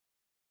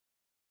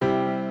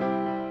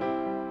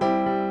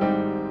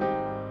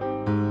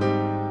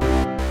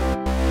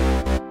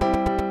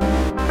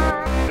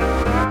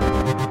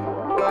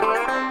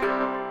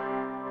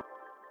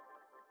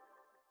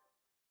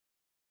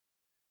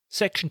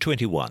Section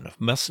 21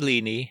 of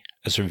Mussolini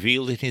as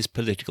revealed in his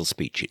political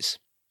speeches.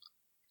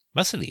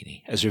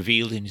 Mussolini, as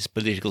revealed in his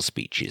political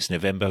speeches,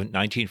 November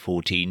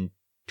 1914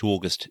 to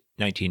August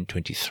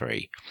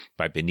 1923,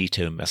 by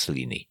Benito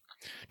Mussolini.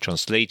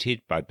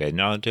 Translated by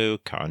Bernardo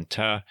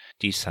Caranta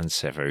di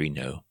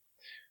Sanseverino.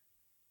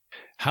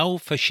 How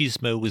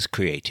Fascismo was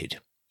created,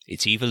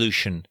 its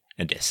evolution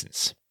and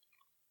essence.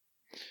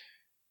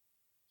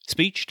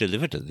 Speech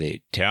delivered at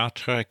the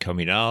Teatro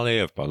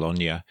Comunale of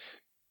Bologna,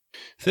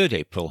 3rd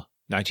April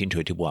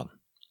 1921.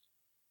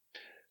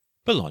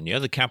 Bologna,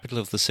 the capital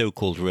of the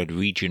so-called Red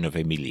Region of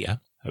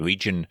Emilia, a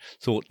region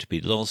thought to be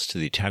lost to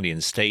the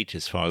Italian state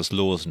as far as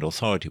laws and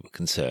authority were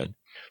concerned,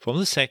 from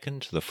the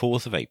 2nd to the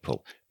 4th of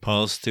April,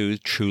 passed through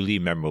truly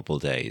memorable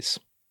days.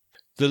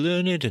 The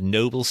learned and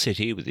noble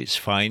city, with its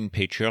fine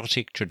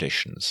patriotic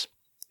traditions,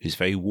 whose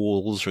very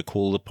walls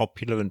recall the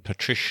popular and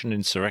patrician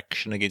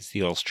insurrection against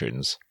the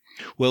Austrians,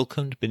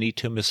 welcomed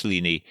Benito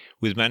Mussolini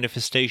with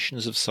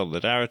manifestations of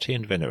solidarity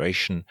and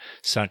veneration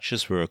such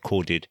as were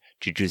accorded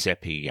to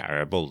Giuseppe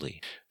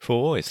Garibaldi.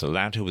 For if the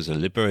latter was a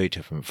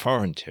liberator from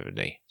foreign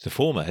tyranny, the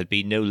former had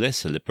been no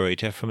less a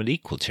liberator from an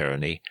equal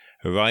tyranny,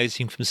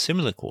 arising from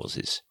similar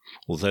causes,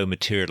 although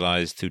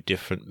materialized through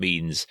different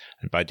means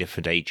and by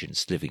different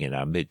agents living in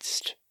our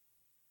midst.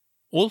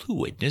 All who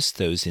witnessed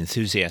those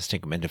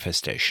enthusiastic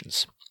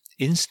manifestations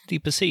instantly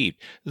perceived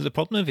that the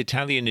problem of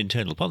Italian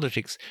internal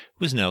politics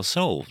was now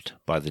solved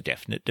by the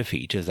definite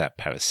defeat of that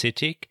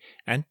parasitic,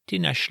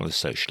 anti-nationalist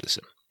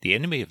socialism, the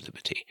enemy of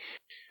liberty,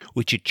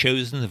 which had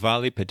chosen the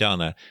Valle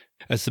Padana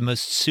as the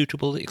most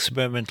suitable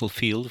experimental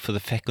field for the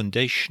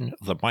fecundation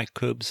of the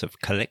microbes of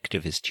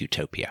collectivist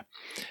utopia,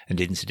 and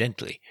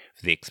incidentally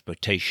for the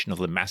exploitation of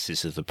the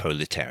masses of the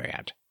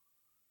proletariat.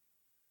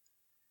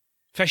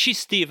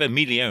 Fascisti of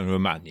Emilia and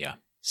Romagna,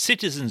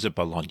 citizens of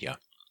Bologna,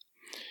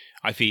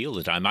 I feel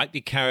that I might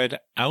be carried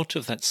out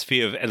of that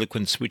sphere of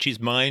eloquence which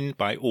is mine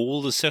by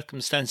all the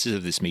circumstances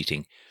of this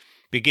meeting,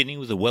 beginning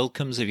with the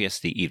welcomes of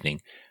yesterday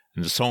evening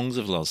and the songs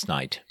of last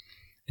night,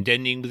 and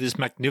ending with this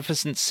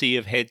magnificent sea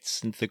of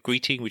heads and the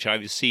greeting which I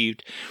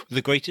received with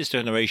the greatest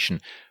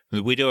veneration from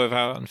the widow of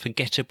our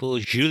unforgettable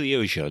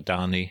Giulio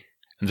Giordani,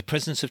 and the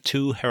presence of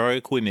two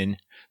heroic women,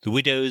 the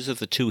widows of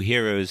the two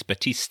heroes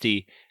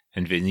Battisti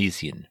and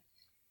Venezian.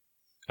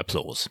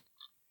 Applause.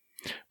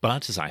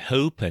 But as I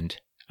hope and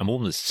am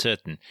almost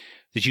certain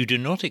that you do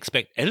not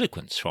expect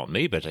eloquence from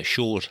me, but a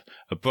short,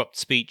 abrupt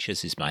speech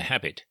as is my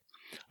habit,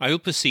 I will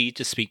proceed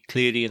to speak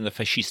clearly in the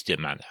fascista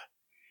manner.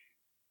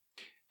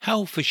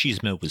 How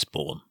Fascismo was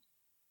born.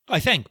 I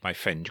thank my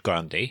friend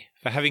Grandi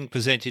for having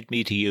presented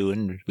me to you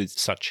and with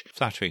such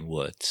flattering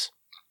words.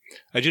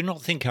 I do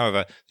not think,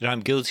 however, that I am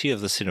guilty of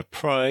the sin of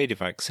pride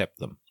if I accept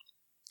them.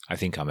 I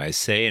think I may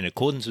say, in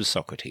accordance with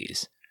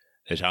Socrates,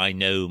 that I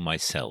know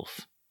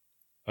myself.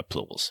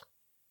 Applause.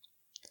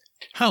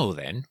 How,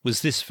 then,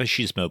 was this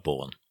Fascismo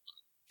born?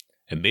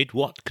 Amid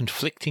what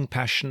conflicting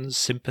passions,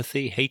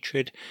 sympathy,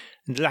 hatred,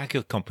 and lack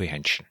of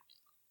comprehension?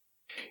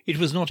 It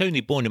was not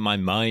only born in my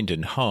mind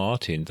and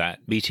heart in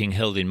that meeting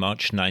held in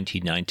March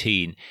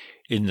 1919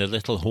 in the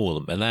little hall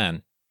at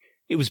Milan.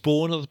 It was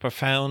born of the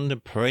profound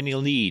and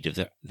perennial need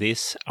of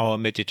this our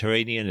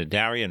Mediterranean and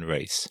Aryan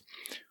race,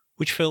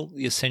 which felt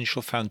the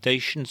essential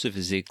foundations of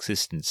its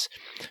existence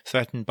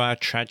threatened by a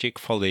tragic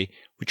folly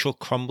which will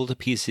crumble to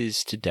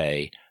pieces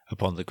today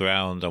upon the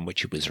ground on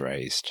which it was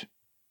raised.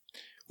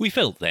 We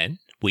felt then,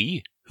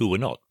 we who were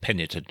not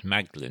penitent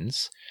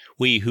Magdalens,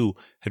 we who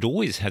had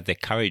always had the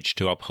courage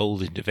to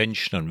uphold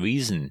intervention on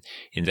reason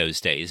in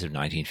those days of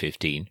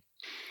 1915,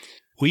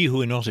 we who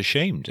were not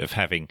ashamed of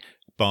having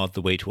barred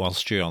the way to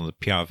Austria on the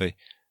Piave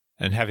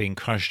and having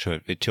crushed her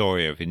at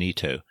Vittorio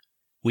Veneto,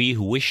 we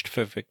who wished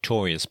for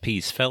victorious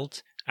peace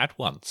felt, at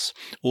once,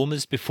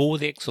 almost before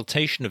the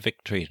exultation of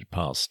victory had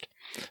passed,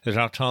 that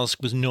our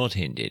task was not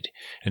ended,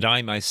 and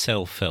I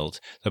myself felt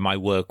that my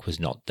work was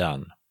not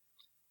done.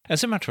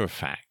 As a matter of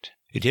fact,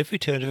 at every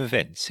turn of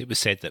events it was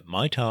said that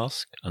my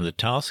task, and the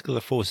task of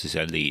the forces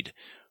I lead,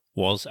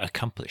 was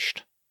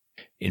accomplished.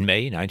 In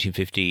May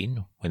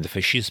 1915, when the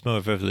fascismo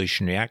of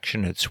revolutionary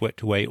action had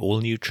swept away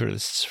all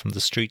neutralists from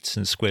the streets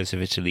and squares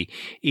of Italy,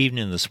 even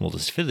in the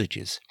smallest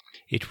villages,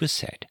 it was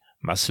said,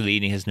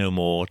 Mussolini has no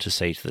more to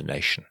say to the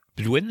nation.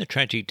 But when the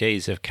tragic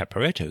days of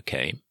Caporetto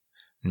came,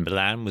 and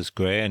Milan was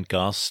grey and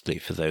ghastly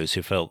for those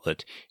who felt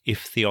that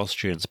if the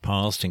Austrians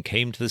passed and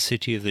came to the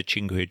city of the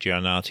Cinque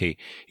Giornate,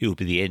 it would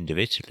be the end of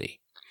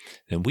Italy,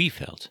 then we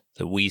felt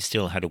that we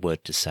still had a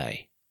word to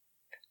say.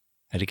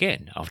 And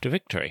again, after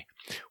victory,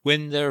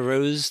 when there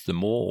arose the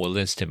more or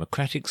less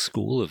democratic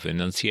school of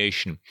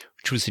enunciation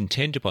which was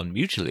intent upon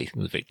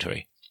mutilating the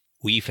victory,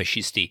 we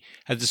fascisti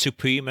had the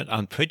supreme and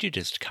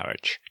unprejudiced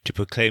courage to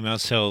proclaim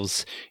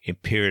ourselves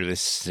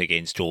imperialists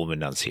against all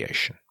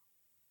renunciation.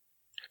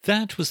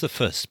 That was the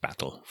first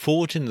battle,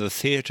 fought in the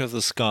Theatre of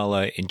the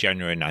Scala in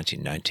January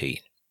 1919.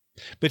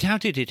 But how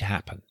did it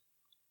happen?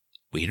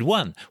 We had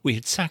won, we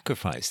had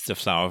sacrificed the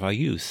flower of our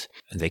youth,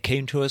 and they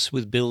came to us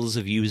with bills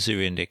of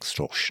usury and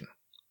extortion.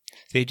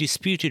 They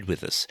disputed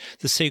with us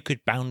the sacred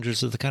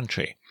boundaries of the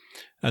country,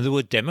 And there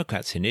were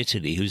Democrats in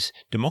Italy whose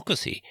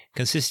democracy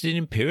consisted in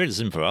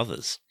imperialism for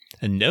others,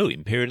 and no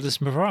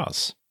imperialism for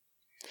us,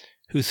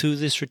 who threw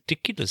this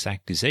ridiculous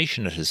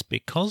accusation at us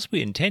because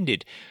we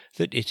intended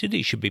that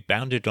Italy should be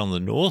bounded on the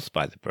north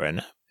by the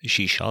Brenner, as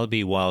she shall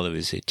be while there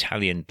is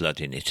Italian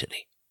blood in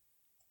Italy.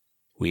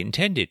 We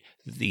intended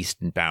that the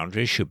eastern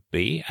boundary should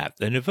be at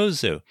the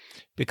Nervoso,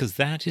 because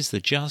that is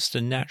the just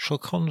and natural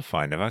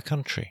confine of our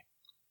country.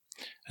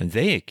 And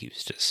they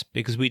accused us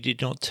because we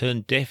did not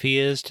turn deaf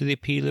ears to the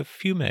appeal of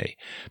Fiume,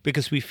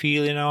 because we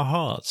feel in our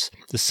hearts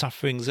the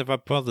sufferings of our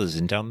brothers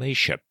in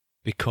Dalmatia,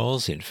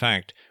 because, in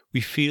fact,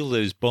 we feel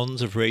those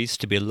bonds of race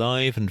to be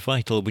alive and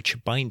vital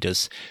which bind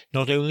us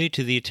not only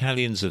to the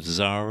Italians of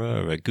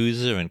Zara,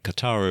 Ragusa, and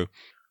Cattaro,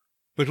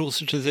 but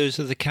also to those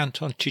of the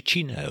Canton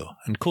Ticino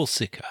and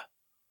Corsica,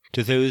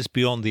 to those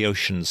beyond the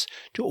oceans,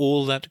 to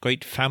all that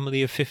great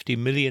family of 50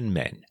 million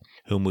men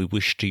whom we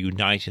wish to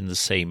unite in the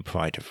same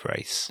pride of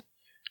race.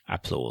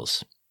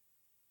 Applause.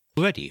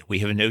 Already we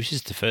have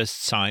noticed the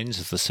first signs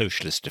of the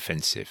socialist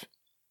offensive.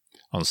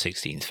 On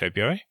 16th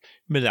February,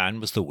 Milan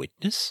was the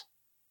witness,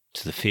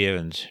 to the fear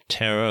and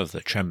terror of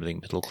the trembling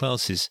middle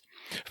classes,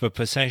 of a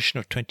procession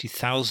of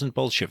 20,000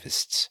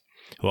 Bolshevists,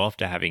 who,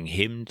 after having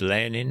hymned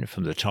Lenin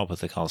from the top of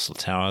the castle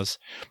towers,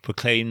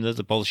 proclaimed that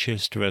the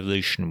Bolshevist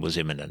revolution was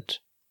imminent.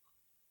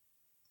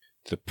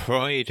 The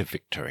pride of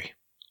victory.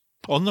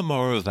 On the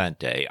morrow of that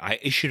day, I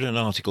issued an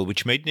article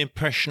which made an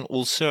impression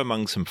also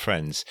among some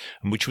friends,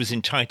 and which was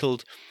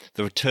entitled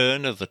The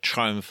Return of the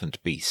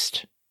Triumphant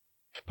Beast,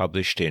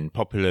 published in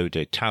Popolo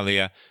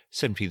d'Italia,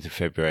 17th of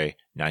February,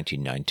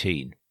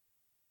 1919.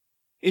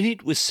 In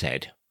it was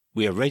said,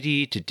 "We are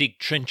ready to dig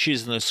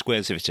trenches in the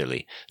squares of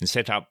Italy and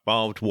set up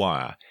barbed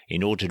wire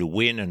in order to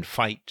win and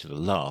fight to the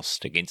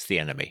last against the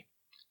enemy."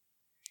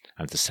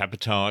 And the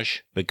sabotage,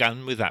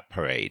 begun with that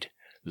parade,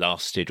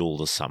 lasted all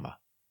the summer.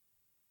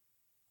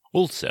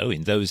 Also,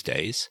 in those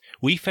days,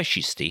 we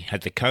fascisti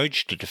had the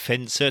courage to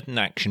defend certain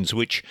actions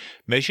which,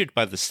 measured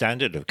by the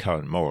standard of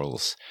current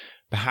morals,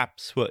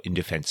 perhaps were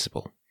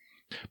indefensible.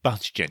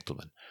 But,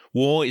 gentlemen,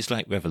 war is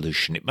like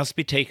revolution. It must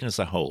be taken as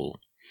a whole.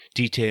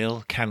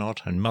 Detail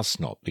cannot and must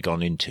not be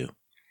gone into.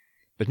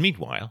 But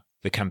meanwhile,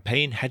 the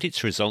campaign had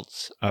its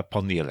results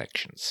upon the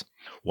elections.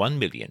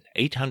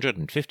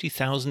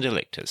 1,850,000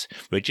 electors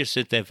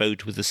registered their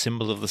vote with the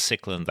symbol of the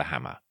sickle and the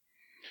hammer.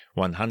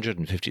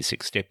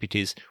 156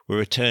 deputies were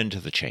returned to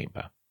the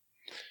chamber.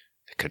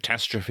 The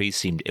catastrophe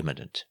seemed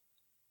imminent.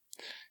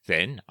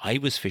 Then I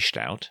was fished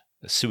out,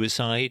 a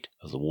suicide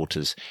of the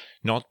waters,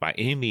 not by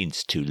any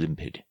means too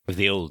limpid, of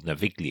the old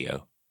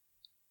Naviglio.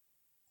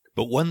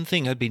 But one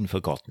thing had been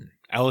forgotten,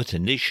 our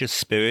tenacious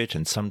spirit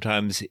and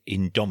sometimes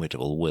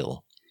indomitable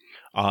will.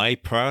 I,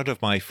 proud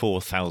of my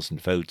 4,000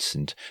 votes,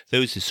 and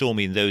those who saw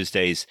me in those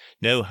days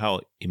know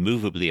how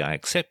immovably I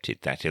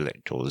accepted that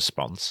electoral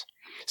response,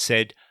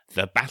 said,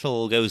 "The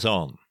battle goes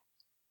on,"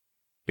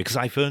 because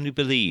I firmly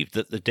believed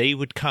that the day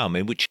would come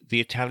in which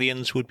the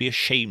Italians would be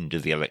ashamed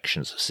of the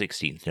elections of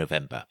 16th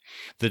November,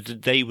 that the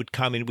day would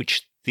come in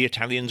which the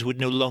Italians would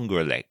no longer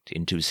elect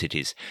in 2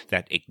 cities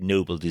that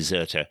ignoble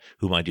deserter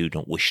whom I do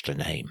not wish to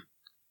name.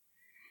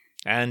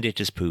 And it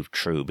has proved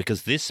true,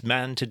 because this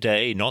man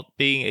today, not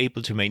being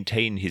able to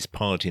maintain his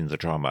part in the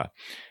drama,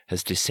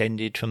 has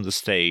descended from the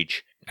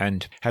stage,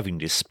 and, having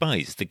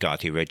despised the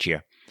Guardia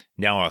Regia,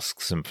 now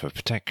asks them for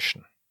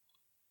protection.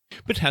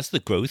 But has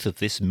the growth of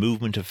this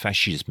movement of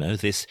fascismo,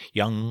 this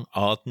young,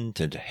 ardent,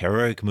 and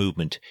heroic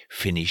movement,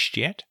 finished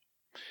yet?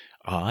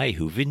 I,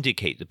 who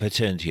vindicate the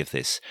paternity of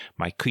this,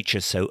 my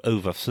creature so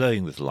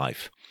overflowing with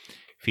life,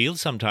 feel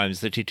sometimes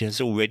that it has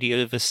already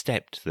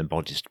overstepped the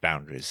modest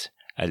boundaries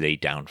I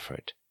laid down for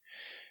it.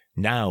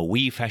 Now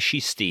we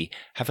fascisti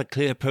have a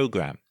clear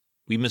programme.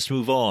 We must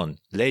move on,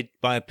 led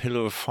by a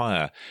pillar of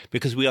fire,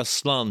 because we are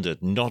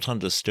slandered, not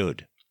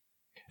understood.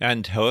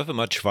 And however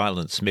much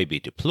violence may be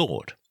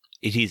deplored,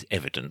 it is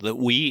evident that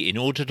we, in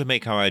order to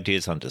make our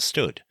ideas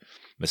understood,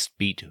 must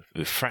beat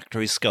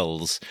refractory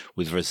skulls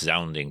with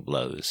resounding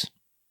blows.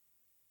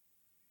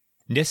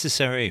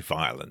 Necessary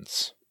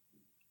violence.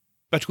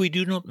 But we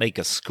do not make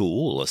a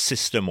school, a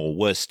system, or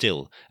worse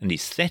still, an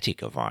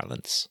aesthetic of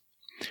violence.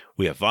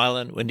 We are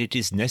violent when it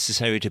is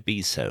necessary to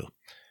be so.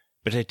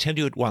 But I tell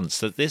you at once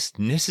that this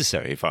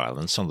necessary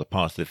violence on the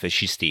part of the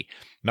fascisti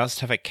must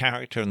have a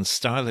character and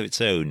style of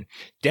its own,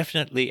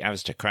 definitely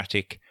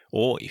aristocratic,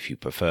 or, if you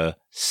prefer,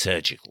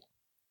 surgical.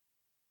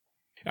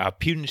 Our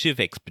punitive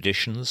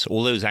expeditions,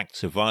 all those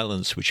acts of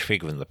violence which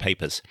figure in the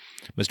papers,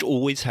 must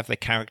always have the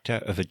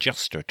character of a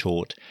just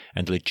retort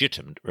and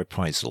legitimate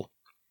reprisal,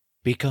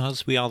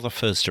 because we are the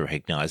first to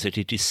recognize that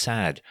it is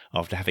sad,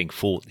 after having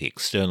fought the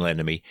external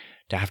enemy,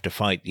 to have to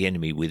fight the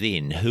enemy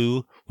within,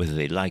 who, whether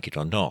they like it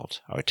or not,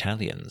 are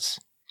Italians.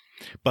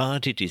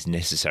 But it is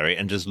necessary,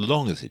 and as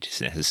long as it is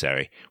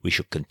necessary, we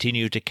shall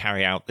continue to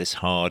carry out this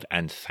hard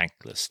and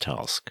thankless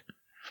task.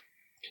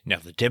 Now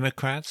the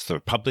Democrats, the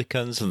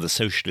Republicans, and the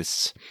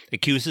Socialists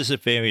accuse us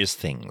of various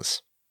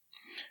things.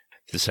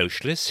 The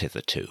Socialists,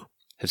 hitherto,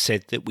 have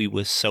said that we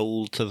were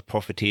sold to the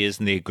profiteers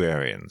and the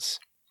agrarians.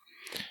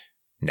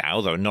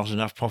 Now there are not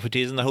enough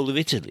profiteers in the whole of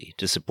Italy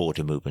to support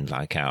a movement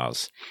like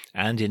ours,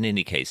 and in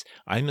any case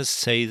I must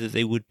say that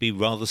they would be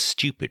rather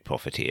stupid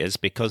profiteers,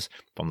 because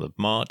from the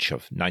March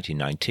of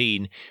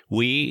 1919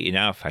 we, in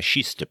our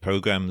fascista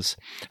programmes,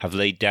 have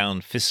laid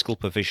down fiscal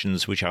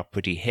provisions which are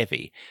pretty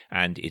heavy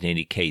and in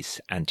any case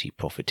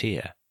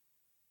anti-profiteer.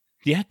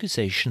 The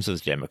accusations of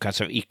the Democrats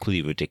are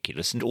equally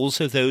ridiculous, and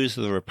also those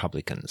of the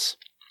Republicans.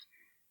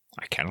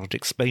 I cannot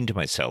explain to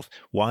myself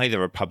why the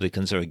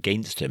Republicans are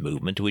against a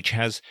movement which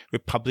has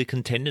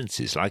Republican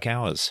tendencies like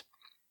ours.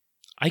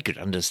 I could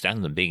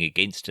understand them being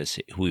against us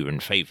if we were in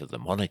favour of the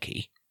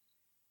monarchy.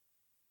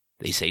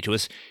 They say to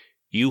us,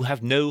 "You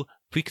have no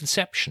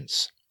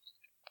preconceptions."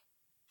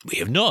 We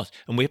have not,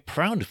 and we are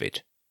proud of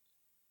it.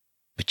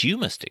 But you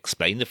must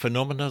explain the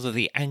phenomena of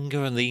the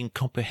anger and the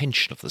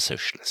incomprehension of the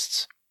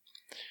Socialists.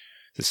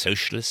 The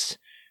Socialists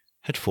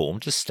had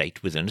formed a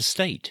state within a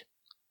state.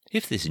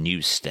 If this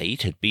new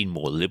state had been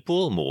more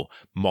liberal, more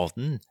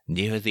modern,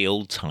 nearer the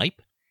old type,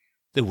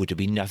 there would have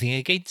been nothing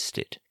against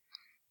it.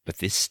 But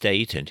this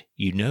state, and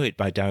you know it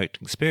by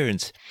direct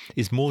experience,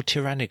 is more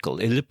tyrannical,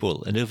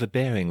 illiberal, and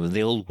overbearing than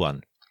the old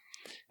one.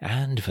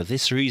 And for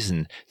this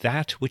reason,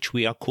 that which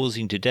we are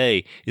causing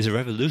today is a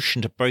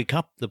revolution to break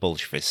up the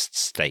Bolshevist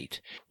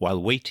state,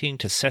 while waiting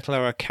to settle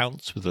our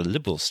accounts with the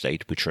liberal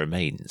state which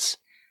remains.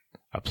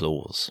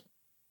 Applause.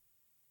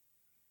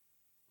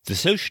 The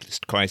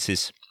socialist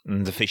crisis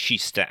and the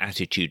fascista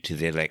attitude to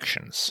the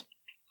elections.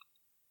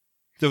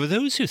 There are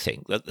those who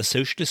think that the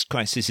socialist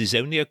crisis is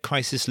only a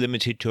crisis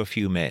limited to a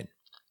few men.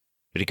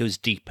 But it goes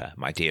deeper,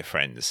 my dear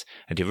friends,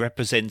 and it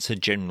represents a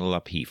general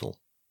upheaval.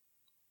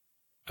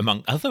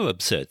 Among other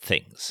absurd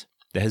things,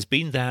 there has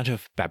been that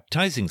of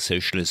baptizing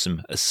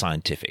socialism as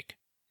scientific.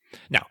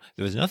 Now,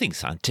 there is nothing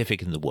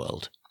scientific in the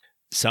world.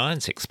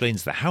 Science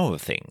explains the how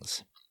of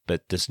things,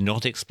 but does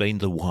not explain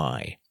the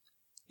why.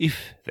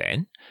 If,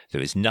 then,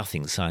 there is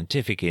nothing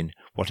scientific in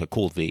what are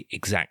called the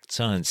exact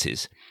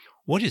sciences,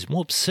 what is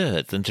more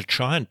absurd than to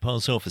try and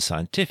pass off as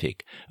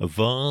scientific a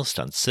vast,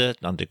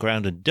 uncertain,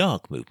 underground and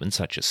dark movement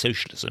such as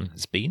socialism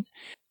has been,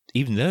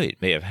 even though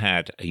it may have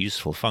had a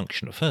useful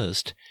function at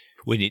first,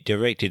 when it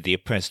directed the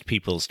oppressed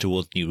peoples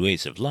towards new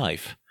ways of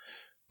life,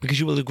 because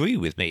you will agree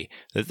with me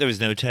that there is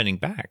no turning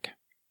back.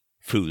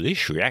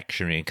 Foolish,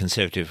 reactionary and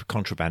conservative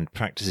contraband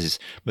practices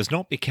must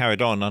not be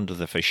carried on under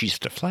the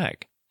fascista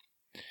flag.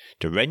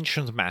 To wrench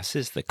from the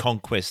masses the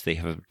conquest they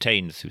have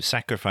obtained through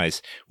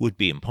sacrifice would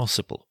be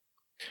impossible.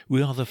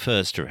 We are the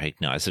first to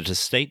recognize that a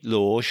state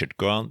law should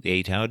grant the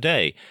 8-hour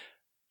day,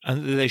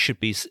 and that there should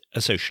be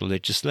a social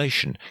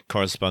legislation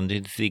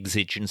corresponding to the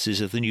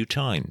exigencies of the new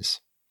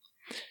times.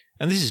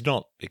 And this is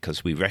not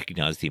because we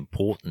recognize the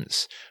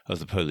importance of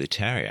the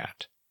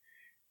proletariat.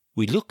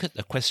 We look at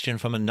the question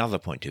from another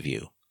point of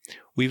view.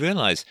 We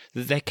realize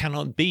that there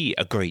cannot be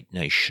a great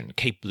nation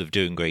capable of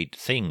doing great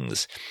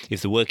things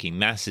if the working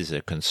masses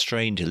are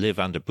constrained to live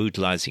under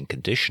brutalizing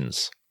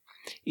conditions.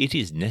 It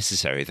is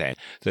necessary, then,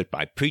 that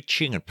by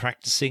preaching and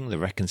practicing the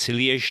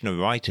reconciliation of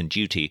right and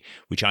duty,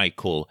 which I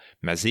call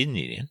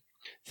Mussolinian,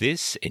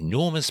 this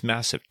enormous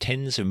mass of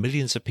tens of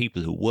millions of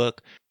people who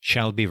work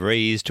shall be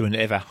raised to an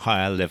ever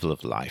higher level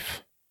of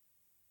life.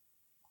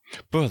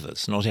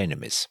 Brothers, not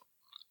enemies.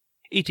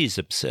 It is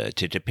absurd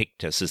to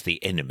depict us as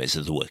the enemies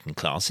of the working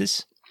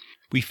classes.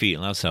 We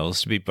feel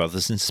ourselves to be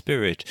brothers in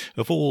spirit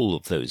of all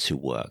of those who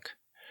work.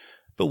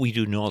 But we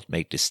do not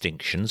make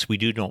distinctions. We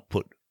do not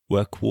put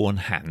work-worn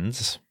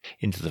hands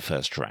into the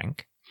first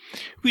rank.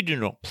 We do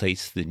not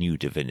place the new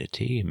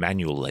divinity,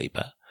 manual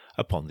labour,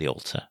 upon the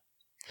altar.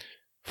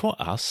 For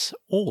us,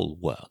 all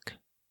work.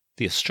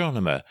 The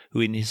astronomer who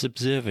in his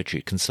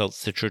observatory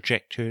consults the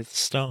trajectory of the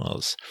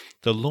stars,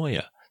 the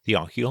lawyer, the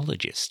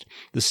archaeologist,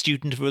 the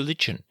student of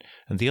religion,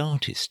 and the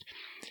artist,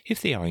 if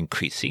they are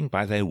increasing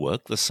by their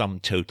work the sum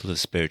total of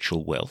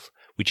spiritual wealth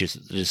which is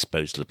at the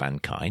disposal of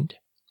mankind.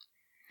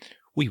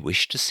 We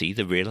wish to see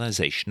the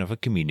realization of a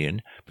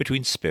communion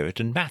between spirit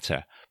and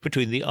matter,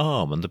 between the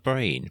arm and the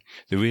brain,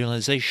 the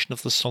realization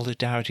of the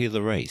solidarity of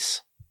the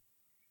race.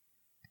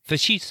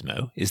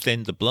 Fascismo is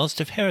then the blast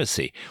of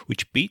heresy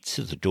which beats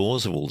at the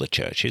doors of all the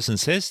churches and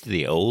says to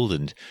the old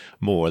and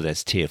more or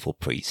less tearful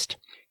priest,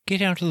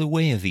 "Get out of the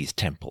way of these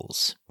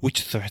temples,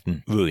 which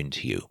threaten ruin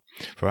to you,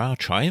 for our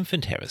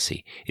triumphant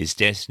heresy is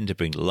destined to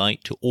bring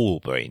light to all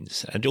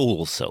brains and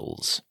all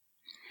souls."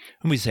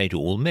 And we say to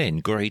all men,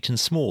 great and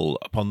small,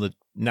 upon the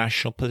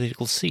national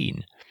political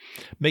scene,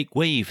 make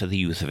way for the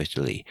youth of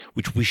Italy,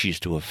 which wishes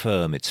to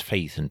affirm its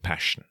faith and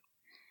passion.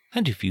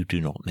 And if you do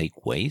not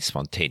make way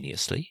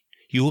spontaneously,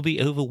 you will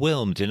be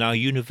overwhelmed in our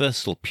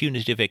universal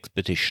punitive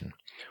expedition,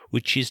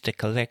 which is to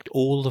collect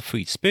all the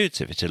free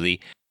spirits of Italy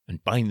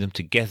and bind them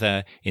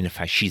together in a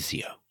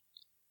fascisio.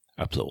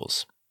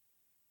 Applause.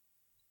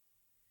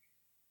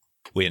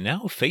 We are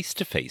now face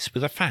to face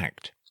with a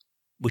fact,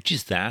 which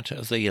is that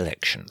of the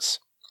elections.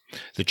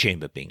 The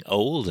chamber being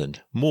old,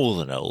 and more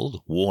than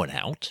old, worn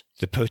out,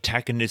 the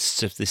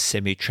protagonists of this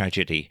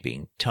semi-tragedy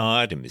being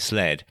tired and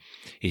misled,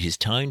 it is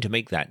time to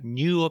make that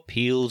new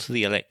appeal to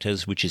the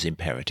electors which is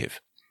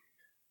imperative.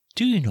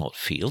 Do you not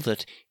feel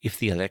that if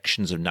the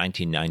elections of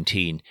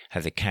 1919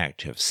 had the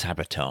character of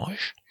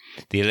sabotage,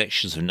 the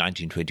elections of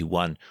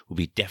 1921 will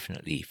be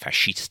definitely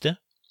fascista?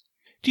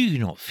 Do you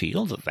not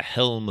feel that the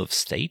helm of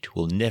state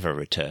will never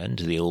return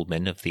to the old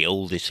men of the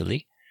old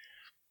Italy?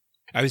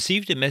 I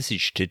received a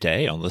message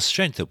today on the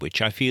strength of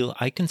which I feel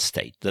I can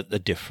state that the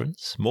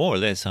difference, more or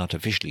less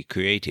artificially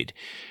created,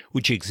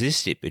 which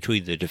existed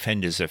between the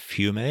defenders of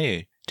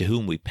Fiume, to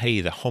whom we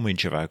pay the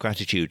homage of our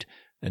gratitude,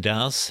 and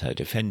us, her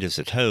defenders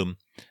at home,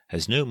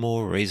 has no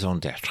more raison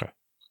d'être.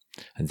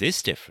 And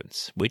this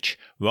difference, which,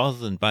 rather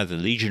than by the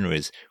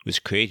legionaries, was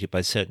created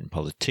by certain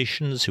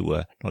politicians who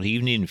were not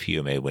even in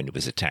Fiume when it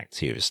was attacked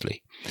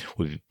seriously,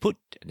 will be put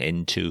an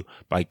end to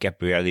by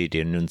Gabriele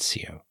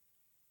D'Annunzio.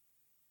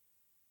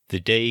 The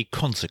day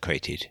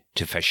consecrated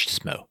to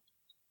Fascismo.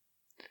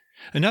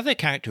 Another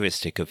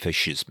characteristic of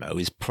Fascismo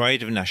is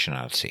pride of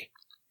nationality.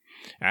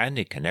 And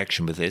in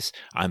connection with this,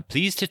 I am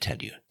pleased to tell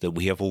you that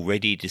we have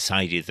already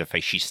decided the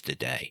Fascista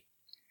Day.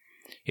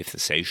 If the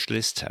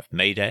Socialists have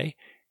May Day,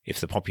 if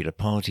the Popular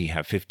Party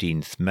have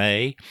 15th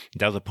May,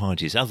 and other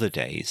parties other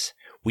days,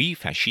 we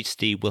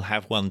Fascisti will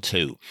have one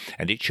too,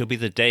 and it shall be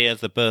the day of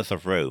the birth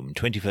of Rome,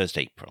 21st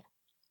April.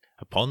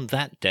 Upon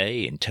that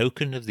day, in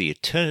token of the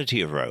eternity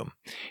of Rome,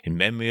 in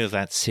memory of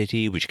that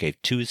city which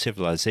gave 2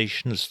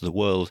 civilizations to the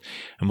world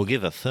and will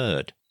give a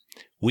 3rd,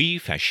 we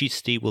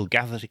Fascisti will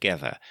gather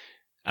together,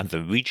 and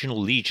the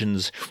regional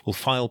legions will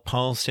file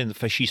past in the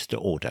Fascista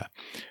order,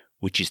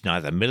 which is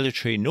neither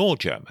military nor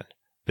German,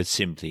 but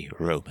simply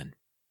Roman.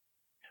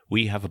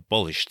 We have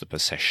abolished the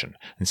procession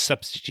and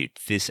substituted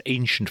this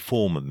ancient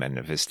form of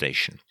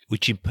manifestation,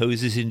 which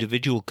imposes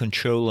individual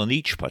control on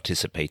each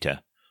participator,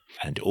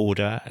 and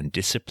order and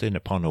discipline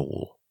upon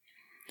all.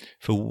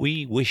 For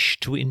we wish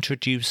to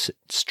introduce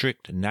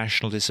strict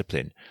national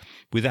discipline,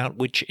 without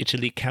which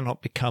Italy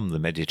cannot become the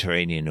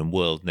Mediterranean and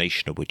world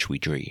nation of which we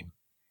dream.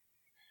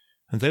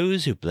 And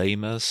those who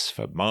blame us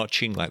for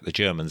marching like the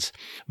Germans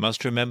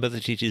must remember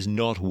that it is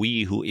not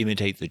we who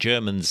imitate the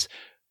Germans,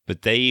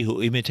 but they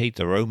who imitate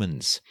the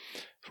Romans,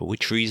 for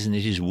which reason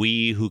it is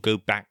we who go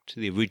back to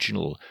the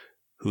original,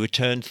 who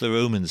return to the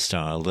Roman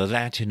style, the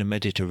Latin and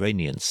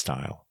Mediterranean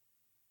style.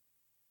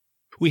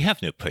 We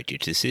have no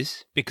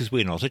prejudices, because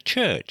we are not a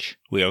church,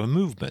 we are a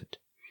movement.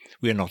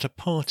 We are not a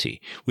party,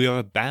 we are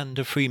a band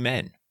of free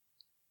men.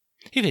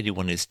 If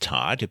anyone is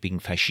tired of being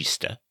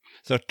fascista,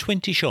 there are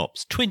 20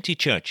 shops, 20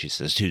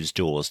 churches at whose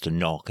doors to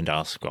knock and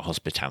ask for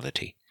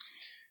hospitality.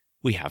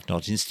 We have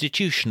not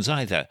institutions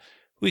either,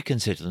 we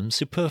consider them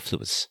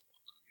superfluous.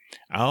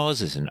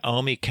 Ours is an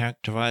army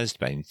characterized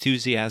by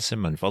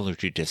enthusiasm and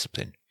voluntary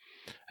discipline,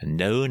 and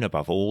known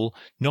above all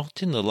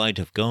not in the light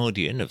of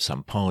guardian of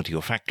some party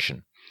or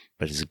faction,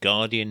 but as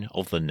guardian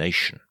of the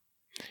nation.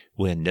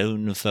 We are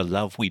known for the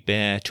love we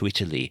bear to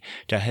Italy,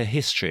 to her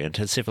history and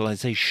her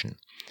civilization,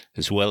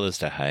 as well as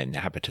to her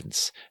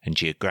inhabitants and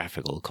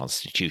geographical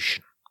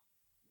constitution.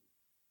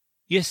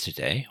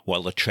 Yesterday,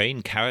 while the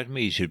train carried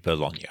me to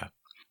Bologna,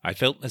 I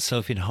felt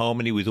myself in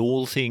harmony with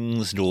all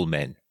things and all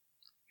men.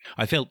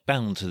 I felt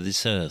bound to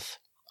this earth.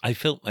 I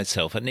felt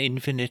myself an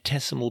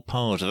infinitesimal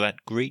part of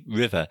that great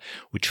river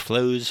which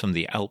flows from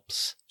the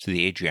Alps to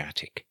the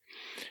Adriatic.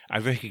 I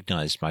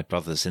recognized my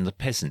brothers in the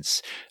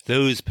peasants,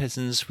 those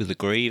peasants with the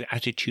grave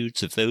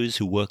attitudes of those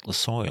who work the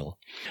soil.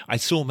 I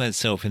saw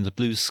myself in the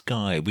blue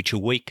sky, which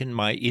awakened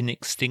my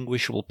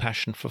inextinguishable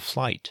passion for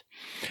flight.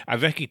 I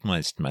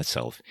recognized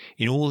myself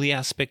in all the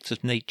aspects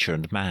of nature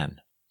and man.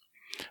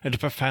 And a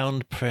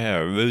profound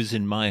prayer arose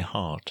in my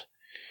heart.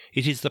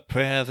 It is the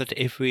prayer that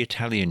every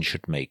Italian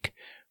should make,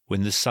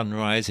 when the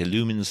sunrise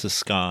illumines the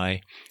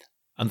sky,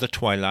 and the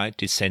twilight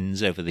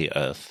descends over the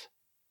earth.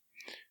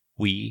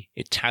 We,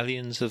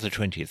 Italians of the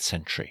 20th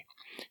century,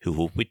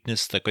 who have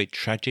witnessed the great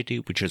tragedy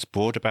which has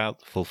brought about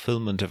the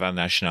fulfillment of our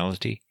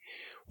nationality,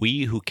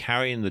 we who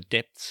carry in the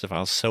depths of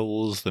our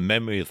souls the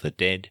memory of the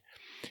dead,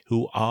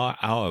 who are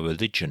our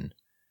religion,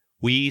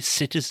 we,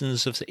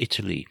 citizens of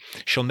Italy,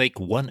 shall make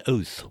one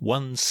oath,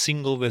 one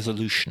single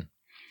resolution,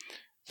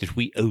 that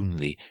we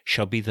only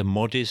shall be the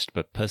modest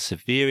but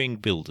persevering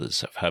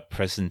builders of her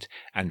present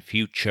and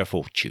future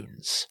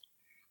fortunes.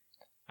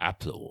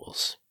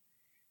 Applause.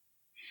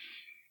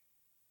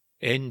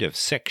 End of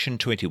section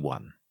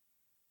 21.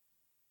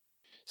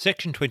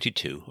 Section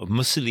 22 of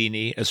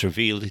Mussolini as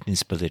revealed in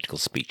his political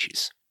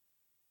speeches.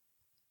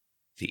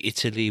 The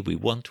Italy we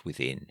want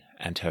within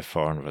and her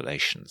foreign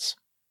relations.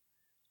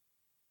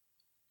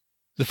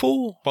 The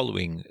 4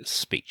 following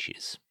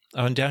speeches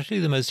are undoubtedly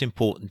the most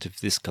important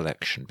of this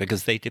collection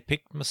because they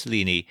depict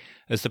Mussolini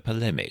as the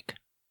polemic,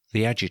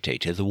 the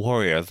agitator, the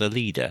warrior, the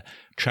leader,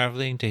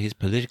 travelling to his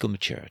political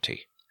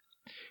maturity.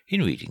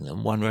 In reading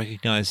them, one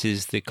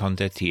recognizes the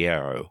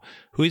condottiero,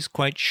 who is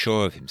quite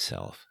sure of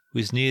himself, who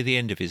is near the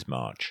end of his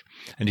march,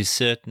 and is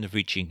certain of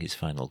reaching his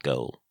final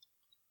goal.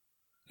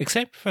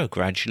 Except for a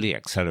gradually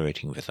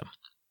accelerating rhythm,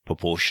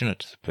 proportionate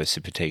to the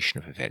precipitation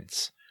of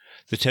events,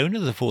 the tone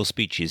of the 4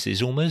 speeches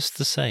is almost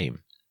the same.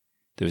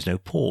 There is no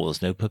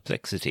pause, no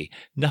perplexity,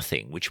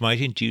 nothing which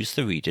might induce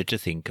the reader to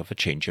think of a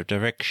change of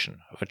direction,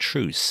 of a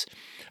truce,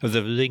 of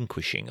the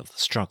relinquishing of the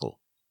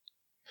struggle.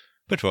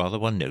 But rather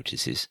one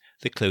notices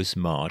the close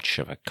march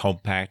of a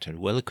compact and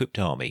well-equipped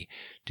army,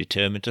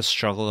 determined to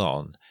struggle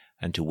on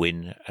and to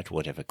win at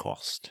whatever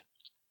cost.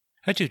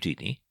 At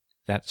Udine,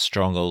 that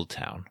strong old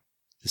town,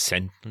 the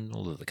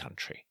sentinel of the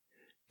country,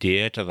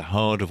 dear to the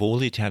heart of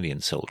all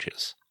Italian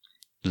soldiers,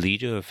 the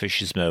leader of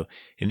Fascismo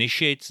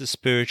initiates the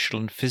spiritual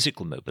and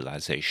physical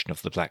mobilization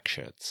of the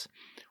Blackshirts,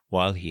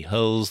 while he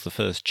hurls the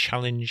first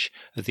challenge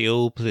of the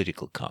old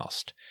political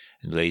caste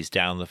and lays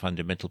down the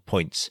fundamental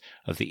points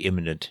of the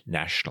imminent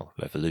national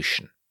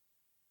revolution.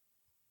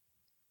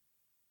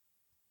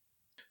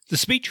 The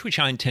speech which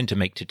I intend to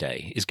make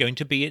today is going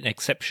to be an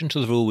exception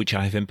to the rule which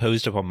I have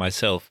imposed upon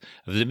myself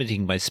of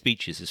limiting my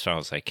speeches as far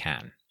as I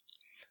can.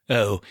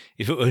 Oh,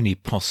 if it were only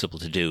possible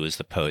to do as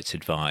the poets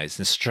advise,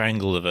 and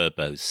strangle the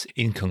verbose,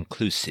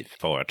 inconclusive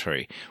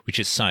oratory which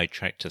has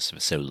sidetracked us for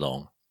so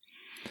long.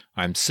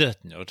 I am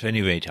certain, or at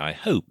any rate I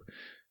hope,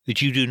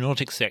 that you do not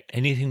expect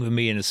anything from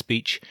me in a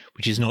speech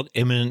which is not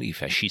eminently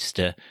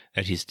fascista,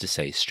 that is to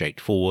say,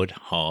 straightforward,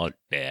 hard,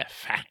 bare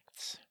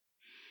facts.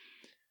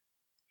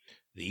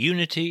 The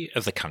unity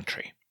of the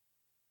country.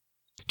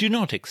 Do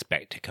not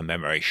expect a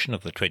commemoration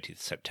of the 20th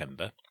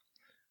September.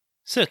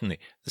 Certainly,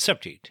 the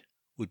subject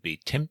would be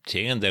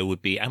tempting, and there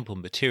would be ample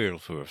material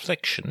for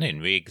reflection in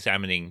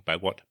re-examining by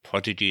what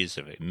prodigies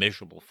of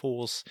immeasurable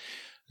force,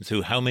 and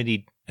through how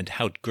many and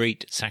how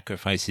great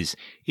sacrifices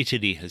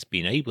Italy has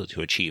been able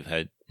to achieve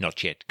her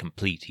not yet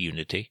complete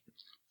unity.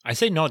 I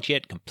say not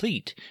yet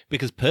complete,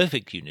 because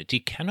perfect unity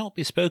cannot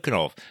be spoken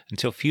of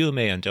until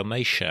Fiume and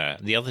Dalmatia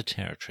and the other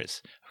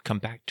territories have come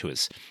back to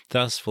us,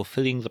 thus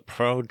fulfilling the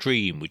proud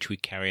dream which we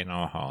carry in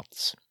our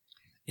hearts.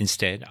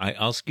 Instead, I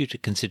ask you to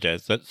consider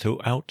that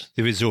throughout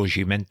the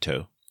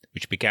Risorgimento,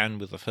 which began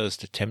with the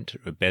first attempt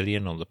at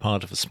rebellion on the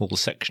part of a small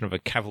section of a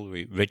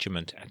cavalry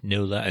regiment at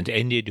Nola and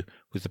ended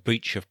with the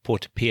breach of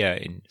Porta Pia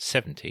in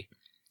 70,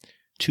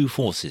 two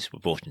forces were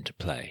brought into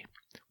play.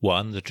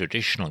 One, the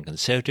traditional and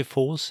conservative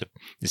force, of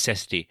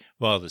necessity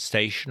rather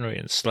stationary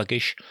and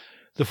sluggish,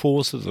 the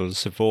force of the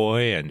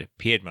Savoy and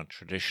Piedmont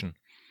tradition;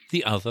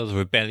 the other, the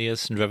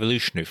rebellious and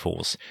revolutionary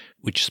force,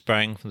 which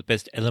sprang from the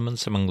best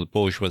elements among the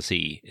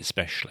bourgeoisie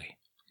especially.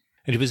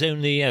 And it was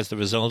only as the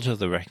result of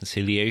the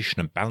reconciliation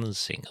and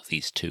balancing of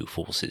these two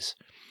forces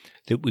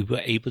that we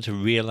were able to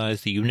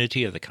realize the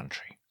unity of the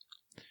country.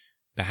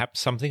 Perhaps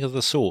something of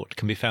the sort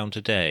can be found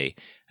today,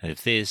 and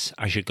of this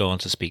I should go on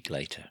to speak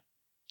later.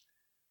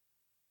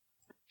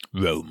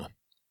 Rome.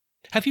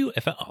 Have you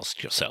ever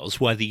asked yourselves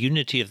why the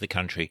unity of the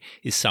country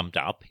is summed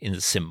up in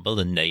the symbol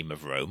and name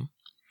of Rome?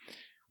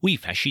 We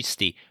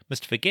fascisti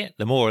must forget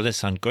the more or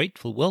less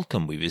ungrateful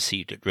welcome we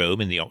received at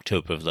Rome in the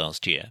October of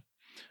last year.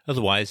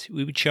 Otherwise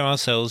we would show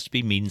ourselves to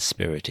be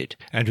mean-spirited,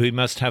 and we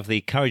must have the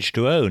courage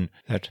to own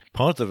that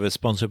part of the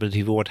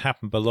responsibility for what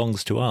happened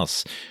belongs to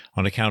us,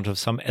 on account of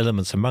some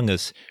elements among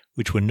us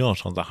which were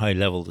not on the high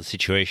level the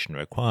situation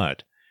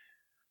required.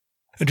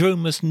 And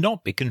Rome must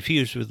not be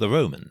confused with the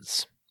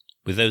Romans,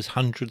 with those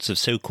hundreds of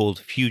so-called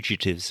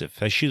fugitives of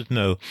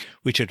fascismo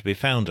which are to be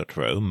found at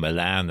Rome,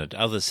 Milan, and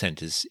other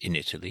centres in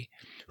Italy,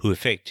 who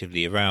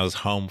effectively arouse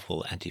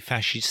harmful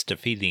anti-fascist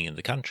feeling in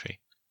the country.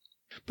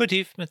 But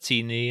if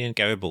Mazzini and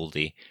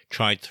Garibaldi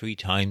tried 3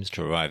 times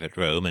to arrive at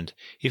Rome, and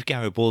if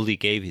Garibaldi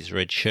gave his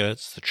red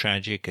shirts the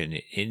tragic and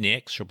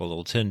inexorable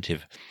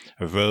alternative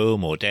of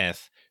Rome or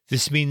death,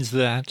 this means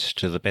that,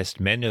 to the best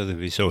men of the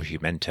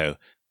Risorgimento,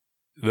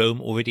 Rome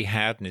already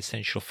had an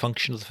essential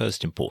function of the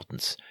first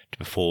importance to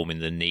perform in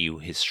the new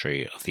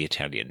history of the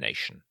Italian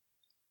nation.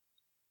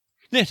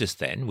 Let us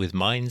then, with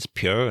minds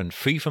pure and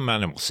free from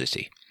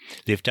animosity,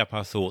 lift up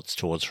our thoughts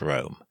towards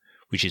Rome,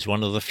 which is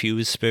one of the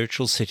few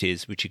spiritual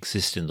cities which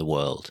exist in the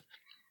world.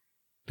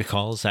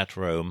 Because at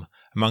Rome,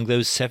 among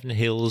those 7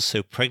 hills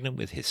so pregnant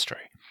with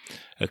history,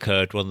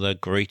 occurred one of the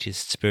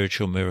greatest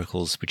spiritual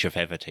miracles which have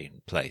ever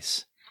taken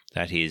place.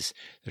 That is,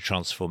 the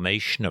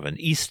transformation of an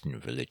Eastern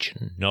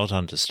religion, not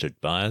understood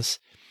by us,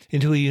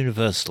 into a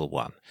universal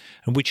one,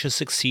 and which has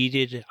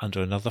succeeded,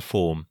 under another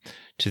form,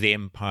 to the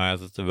empire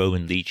that the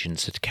Roman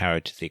legions had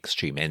carried to the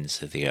extreme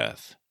ends of the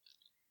earth.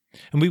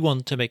 And we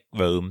want to make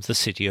Rome the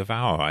city of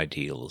our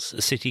ideals,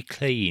 a city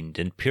cleaned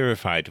and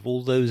purified of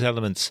all those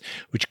elements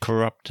which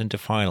corrupt and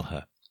defile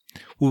her.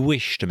 We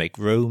wish to make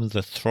Rome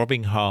the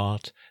throbbing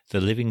heart,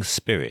 the living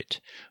spirit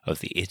of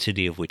the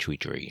Italy of which we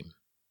dream.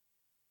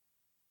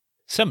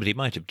 Somebody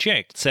might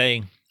object,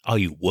 saying, "Are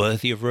you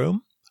worthy of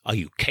Rome? Are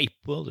you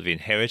capable of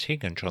inheriting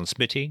and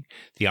transmitting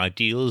the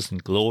ideals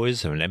and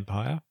glories of an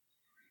empire?"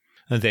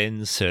 And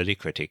then surly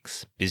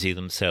critics busy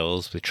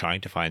themselves with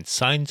trying to find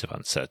signs of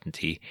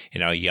uncertainty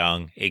in our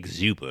young,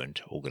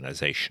 exuberant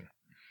organization.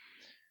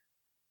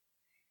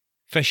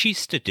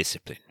 Fascista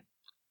discipline.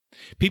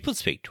 People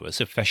speak to us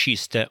of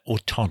fascista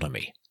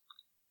autonomy.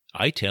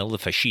 I tell the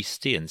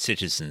fascisti and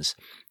citizens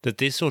that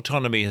this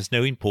autonomy has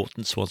no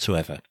importance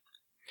whatsoever.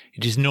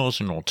 It is not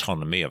an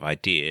autonomy of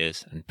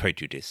ideas and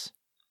prejudice.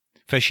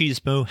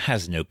 Fascismo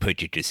has no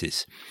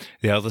prejudices.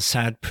 They are the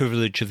sad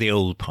privilege of the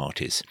old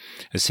parties,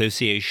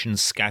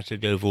 associations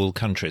scattered over all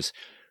countries,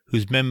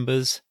 whose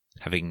members,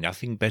 having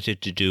nothing better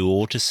to do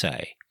or to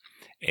say,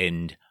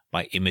 end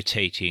by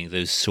imitating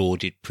those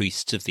sordid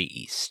priests of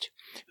the East,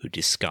 who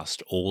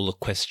discussed all the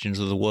questions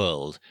of the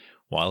world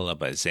while the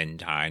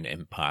Byzantine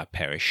Empire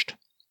perished.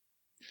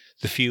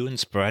 The few and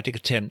sporadic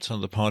attempts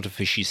on the part of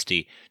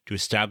fascisti to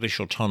establish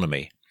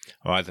autonomy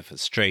are either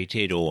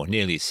frustrated or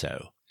nearly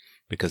so,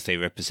 because they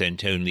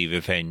represent only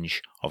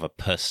revenge of a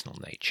personal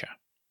nature.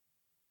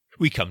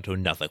 We come to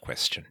another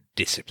question,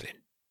 discipline.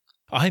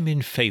 I'm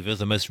in favour of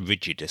the most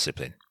rigid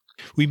discipline.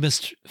 We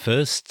must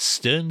first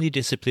sternly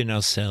discipline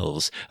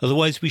ourselves,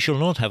 otherwise we shall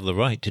not have the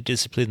right to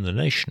discipline the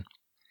nation.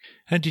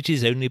 And it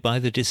is only by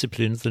the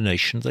discipline of the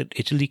nation that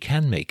Italy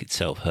can make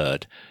itself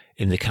heard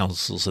in the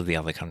councils of the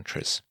other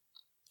countries.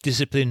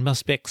 Discipline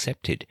must be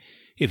accepted.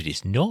 If it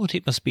is not,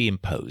 it must be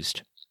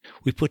imposed.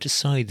 We put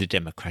aside the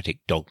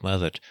democratic dogma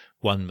that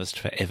one must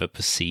forever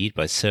proceed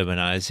by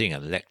sermonizing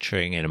and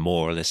lecturing in a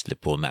more or less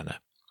liberal manner.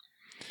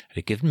 At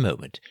a given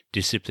moment,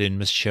 discipline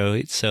must show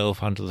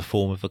itself under the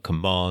form of a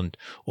command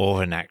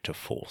or an act of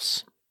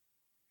force.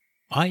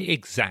 I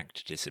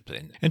exact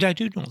discipline, and I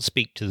do not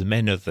speak to the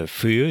men of the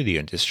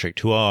Friulian district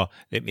who are,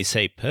 let me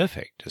say,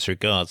 perfect as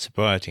regards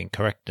sobriety and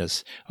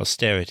correctness,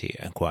 austerity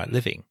and quiet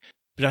living,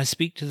 but I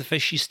speak to the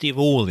fascisti of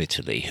all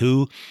Italy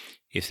who,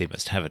 if they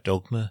must have a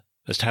dogma,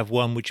 must have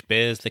one which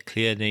bears the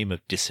clear name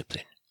of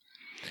discipline.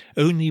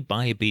 Only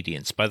by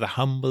obedience, by the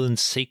humble and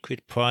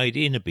sacred pride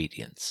in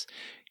obedience,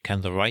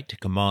 can the right to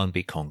command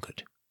be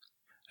conquered.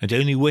 And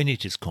only when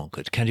it is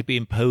conquered can it be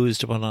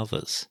imposed upon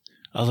others.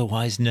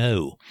 Otherwise,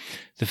 no.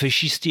 The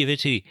fascisti of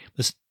Italy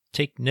must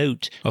take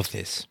note of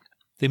this.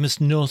 They must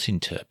not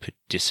interpret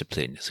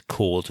discipline as a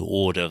call to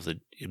order of the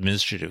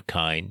administrative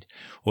kind,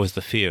 or as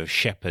the fear of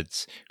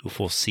shepherds who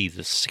foresee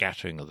the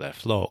scattering of their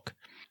flock.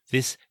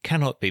 This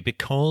cannot be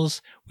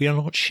because we are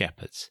not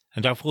shepherds,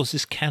 and our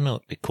forces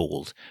cannot be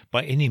called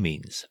by any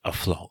means a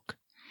flock.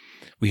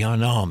 We are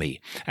an army,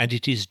 and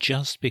it is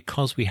just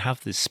because we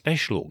have this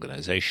special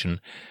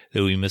organization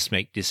that we must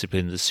make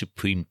discipline the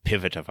supreme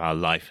pivot of our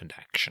life and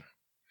action.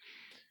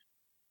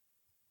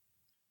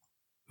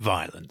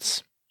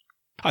 Violence.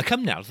 I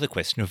come now to the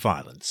question of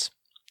violence.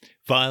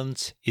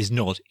 Violence is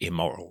not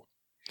immoral.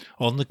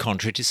 On the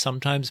contrary, it is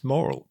sometimes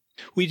moral.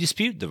 We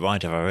dispute the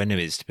right of our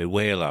enemies to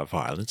bewail our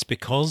violence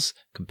because,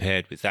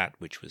 compared with that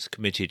which was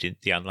committed in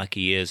the unlucky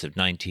years of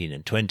 19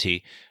 and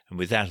 20, and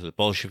with that of the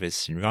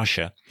Bolshevists in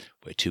Russia,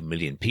 where 2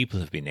 million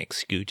people have been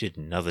executed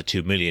and another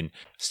 2 million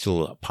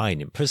still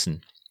pine in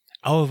prison,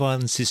 our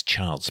violence is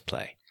child's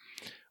play.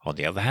 On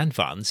the other hand,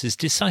 violence is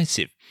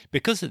decisive,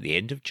 because at the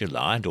end of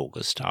July and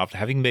August, after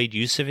having made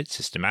use of it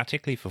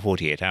systematically for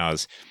 48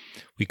 hours,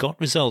 we got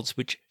results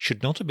which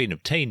should not have been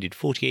obtained in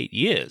 48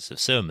 years of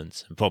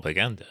sermons and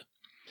propaganda.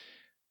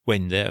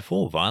 When,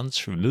 therefore,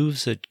 violence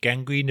removes a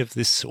gangrene of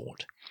this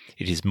sort,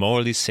 it is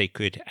morally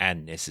sacred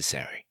and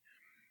necessary.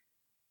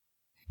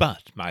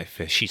 But, my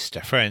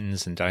fascista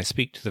friends, and I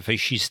speak to the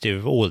fascisti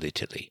of all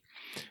Italy,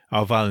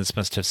 our violence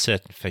must have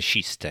certain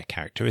fascista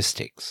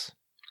characteristics.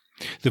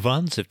 The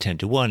violence of 10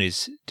 to 1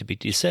 is to be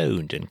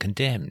disowned and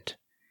condemned.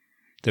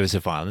 There is a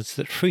violence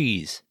that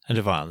frees and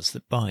a violence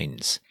that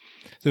binds.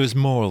 There is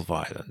moral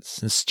violence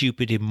and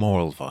stupid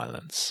immoral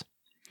violence.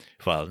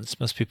 Violence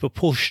must be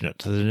proportionate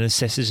to the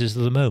necessities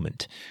of the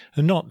moment,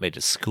 and not made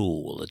a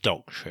school, a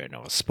doctrine,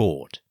 or a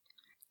sport.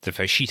 The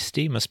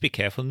fascisti must be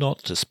careful not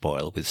to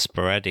spoil with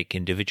sporadic,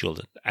 individual,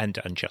 and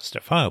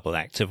unjustifiable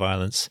acts of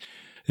violence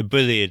the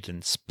brilliant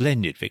and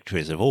splendid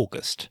victories of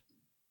August.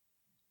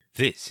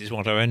 This is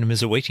what our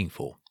enemies are waiting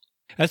for.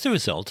 As a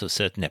result of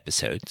certain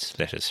episodes,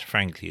 let us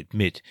frankly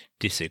admit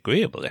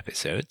disagreeable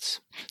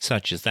episodes,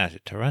 such as that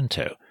at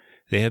Taranto,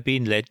 they have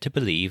been led to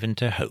believe and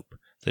to hope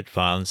that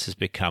violence has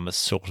become a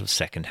sort of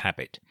second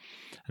habit,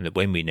 and that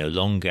when we no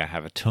longer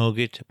have a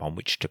target upon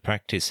which to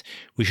practice,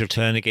 we shall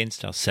turn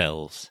against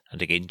ourselves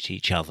and against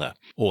each other,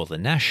 or the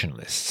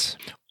nationalists.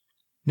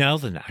 Now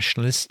the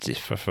nationalists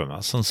differ from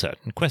us on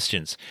certain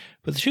questions,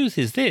 but the truth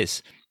is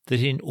this,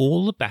 that in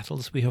all the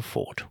battles we have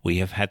fought, we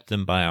have had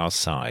them by our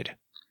side.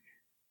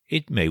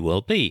 It may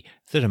well be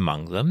that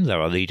among them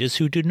there are leaders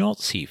who do not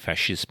see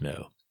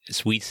fascismo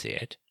as we see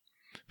it,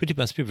 but it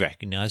must be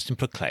recognized and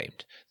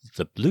proclaimed that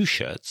the blue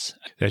shirts,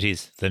 that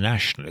is, the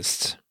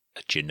nationalists,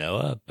 at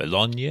Genoa,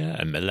 Bologna,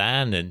 and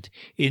Milan, and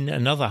in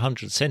another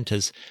 100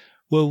 centres,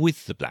 were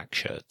with the black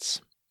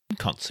shirts. In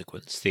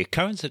consequence, the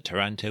occurrence at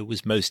Taranto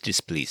was most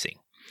displeasing,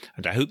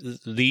 and I hope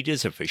that the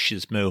leaders of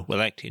fascismo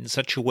will act in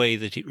such a way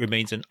that it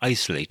remains an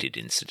isolated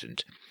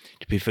incident,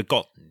 to be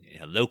forgotten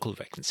in a local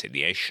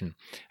reconciliation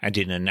and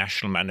in a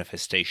national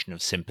manifestation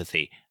of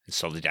sympathy and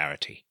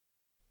solidarity.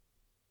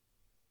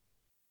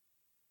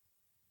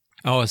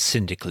 Our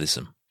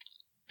syndicalism.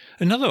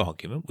 Another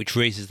argument which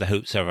raises the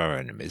hopes of our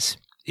enemies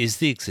is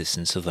the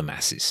existence of the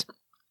masses.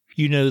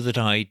 You know that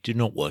I do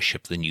not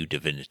worship the new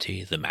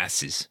divinity, the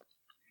masses.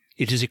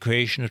 It is a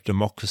creation of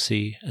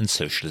democracy and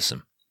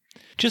socialism.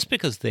 Just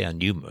because they are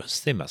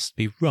numerous, they must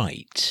be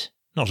right.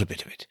 Not a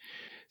bit of it.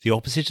 The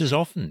opposite has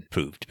often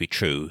proved to be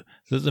true,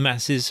 that the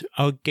masses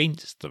are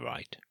against the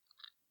right.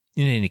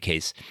 In any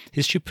case,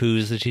 history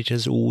proves that it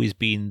has always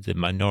been the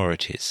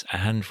minorities, a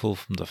handful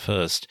from the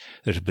first,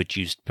 that have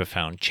produced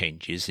profound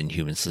changes in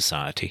human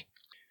society.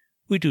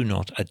 We do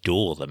not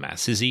adore the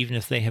masses, even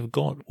if they have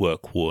got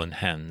work-worn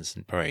hands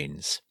and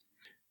brains.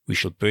 We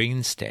shall bring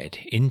instead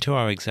into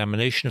our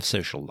examination of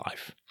social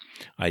life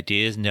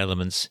ideas and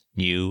elements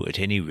new at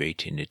any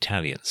rate in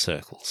Italian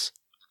circles.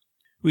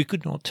 We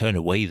could not turn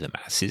away the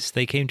masses,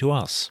 they came to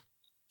us.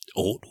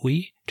 Ought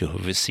we to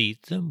have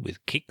received them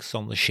with kicks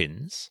on the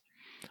shins?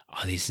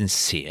 Are they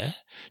sincere?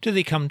 Do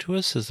they come to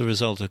us as the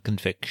result of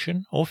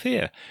conviction or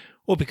fear,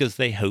 or because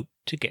they hope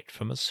to get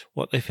from us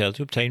what they failed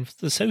to obtain from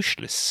the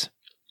socialists?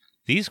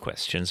 These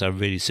questions are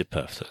really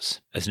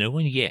superfluous, as no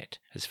one yet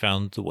has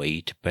found the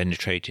way to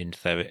penetrate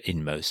into their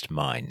inmost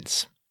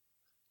minds.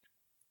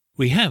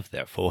 We have,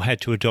 therefore, had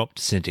to adopt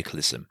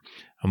syndicalism,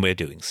 and we are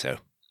doing so.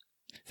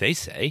 They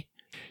say,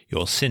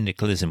 your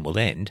syndicalism will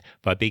end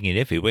by being in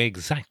every way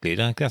exactly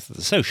like that of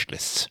the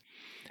socialists,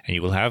 and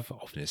you will have,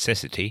 of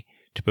necessity,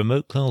 to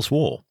promote class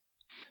war.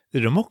 The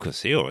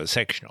democracy, or a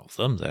section of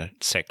them,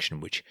 that section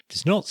which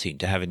does not seem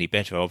to have any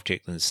better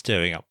object than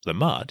stirring up the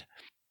mud,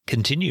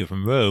 continue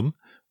from Rome,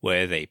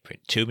 where they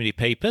print too many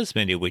papers,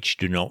 many of which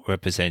do not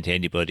represent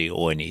anybody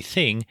or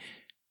anything,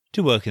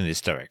 to work in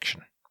this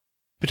direction.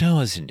 But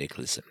our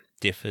syndicalism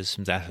differs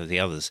from that of the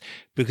others,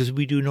 because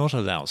we do not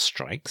allow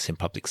strikes in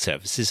public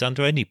services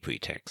under any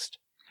pretext,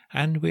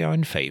 and we are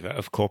in favour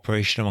of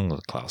cooperation among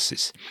the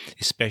classes,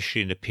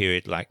 especially in a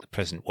period like the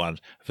present one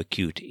of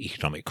acute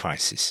economic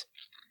crisis.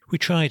 We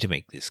try to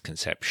make this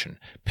conception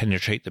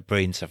penetrate the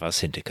brains of our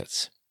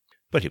syndicates,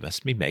 but it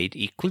must be made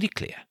equally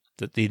clear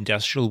that the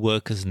industrial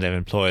workers and their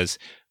employers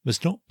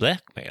must not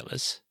blackmail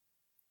us,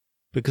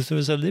 because there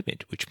is a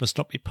limit which must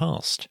not be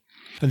passed.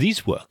 And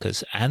these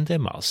workers and their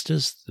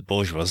masters, the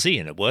bourgeoisie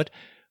in a word,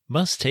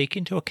 must take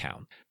into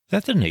account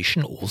that the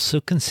nation also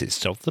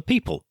consists of the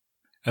people,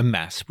 a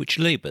mass which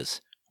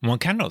labours, and one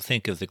cannot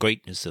think of the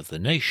greatness of the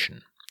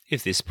nation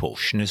if this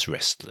portion is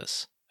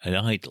restless and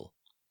idle.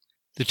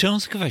 The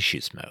task of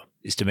fascismo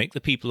is to make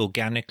the people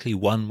organically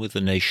one with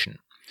the nation,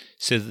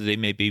 so that they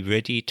may be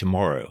ready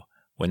tomorrow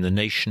when the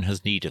nation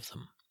has need of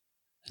them,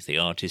 as the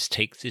artist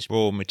takes his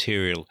raw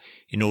material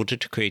in order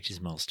to create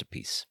his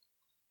masterpiece.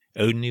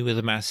 Only with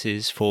the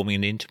masses forming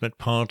an intimate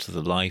part of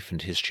the life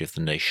and history of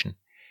the nation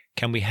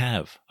can we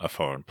have a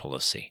foreign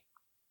policy.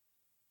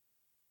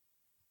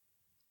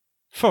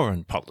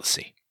 Foreign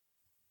policy.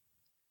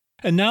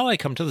 And now I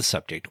come to the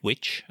subject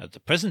which, at the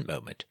present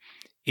moment,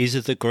 is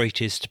of the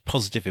greatest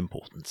positive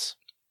importance.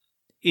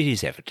 It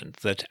is evident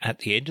that at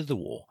the end of the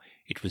war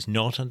it was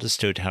not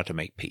understood how to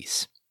make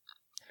peace.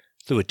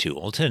 There were two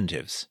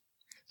alternatives,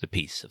 the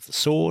peace of the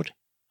sword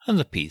and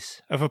the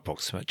peace of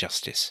approximate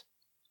justice.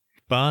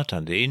 But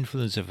under the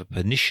influence of a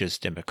pernicious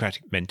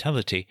democratic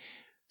mentality,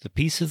 the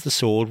peace of the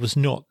sword was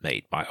not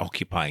made by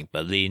occupying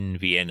Berlin,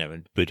 Vienna,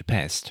 and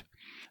Budapest.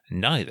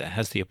 Neither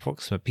has the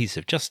approximate peace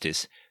of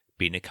justice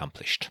been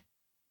accomplished.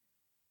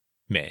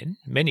 Men,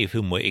 many of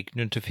whom were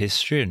ignorant of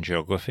history and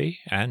geography,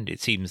 and it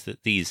seems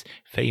that these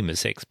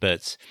famous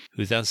experts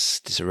who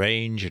thus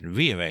disarrange and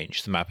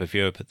rearrange the map of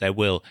Europe at their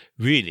will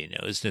really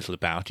know as little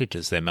about it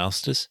as their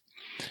masters,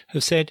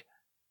 have said,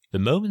 the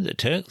moment the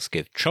Turks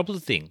give trouble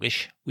to the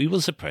English, we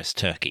will suppress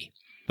Turkey.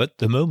 But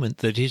the moment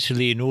that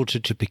Italy, in order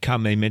to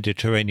become a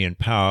Mediterranean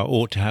power,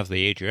 ought to have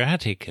the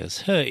Adriatic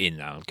as her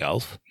inland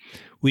gulf,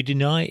 we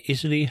deny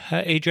Italy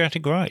her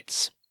Adriatic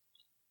rights.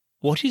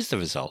 What is the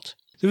result?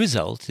 The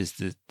result is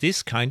that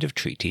this kind of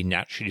treaty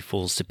naturally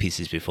falls to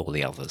pieces before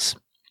the others.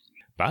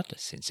 But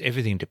since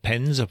everything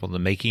depends upon the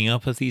making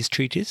up of these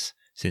treaties,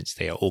 since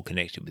they are all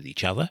connected with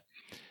each other,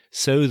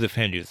 so the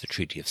failure of the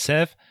Treaty of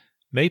Sèvres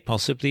may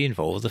possibly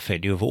involve the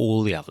failure of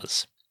all the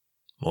others.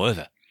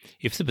 Moreover,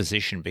 if the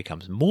position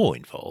becomes more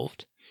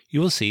involved, you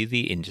will see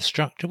the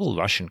indestructible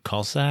Russian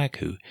Cossack,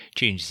 who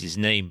changes his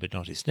name but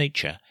not his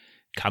nature,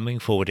 coming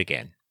forward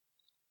again.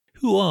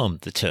 Who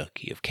armed the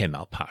Turkey of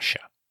Kemal Pasha?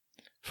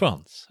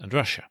 France and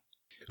Russia.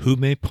 Who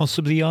may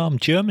possibly arm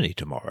Germany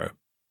tomorrow?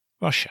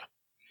 Russia.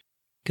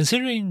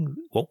 Considering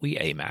what we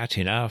aim at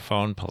in our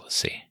foreign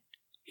policy,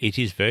 it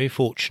is very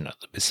fortunate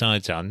that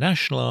besides our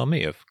national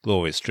army of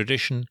glorious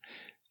tradition,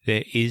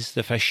 there is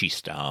the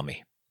fascista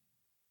army.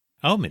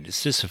 Our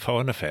ministers for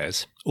foreign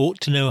affairs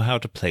ought to know how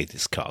to play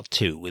this card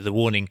too, with the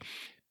warning,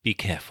 be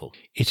careful.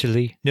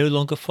 Italy no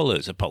longer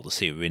follows a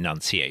policy of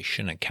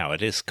renunciation and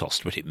cowardice,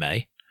 cost what it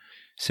may.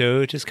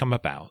 So it has come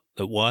about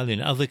that while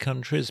in other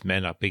countries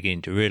men are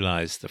beginning to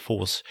realize the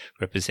force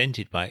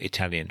represented by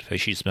Italian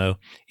fascismo,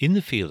 in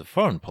the field of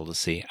foreign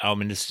policy our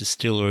ministers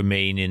still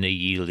remain in a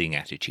yielding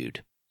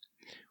attitude.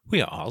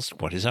 We are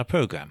asked what is our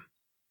programme.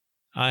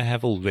 I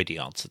have already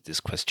answered this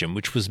question,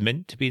 which was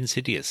meant to be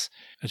insidious,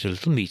 at a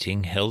little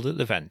meeting held at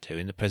Levanto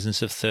in the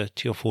presence of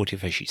 30 or 40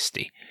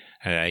 fascisti,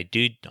 and I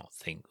did not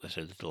think that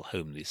a little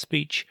homely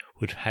speech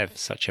would have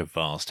such a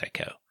vast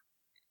echo.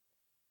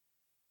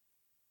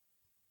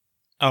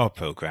 Our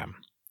programme: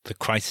 the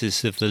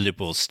crisis of the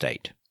liberal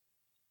state.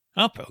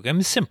 Our programme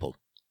is simple.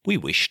 We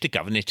wish to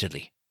govern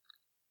Italy.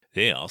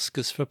 They ask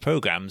us for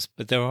programmes,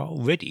 but there are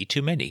already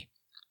too many.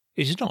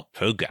 It is not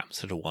programmes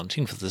that are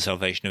wanting for the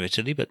salvation of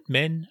Italy, but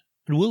men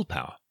and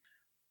willpower.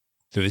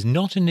 There is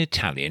not an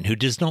Italian who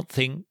does not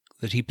think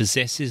that he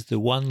possesses the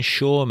one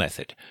sure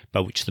method by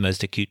which the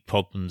most acute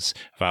problems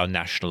of our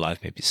national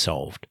life may be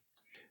solved.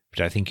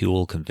 But I think you're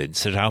all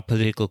convinced that our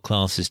political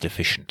class is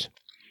deficient.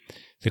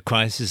 The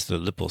crisis of the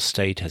Liberal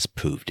state has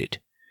proved it.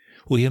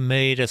 We have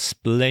made a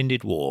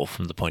splendid war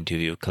from the point of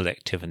view of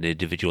collective and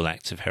individual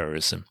acts of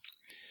heroism.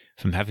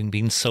 From having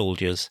been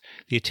soldiers,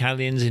 the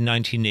Italians in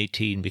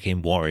 1918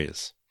 became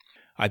warriors.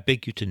 I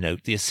beg you to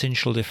note the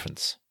essential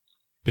difference.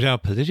 But our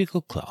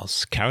political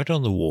class carried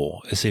on the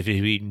war as if it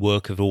had been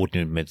work of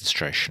ordinary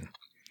administration.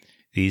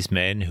 These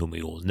men, whom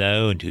we all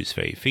know and whose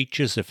very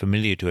features are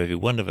familiar to every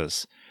one of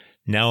us,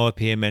 now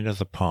appear men of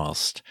the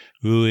past,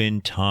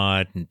 ruined,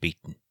 tired, and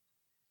beaten.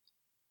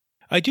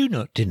 I do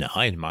not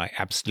deny in my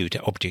absolute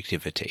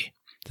objectivity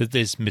that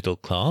this middle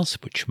class,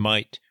 which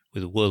might,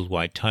 with a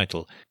worldwide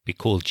title, be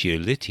called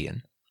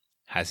Giolitian,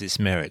 has its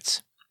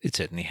merits. It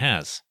certainly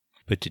has.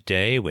 But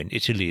today, when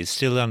Italy is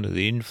still under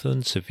the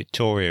influence of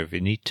Vittorio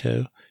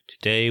Veneto,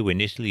 today, when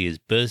Italy is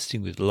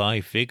bursting with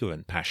life, vigour,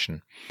 and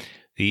passion,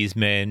 these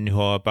men, who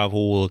are above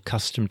all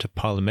accustomed to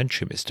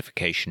parliamentary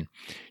mystification,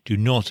 do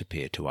not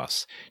appear to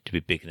us to be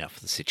big enough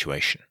for the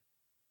situation.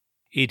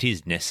 It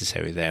is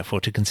necessary,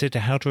 therefore, to consider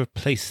how to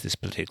replace this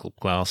political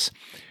class,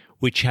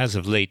 which has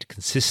of late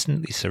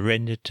consistently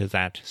surrendered to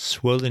that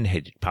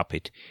swollen-headed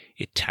puppet,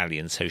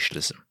 Italian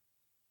socialism.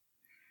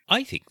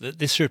 I think that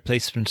this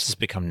replacement has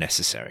become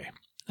necessary,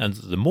 and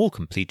that the more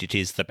complete it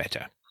is, the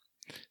better.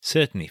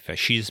 Certainly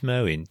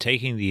Fascismo, in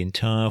taking the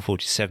entire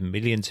 47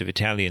 millions of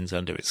Italians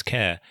under its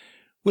care,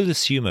 will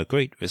assume a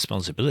great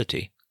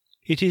responsibility.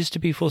 It is to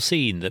be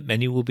foreseen that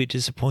many will be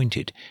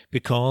disappointed,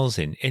 because,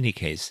 in any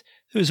case,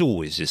 there is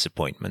always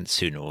disappointment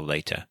sooner or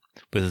later,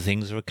 whether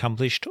things are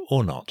accomplished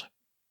or not.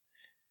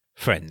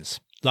 Friends,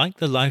 like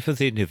the life of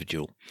the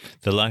individual,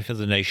 the life of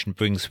the nation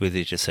brings with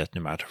it a certain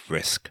amount of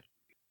risk.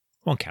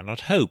 One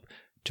cannot hope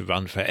to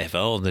run forever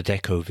on the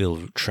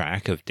Decauville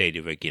track of daily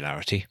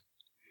regularity.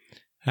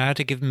 At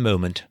a given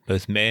moment,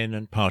 both men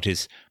and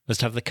parties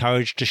must have the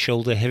courage to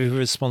shoulder heavy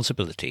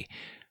responsibility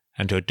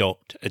and to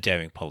adopt a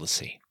daring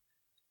policy.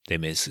 They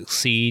may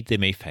succeed, they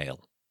may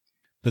fail.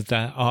 But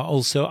there are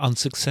also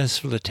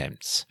unsuccessful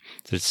attempts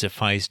that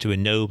suffice to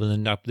ennoble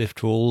and uplift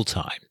for all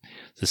time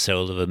the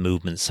soul of a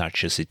movement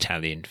such as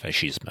Italian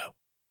Fascismo.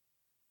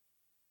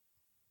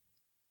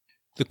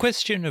 The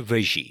question of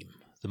regime,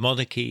 the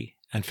monarchy,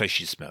 and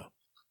Fascismo.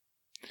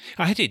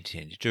 I had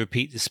intended to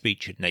repeat the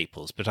speech at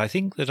Naples, but I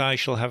think that I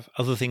shall have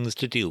other things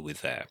to deal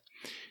with there.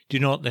 Do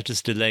not let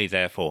us delay,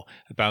 therefore,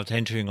 about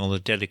entering on the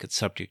delicate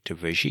subject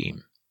of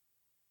regime.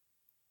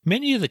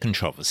 Many of the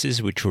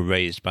controversies which were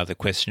raised by the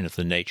question of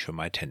the nature of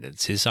my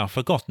tendencies are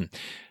forgotten,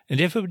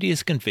 and everybody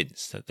is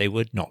convinced that they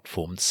were not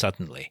formed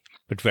suddenly,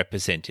 but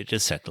represented a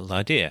settled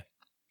idea.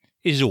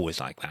 It is always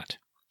like that.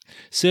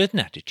 Certain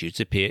attitudes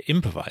appear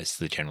improvised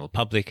to the general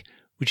public,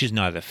 which is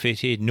neither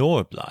fitted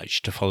nor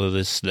obliged to follow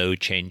the slow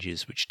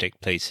changes which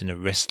take place in a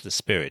restless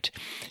spirit,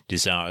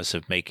 desirous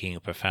of making a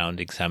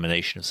profound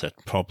examination of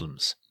certain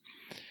problems.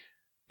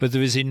 But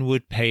there is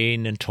inward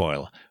pain and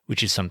toil,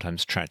 which is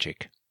sometimes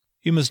tragic.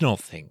 You must not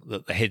think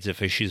that the heads of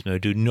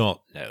Fascismo do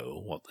not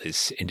know what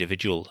this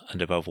individual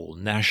and above all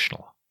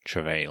national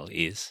travail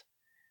is.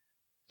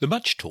 The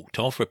much talked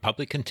of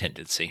Republican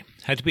tendency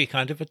had to be a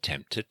kind of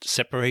attempt at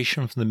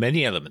separation from the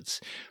many elements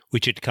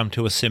which had come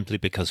to us simply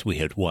because we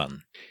had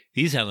won.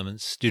 These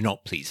elements do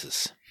not please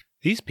us.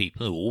 These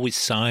people who always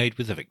side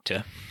with the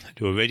victor, and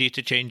who are ready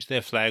to change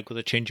their flag with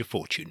a change of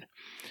fortune,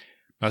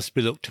 must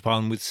be looked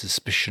upon with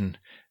suspicion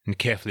and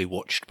carefully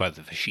watched by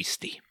the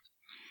fascisti.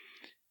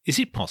 Is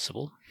it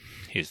possible,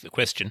 here's the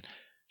question,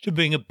 to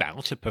bring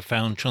about a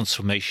profound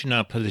transformation in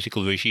our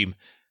political regime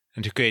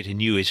and to create a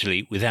new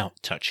Italy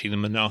without touching the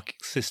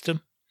monarchic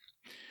system?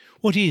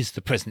 What is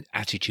the present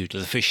attitude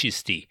of the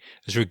fascisti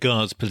as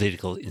regards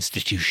political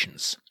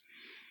institutions?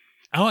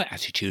 Our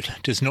attitude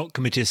does not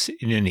commit us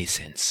in any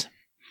sense.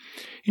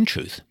 In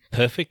truth,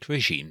 perfect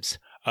regimes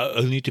are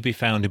only to be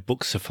found in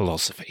books of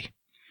philosophy.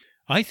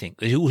 I think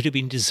that it would have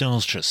been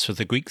disastrous for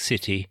the Greek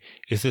city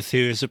if the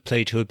theories of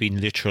Plato had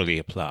been literally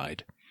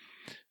applied.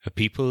 A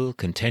people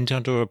content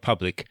under a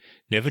republic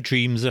never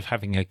dreams of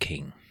having a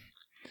king.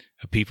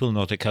 A people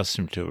not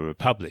accustomed to a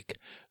republic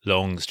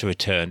longs to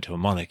return to a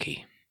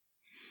monarchy.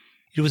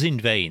 It was in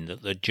vain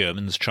that the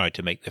Germans tried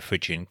to make the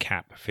Phrygian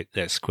cap fit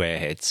their square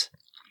heads.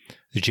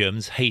 The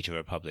Germans hate a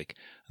republic,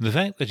 and the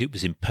fact that it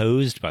was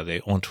imposed by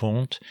the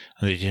Entente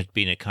and that it had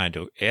been a kind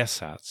of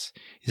ersatz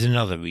is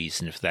another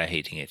reason for their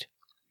hating it.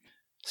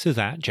 So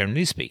that,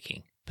 generally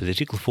speaking,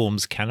 political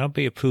forms cannot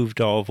be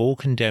approved of or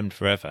condemned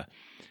forever,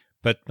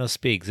 but must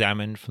be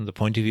examined from the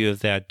point of view of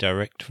their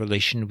direct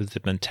relation with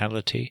the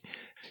mentality,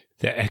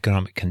 their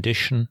economic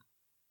condition,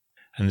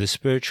 and the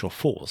spiritual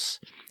force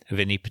of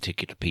any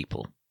particular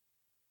people.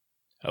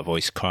 A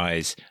voice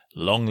cries,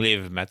 "Long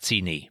live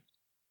Mazzini!"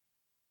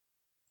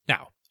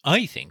 Now,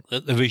 I think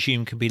that the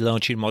regime can be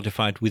largely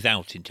modified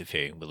without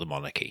interfering with the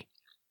monarchy.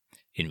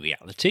 In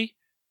reality,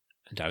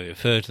 and I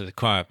refer to the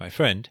cry of my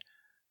friend,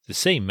 the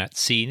same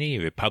Mazzini,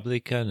 a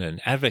Republican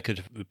and advocate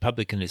of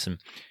republicanism,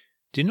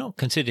 did not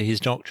consider his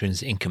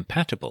doctrines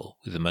incompatible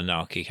with the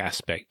monarchic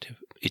aspect of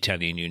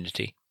Italian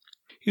unity.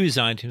 He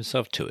resigned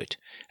himself to it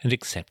and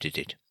accepted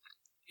it.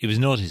 It was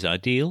not his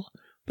ideal,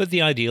 but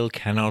the ideal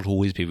cannot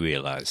always be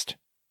realized.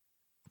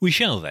 We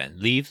shall then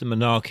leave the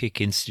monarchic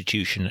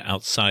institution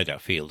outside our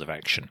field of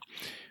action,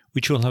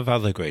 which will have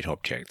other great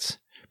objects,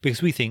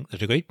 because we think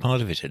that a great part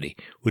of Italy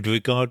would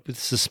regard with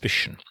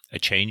suspicion a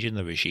change in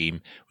the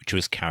regime which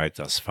was carried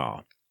thus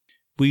far.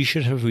 We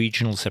should have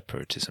regional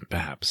separatism,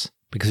 perhaps,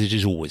 because it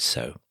is always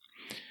so.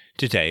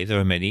 Today there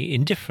are many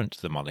indifferent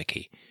to the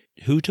monarchy,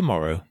 who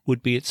tomorrow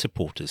would be its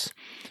supporters,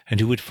 and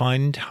who would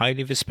find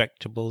highly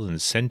respectable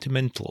and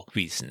sentimental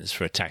reasons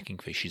for attacking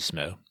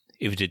fascismo,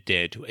 if it had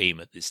dared to aim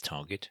at this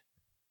target.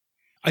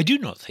 I do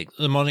not think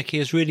that the monarchy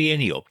has really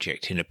any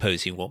object in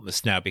opposing what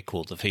must now be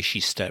called the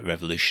fascista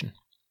revolution.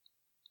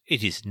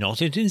 It is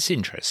not in its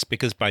interest,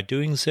 because by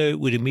doing so it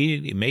would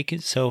immediately make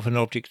itself an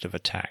object of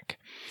attack,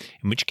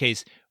 in which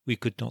case we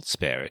could not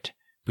spare it,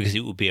 because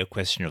it would be a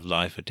question of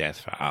life or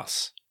death for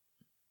us.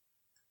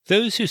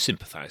 Those who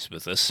sympathize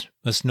with us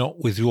must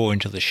not withdraw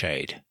into the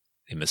shade.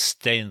 They must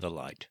stay in the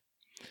light.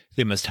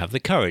 They must have the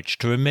courage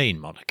to remain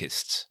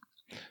monarchists.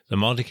 The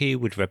monarchy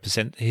would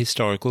represent the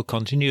historical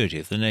continuity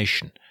of the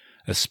nation,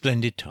 a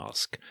splendid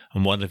task,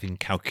 and one of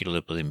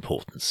incalculable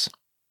importance.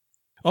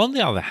 On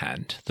the other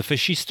hand, the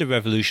fascista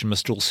revolution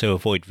must also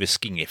avoid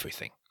risking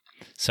everything.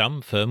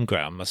 Some firm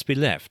ground must be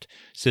left,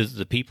 so that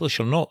the people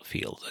shall not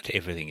feel that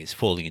everything is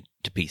falling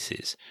to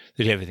pieces,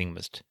 that everything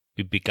must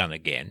be begun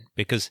again,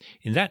 because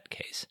in that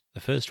case the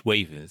first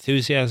wave of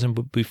enthusiasm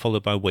would be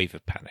followed by a wave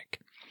of panic.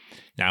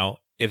 Now,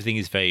 everything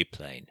is very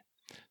plain.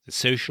 The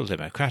social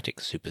democratic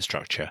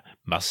superstructure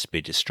must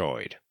be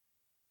destroyed.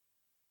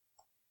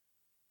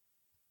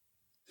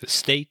 The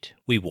state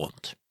we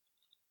want.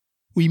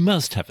 We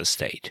must have a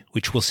state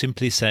which will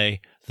simply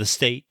say, the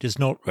state does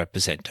not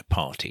represent a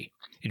party.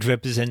 It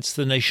represents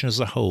the nation as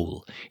a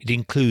whole. It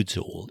includes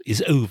all,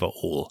 is over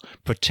all,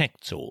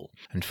 protects all,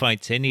 and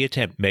fights any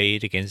attempt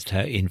made against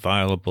her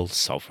inviolable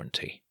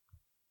sovereignty.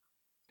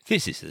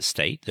 This is the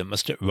state that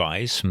must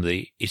arise from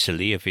the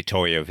Italy of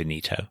Vittorio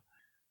Veneto,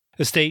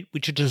 a state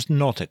which does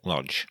not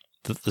acknowledge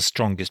that the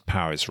strongest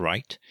power is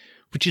right,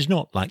 which is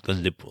not like the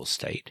liberal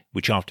state,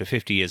 which after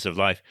 50 years of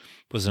life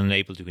was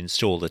unable to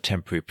install the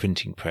temporary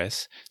printing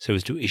press so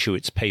as to issue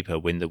its paper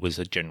when there was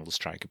a general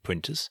strike of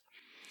printers.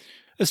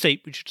 A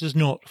state which does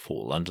not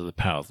fall under the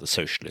power of the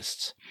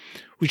socialists,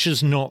 which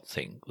does not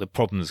think that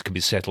problems can be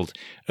settled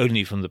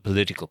only from the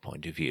political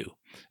point of view,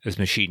 as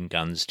machine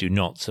guns do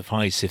not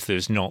suffice if there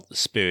is not the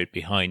spirit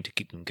behind to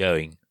keep them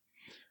going.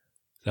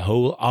 The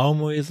whole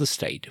armoury of the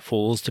state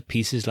falls to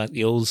pieces like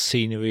the old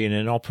scenery in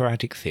an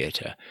operatic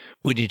theatre,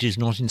 when it is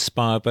not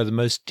inspired by the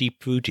most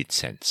deep-rooted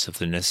sense of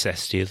the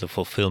necessity of the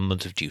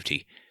fulfilment of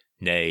duty,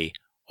 nay,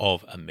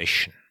 of a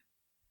mission.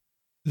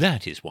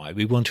 That is why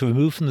we want to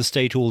remove from the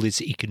state all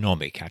its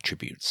economic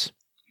attributes.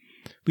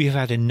 We have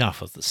had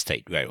enough of the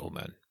state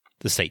railman,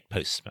 the state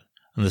postman,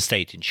 and the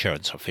state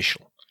insurance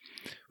official.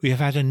 We have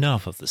had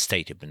enough of the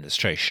state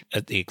administration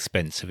at the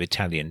expense of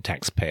Italian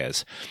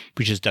taxpayers,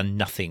 which has done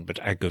nothing but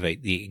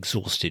aggravate the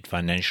exhausted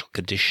financial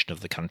condition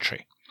of the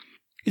country.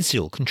 It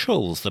still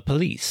controls the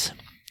police,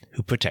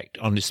 who protect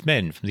honest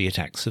men from the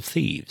attacks of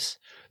thieves,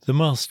 the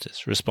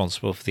masters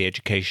responsible for the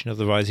education of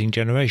the rising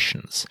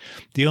generations,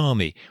 the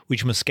army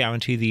which must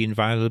guarantee the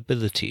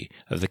inviolability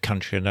of the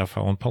country and our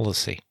foreign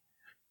policy.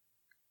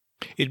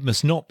 It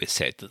must not be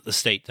said that the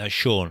state thus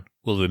shorn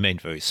will remain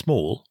very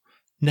small.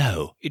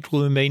 No, it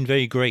will remain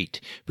very great,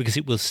 because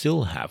it will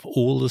still have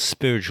all the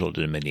spiritual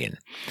dominion,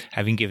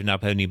 having given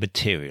up only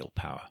material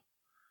power.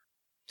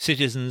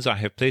 Citizens, I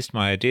have placed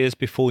my ideas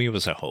before you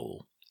as a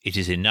whole. It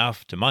is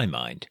enough, to my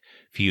mind,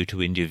 for you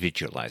to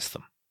individualize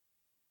them.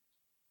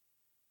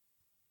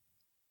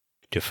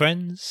 To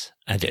friends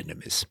and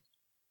enemies.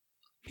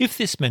 If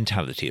this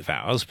mentality of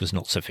ours was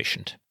not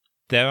sufficient,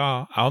 there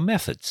are our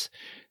methods.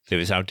 There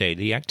is our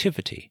daily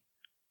activity,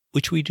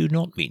 which we do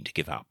not mean to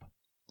give up.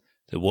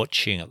 The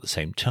watching at the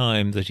same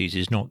time that it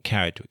is not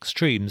carried to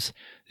extremes,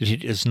 that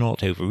it does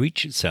not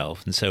overreach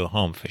itself and so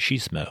harm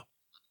fascismo.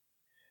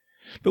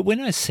 But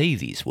when I say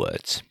these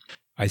words,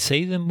 I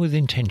say them with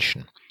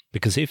intention,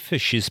 because if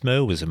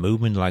fascismo was a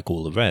movement like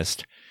all the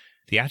rest,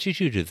 the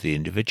attitude of the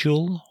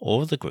individual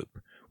or of the group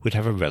would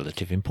have a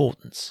relative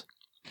importance.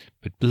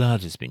 But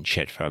blood has been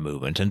shed for our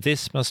movement, and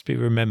this must be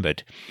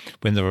remembered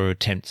when there are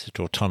attempts at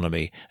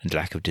autonomy and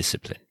lack of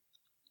discipline.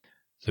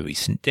 The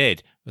recent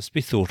dead must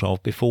be thought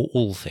of before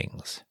all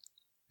things.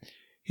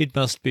 It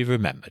must be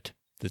remembered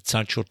that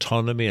such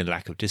autonomy and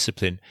lack of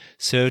discipline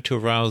serve to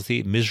arouse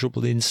the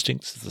miserable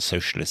instincts of the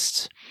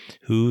socialists,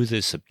 who, though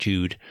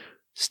subdued,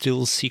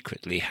 still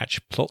secretly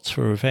hatch plots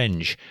for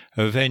revenge,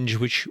 a revenge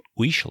which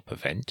we shall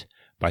prevent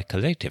by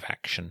collective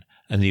action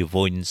and the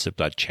avoidance of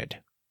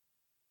bloodshed.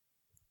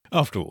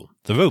 After all,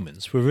 the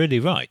Romans were really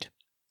right.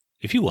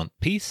 If you want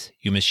peace,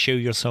 you must show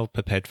yourself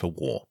prepared for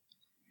war.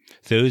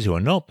 Those who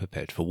are not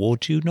prepared for war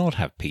do not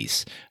have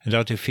peace, and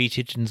are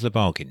defeated into the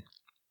bargain.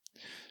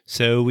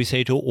 So we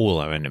say to all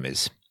our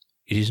enemies,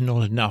 it is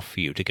not enough for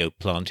you to go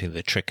planting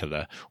the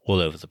tricolour all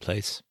over the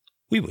place.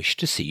 We wish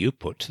to see you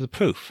put to the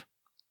proof.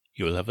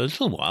 You will have a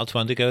little while to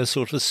undergo a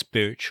sort of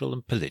spiritual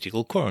and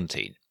political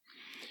quarantine.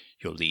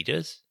 Your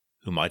leaders,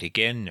 who might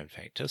again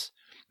infect us,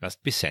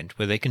 must be sent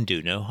where they can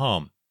do no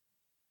harm.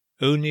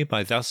 Only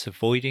by thus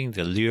avoiding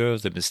the lure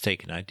of the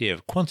mistaken idea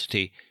of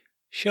quantity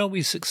shall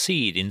we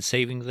succeed in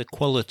saving the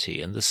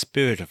quality and the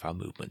spirit of our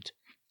movement,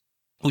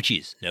 which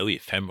is no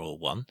ephemeral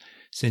one,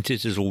 since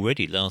it has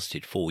already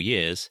lasted 4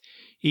 years,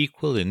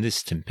 equal in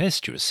this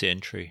tempestuous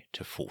century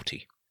to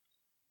 40.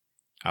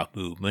 Our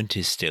movement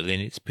is still in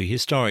its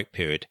prehistoric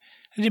period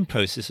and in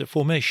process of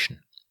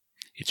formation.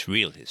 Its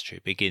real history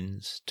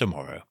begins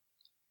tomorrow.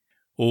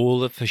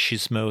 All that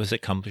Fascismo has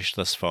accomplished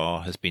thus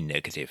far has been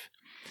negative.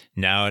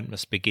 Now it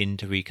must begin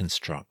to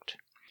reconstruct.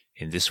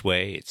 In this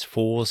way its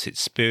force,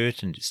 its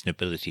spirit, and its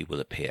nobility will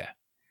appear.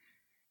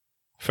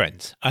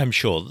 Friends, I am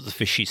sure that the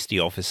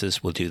fascisti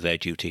officers will do their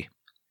duty.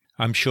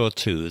 I am sure,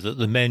 too, that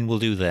the men will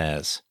do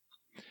theirs.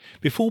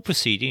 Before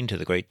proceeding to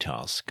the great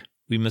task,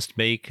 we must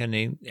make an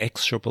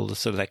inexorable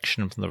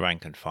selection from the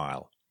rank and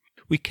file.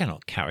 We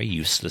cannot carry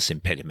useless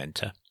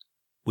impedimenta.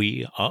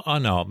 We are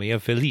an army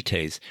of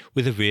velites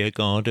with a rear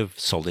guard of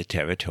solid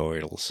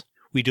territorials.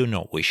 We do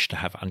not wish to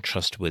have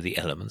untrustworthy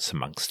elements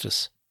amongst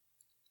us.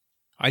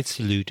 I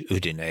salute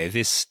Udine,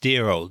 this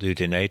dear old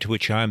Udine to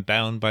which I am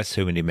bound by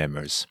so many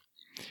memories.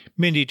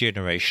 Many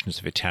generations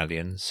of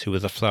Italians who were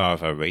the flower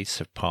of our race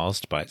have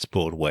passed by its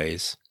broad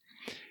ways.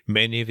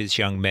 Many of its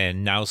young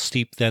men now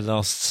sleep their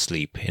last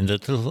sleep in the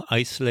little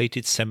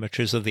isolated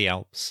cemeteries of the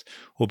Alps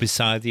or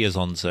beside the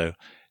Isonzo,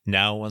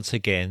 now once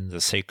again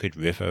the sacred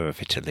river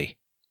of Italy.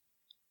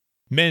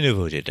 Men of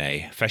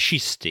Udine,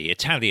 fascisti,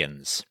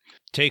 Italians,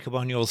 take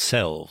upon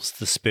yourselves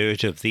the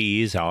spirit of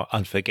these our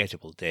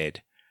unforgettable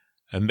dead,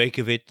 and make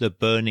of it the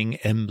burning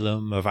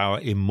emblem of our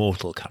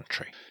immortal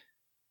country.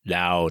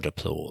 Loud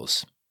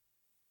applause.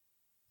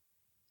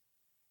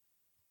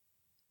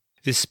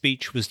 This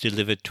speech was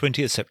delivered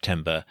 20th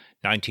September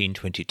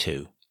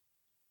 1922.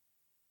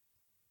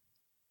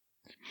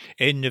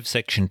 End of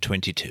section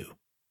 22.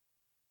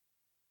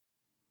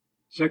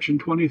 Section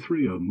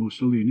 23 of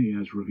Mussolini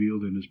as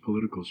revealed in his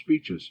political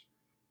speeches.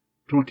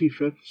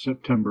 25th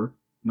September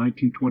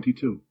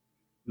 1922.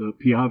 The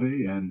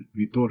Piave and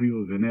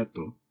Vittorio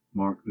Veneto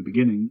mark the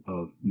beginning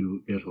of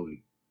New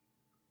Italy.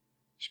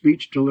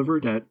 Speech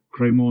delivered at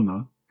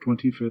Cremona,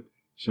 25th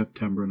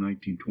September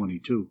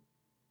 1922.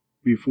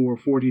 Before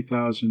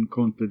 40,000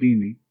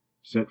 contadini,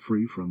 set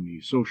free from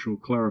the social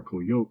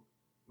clerical yoke,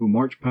 who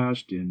marched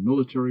past in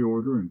military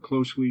order and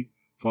closely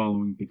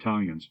following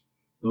battalions.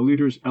 The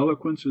leader's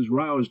eloquence is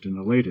roused and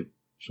elated,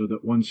 so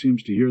that one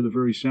seems to hear the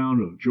very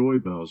sound of joy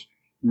bells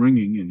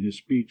ringing in his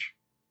speech.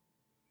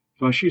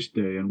 Fasciste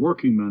and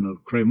working men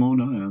of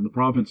Cremona and the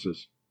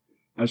provinces.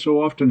 As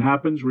so often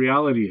happens,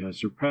 reality has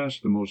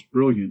surpassed the most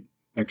brilliant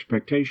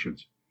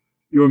expectations.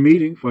 Your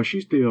meeting,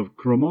 Fasciste of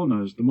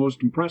Cremona, is the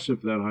most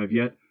impressive that I have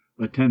yet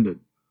attended.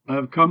 I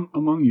have come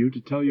among you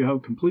to tell you how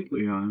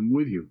completely I am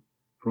with you,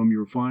 from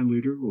your fine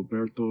leader,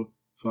 Roberto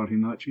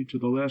Farinacci, to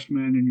the last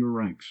man in your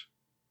ranks.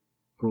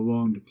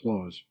 Prolonged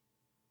applause.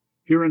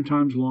 Here in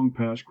times long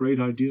past great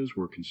ideas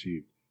were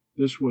conceived.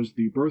 This was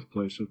the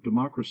birthplace of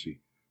democracy,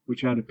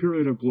 which had a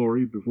period of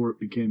glory before it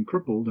became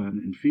crippled and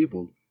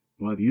enfeebled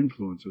by the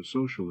influence of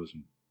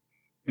socialism.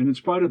 And in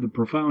spite of the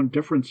profound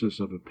differences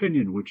of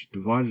opinion which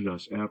divided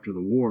us after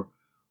the war,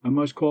 I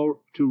must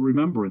call to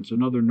remembrance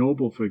another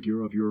noble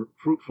figure of your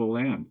fruitful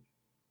land.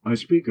 I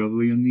speak of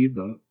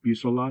Leonida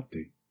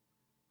Bisolati.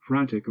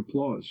 Frantic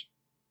applause.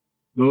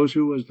 Those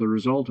who, as the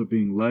result of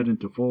being led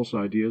into false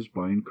ideas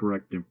by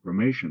incorrect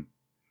information,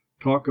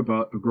 talk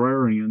about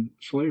agrarian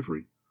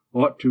slavery,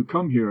 ought to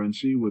come here and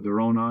see with their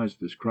own eyes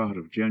this crowd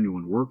of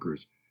genuine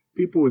workers,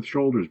 people with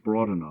shoulders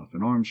broad enough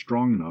and arms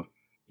strong enough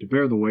to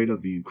bear the weight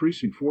of the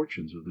increasing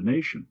fortunes of the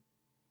nation.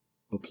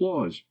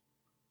 Applause.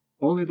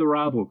 Only the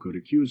rabble could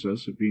accuse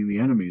us of being the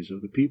enemies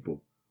of the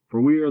people,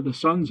 for we are the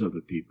sons of the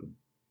people.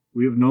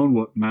 We have known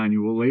what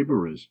manual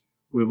labor is.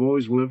 We have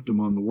always lived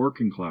among the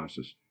working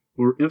classes,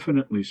 who are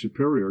infinitely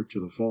superior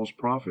to the false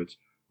prophets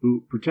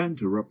who pretend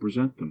to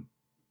represent them.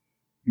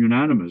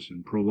 Unanimous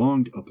and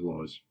prolonged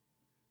applause.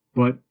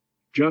 But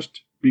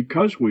just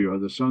because we are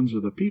the sons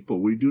of the people,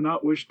 we do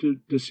not wish to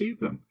deceive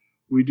them.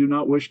 We do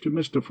not wish to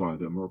mystify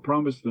them or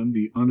promise them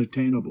the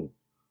unattainable,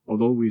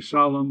 although we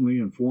solemnly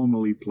and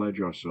formally pledge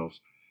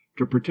ourselves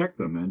to protect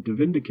them and to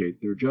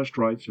vindicate their just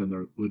rights and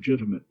their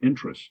legitimate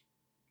interests.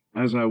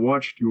 As I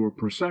watched your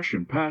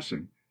procession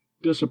passing,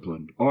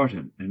 disciplined,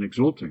 ardent, and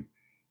exulting,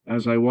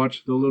 as I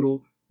watched the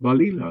little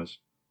balilas,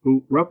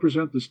 who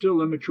represent the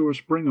still immature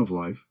spring of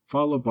life,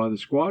 followed by the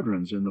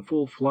squadrons in the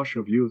full flush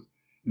of youth,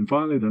 and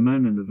finally the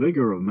men in the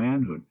vigor of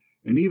manhood,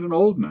 and even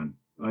old men,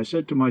 I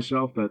said to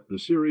myself that the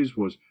series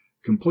was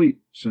complete,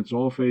 since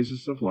all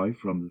phases of life,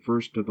 from the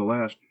first to the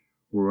last,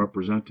 were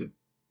represented.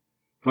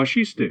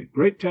 Fasciste,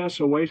 great tasks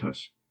await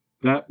us.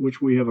 That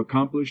which we have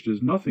accomplished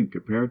is nothing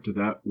compared to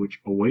that which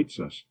awaits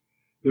us.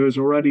 There is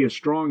already a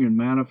strong and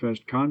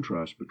manifest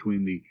contrast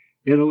between the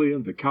Italy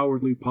of the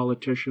cowardly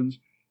politicians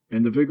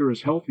and the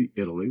vigorous, healthy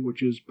Italy,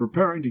 which is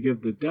preparing to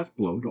give the death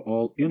blow to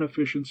all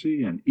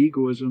inefficiency and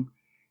egoism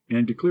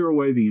and to clear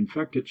away the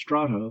infected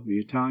strata of the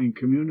Italian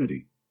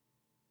community.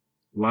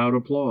 Loud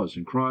applause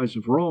and cries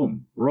of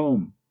Rome,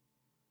 Rome.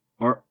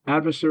 Our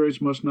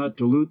adversaries must not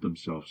delude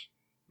themselves.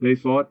 They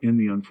thought in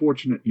the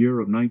unfortunate year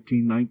of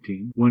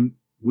 1919, when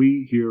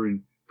we here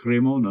in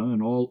Cremona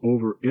and all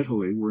over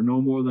Italy were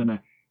no more than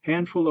a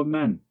handful of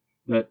men,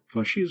 that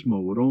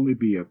Fascismo would only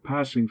be a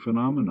passing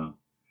phenomena.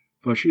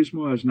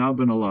 Fascismo has now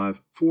been alive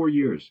 4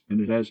 years,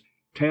 and it has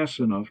tasks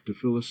enough to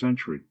fill a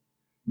century.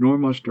 Nor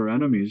must our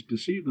enemies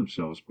deceive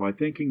themselves by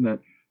thinking that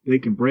they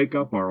can break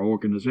up our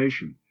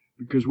organization,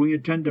 because we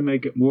intend to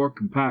make it more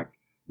compact,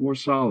 more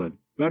solid,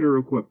 better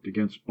equipped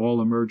against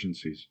all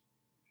emergencies.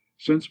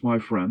 Since, my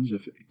friends,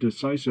 if a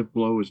decisive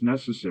blow is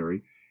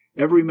necessary,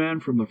 every man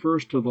from the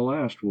first to the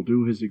last will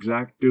do his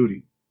exact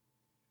duty.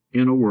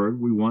 In a word,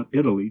 we want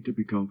Italy to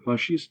become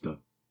fascista.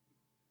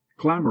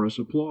 Clamorous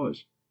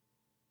applause.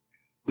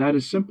 That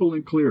is simple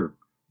and clear.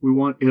 We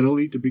want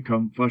Italy to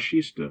become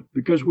fascista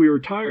because we are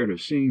tired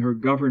of seeing her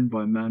governed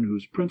by men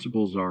whose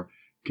principles are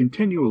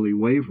continually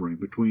wavering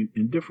between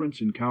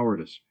indifference and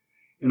cowardice.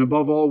 And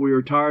above all, we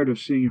are tired of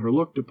seeing her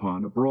looked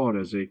upon abroad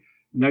as a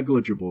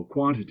negligible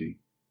quantity.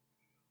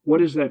 What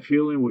is that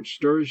feeling which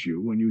stirs you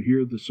when you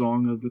hear the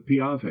song of the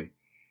Piave?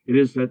 It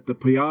is that the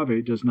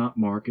Piave does not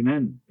mark an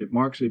end. It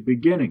marks a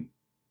beginning.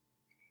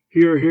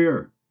 Hear,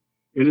 hear.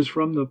 It is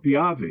from the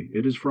Piave.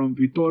 It is from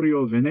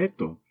Vittorio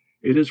Veneto.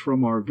 It is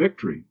from our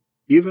victory,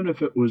 even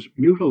if it was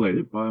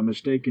mutilated by a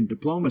mistaken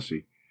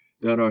diplomacy,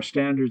 that our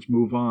standards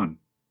move on.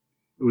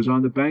 It was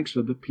on the banks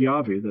of the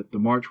Piave that the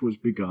march was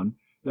begun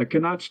that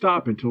cannot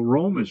stop until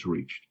Rome is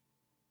reached.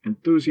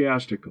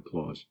 Enthusiastic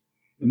applause.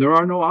 And there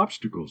are no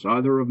obstacles,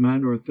 either of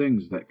men or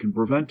things, that can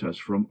prevent us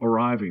from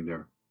arriving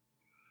there.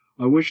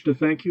 I wish to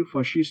thank you,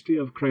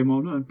 Fascisti of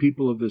Cremona and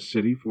people of this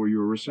city, for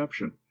your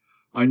reception.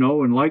 I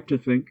know and like to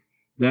think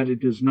that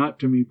it is not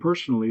to me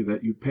personally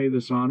that you pay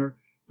this honor,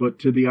 but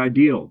to the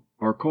ideal,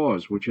 our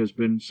cause, which has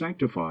been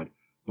sanctified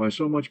by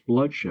so much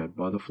bloodshed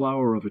by the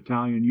flower of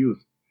Italian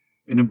youth.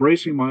 In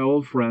embracing my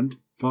old friend,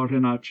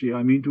 Farnacci,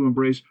 I mean to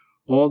embrace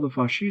all the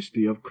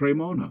Fascisti of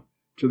Cremona,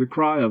 to the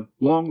cry of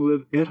Long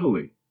live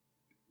Italy!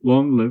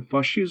 Long live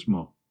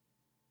Fascismo!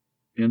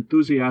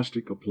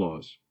 Enthusiastic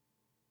applause.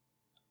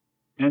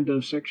 End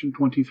of section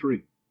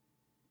 23.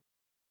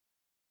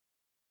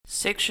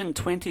 Section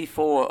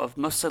 24 of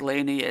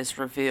Mussolini as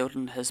revealed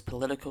in his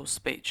political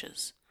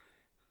speeches.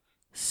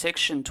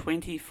 Section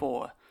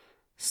 24.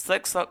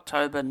 6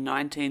 October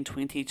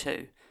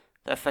 1922.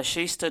 The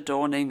Fascista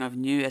dawning of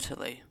New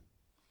Italy.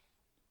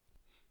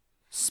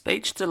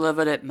 Speech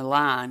delivered at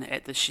Milan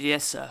at the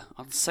Chiesa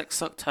on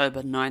 6 October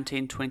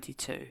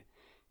 1922.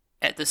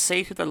 At the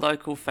seat of the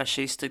local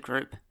Fascista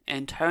group,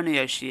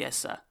 Antonio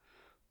Chiesa,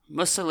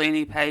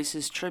 Mussolini pays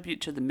his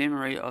tribute to the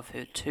memory of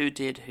her two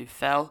dead who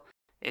fell,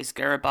 as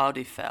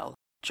Garibaldi fell,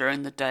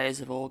 during the days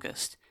of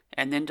August,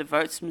 and then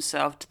devotes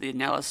himself to the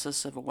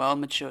analysis of a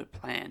well-matured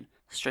plan,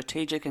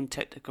 strategic and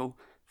tactical,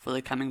 for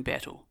the coming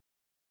battle.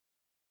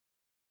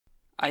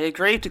 I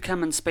agreed to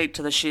come and speak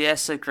to the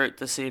Chiesa group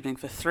this evening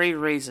for 3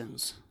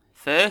 reasons.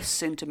 First,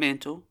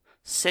 sentimental,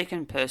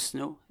 second,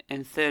 personal,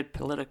 and third,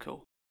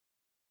 political.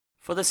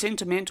 For the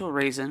sentimental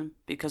reason,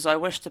 because I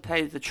wish to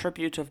pay the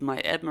tribute of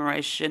my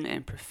admiration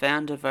and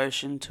profound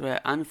devotion to our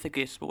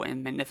unforgettable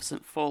and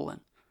magnificent fallen,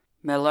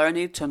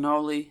 Meloni,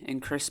 Tonoli,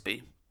 and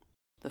Crespi,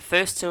 the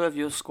first 2 of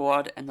your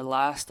squad and the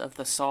last of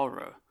the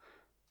Solro.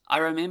 I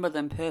remember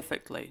them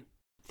perfectly.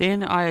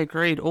 Then I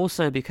agreed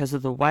also because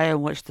of the way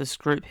in which this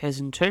group has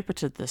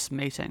interpreted this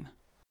meeting.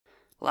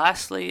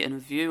 Lastly, in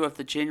view of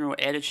the general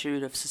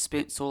attitude of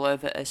suspense all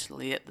over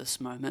Italy at this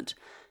moment,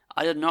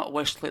 I did not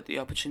wish to let the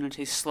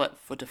opportunity slip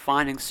for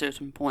defining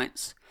certain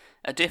points,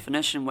 a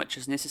definition which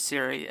is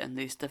necessary in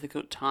these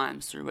difficult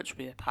times through which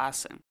we are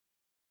passing.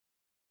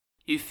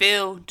 You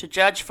feel, to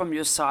judge from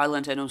your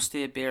silent and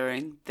austere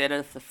bearing, that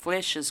if the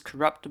flesh is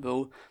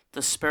corruptible,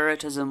 the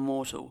spirit is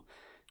immortal.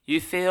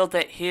 You feel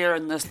that here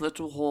in this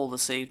little hall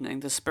this evening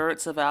the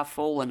spirits of our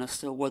fallen are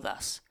still with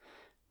us.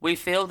 We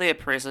feel their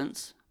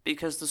presence,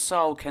 because the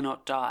soul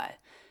cannot die,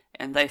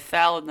 and they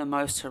fell in the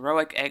most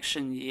heroic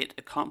action yet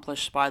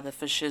accomplished by the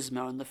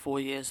Fascismo in the 4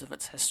 years of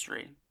its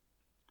history.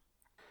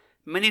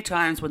 Many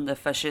times when the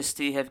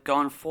Fascisti have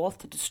gone forth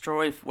to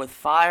destroy with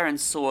fire and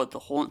sword the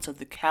haunts of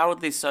the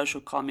cowardly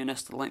social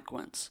communist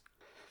delinquents,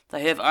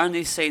 they have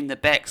only seen the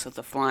backs of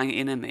the flying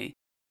enemy.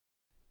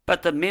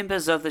 But the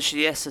members of the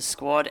Chiesa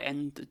squad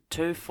and the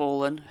 2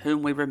 fallen,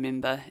 whom we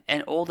remember,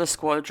 and all the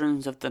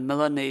squadrons of the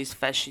Milanese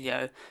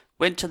Fascio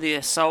went to the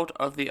assault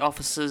of the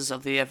officers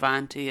of the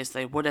Avanti as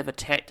they would have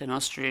attacked an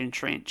Austrian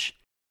trench.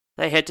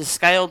 They had to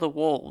scale the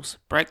walls,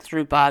 break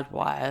through barbed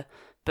wire,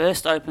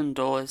 burst open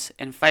doors,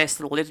 and face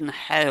the leaden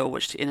hail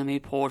which the enemy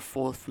poured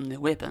forth from their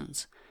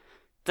weapons.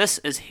 This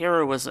is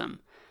heroism.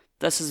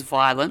 This is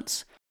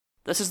violence.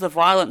 This is the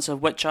violence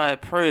of which I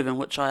approve and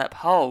which I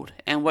uphold,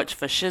 and which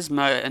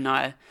Fascismo and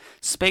I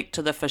speak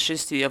to the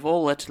Fascisti of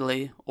all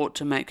Italy ought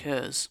to make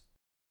hers.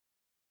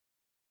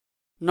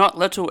 Not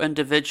little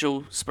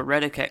individual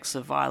sporadic acts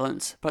of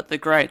violence, but the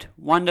great,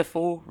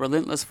 wonderful,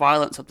 relentless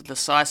violence of the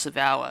decisive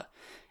hour.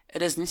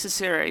 It is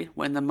necessary,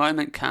 when the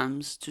moment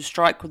comes, to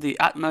strike with the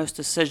utmost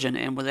decision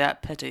and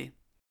without pity.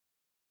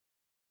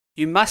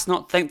 You must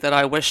not think that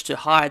I wish to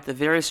hide the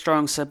very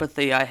strong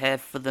sympathy I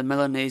have for the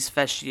Milanese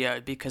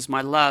fascio, because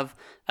my love,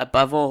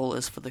 above all,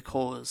 is for the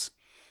cause.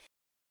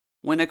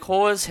 When a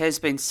cause has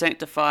been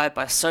sanctified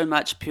by so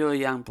much pure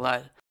young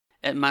blood,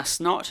 it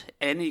must not,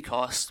 at any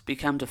cost,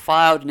 become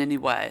defiled in any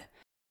way.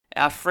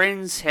 Our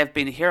friends have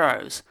been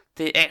heroes,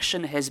 their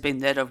action has been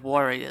that of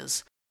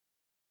warriors,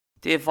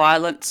 their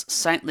violence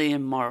saintly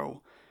and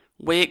moral.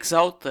 We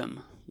exalt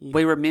them,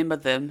 we remember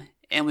them,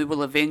 and we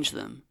will avenge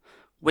them.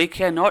 We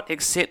cannot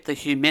accept the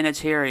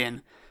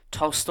humanitarian,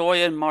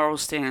 Tolstoyan moral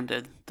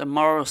standard, the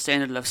moral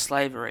standard of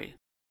slavery.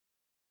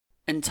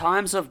 In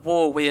times of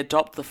war we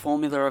adopt the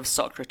formula of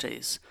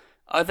Socrates: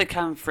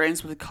 overcome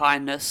friends with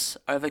kindness,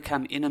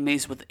 overcome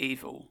enemies with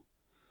evil.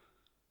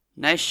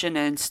 Nation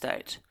and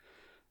state.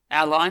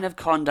 Our line of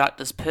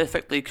conduct is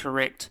perfectly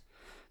correct.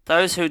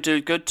 Those who do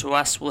good to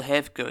us will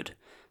have good.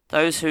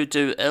 Those who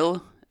do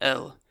ill,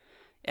 ill.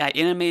 Our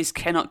enemies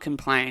cannot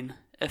complain.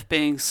 If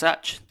being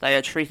such, they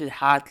are treated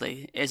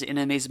hardly, as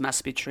enemies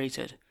must be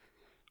treated.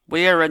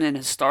 We are in an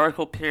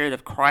historical period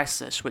of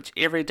crisis which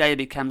every day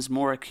becomes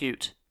more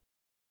acute.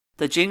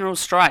 The general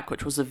strike,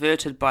 which was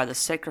averted by the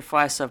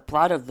sacrifice of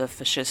blood of the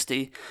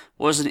Fascisti,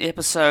 was an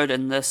episode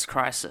in this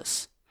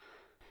crisis.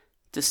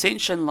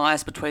 Dissension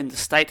lies between the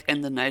state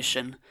and the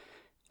nation.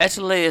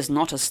 Italy is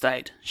not a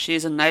state, she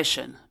is a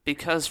nation,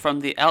 because from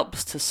the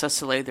Alps to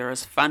Sicily there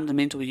is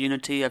fundamental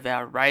unity of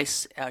our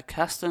race, our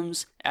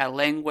customs, our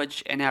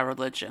language, and our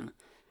religion.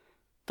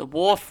 The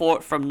war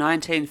fought from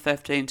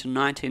 1915 to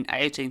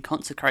 1918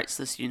 consecrates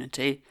this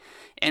unity,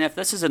 and if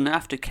this is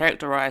enough to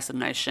characterize the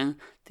nation,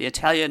 the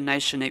Italian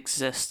nation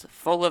exists,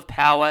 full of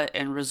power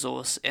and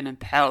resource, and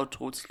empowered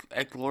towards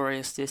a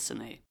glorious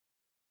destiny.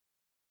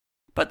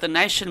 But the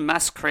nation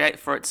must create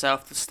for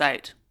itself the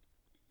state,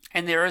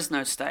 and there is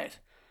no state.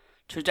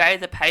 Today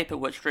the paper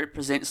which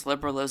represents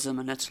liberalism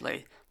in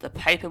Italy, the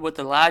paper with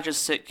the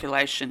largest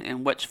circulation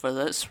and which for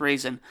this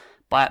reason,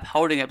 by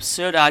upholding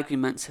absurd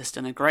arguments, has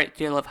done a great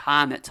deal of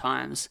harm at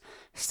times,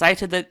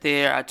 stated that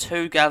there are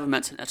two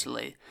governments in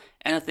Italy,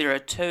 and if there are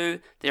two,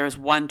 there is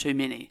one too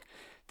many.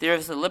 There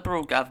is the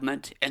liberal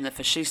government and the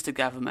fascista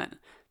government,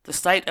 the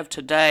state of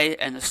today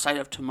and the state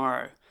of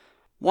tomorrow.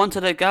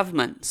 Wanted a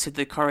government, said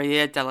the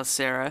Corriere della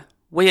Sera.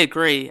 We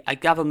agree, a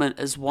government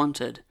is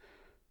wanted.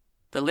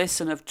 The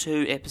lesson of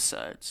two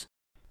episodes.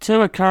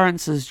 Two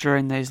occurrences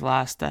during these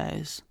last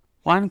days.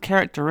 One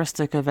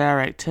characteristic of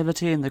our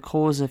activity in the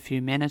cause of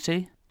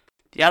humanity,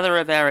 the other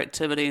of our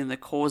activity in the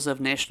cause of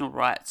national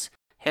rights,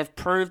 have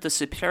proved the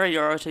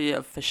superiority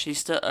of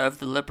Fascista over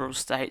the liberal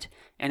state,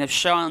 and have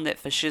shown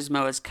that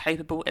Fascismo is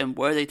capable and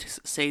worthy to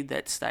succeed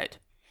that state.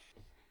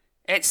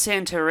 At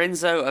San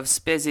Terenzo of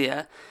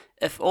Spezia,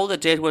 if all the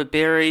dead were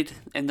buried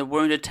and the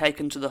wounded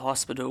taken to the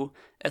hospital,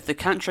 if the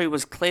country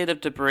was cleared of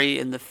debris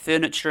and the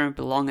furniture and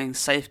belongings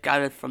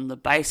safeguarded from the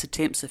base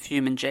attempts of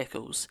human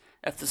jackals,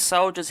 if the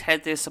soldiers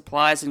had their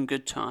supplies in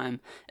good time,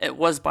 it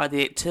was by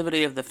the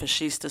activity of the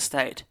Fascista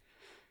state.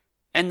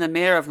 And the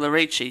mayor of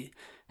Lerici,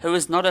 who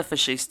is not a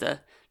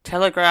Fascista,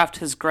 telegraphed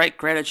his great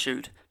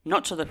gratitude,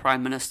 not to the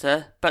Prime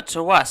Minister, but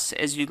to us,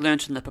 as you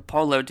learnt in the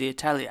Popolo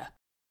d'Italia.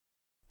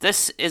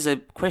 This is a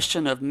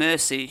question of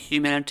mercy,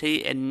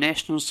 humanity, and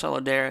national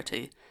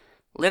solidarity.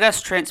 Let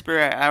us transfer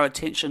our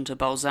attention to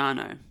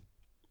Bolzano.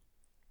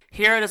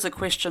 Here it is a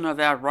question of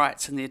our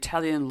rights in the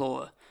Italian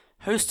law.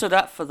 Who stood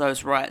up for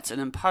those rights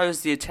and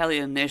imposed the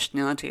Italian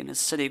nationality in a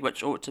city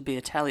which ought to be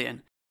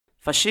Italian?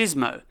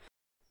 Fascismo.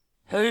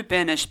 Who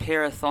banished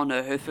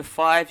Perathono, who for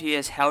 5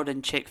 years held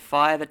in check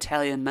 5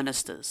 Italian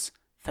ministers?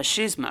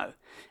 Fascismo.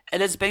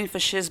 It has been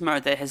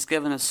Fascismo that has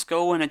given a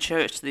school and a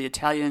church to the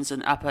Italians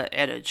in Upper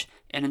Adige,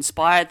 and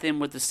inspired them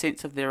with the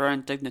sense of their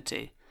own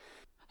dignity.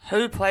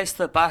 Who placed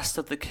the bust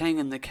of the king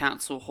in the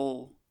council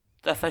hall?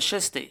 The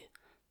Fascisti.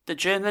 The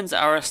Germans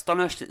are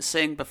astonished at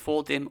seeing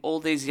before them all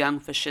these young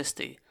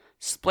Fascisti,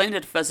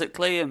 splendid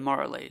physically and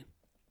morally.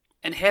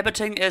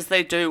 Inhabiting as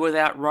they do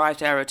without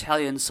right our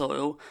Italian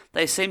soil,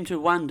 they seem to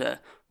wonder,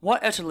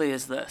 what Italy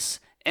is this?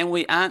 And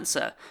we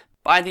answer,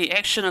 by the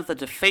action of the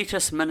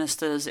defeatist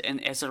ministers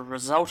and as a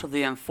result of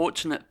the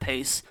unfortunate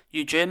peace,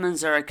 you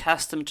Germans are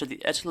accustomed to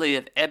the Italy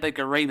of Abba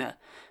Garima.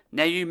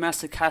 Now you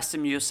must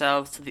accustom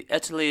yourselves to the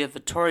Italy of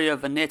Vittorio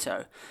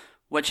Veneto,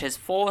 which has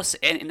force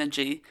and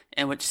energy,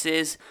 and which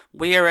says,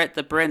 we are at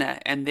the Brenner,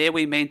 and there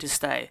we mean to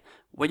stay.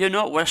 We do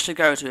not wish to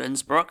go to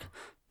Innsbruck,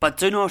 but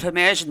do not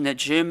imagine that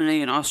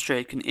Germany and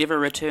Austria can ever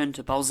return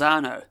to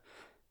Bolzano.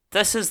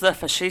 This is the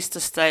Fascista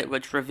state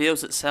which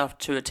reveals itself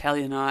to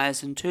Italian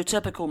eyes in two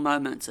typical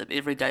moments of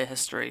everyday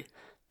history,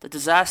 the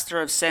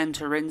disaster of San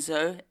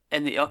Terenzo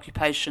and the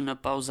occupation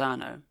of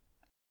Bolzano.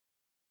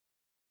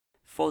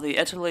 for the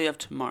Italy of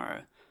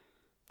tomorrow.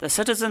 The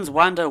citizens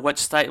wonder which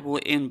state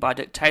will end by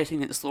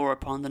dictating its law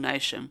upon the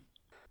nation.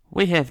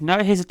 We have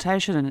no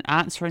hesitation in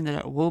answering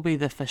that it will be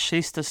the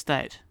fascista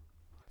state.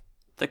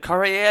 The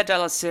Corriere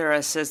della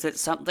Sera says that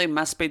something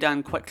must be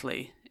done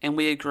quickly, and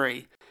we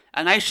agree.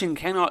 A nation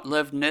cannot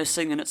live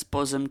nursing in its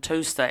bosom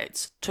two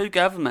states, two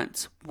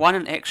governments, one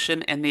in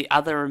action and the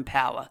other in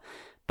power.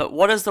 But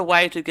what is the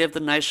way to give the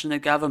nation a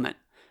government?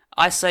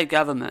 I say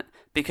government,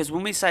 because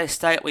when we say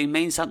state we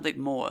mean something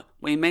more.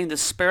 We mean the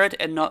spirit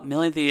and not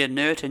merely the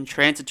inert and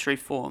transitory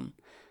form.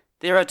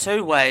 There are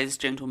two ways,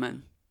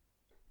 gentlemen.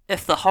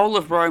 If the whole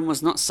of Rome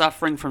was not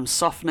suffering from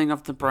softening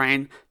of the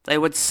brain, they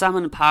would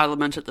summon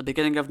Parliament at the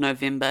beginning of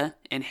November,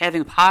 and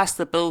having passed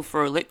the bill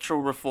for electoral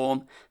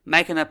reform,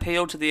 make an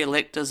appeal to the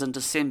electors in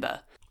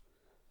December.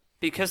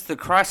 Because the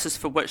crisis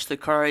for which the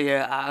Corriere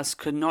asks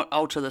could not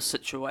alter the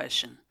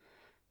situation.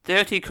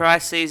 30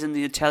 crises in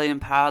the Italian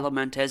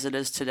Parliament as it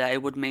is today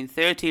would mean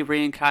 30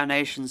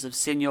 reincarnations of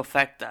Signor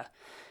Facta.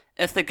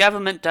 If the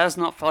government does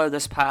not follow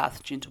this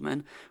path,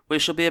 gentlemen, we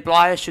shall be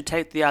obliged to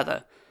take the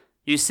other.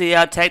 You see,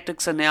 our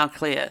tactics are now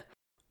clear.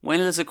 When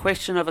it is a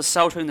question of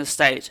assaulting the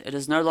state, it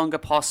is no longer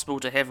possible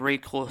to have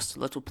recourse to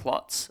little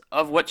plots,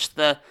 of which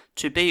the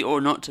to be or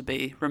not to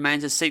be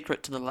remains a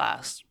secret to the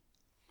last.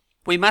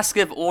 We must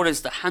give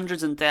orders to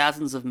hundreds and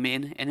thousands of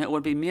men, and it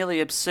would be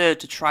merely absurd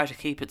to try to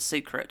keep it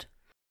secret.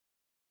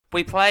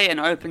 We play an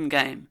open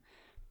game.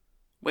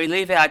 We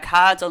leave our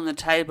cards on the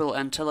table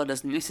until it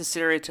is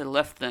necessary to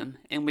lift them,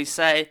 and we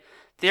say,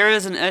 there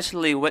is an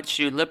Italy which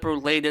you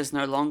liberal leaders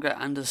no longer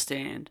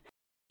understand.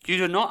 You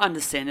do not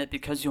understand it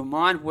because your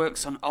mind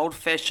works on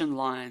old-fashioned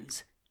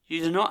lines.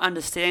 You do not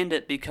understand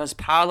it because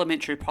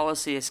parliamentary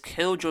policy has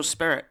killed your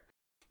spirit.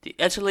 The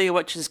Italy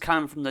which has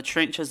come from the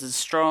trenches is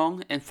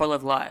strong and full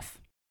of life.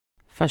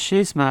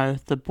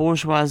 Fascismo, the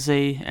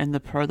bourgeoisie, and the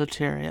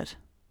proletariat.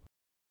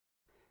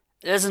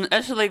 It is an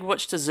Italy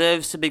which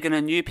deserves to begin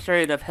a new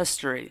period of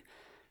history.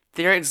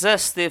 There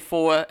exists,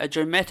 therefore, a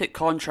dramatic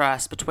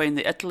contrast between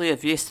the Italy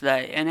of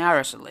yesterday and our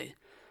Italy.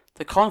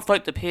 The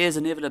conflict appears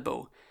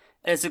inevitable.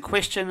 It is a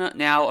question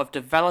now of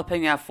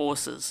developing our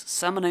forces,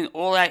 summoning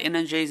all our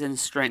energies and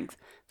strength,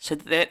 so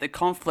that the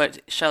conflict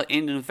shall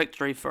end in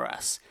victory for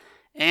us.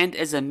 And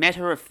as a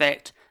matter of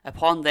fact,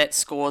 upon that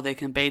score there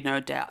can be no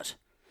doubt.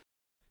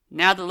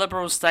 Now the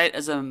liberal state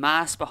is a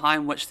mask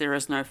behind which there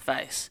is no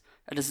face.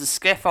 It is a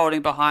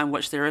scaffolding behind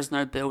which there is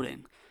no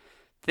building.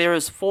 There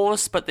is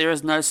force, but there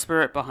is no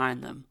spirit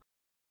behind them.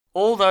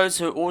 All those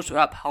who ought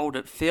to uphold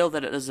it feel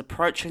that it is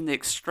approaching the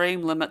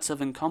extreme limits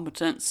of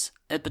incompetence,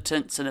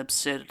 impotence, and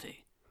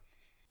absurdity.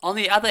 On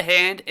the other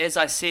hand, as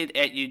I said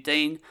at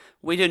Udine,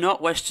 we do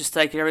not wish to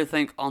stake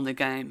everything on the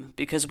game,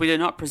 because we do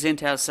not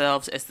present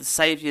ourselves as the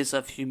saviours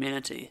of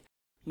humanity,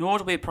 nor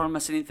do we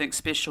promise anything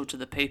special to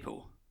the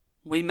people.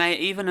 We may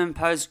even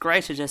impose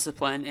greater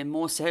discipline and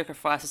more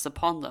sacrifices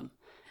upon them,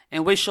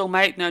 and we shall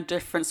make no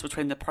difference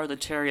between the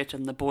proletariat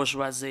and the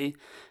bourgeoisie,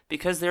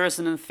 because there is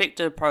an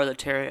infected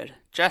proletariat,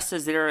 just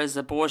as there is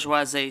a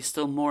bourgeoisie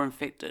still more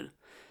infected.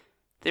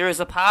 There is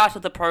a part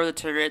of the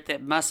proletariat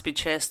that must be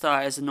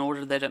chastised in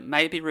order that it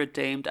may be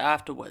redeemed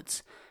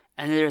afterwards,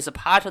 and there is a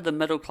part of the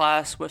middle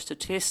class which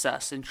detests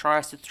us and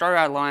tries to throw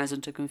our lines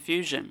into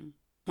confusion,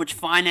 which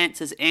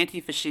finances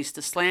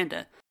anti-fascista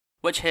slander,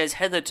 which has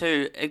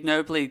hitherto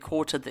ignobly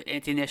courted the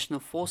anti-national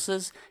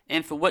forces,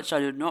 and for which I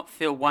do not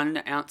feel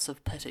 1 ounce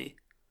of pity.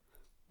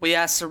 We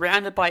are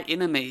surrounded by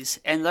enemies,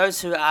 and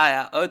those who are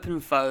our open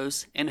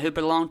foes, and who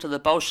belong to the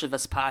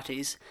Bolshevist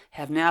parties,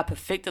 have now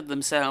perfected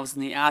themselves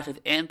in the art of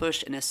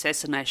ambush and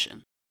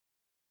assassination.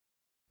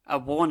 A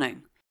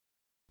warning.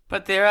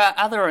 But there are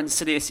other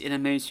insidious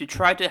enemies who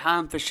try to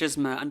harm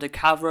fascismo under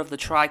cover of the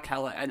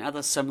tricolour and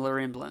other similar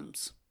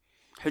emblems,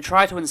 who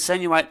try to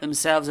insinuate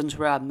themselves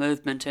into our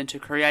movement and to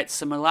create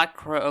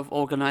simulacra of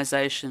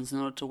organisations in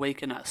order to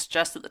weaken us,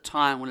 just at the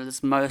time when it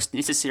is most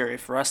necessary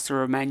for us to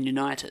remain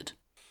united.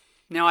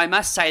 Now I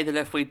must say that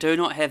if we do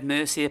not have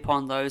mercy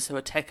upon those who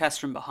attack us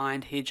from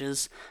behind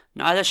hedges,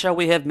 neither shall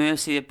we have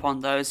mercy upon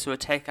those who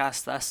attack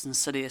us thus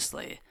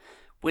insidiously.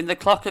 When the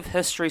clock of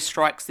history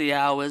strikes the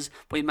hours,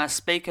 we must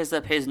speak as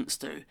the peasants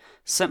do,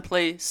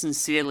 simply,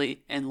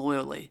 sincerely, and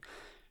loyally.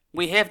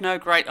 We have no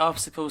great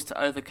obstacles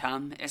to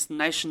overcome, as the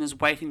nation is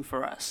waiting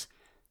for us.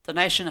 The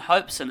nation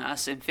hopes in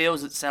us and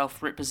feels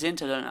itself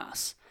represented in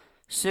us.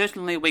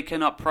 Certainly we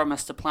cannot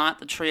promise to plant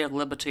the tree of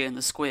liberty in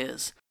the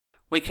squares.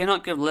 We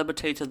cannot give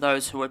liberty to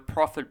those who would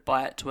profit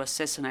by it to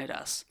assassinate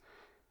us.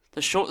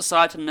 The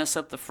short-sightedness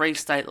of the Free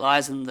State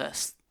lies in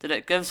this, that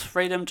it gives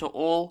freedom to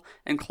all,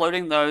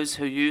 including those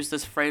who use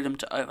this freedom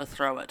to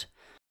overthrow it.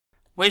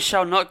 We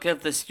shall not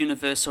give this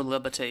universal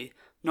liberty,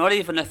 not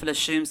even if it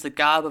assumes the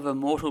garb of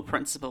immortal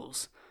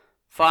principles.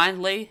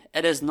 Finally,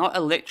 it is not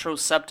electoral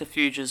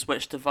subterfuges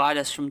which divide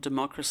us from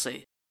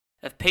democracy.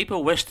 If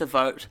people wish to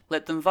vote,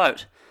 let them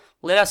vote.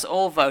 Let us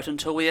all vote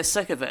until we are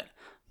sick of it.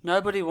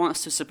 Nobody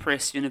wants to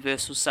suppress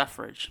universal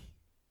suffrage.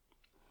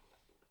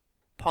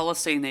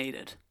 Policy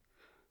needed.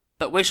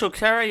 But we shall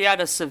carry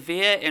out a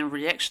severe and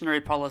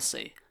reactionary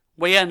policy.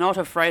 We are not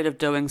afraid of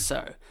doing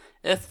so.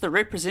 If the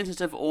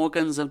representative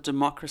organs of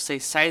democracy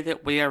say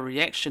that we are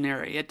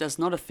reactionary, it does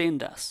not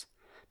offend us,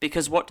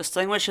 because what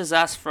distinguishes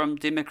us from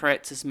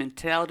Democrats is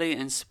mentality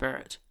and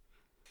spirit.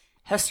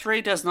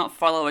 History does not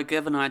follow a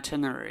given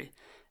itinerary.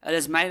 It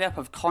is made up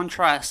of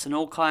contrasts and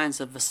all kinds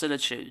of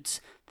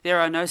vicissitudes. There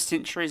are no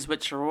centuries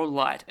which are all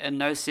light, and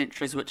no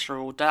centuries which are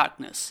all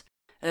darkness.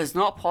 It is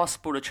not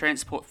possible to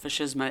transport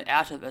fascismo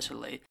out of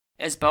Italy,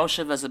 as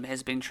Bolshevism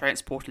has been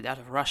transported out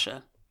of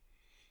Russia.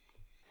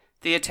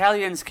 The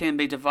Italians can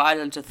be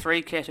divided into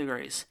three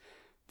categories: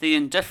 the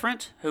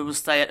indifferent, who will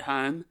stay at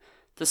home;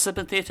 the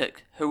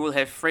sympathetic, who will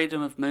have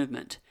freedom of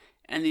movement;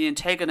 and the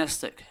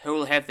antagonistic, who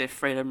will have their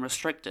freedom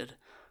restricted.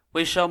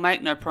 We shall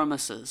make no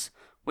promises.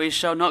 We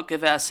shall not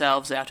give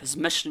ourselves out as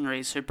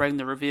missionaries who bring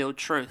the revealed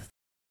truth.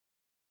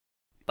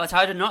 But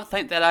I do not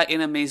think that our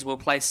enemies will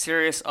place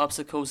serious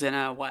obstacles in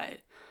our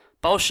way.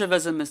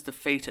 Bolshevism is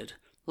defeated.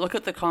 Look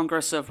at the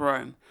Congress of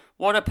Rome.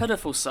 What a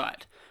pitiful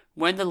sight!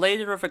 When the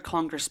leader of a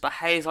Congress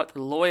behaves like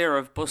the lawyer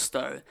of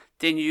Busto,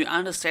 then you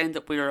understand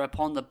that we are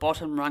upon the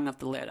bottom rung of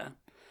the ladder.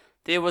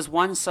 There was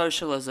one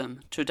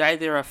socialism, today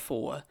there are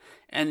four,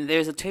 and there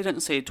is a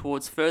tendency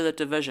towards further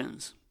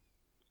divisions.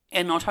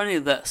 And not only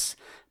this,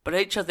 but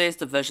each of these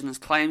divisions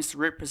claims to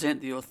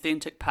represent the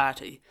authentic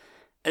party.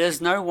 It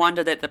is no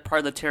wonder that the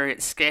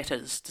proletariat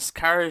scatters,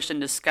 discouraged and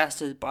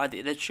disgusted by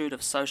the attitude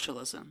of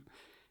socialism.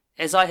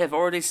 As I have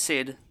already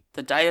said,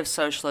 the day of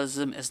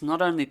socialism is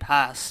not only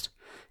past.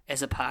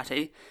 As a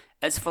party,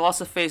 its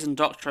philosophies and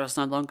doctrines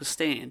no longer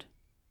stand.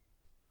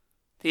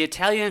 The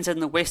Italians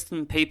and the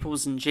Western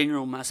peoples in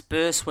general must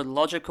burst with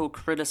logical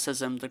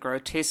criticism the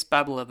grotesque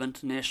bubble of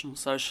international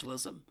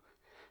socialism.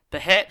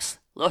 Perhaps,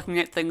 looking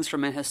at things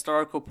from a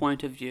historical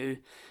point of view,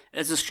 it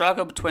is a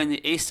struggle between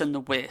the East and the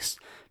West,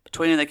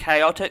 between the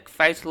chaotic,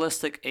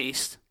 fatalistic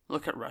East,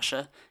 look at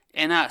Russia,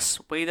 and us,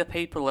 we the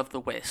people of the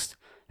West,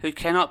 who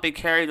cannot be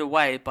carried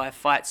away by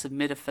fights of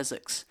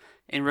metaphysics,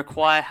 and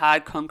require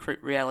hard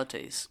concrete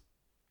realities.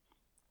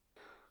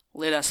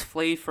 Let us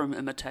flee from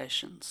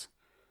imitations.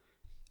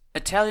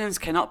 Italians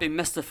cannot be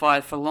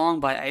mystified for long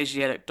by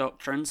Asiatic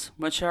doctrines,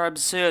 which are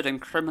absurd and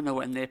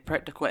criminal in their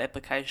practical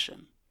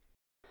application.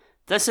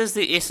 This is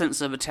the essence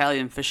of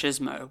Italian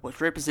fascismo, which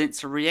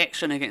represents a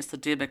reaction against the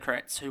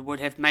Democrats who would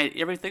have made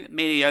everything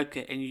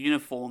mediocre and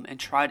uniform and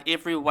tried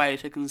every way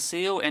to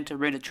conceal and to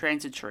render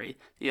transitory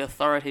the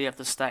authority of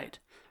the state,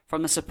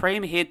 from the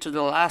supreme head to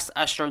the last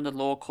usher in the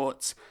law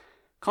courts.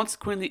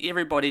 Consequently,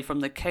 everybody from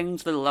the king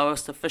to the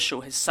lowest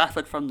official has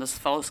suffered from this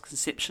false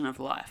conception of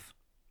life.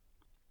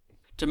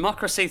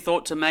 Democracy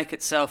thought to make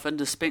itself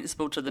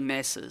indispensable to the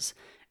masses,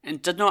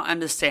 and did not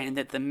understand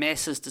that the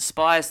masses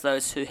despise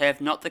those who have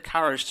not the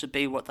courage to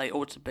be what they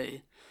ought to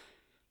be.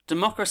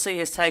 Democracy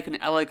has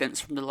taken elegance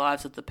from the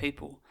lives of the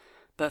people,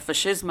 but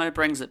fascismo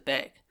brings it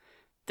back.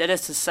 That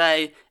is to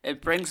say,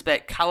 it brings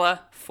back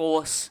colour,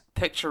 force,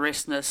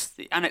 picturesqueness,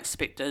 the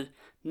unexpected,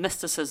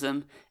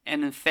 mysticism,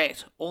 and in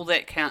fact, all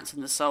that counts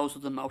in the souls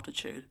of the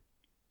multitude.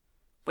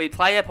 We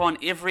play upon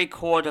every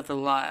chord of the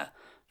lyre,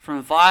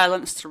 from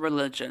violence to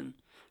religion,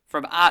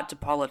 from art to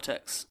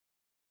politics.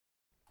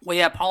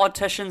 We are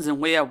politicians and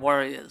we are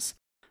warriors.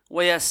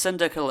 We are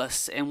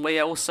syndicalists and we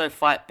also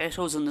fight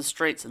battles in the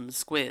streets and the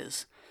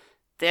squares.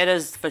 That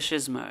is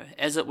fascismo,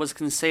 as it was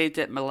conceived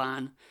at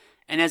Milan,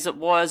 and as it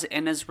was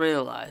and is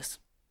realized.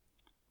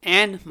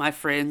 And, my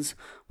friends,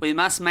 we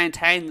must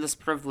maintain this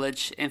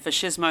privilege, and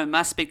fascismo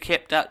must be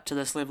kept up to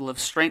this level of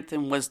strength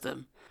and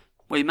wisdom.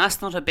 We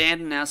must not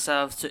abandon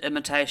ourselves to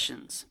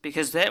imitations,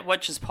 because that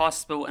which is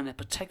possible in a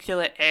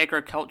particular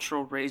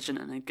agricultural region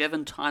in a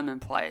given time and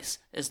place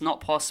is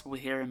not possible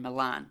here in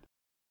Milan.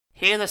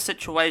 Here the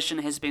situation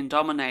has been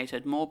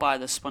dominated more by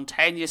the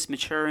spontaneous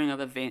maturing of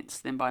events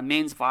than by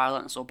men's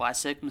violence or by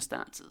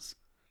circumstances.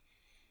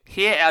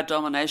 Here our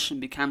domination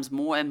becomes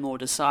more and more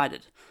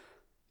decided.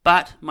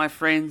 But, my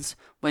friends,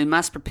 we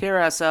must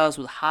prepare ourselves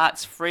with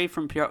hearts free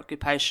from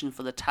preoccupation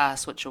for the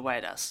tasks which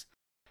await us.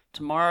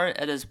 Tomorrow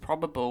it is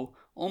probable,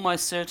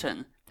 almost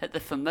certain, that the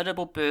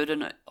formidable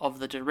burden of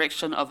the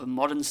direction of a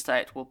modern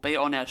state will be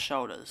on our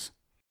shoulders.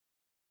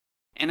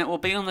 And it will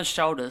be on the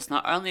shoulders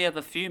not only of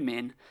a few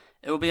men,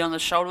 it will be on the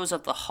shoulders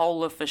of the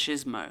whole of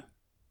fascismo.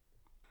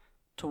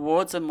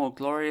 Towards a more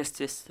glorious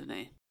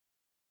destiny.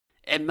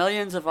 And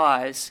millions of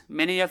eyes,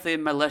 many of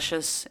them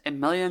malicious, and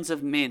millions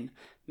of men,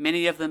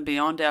 many of them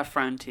beyond our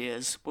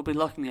frontiers, will be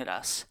looking at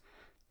us.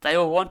 They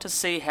will want to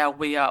see how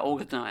we are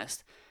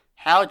organized,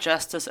 how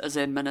justice is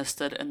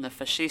administered in the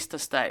fascista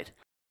state,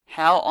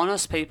 how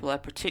honest people are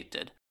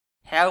protected,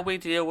 how we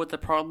deal with the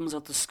problems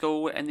of the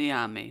school and the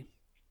army.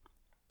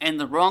 And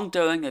the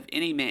wrongdoing of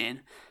any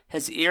man,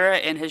 his error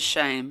and his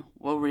shame,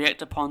 will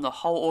react upon the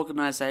whole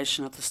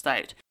organization of the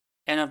state,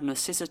 and of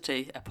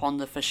necessity upon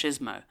the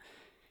fascismo.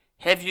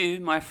 Have you,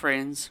 my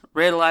friends,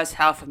 realized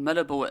how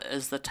formidable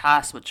is the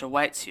task which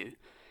awaits you?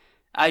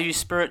 Are you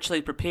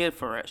spiritually prepared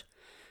for it?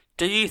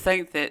 Do you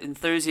think that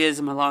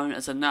enthusiasm alone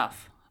is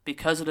enough?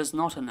 Because it is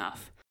not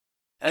enough.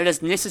 It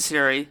is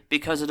necessary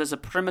because it is a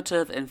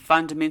primitive and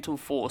fundamental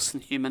force in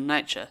human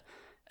nature.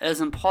 It is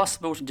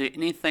impossible to do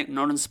anything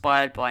not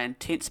inspired by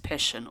intense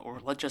passion or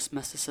religious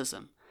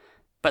mysticism,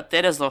 but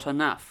that is not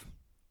enough.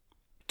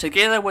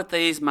 Together with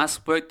these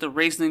must work the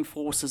reasoning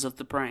forces of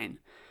the brain.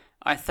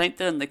 I think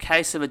that in the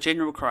case of a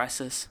general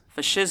crisis,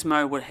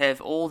 fascismo would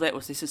have all that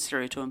was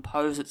necessary to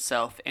impose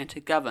itself and to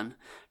govern,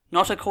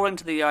 not according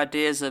to the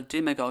ideas of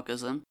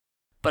demagogism,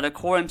 but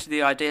according to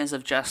the ideas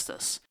of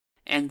justice,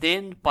 and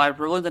then, by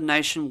ruling the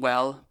nation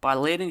well, by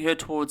leading her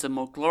towards a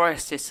more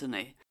glorious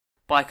destiny,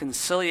 by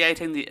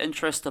conciliating the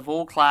interest of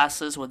all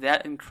classes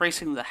without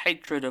increasing the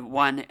hatred of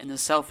one and the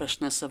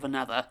selfishness of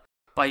another,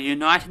 by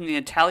uniting the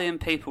Italian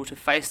people to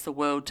face the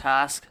world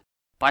task,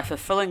 by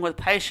fulfilling with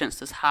patience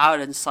this hard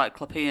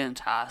encyclopedian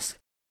task,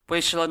 we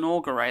shall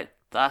inaugurate,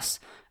 thus,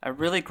 a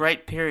really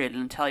great period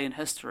in Italian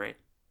history.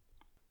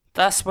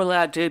 Thus will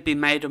our dead be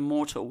made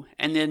immortal,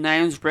 and their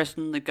names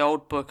written in the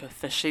gold book of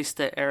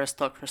fascista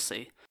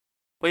aristocracy.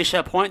 We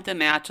shall point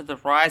them out to the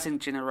rising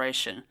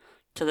generation,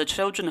 to the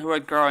children who are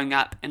growing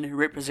up and who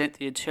represent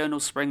the eternal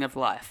spring of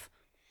life.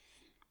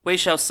 We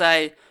shall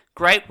say,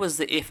 great was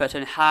the effort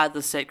and hard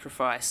the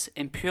sacrifice,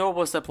 and pure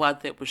was the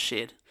blood that was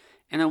shed,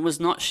 and it was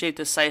not shed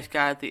to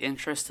safeguard the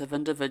interests of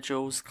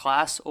individuals,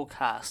 class or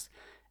caste.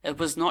 It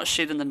was not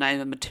shed in the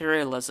name of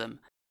materialism.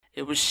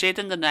 It was shed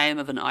in the name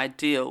of an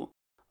ideal,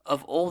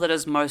 of all that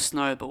is most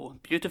noble,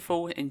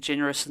 beautiful and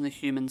generous in the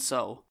human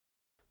soul.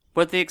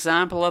 With the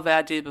example of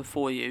our dead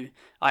before you,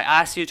 I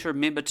ask you to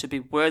remember to be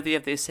worthy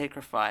of their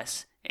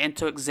sacrifice, and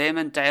to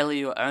examine daily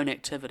your own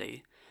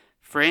activity.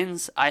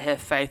 Friends, I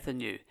have faith in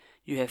you.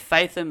 You have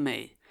faith in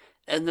me.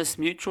 In this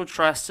mutual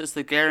trust is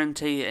the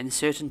guarantee and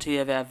certainty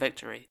of our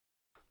victory.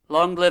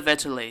 Long live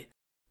Italy.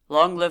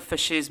 Long live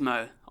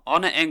fascismo.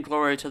 Honour and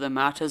glory to the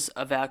martyrs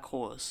of our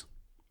cause.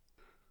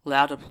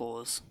 Loud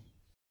applause.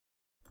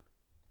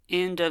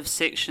 End of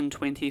section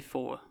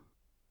 24.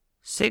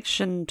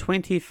 Section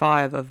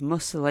 25 of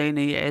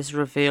Mussolini as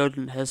revealed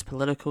in his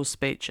political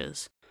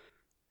speeches.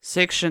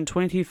 Section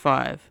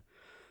 25.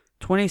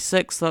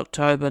 26th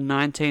October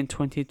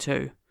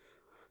 1922.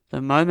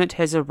 The moment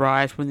has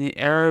arrived when the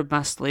arrow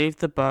must leave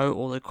the bow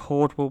or the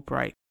cord will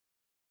break.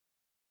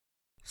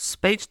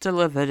 Speech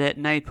delivered at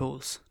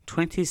Naples,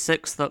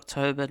 26th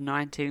October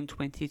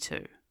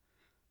 1922.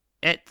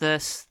 At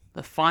this,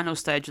 the final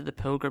stage of the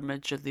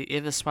pilgrimage of the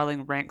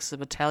ever-swelling ranks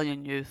of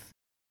Italian youth,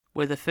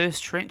 where the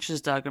first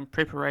trenches dug in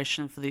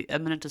preparation for the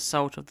imminent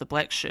assault of the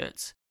black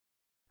shirts,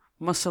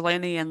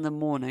 Mussolini in the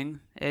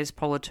morning, as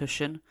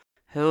politician,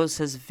 hurls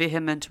his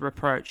vehement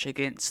reproach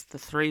against the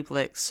three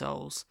black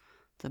souls,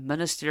 the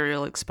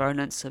ministerial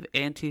exponents of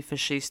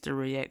anti-fascista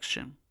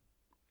reaction.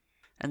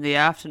 In the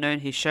afternoon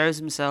he shows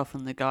himself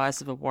in the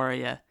guise of a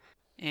warrior,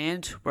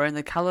 and, wearing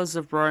the colours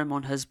of Rome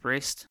on his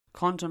breast,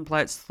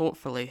 contemplates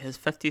thoughtfully his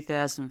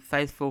 50,000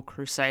 faithful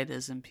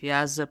crusaders in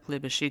Piazza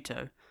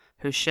Plebiscito,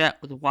 who shout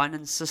with one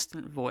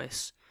insistent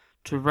voice,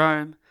 "To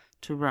Rome,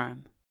 to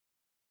Rome."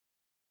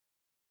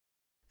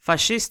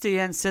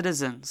 Fascistian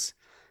citizens,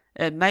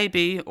 it may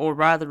be, or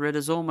rather it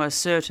is almost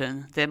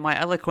certain, that my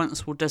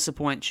eloquence will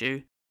disappoint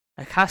you,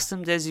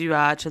 accustomed as you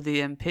are to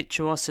the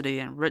impetuosity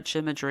and rich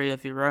imagery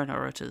of your own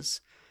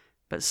orators.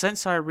 But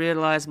since I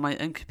realize my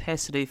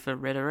incapacity for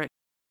rhetoric,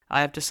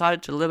 I have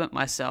decided to limit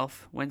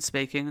myself, when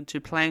speaking, to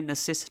plain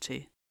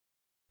necessity.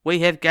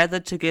 We have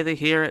gathered together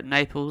here at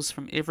Naples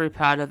from every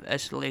part of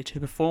Italy to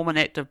perform an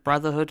act of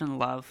brotherhood and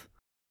love.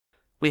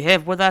 We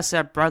have with us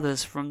our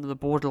brothers from the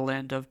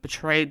borderland of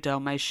betrayed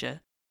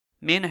Dalmatia,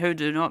 men who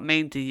do not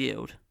mean to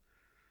yield.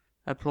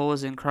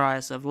 Applause and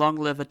cries of "Long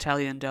live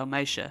Italian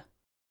Dalmatia."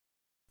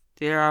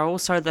 There are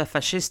also the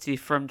fascisti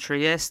from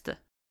Trieste,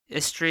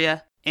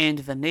 Istria, and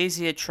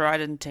Venetia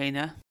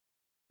Tridentina,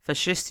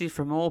 fascisti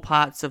from all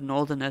parts of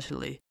northern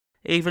Italy,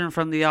 even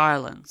from the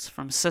islands,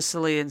 from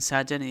Sicily and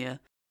Sardinia,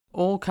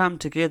 all come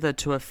together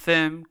to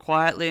affirm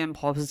quietly and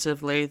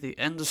positively the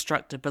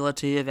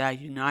indestructibility of our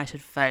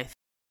united faith,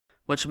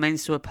 which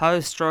means to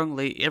oppose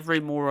strongly every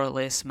more or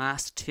less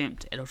masked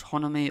attempt at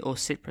autonomy or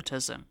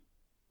separatism.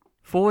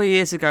 4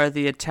 years ago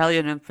the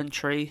Italian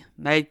infantry,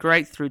 made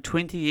great through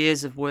 20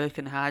 years of work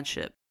and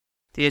hardship,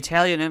 the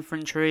Italian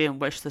infantry in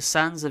which the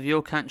sons of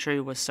your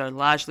country were so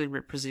largely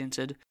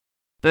represented,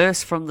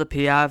 burst from the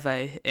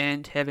Piave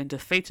and, having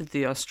defeated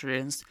the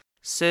Austrians,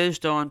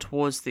 surged on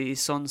towards the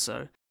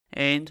Isonzo,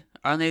 and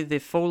only their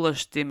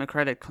foolish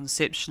democratic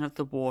conception of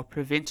the war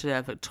prevented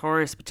our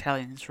victorious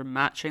battalions from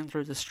marching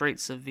through the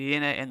streets of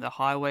Vienna and the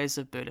highways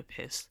of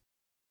Budapest.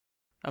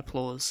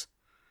 Applause.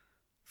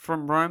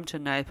 From Rome to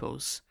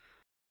Naples.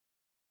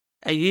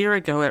 A year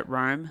ago at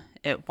Rome,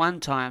 at one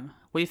time,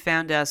 we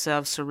found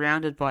ourselves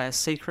surrounded by a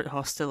secret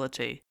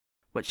hostility,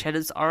 which had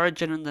its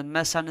origin in the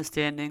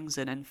misunderstandings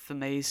and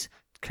infamies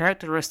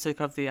characteristic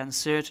of the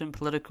uncertain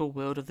political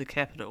world of the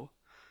capital.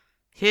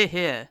 Hear,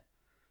 hear!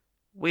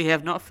 We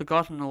have not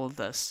forgotten all of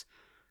this.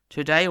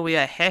 Today we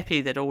are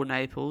happy that all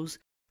Naples,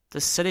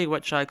 the city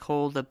which I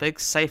call the big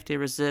safety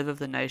reserve of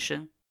the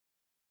nation,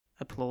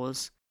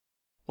 applause,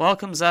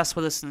 welcomes us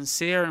with a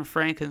sincere and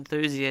frank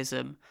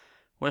enthusiasm,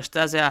 which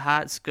does our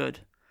hearts good,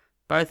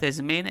 both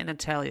as men and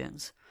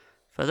Italians.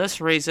 For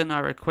this reason I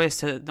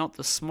request that not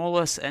the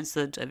smallest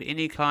incident of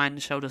any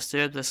kind shall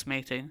disturb this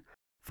meeting,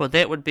 for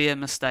that would be a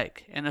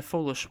mistake, and a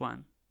foolish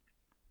one.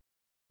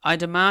 I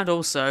demand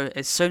also,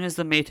 as soon as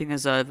the meeting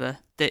is over,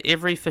 that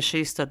every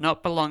fascista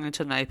not belonging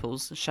to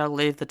Naples shall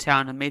leave the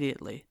town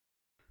immediately.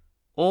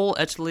 All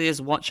Italy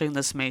is watching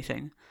this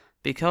meeting,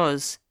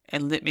 because,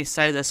 and let me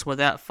say this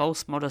without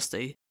false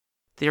modesty,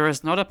 there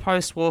is not a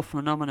post-war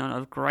phenomenon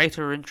of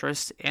greater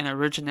interest and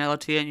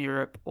originality in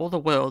Europe or the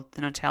world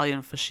than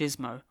Italian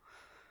fascismo.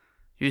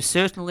 You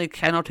certainly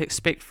cannot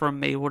expect from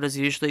me what is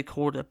usually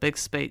called a big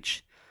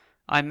speech.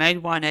 I made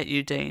one at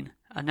Udine,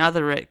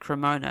 another at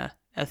Cremona,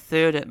 a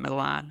third at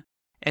Milan,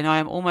 and I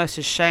am almost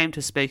ashamed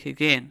to speak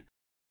again.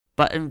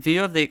 But in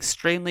view of the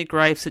extremely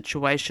grave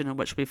situation in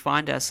which we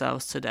find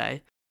ourselves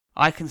today,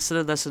 I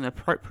consider this an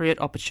appropriate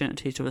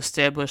opportunity to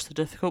establish the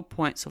difficult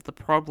points of the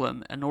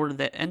problem in order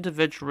that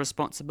individual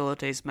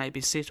responsibilities may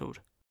be settled.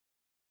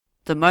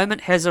 The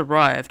moment has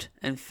arrived,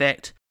 in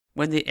fact,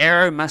 when the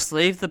arrow must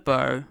leave the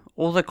bow,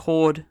 or the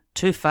cord,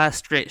 too far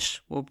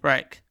stretched, will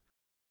break.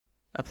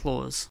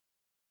 Applause.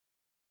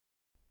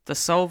 The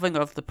solving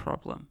of the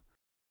problem.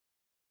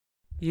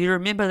 You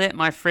remember that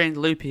my friend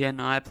Lupi and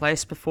I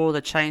placed before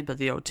the chamber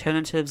the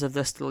alternatives of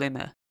this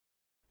dilemma,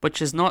 which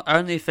is not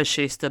only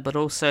fascista but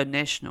also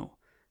national,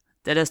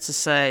 that is to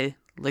say,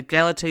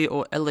 legality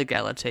or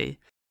illegality,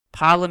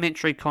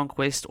 parliamentary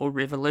conquest or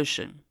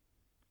revolution.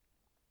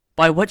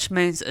 By which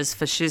means is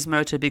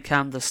fascismo to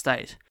become the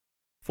state?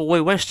 For we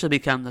wish to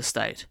become the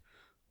state.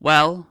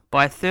 Well,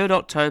 by 3rd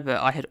October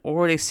I had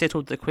already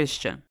settled the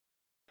question.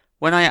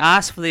 When I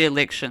asked for the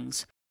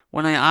elections,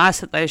 when I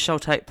ask that they shall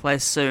take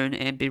place soon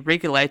and be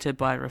regulated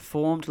by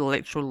reformed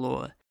electoral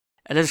law,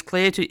 it is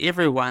clear to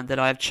everyone that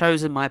I have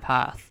chosen my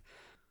path.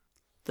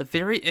 The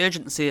very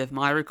urgency of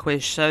my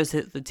request shows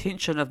that the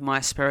tension of my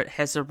spirit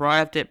has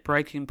arrived at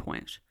breaking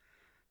point.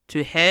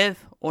 To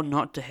have or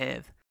not to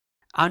have.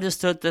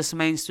 Understood, this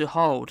means to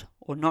hold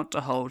or not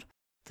to hold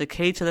the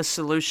key to the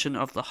solution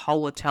of the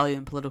whole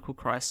Italian political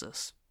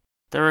crisis.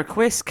 The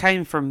request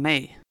came from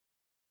me,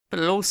 but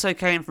it also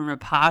came from a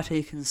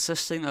party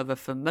consisting of a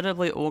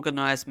formidably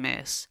organised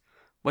mass,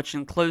 which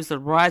includes the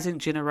rising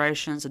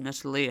generations in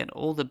Italy and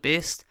all the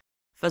best,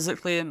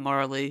 physically and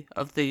morally,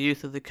 of the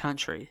youth of the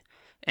country,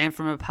 and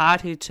from a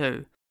party,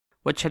 too,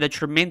 which had a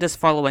tremendous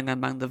following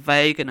among the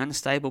vague and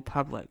unstable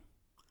public.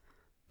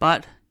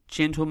 But,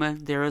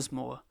 gentlemen, there is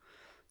more.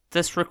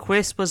 This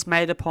request was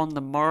made upon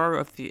the morrow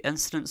of the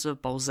incidents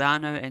of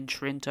Bolzano and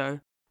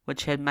Trento,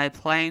 which had made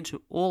plain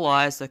to all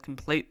eyes the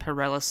complete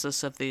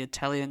paralysis of the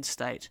Italian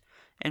state,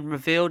 and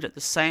revealed at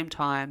the same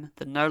time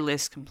the no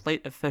less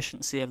complete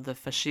efficiency of the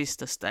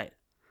fascista state.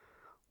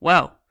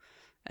 Well,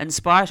 in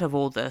spite of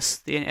all this,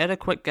 the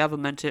inadequate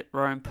government at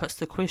Rome puts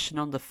the question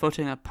on the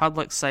footing of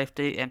public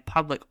safety and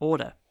public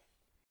order.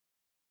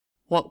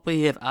 What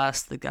we have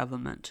asked the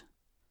government.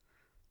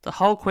 The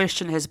whole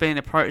question has been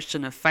approached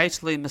in a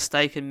fatally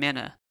mistaken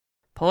manner.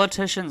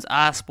 Politicians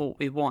ask what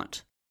we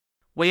want.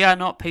 We are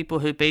not people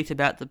who beat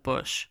about the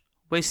bush.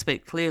 We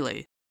speak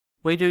clearly.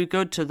 We do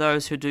good to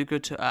those who do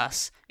good to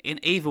us,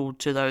 and evil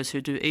to those who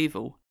do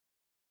evil.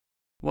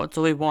 What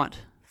do we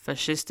want?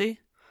 Fascisti?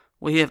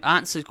 We have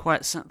answered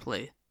quite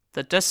simply.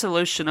 The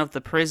dissolution of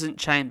the present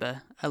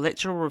chamber,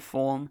 electoral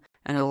reform,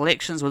 and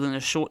elections within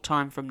a short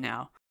time from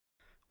now.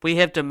 We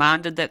have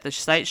demanded that the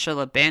state shall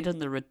abandon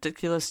the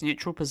ridiculous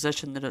neutral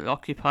position that it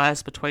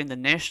occupies between the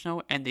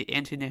national and the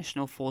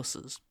anti-national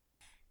forces.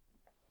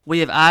 We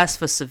have asked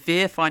for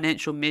severe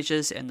financial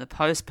measures and the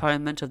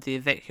postponement of the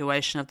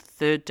evacuation of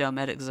the 3rd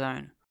Dalmatic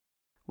Zone.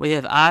 We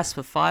have asked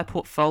for 5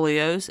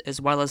 portfolios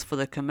as well as for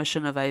the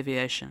Commission of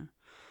Aviation.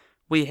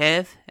 We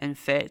have, in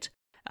fact,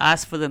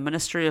 asked for the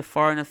Ministry of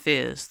Foreign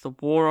Affairs, the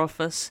War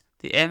Office,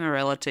 the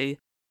Admiralty,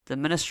 the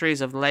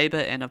Ministries of Labour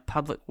and of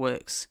Public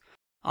Works.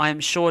 I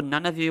am sure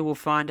none of you will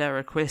find our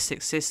requests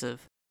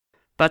excessive,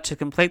 but to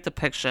complete the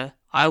picture,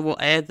 I will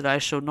add that I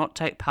shall not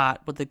take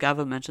part with the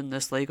government in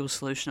this legal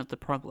solution of the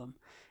problem.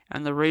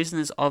 And the reason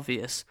is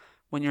obvious,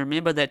 when you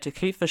remember that to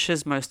keep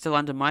fascismo still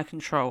under my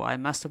control, I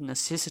must of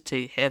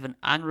necessity have an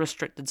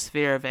unrestricted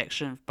sphere of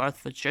action both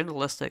for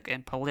journalistic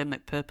and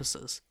polemic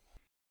purposes.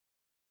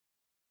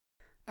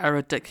 A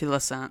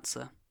ridiculous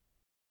answer.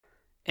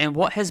 And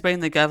what has been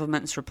the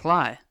government's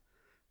reply?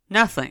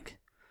 Nothing.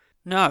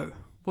 No,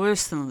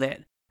 worse than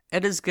that,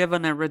 it has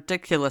given a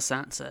ridiculous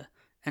answer.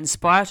 In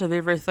spite of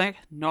everything,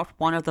 not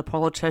one of the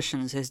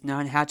politicians has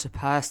known how to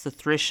pass the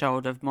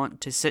threshold of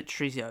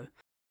Montecitorio,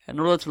 in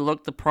order to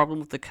look the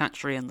problem of the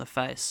country in the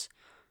face.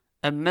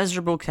 A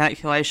miserable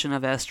calculation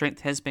of our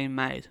strength has been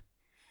made.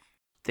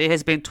 There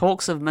has been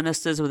talks of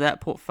ministers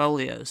without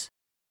portfolios.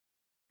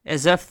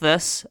 As if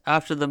this,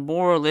 after the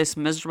more or less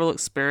miserable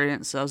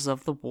experiences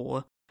of the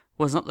war,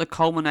 was not the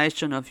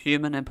culmination of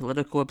human and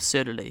political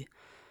absurdity.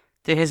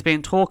 There has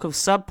been talk of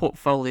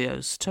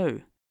sub-portfolios,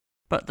 too,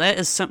 but that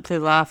is simply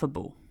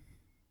laughable.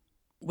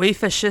 We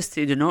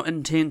fascisti do not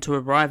intend to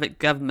arrive at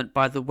government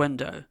by the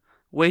window.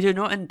 We do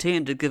not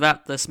intend to give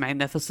up this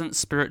magnificent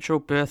spiritual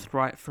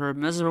birthright for a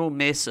miserable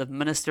mess of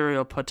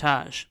ministerial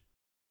potage.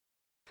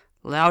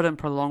 Loud and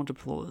prolonged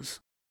applause.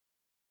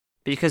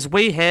 Because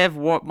we have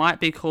what might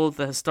be called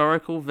the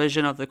historical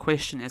vision of the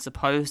question as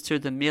opposed to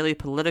the merely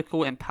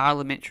political and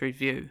parliamentary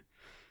view.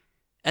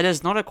 It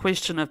is not a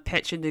question of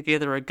patching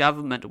together a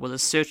government with a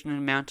certain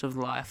amount of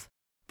life,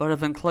 but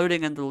of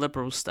including in the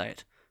liberal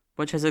state,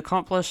 which has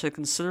accomplished a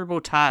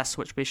considerable task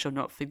which we shall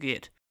not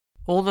forget,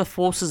 all the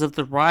forces of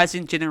the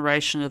rising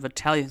generation of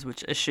Italians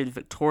which issued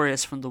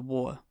victorious from the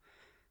war.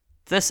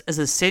 This is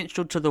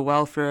essential to the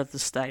welfare of the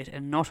state,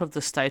 and not of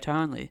the state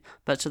only,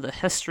 but to the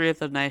history of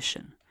the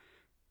nation.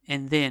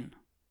 And then,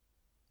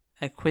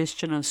 a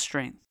question of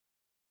strength.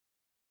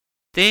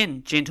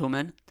 Then,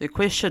 gentlemen, the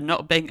question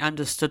not being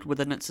understood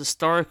within its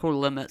historical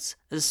limits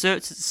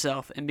asserts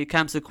itself and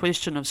becomes a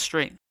question of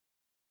strength.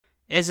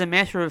 As a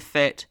matter of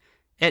fact,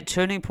 at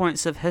turning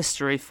points of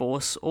history,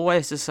 force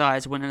always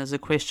decides when it is a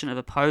question of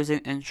opposing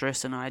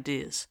interests and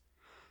ideas.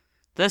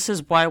 This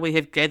is why we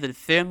have gathered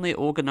firmly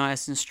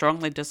organized and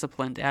strongly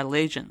disciplined our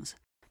legions,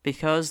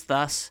 because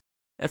thus,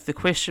 if the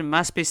question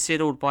must be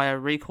settled by a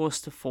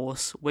recourse to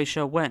force, we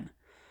shall win.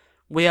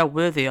 We are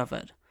worthy of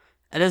it.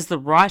 It is the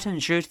right and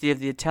duty of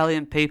the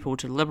Italian people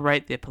to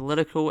liberate their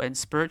political and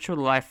spiritual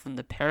life from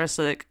the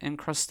parasitic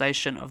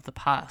incrustation of the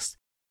past,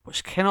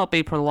 which cannot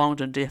be prolonged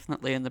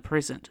indefinitely in the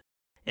present,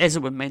 as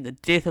it would mean the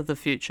death of the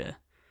future.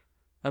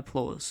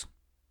 Applause.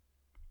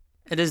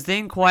 It is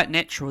then quite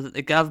natural that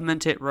the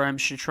government at Rome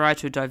should try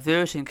to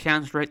divert and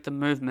counteract the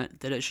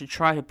movement, that it should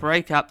try to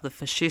break up the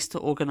fascista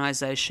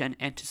organization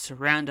and to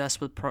surround us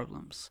with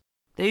problems.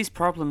 These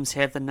problems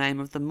have the name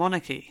of the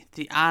monarchy,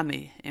 the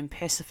army, and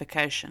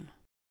pacification.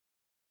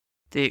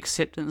 The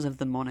acceptance of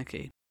the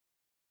monarchy.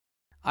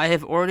 I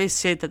have already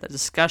said that the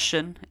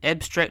discussion,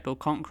 abstract or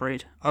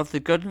concrete, of the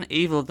good and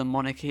evil of the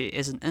monarchy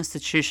as an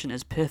institution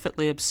is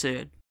perfectly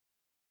absurd.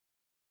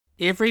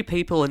 Every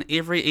people in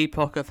every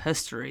epoch of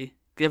history,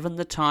 given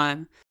the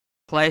time,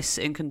 place,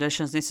 and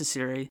conditions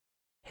necessary,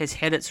 has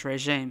had its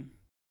regime.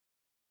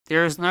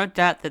 There is no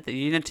doubt that the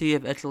unity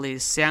of Italy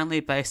is soundly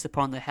based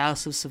upon the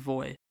House of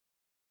Savoy.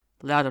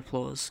 Loud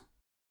applause.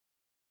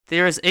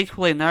 There is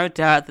equally no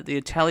doubt that the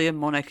Italian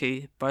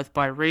monarchy, both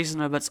by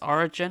reason of its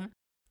origin,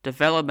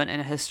 development,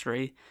 and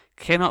history,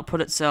 cannot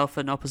put itself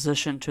in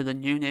opposition to the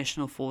new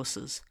national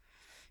forces.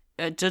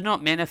 It did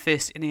not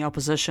manifest any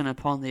opposition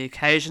upon the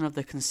occasion of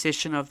the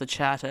concession of the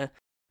Charter,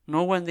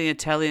 nor when the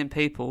Italian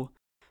people,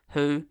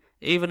 who,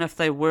 even if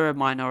they were a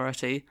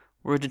minority,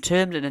 were a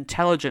determined and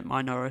intelligent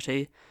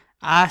minority,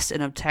 asked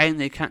and obtained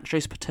their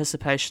country's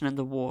participation in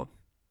the war.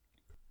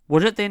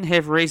 Would it then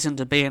have reason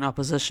to be in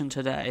opposition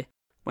today,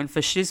 when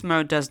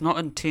fascismo does not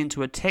intend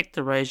to attack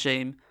the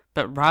regime,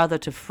 but rather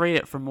to free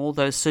it from all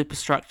those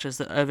superstructures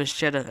that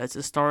overshadow its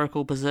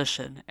historical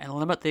position and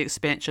limit the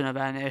expansion of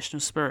our national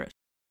spirit?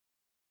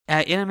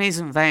 Our enemies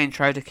in vain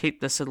try to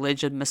keep this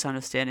alleged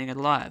misunderstanding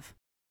alive.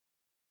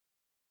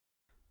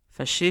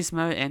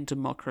 Fascismo and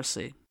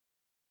democracy.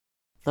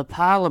 The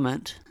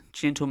Parliament,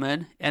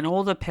 gentlemen, and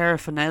all the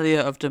paraphernalia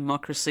of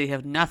democracy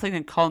have nothing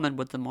in common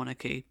with the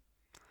monarchy.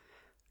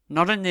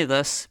 Not only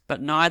this,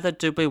 but neither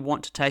do we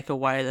want to take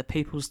away the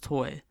people's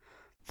toy,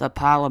 the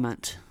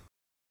Parliament.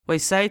 We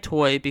say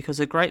toy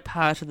because a great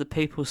part of the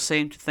people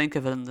seem to think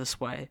of it in this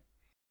way.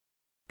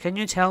 Can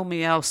you tell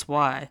me else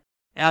why,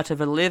 out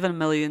of 11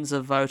 millions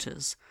of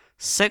voters,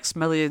 6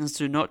 millions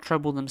do not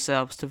trouble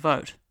themselves to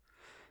vote?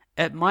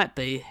 It might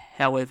be,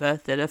 however,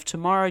 that if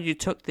tomorrow you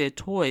took their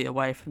toy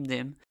away from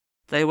them,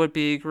 they would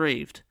be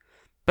aggrieved.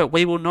 But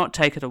we will not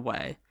take it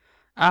away.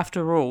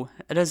 After all,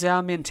 it is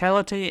our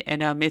mentality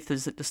and our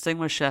methods that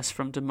distinguish us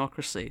from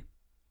democracy.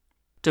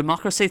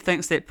 Democracy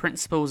thinks that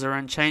principles are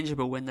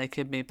unchangeable when they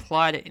can be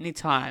applied at any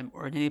time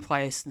or in any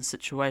place and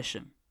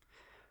situation.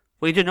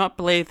 We do not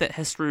believe that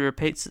history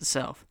repeats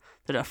itself,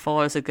 that it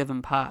follows a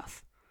given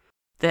path,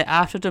 that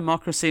after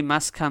democracy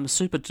must come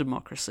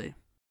super-democracy.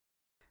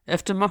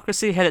 If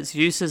democracy had its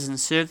uses and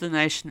served the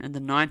nation in the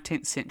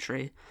 19th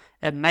century,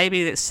 it may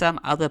be that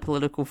some other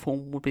political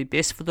form would be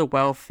best for the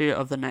welfare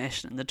of the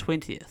nation in the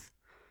 20th.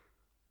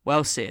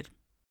 Well said.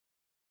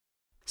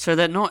 So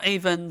that not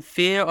even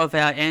fear of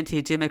our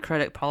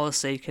anti-democratic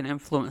policy can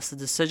influence the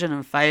decision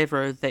in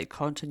favour of that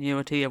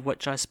continuity of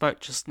which I spoke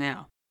just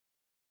now.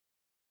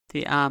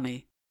 The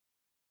Army.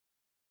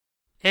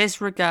 As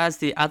regards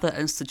the other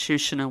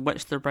institution in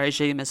which the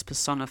regime is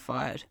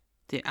personified,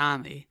 the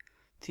Army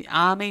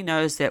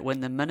knows that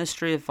when the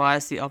ministry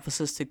advised the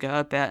officers to go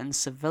about in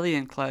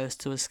civilian clothes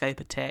to escape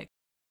attack,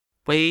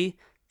 we,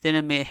 then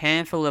a mere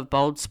handful of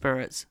bold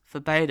spirits,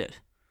 forbade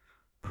it.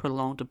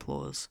 Prolonged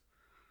applause.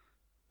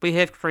 We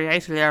have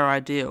created our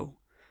ideal.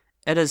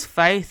 It is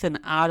faith and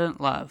ardent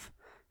love.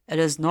 It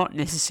is not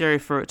necessary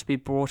for it to be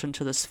brought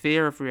into the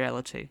sphere of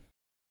reality.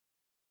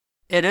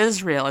 It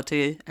is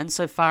reality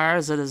insofar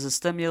as it is a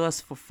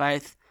stimulus for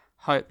faith,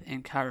 hope,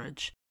 and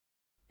courage.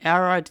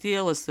 Our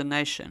ideal is the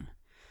nation.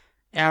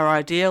 Our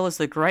ideal is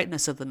the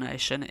greatness of the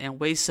nation, and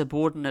we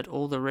subordinate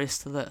all the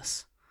rest to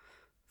this.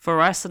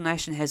 For us the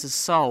nation has a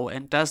soul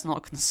and does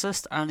not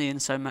consist only in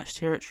so much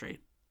territory.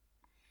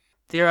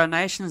 There are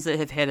nations that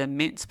have had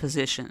immense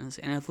possessions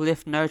and have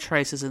left no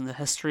traces in the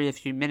history of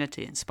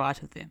humanity in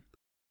spite of them.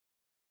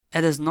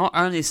 It is not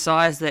only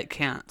size that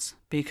counts,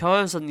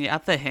 because, on the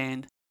other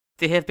hand,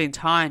 there have been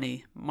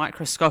tiny,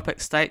 microscopic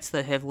states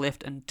that have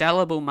left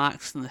indelible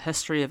marks in the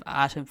history of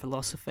art and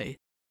philosophy.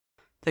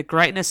 The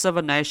greatness of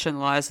a nation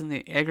lies in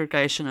the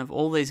aggregation of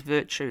all these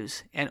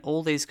virtues and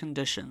all these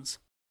conditions.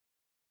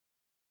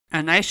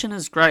 A nation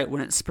is great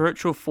when its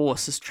spiritual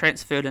force is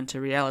transferred into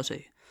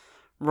reality.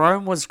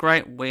 Rome was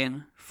great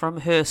when,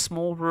 from her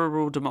small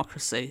rural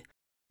democracy,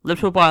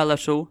 little by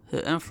little, her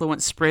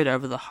influence spread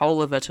over the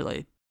whole of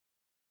Italy.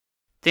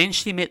 Then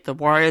she met the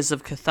warriors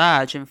of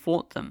Carthage and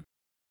fought them.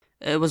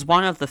 It was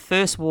one of the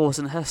first wars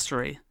in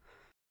history.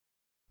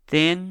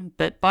 Then,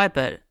 bit by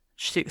bit,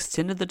 she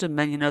extended the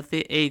dominion of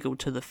the eagle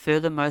to the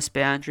furthermost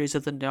boundaries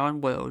of the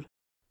known world,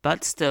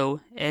 but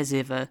still, as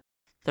ever,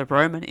 the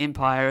Roman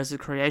Empire is a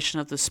creation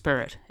of the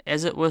spirit,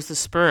 as it was the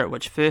spirit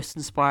which first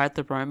inspired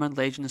the Roman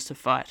legions to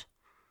fight.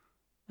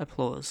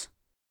 Applause.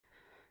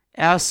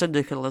 Our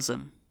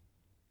syndicalism.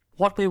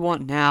 What we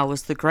want now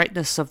is the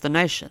greatness of the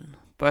nation,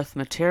 both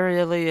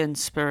materially and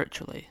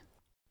spiritually.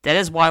 That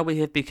is why we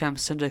have become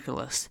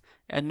syndicalists,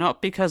 and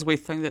not because we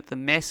think that the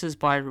masses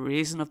by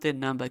reason of their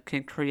number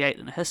can create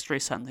in history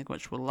something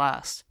which will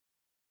last.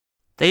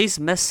 These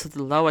myths of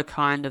the lower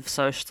kind of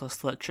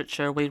socialist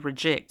literature we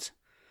reject.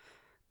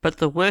 But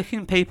the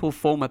working people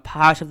form a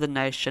part of the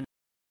nation,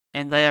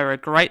 and they are a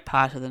great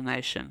part of the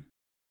nation,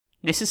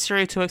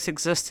 necessary to its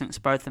existence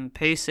both in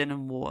peace and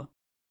in war.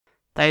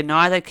 They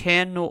neither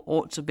can nor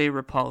ought to be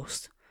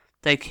repulsed.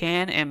 They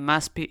can and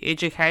must be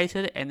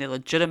educated and their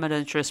legitimate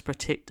interests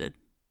protected.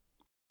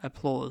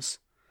 Applause.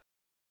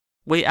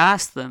 We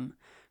ask them,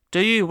 do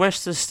you wish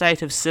the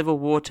state of civil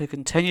war to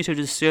continue to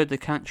disturb the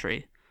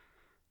country?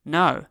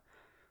 No,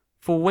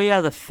 for we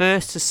are the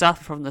first to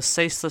suffer from the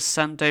ceaseless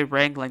Sunday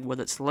wrangling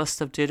with its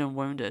list of dead and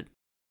wounded.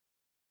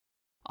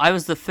 I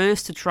was the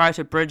first to try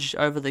to bridge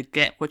over the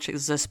gap which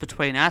exists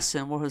between us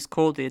and what is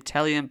called the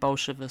Italian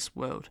Bolshevist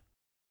world.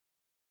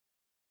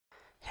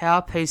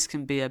 How peace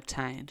can be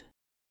obtained.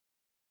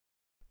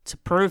 To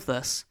prove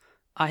this,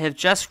 I have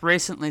just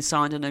recently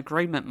signed an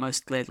agreement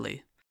most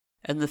gladly.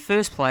 In the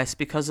first place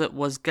because it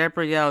was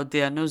Gabriele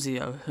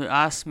D'Annunzio who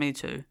asked me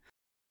to,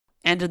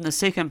 and in the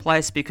second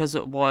place because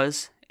it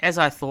was, as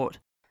I thought,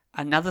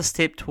 another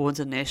step towards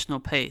a national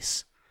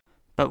peace.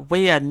 But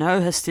we are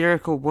no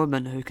hysterical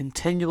women who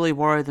continually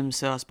worry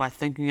themselves by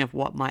thinking of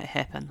what might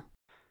happen.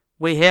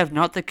 We have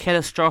not the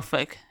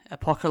catastrophic,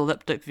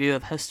 apocalyptic view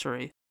of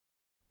history.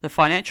 The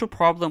financial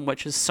problem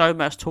which is so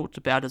much talked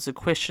about is a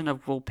question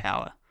of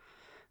willpower.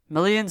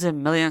 Millions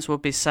and millions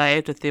would be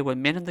saved if there were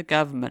men in the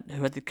government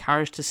who had the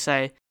courage to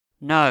say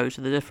no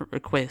to the different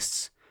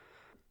requests.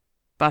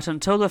 But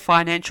until the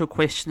financial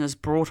question is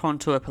brought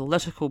onto a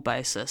political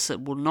basis,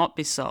 it will not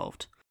be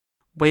solved.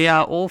 We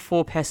are all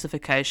for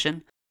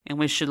pacification, and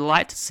we should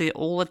like to see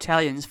all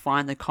Italians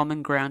find the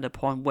common ground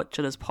upon which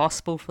it is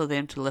possible for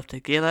them to live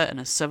together in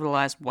a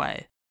civilized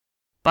way.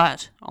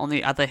 But, on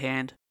the other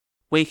hand,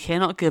 we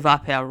cannot give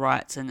up our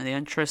rights and the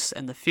interests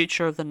and the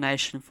future of the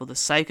nation for the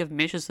sake of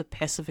measures of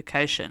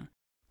pacification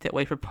that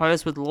we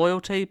propose with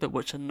loyalty but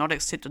which are not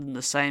accepted in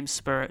the same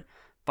spirit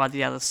by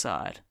the other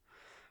side.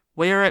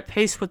 We are at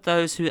peace with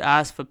those who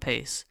ask for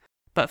peace,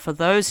 but for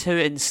those who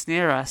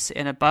ensnare us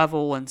and above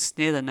all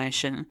ensnare the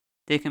nation,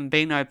 there can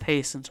be no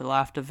peace until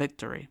after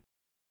victory.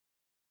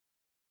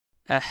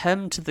 A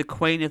hymn to the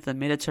Queen of the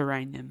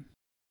Mediterranean.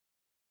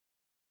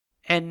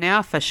 And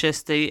now,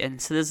 fascisti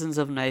and citizens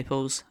of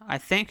Naples, I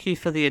thank you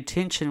for the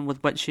attention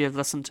with which you have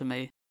listened to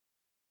me.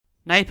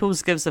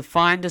 Naples gives a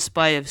fine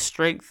display of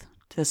strength,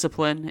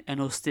 discipline,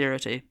 and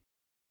austerity.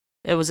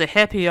 It was a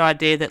happy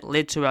idea that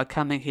led to our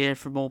coming here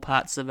from all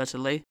parts of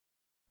Italy,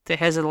 that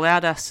has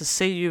allowed us to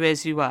see you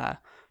as you are,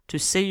 to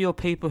see your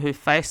people who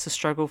face the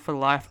struggle for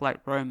life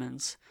like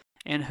Romans,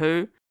 and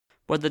who,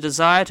 with the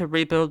desire to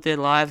rebuild their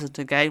lives and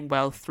to gain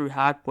wealth through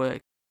hard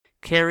work,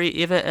 carry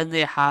ever in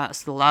their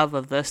hearts the love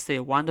of this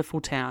their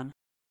wonderful town,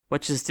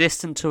 which is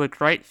destined to a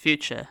great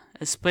future,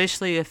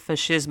 especially if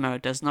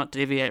fascismo does not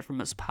deviate from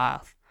its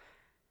path.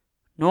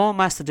 Nor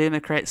must the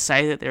Democrats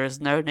say that there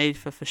is no need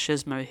for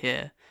fascismo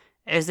here,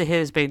 as there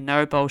has been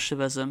no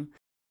Bolshevism,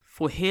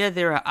 for here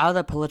there are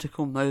other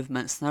political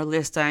movements no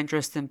less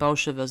dangerous than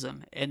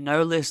Bolshevism, and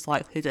no less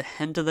likely to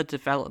hinder the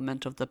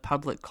development of the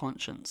public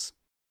conscience.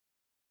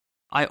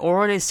 I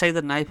already see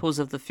the Naples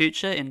of the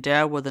future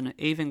endowed with an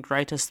even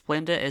greater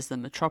splendour as the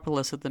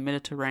metropolis of the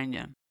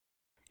Mediterranean,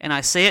 and I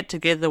see it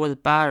together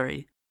with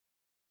Bari,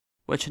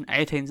 which in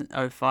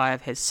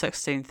 1805 had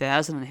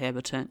 16,000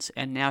 inhabitants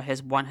and now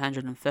has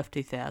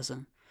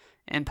 150,000,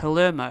 and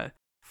Palermo,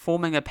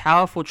 forming a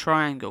powerful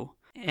triangle,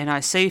 and I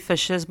see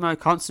fascismo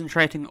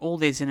concentrating all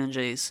these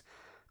energies,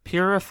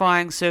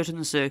 purifying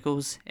certain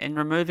circles and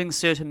removing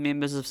certain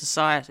members of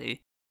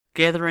society,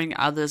 gathering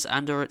others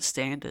under its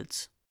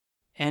standards.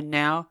 And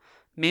now,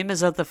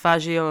 members of the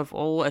Faggio of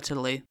all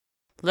Italy,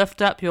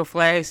 lift up your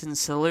flags and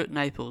salute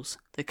Naples,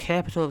 the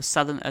capital of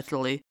southern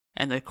Italy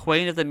and the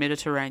Queen of the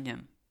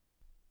Mediterranean.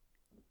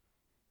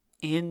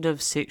 End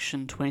of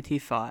section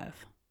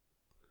 25.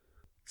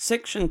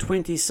 Section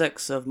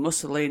 26 of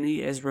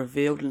Mussolini as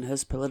revealed in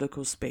his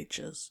political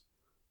speeches.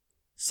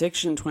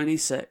 Section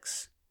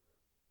 26.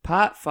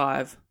 Part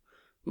 5.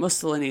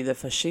 Mussolini the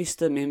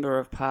Fascista Member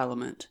of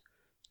Parliament.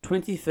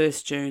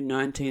 21st June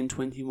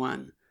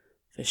 1921.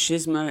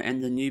 Fascismo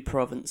and the New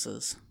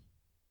Provinces.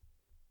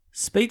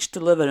 Speech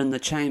delivered in the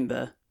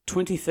Chamber,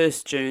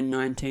 21st June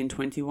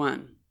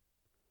 1921.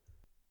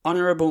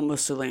 Honourable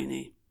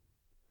Mussolini,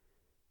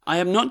 I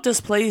am not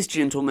displeased,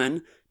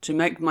 gentlemen, to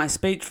make my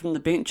speech from the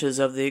benches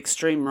of the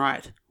extreme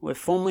right, where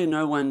formerly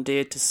no one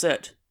dared to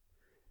sit.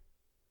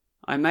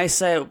 I may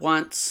say at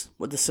once,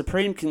 with the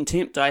supreme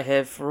contempt I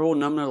have for all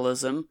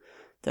nominalism,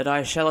 that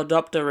I shall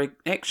adopt a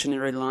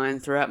reactionary line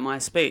throughout my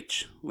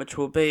speech, which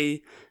will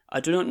be, I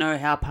do not know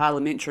how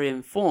parliamentary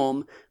in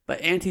form, but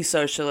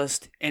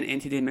anti-socialist and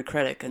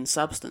anti-democratic in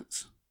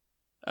substance.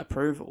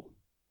 Approval.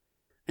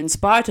 In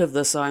spite of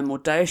this, I am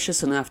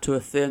audacious enough to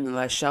affirm that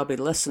I shall be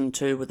listened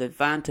to with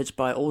advantage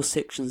by all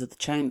sections of the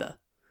Chamber.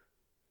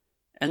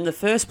 In the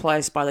first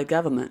place by the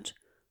Government,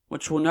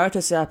 which will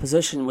notice our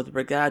position with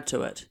regard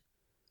to it.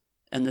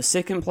 In the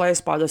second place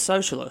by the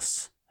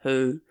Socialists,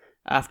 who,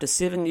 after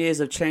 7 years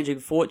of changing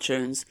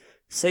fortunes,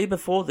 see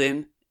before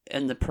them,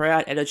 in the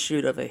proud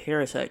attitude of a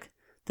heretic,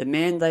 the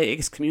man they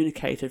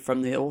excommunicated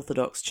from the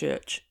Orthodox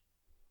Church.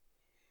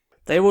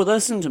 They will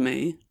listen to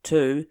me,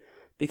 too,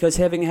 because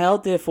having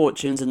held their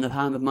fortunes in the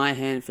palm of my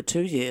hand for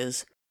 2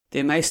 years,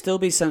 there may still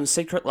be some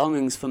secret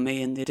longings for me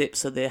in the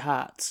depths of their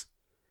hearts.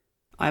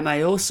 I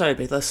may also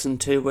be listened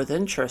to with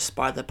interest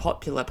by the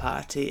Popular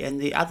Party and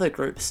the other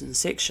groups and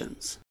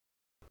sections.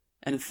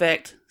 In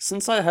fact,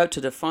 since I hope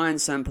to define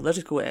some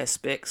political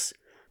aspects,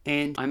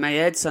 and I may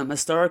add some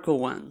historical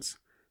ones,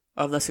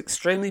 of this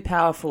extremely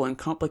powerful and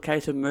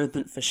complicated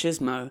movement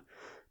Fascismo,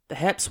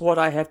 perhaps what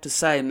I have to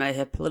say may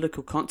have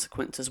political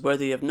consequences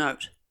worthy of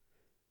note.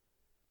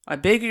 I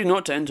beg you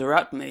not to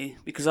interrupt me,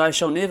 because I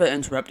shall never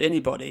interrupt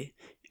anybody,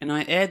 and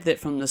I add that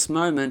from this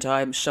moment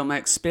I shall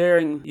make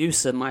sparing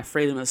use of my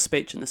freedom of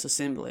speech in this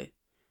assembly.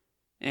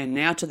 And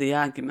now to the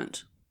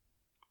argument.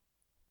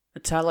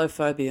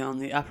 Italophobia on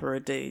the Upper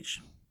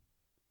Adige.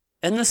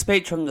 In the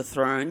speech from the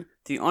throne,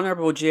 the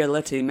Honourable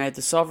Giolitti made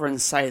the sovereign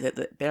say that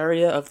the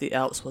barrier of the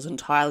Alps was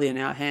entirely in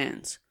our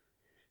hands.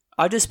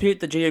 I dispute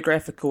the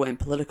geographical and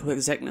political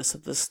exactness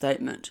of this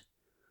statement.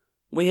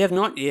 We have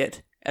not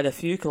yet, at a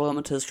few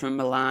kilometres from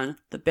Milan,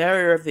 the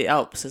barrier of the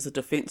Alps as the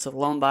defence of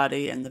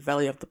Lombardy and the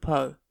valley of the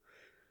Po.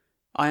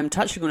 I am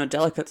touching on a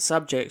delicate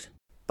subject,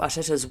 but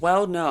it is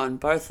well known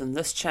both in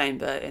this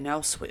chamber and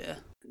elsewhere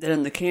that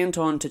in the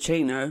Canton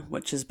Ticino,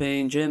 which is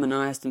being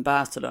Germanised and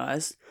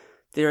bastardised,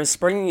 there is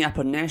springing up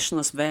a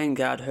nationalist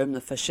vanguard whom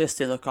the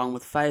fascisti look on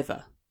with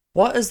favour.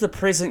 What is the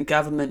present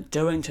government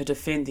doing to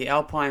defend the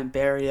Alpine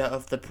barrier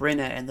of the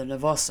Brenner and the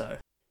Navosso?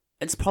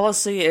 Its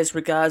policy as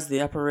regards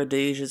the Upper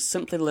Adige is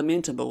simply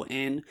lamentable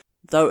and,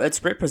 though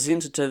its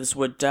representatives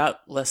would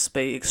doubtless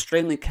be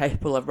extremely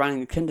capable of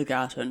running a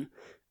kindergarten,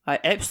 I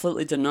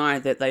absolutely deny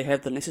that they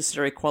have the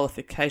necessary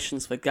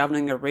qualifications for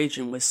governing a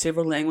region where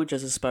several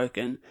languages are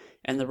spoken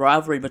and the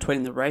rivalry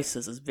between the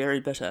races is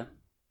very bitter.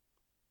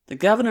 The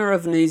governor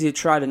of Venetia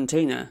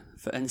Tridentina,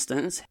 for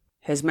instance,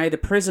 has made a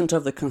present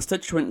of the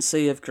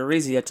constituency of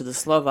Gorizia to the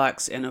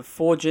Slovaks and of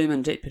 4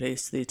 German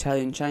deputies to the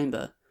Italian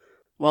Chamber,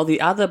 while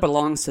the other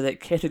belongs to that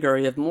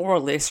category of more or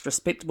less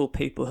respectable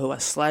people who are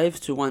slaves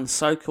to one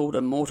so-called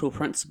immortal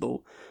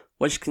principle,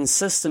 which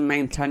consists in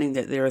maintaining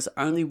that there is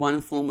only one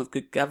form of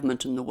good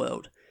government in the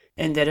world,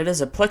 and that it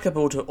is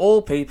applicable to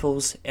all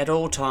peoples, at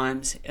all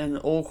times, and in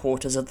all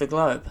quarters of the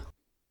globe.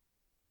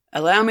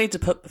 Allow me to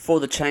put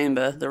before the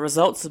Chamber the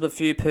results of a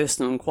few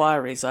personal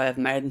inquiries I have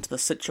made into the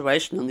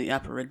situation on the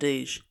Upper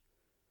Adige.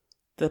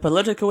 The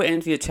political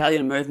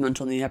anti-Italian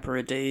movement on the Upper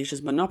Adige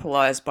is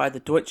monopolised by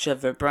the Deutsche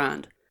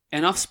Verband,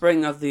 an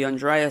offspring of the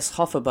Andreas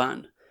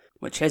Hoferbund,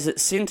 which has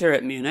its centre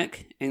at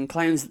Munich, and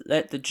claims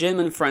that the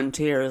German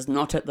frontier is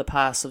not at the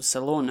pass of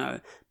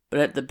Salerno,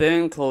 but at the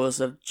burn clause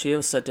of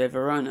Chiusa de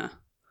Verona.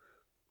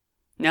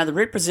 Now the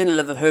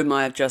representative of whom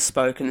I have just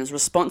spoken is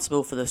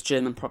responsible for this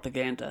German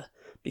propaganda,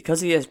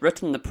 because he has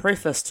written the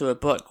preface to a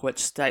book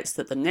which states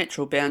that the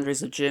natural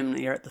boundaries of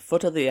Germany are at the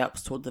foot of the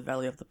Alps toward the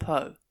valley of the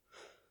Po.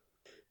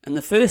 In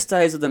the first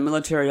days of the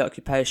military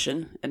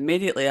occupation,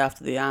 immediately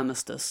after the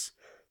armistice,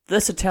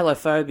 this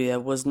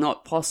Italophobia was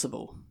not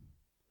possible.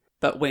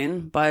 But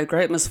when, by a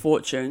great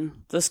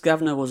misfortune, this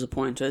governor was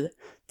appointed,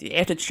 the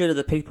attitude of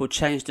the people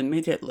changed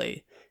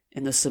immediately,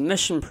 and the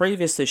submission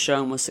previously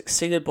shown was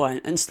succeeded by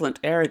an insolent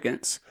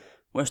arrogance,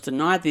 which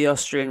denied the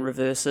Austrian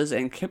reverses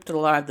and kept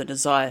alive the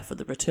desire for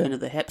the return of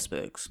the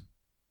Habsburgs.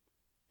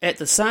 At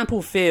the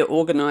sample fair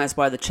organised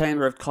by the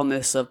Chamber of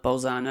Commerce of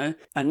Bolzano,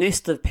 a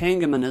nest of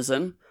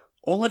Pangermanism,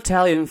 all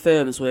Italian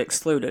firms were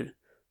excluded,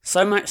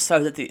 so much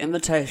so that the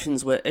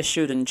invitations were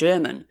issued in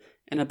German,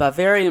 and a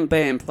Bavarian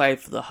band played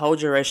for the whole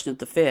duration of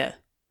the fair.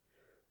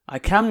 I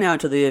come now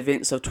to the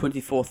events of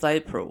 24th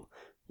April,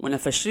 when a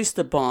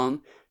fascista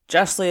bomb,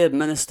 justly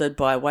administered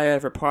by way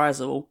of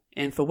reprisal,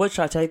 and for which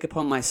I take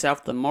upon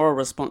myself the moral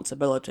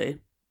responsibility,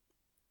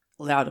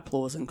 loud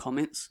applause and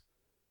comments,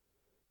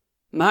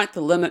 marked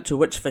the limit to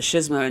which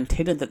fascismo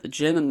intended that the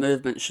German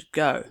movement should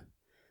go.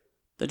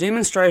 The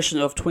demonstration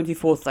of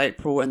 24th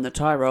April in the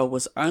Tyrol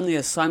was only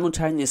a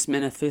simultaneous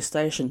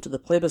manifestation to the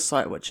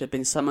plebiscite which had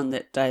been summoned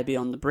that day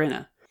beyond the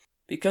Brenner,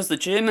 because the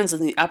Germans in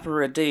the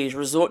Upper Adige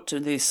resort to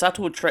these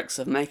subtle tricks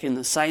of making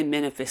the same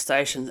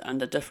manifestations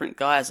under different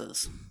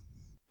guises.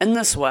 In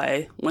this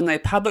way, when they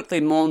publicly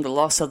mourned the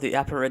loss of the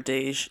Upper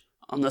Adige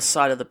on this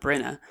side of the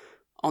Brenner,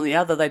 on the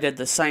other they did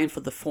the same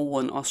for the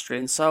fallen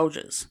Austrian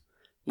soldiers.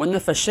 When the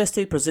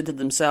fascisti presented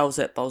themselves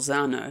at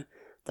Bolzano,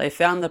 they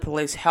found the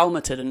police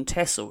helmeted and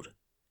tasseled,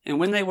 and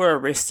when they were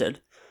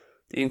arrested,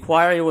 the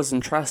inquiry was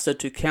entrusted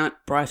to Count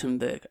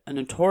Breitenberg, a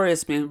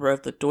notorious member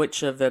of the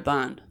Deutsche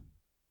Verband.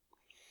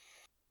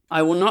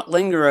 I will not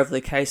linger over the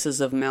cases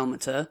of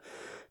Malmöter,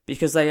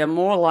 because they are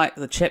more like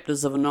the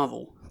chapters of a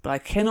novel, but I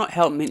cannot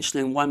help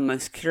mentioning one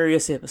most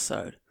curious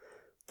episode.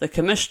 The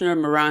Commissioner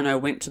Morano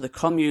went to the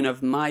commune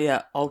of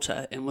Maya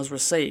Alta and was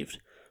received,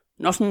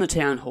 not in the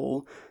town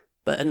hall,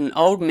 but in an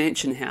old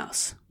mansion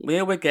house,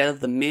 where were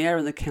gathered the mayor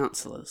and the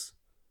councillors.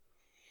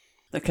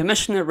 The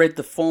Commissioner read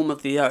the form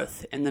of the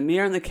oath, and the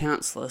mayor and the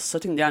councillors,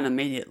 sitting down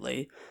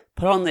immediately,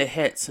 put on their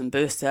hats and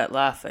burst out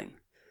laughing.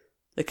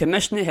 The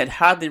Commissioner had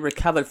hardly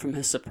recovered from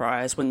his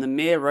surprise when the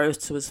mayor rose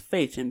to his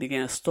feet and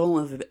began a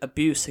storm of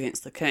abuse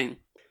against the king,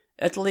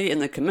 Italy,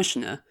 and the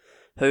Commissioner,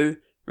 who,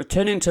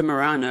 returning to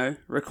Morano,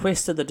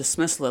 requested the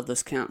dismissal of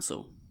this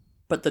council.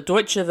 But the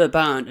Deutsche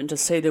Verband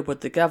interceded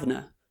with the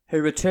governor,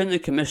 who returned the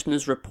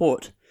Commissioner's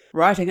report,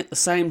 writing at the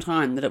same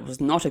time that it was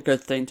not a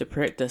good thing to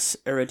practice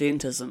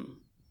irredentism,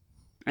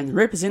 and the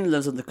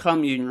representatives of the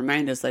commune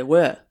remained as they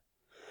were.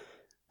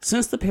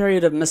 Since the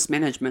period of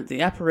mismanagement,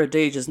 the Upper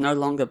Adige is no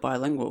longer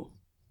bilingual.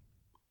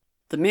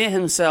 The mayor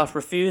himself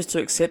refused to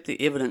accept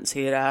the evidence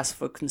he had asked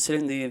for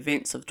concerning the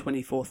events of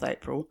 24th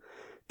April,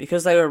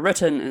 because they were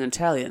written in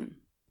Italian.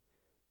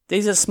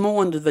 These are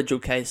small individual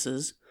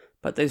cases,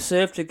 but they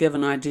serve to give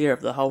an idea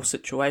of the whole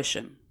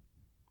situation.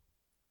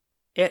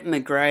 At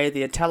Maigret,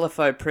 the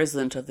Italofo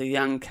president of the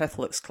Young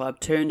Catholics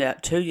Club turned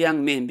out 2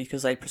 young men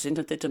because they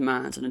presented their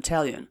demands in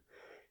Italian,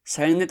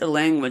 saying that the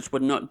language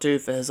would not do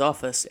for his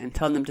office and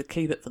telling them to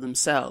keep it for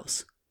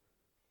themselves.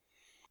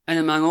 And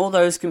among all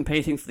those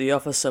competing for the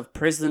office of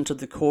President of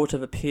the Court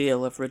of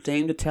Appeal of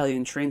Redeemed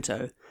Italian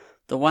Trento,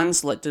 the one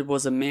selected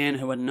was a man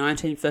who in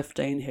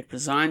 1915 had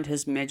resigned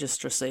his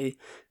magistracy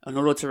in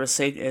order to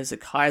receive as a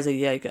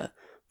Kaiserjäger,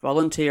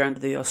 volunteer under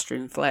the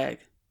Austrian flag.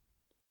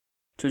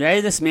 Today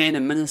this man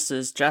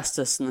administers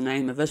justice in the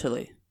name of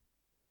Italy.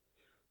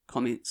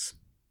 Comments.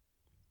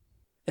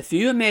 If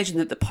you imagine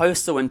that the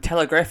postal and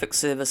telegraphic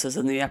services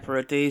in the Upper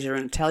Adige are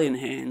in Italian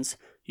hands,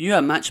 you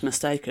are much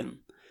mistaken.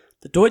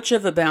 The Deutsche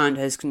Verband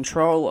has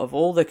control of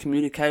all the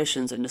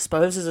communications and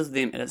disposes of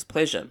them at its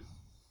pleasure.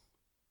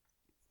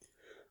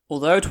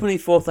 Although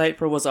 24th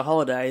April was a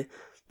holiday,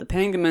 the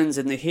Pangermans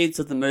and the heads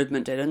of the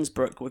movement at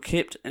Innsbruck were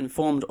kept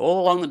informed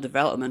all along the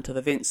development of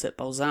events at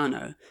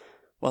Bolzano,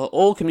 while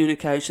all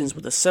communications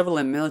with the civil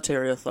and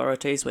military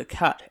authorities were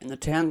cut and the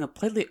town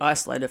completely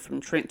isolated from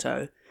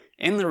Trento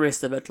and the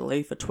rest of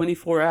Italy for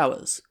 24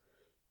 hours.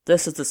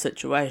 This is the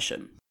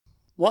situation.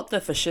 What the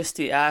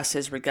fascisti ask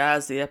as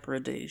regards the Upper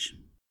Adige.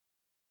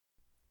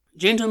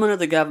 Gentlemen of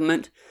the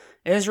government,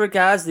 as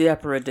regards the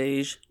Upper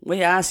Adige,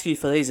 we ask you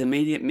for these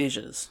immediate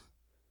measures.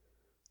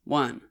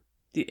 1.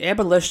 The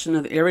abolition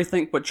of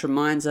everything which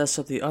reminds us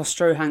of the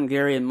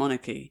Austro-Hungarian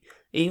monarchy,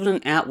 even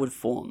in outward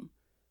form,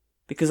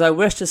 because I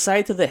wish to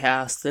say to the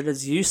House that it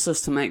is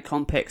useless to make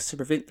compacts to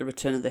prevent the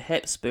return of the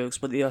Habsburgs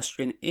with the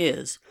Austrian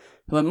heirs,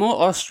 who are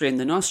more Austrian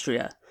than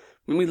Austria,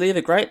 when we leave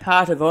a great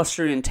part of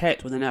Austria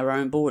intact within our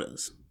own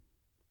borders.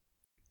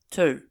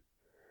 2.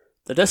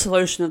 The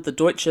dissolution of the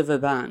Deutsche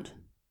Verband.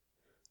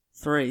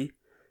 3.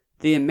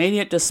 The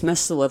immediate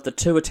dismissal of the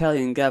 2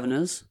 Italian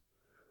governors.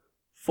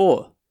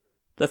 4.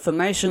 The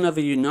formation of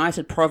a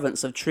united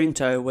province of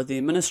Trento with the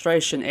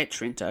administration at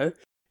Trento,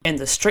 and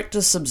the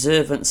strictest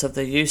observance of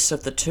the use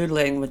of the 2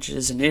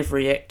 languages in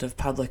every act of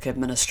public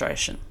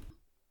administration.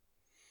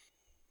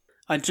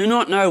 I do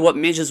not know what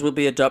measures will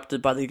be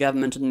adopted by the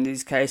government in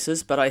these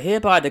cases, but I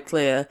hereby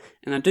declare,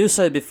 and I do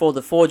so before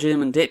the 4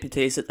 German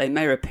deputies that they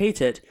may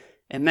repeat it,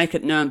 and make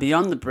it known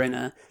beyond the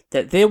Brenner,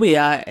 that there we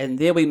are and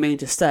there we mean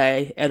to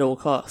stay at all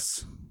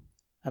costs.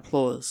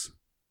 Applause.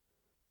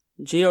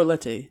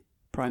 Giolitti,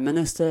 Prime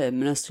Minister and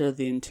Minister of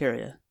the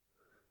Interior.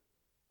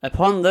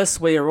 Upon this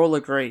we are all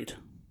agreed.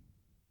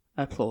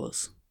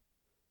 Applause.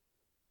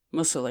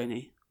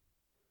 Mussolini.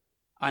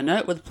 I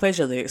note with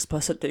pleasure the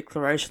explicit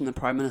declaration the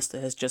Prime Minister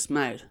has just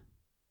made.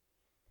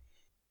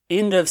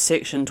 End of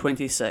section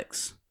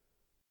 26.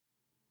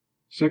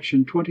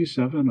 Section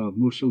 27 of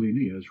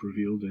Mussolini as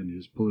revealed in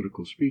his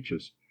political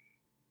speeches.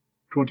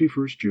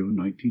 21st June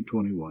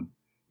 1921.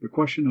 The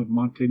question of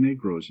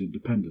Montenegro's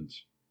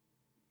independence.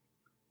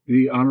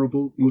 The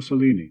Honorable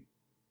Mussolini.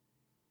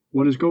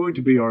 What is going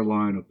to be our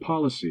line of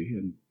policy,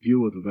 in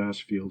view of the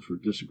vast field for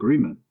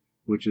disagreement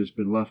which has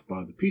been left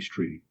by the peace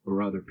treaty, or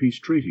rather peace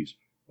treaties,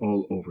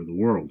 all over the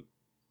world?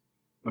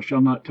 I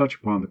shall not touch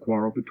upon the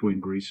quarrel between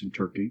Greece and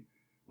Turkey,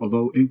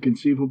 although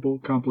inconceivable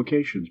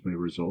complications may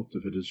result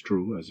if it is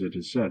true, as it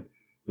is said,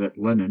 that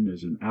Lenin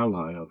is an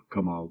ally of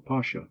Kemal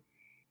Pasha,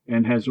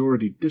 and has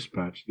already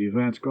dispatched the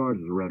advance guard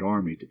of the Red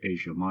Army to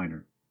Asia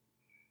Minor.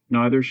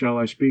 Neither shall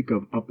I speak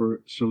of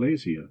Upper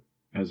Silesia,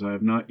 as I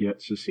have not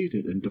yet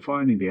succeeded in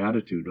defining the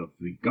attitude of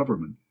the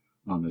government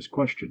on this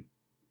question.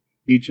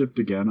 Egypt,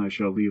 again, I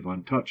shall leave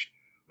untouched,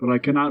 but I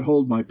cannot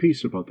hold my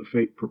peace about the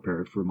fate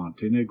prepared for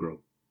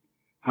Montenegro.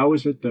 How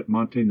is it that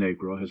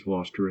Montenegro has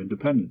lost her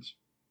independence?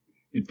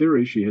 In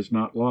theory, she has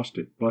not lost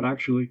it, but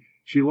actually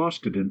she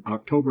lost it in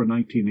October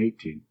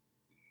 1918.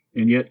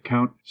 And yet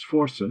Count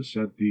Sforza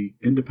said the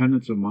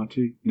independence of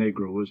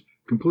Montenegro was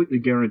completely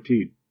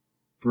guaranteed,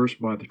 first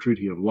by the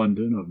Treaty of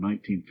London of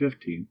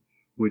 1915,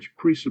 which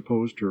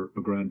presupposed her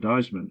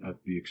aggrandizement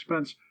at the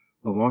expense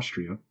of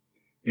Austria,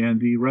 and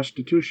the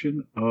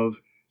restitution of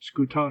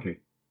Scutari;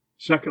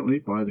 secondly,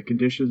 by the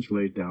conditions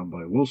laid down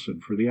by Wilson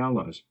for the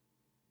Allies,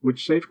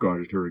 which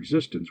safeguarded her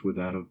existence with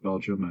that of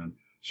Belgium and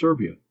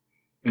Serbia;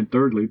 and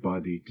thirdly, by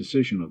the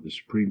decision of the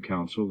Supreme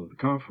Council of the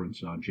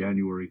Conference on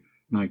January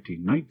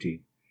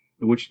 1919,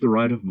 in which the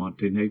right of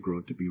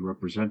Montenegro to be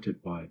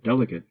represented by a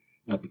delegate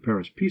at the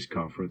Paris Peace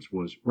Conference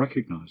was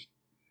recognized.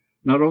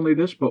 Not only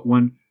this, but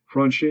when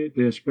Franchet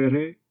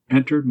d'Espere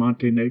entered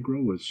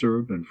Montenegro with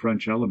Serb and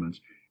French elements,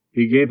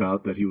 he gave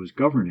out that he was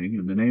governing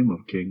in the name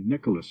of King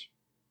Nicholas.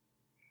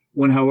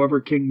 When,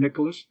 however, King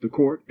Nicholas, the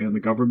court, and the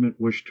government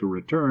wished to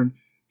return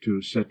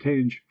to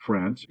Cetinge,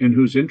 France, in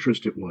whose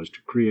interest it was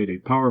to create a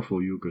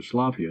powerful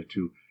Yugoslavia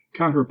to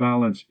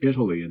counterbalance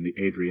Italy in the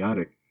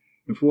Adriatic,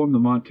 informed the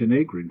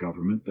Montenegrin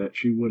government that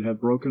she would have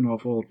broken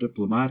off all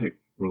diplomatic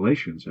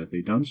relations had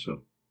they done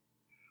so.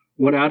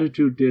 What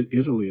attitude did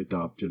Italy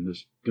adopt in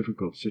this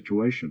difficult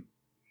situation?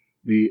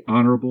 The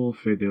Honorable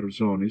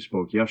Federzoni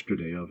spoke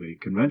yesterday of a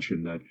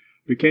convention that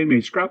became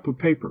a scrap of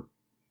paper,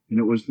 and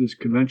it was this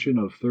convention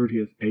of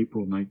 30th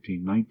April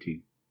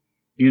 1919.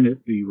 In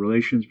it, the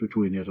relations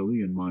between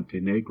Italy and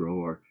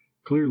Montenegro are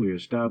clearly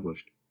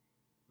established,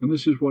 and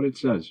this is what it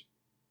says.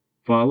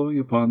 Following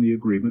upon the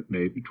agreement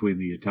made between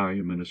the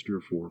Italian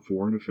Minister for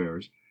Foreign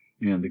Affairs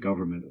and the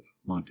government of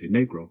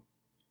Montenegro,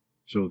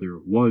 so there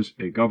was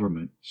a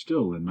government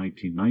still in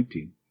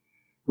 1919,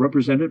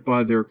 represented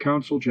by their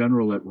Consul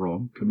General at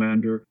Rome,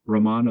 Commander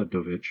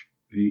Romanadovich,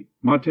 the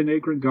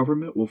Montenegrin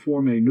government will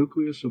form a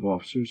nucleus of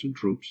officers and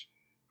troops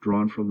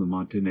drawn from the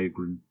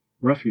Montenegrin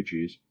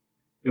refugees.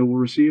 It will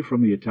receive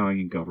from the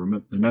Italian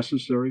government the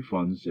necessary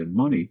funds and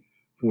money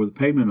for the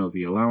payment of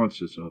the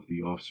allowances of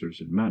the officers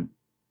and men.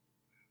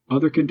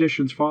 Other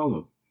conditions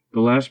follow,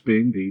 the last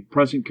being the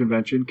present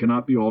convention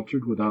cannot be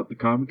altered without the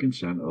common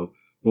consent of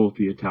both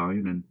the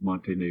Italian and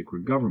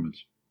Montenegrin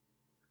governments.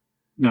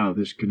 Now,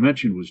 this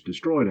convention was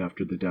destroyed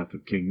after the death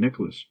of King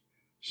Nicholas.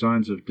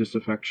 Signs of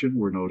disaffection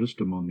were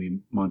noticed among the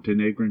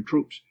Montenegrin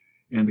troops,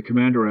 and the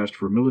commander asked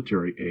for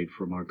military aid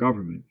from our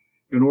government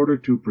in order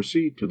to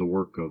proceed to the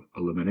work of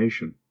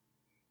elimination.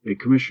 A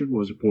commission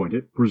was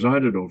appointed,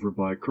 presided over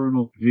by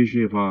Colonel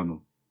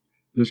Vigevano.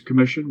 This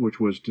commission, which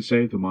was to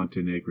save the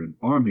Montenegrin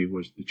army,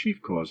 was the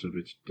chief cause of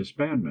its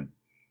disbandment.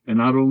 And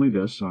not only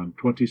this, on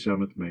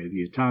 27th May,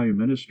 the Italian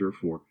Minister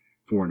for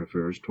Foreign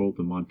Affairs told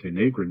the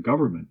Montenegrin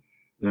government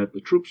that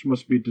the troops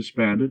must be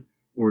disbanded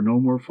or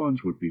no more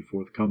funds would be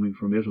forthcoming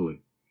from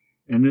Italy.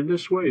 And in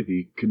this way,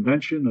 the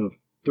Convention of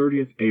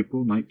 30th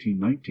April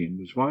 1919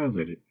 was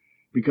violated,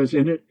 because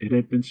in it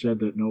had been said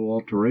that no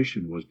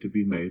alteration was to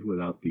be made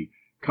without the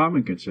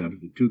common consent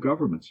of the two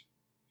governments.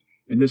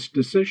 And this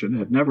decision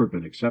had never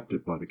been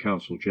accepted by the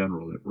Consul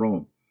General at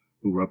Rome,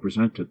 who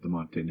represented the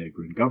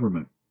Montenegrin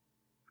government.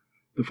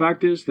 The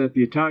fact is that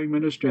the Italian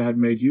minister had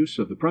made use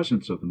of the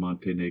presence of the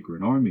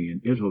Montenegrin army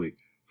in Italy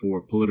for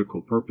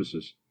political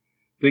purposes,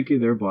 thinking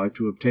thereby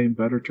to obtain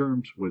better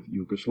terms with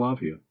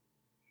Yugoslavia.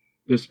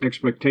 This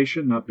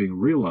expectation not being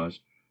realized,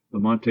 the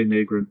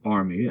Montenegrin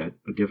army, at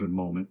a given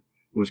moment,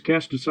 was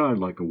cast aside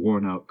like a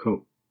worn-out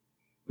coat.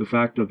 The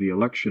fact of the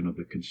election of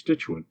the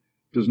constituent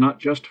does not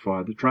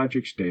justify the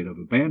tragic state of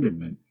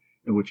abandonment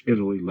in which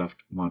Italy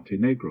left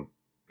Montenegro,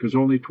 because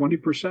only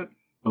 20%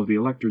 of the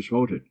electors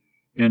voted,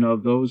 and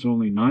of those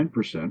only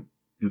 9%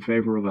 in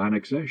favor of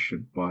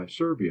annexation by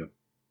Serbia.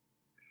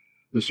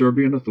 The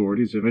Serbian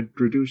authorities have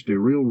introduced a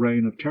real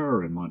reign of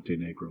terror in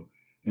Montenegro,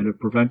 and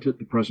have prevented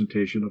the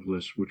presentation of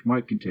lists which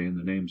might contain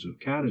the names of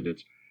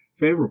candidates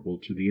favorable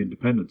to the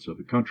independence of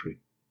the country.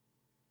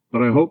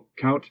 But I hope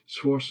Count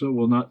Sforza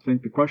will not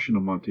think the question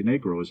of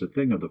Montenegro is a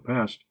thing of the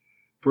past.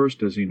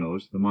 First, as he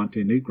knows, the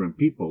Montenegrin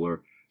people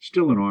are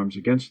still in arms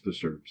against the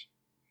Serbs,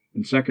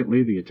 and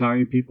secondly, the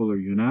Italian people are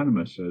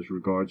unanimous as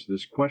regards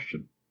this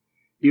question.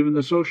 Even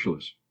the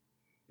socialists,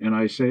 and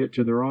I say it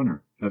to their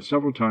honor, have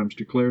several times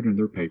declared in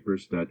their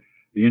papers that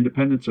the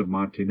independence of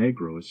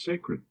Montenegro is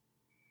sacred.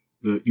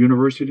 The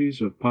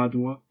universities of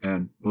Padua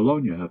and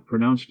Bologna have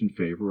pronounced in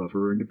favor of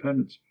her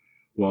independence,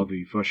 while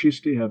the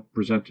Fascisti have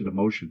presented a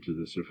motion to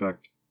this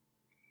effect.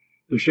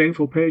 The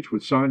shameful page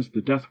which signs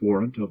the death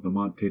warrant of the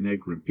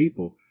Montenegrin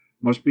people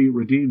must be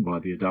redeemed by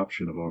the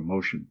adoption of our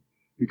motion,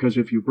 because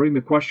if you bring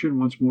the question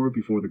once more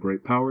before the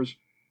great powers,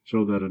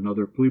 so that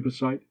another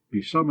plebiscite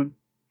be summoned,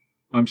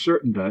 I'm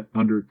certain that,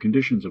 under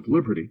conditions of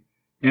liberty,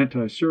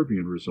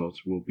 anti-Serbian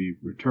results will be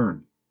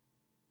returned.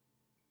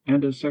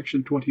 End of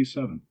section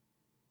 27.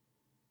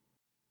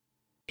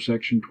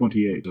 Section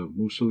 28 of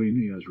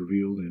Mussolini as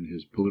revealed in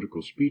his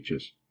political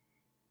speeches,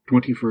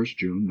 21st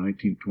June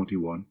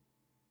 1921,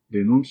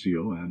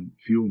 Denunzio and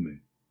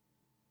Fiume.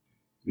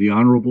 The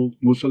Honorable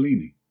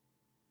Mussolini.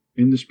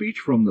 In the speech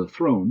from the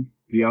throne,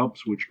 the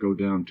Alps which go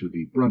down to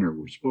the Brenner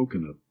were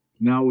spoken of.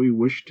 Now we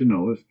wish to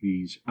know if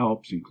these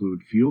Alps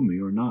include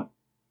Fiume or not.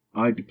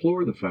 I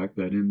deplore the fact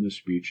that in this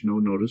speech no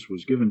notice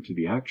was given to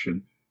the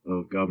action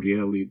of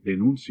Gabriele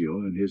D'Annunzio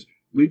and his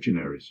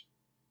legionaries.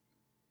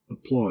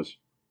 Applause.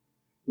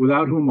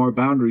 Without whom our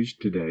boundaries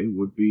today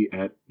would be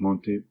at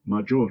Monte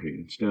Maggiore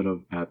instead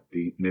of at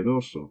the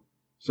Nevoso.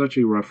 Such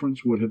a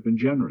reference would have been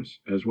generous,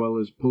 as well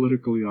as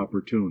politically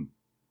opportune.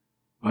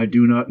 I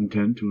do not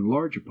intend to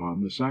enlarge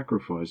upon the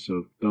sacrifice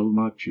of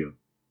Dalmatia.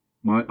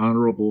 My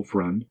honorable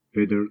friend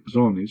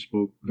Federzoni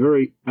spoke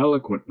very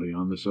eloquently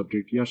on the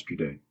subject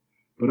yesterday,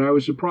 but I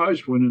was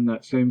surprised when in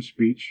that same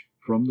speech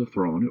from the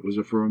throne it was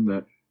affirmed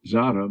that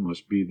Zara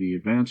must be the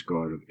advance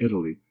guard of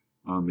Italy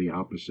on the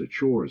opposite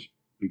shores,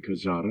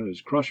 because Zara is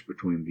crushed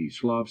between the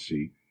Slav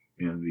Sea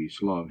and the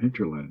Slav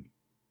hinterland.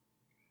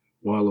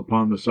 While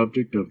upon the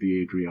subject of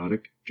the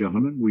Adriatic,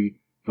 gentlemen, we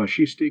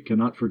fascisti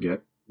cannot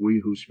forget,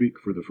 we who speak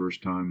for the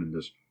first time in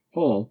this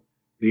hall,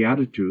 the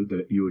attitude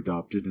that you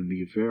adopted in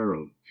the affair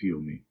of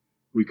Fiume.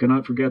 We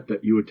cannot forget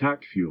that you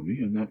attacked Fiume,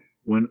 and that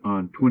when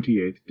on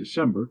 28th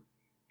December,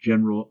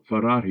 General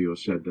Ferrario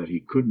said that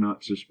he could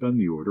not suspend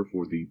the order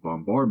for the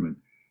bombardment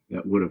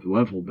that would have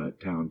leveled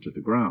that town to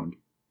the ground,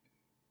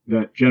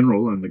 that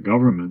general and the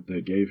government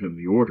that gave him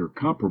the order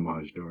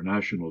compromised our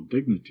national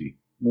dignity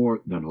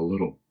more than a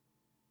little.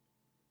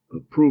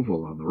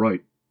 Approval on the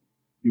right.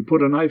 You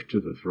put a knife to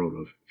the throat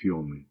of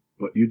Fiume,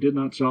 but you did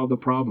not solve the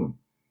problem.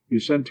 You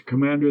sent a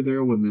commander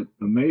there with an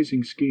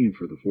amazing scheme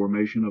for the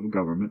formation of a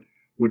government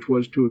which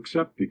was to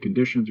accept the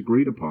conditions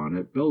agreed upon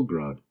at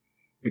Belgrade,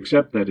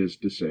 accept, that is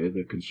to say,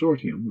 the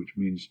consortium, which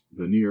means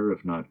the near,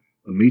 if not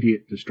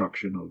immediate,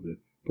 destruction of the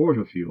port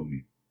of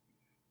Fiume.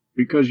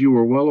 Because you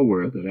were well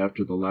aware that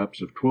after the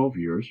lapse of 12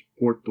 years,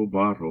 Porto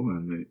Barro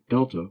and the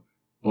Delta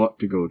ought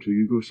to go to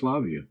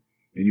Yugoslavia,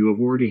 and you have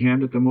already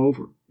handed them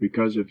over,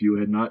 because if you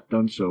had not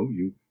done so,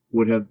 you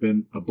would have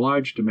been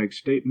obliged to make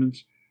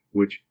statements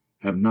which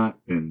have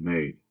not been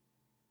made.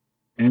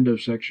 End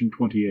of section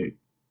 28.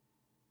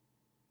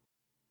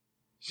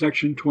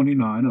 Section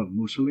 29 of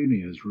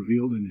Mussolini as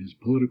revealed in his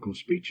political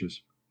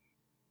speeches,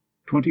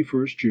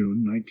 21st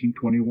June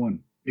 1921,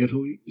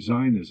 Italy,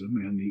 Zionism,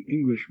 and the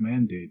English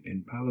Mandate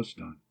in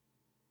Palestine.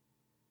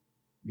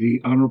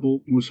 The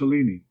Honorable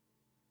Mussolini.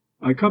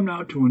 I come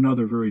now to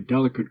another very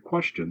delicate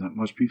question that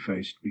must be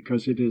faced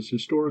because it is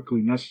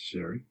historically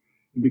necessary,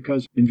 and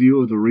because, in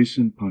view of the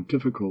recent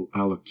pontifical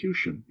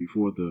allocution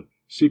before the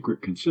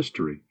secret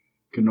consistory,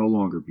 can no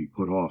longer be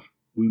put off.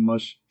 We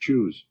must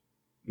choose.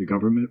 The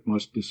government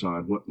must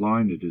decide what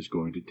line it is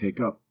going to take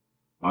up.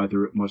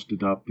 Either it must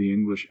adopt the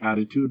English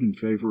attitude in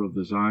favor of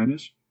the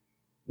Zionists,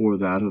 or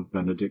that of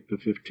Benedict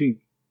XV.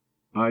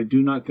 I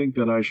do not think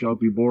that I shall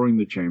be boring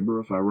the chamber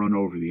if I run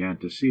over the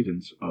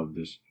antecedents of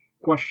this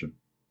question.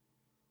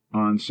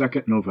 On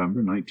 2nd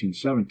November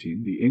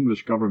 1917, the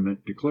English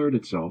government declared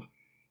itself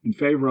in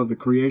favor of the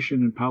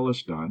creation in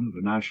Palestine of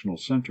a national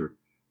center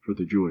for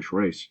the Jewish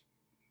race,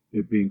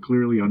 it being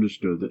clearly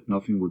understood that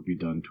nothing would be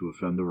done to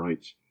offend the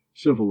rights,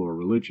 civil or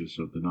religious,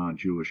 of the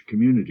non-Jewish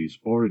communities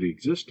already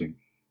existing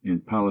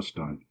in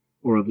Palestine,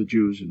 or of the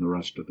Jews in the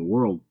rest of the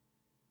world.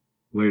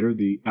 Later,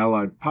 the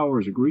Allied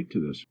powers agreed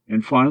to this,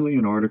 and finally,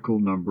 in Article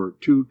number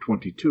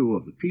 222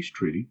 of the Peace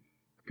Treaty,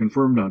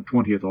 confirmed on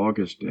 20th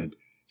August at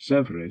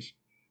Sèvres,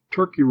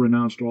 Turkey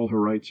renounced all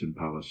her rights in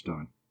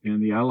Palestine,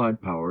 and the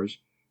Allied powers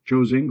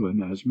chose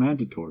England as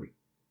mandatory.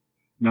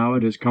 Now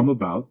it has come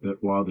about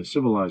that while the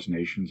civilized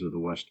nations of the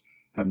West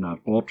have not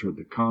altered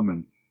the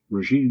common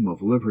regime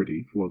of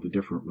liberty for the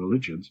different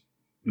religions,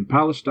 in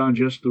Palestine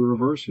just the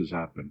reverse has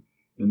happened,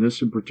 and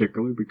this in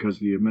particular because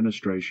the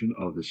administration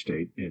of the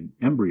state in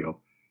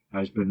embryo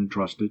has been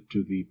entrusted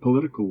to the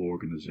political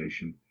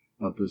organization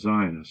of the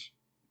Zionists.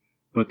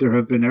 But there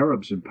have been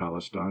Arabs in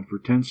Palestine for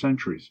 10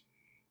 centuries.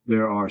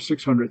 There are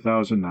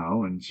 600,000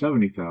 now and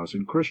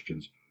 70,000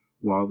 Christians,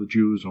 while the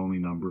Jews only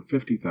number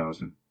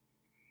 50,000.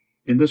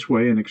 In this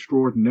way, an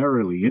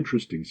extraordinarily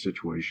interesting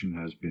situation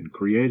has been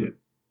created.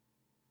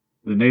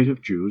 The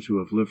native Jews who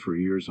have lived for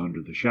years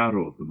under the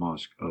shadow of the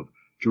Mosque of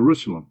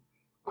Jerusalem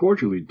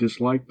cordially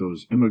dislike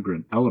those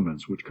immigrant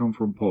elements which come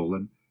from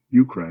Poland,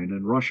 Ukraine,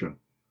 and Russia,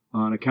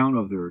 on account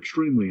of their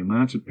extremely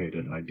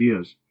emancipated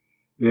ideas.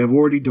 They have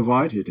already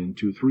divided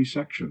into 3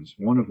 sections,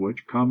 one of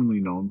which, commonly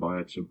known by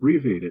its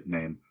abbreviated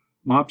name,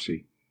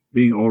 MOPSI,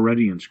 being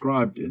already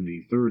inscribed in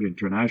the Third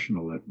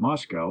International at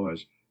Moscow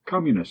as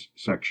Communist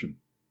Section.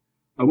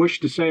 I wish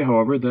to say,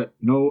 however, that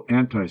no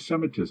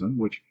anti-Semitism,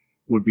 which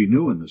would be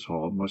new in this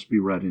hall, must be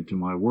read into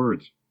my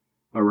words.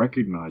 I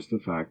recognize the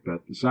fact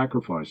that the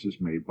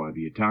sacrifices made by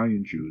the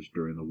Italian Jews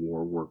during the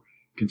war were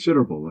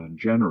considerable and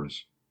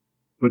generous.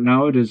 But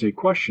now it is a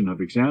question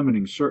of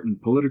examining certain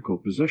political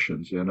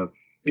positions and of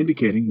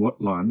indicating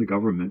what line the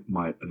government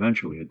might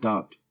eventually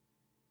adopt.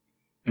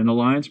 An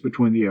alliance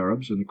between the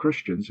Arabs and the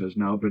Christians has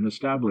now been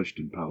established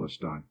in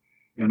Palestine,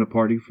 and a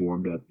party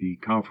formed at the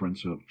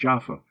Conference of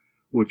Jaffa,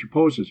 which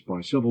opposes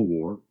by civil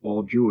war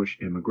all Jewish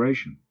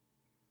immigration.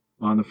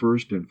 On the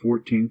 1st and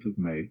 14th of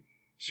May,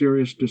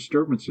 serious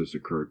disturbances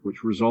occurred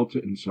which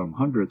resulted in some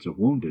hundreds of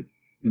wounded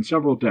and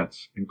several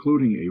deaths,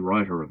 including a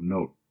writer of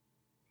note.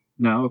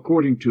 Now,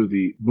 according to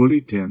the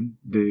Bulletin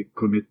des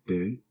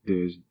Comités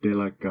des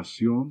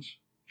Délégations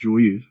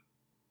Juives,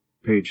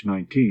 page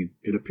 19,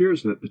 it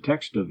appears that the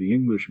text of the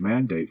English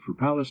mandate for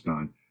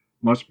Palestine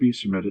must be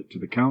submitted to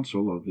the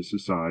Council of the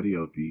Society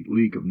of the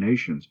League of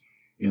Nations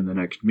in the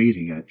next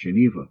meeting at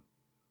Geneva.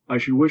 I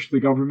should wish the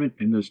government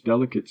in this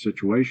delicate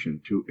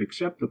situation to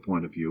accept the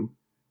point of view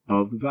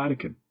of the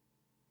Vatican.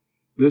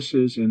 This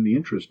is in the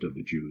interest of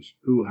the Jews,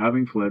 who,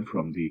 having fled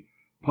from the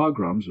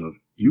pogroms of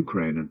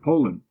Ukraine and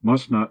Poland,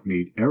 must not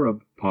meet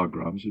Arab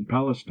pogroms in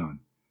Palestine.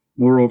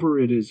 Moreover,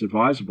 it is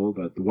advisable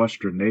that the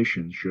Western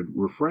nations should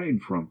refrain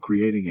from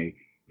creating a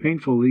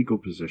painful legal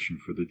position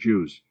for the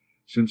Jews,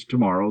 since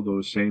tomorrow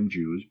those same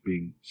Jews,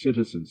 being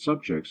citizen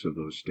subjects of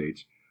those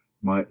states,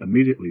 might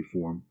immediately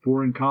form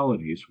foreign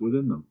colonies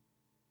within them.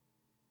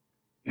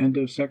 End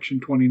of section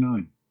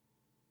 29.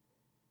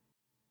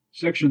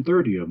 Section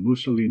 30 of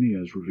Mussolini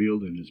as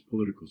revealed in his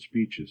political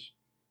speeches.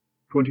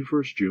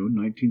 21st June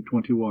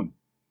 1921.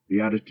 The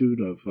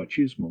attitude of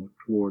Fascismo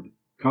toward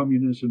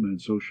communism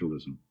and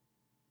socialism.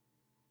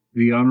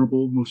 The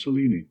Honorable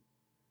Mussolini.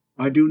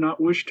 I do not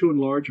wish to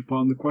enlarge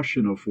upon the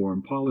question of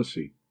foreign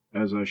policy,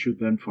 as I should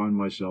then find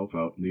myself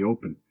out in the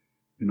open,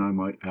 and I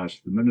might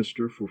ask the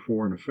Minister for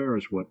Foreign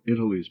Affairs what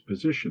Italy's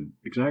position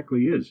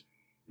exactly is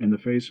in the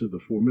face of the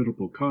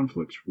formidable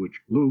conflicts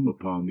which loom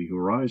upon the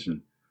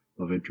horizon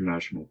of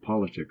international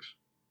politics.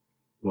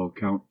 While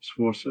Count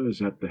Sforza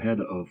is at the head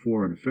of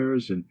foreign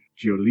affairs in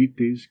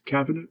Giolitti's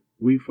cabinet,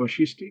 we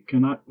Fascisti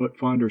cannot but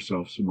find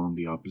ourselves among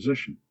the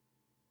opposition.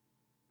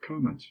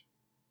 Comments.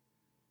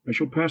 I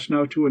shall pass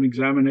now to an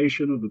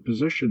examination of the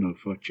position of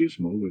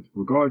Fascismo with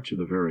regard to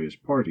the various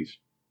parties.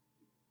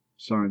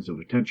 Signs of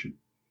attention,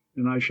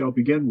 and I shall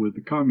begin with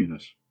the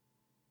Communists.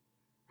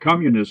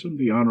 Communism,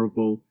 the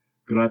Honorable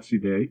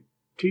Graziadei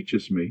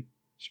teaches me,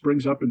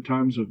 springs up in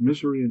times of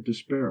misery and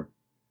despair,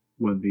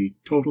 when the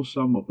total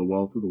sum of the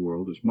wealth of the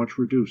world is much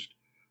reduced.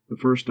 The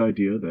first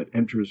idea that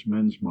enters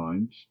men's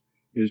minds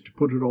is to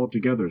put it all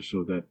together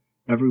so that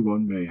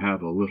everyone may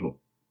have a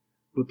little.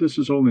 But this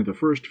is only the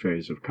first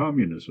phase of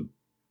communism,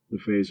 the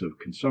phase of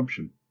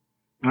consumption.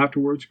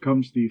 Afterwards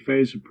comes the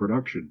phase of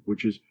production,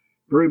 which is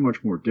very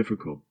much more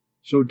difficult,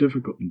 so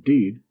difficult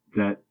indeed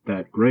that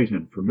that great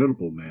and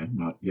formidable man,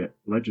 not yet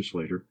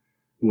legislator,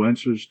 who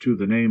answers to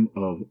the name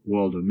of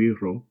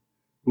Waldemiro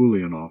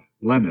Ulyanov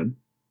Lenin,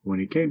 when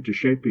he came to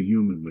shaping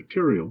human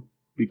material,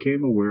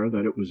 became aware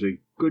that it was a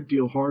good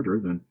deal harder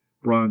than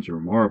bronze or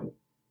marble.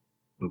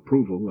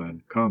 Approval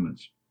and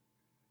comments.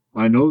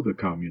 I know the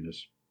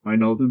communists. I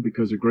know them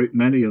because a great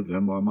many of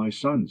them are my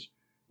sons.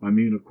 I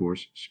mean, of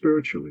course,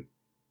 spiritually.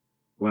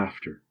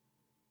 Laughter.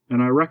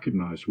 And I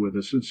recognize with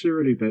a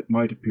sincerity that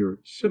might appear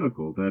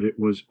cynical that it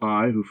was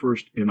I who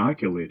first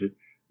inoculated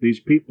these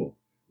people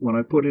when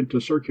I put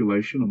into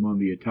circulation among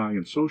the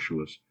Italian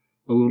socialists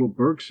a little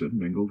Bergson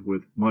mingled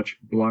with much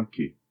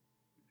Blanqui.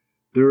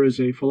 There is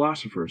a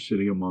philosopher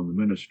sitting among the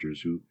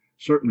ministers who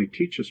certainly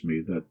teaches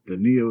me that the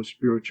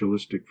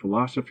neo-spiritualistic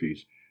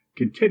philosophies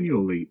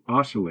continually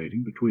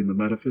oscillating between the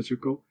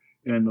metaphysical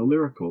and the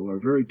lyrical are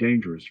very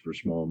dangerous for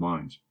small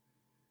minds.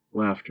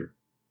 Laughter.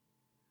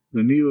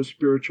 The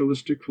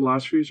neo-spiritualistic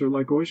philosophies are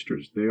like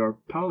oysters. They are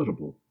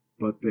palatable,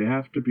 but they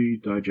have to be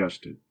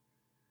digested.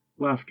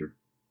 Laughter.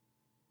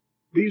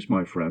 These,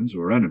 my friends,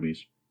 or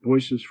enemies,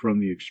 voices from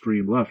the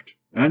extreme left.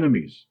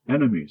 Enemies,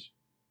 enemies.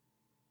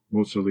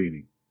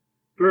 Mussolini.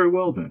 Very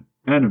well then,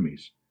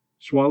 enemies.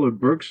 Swallowed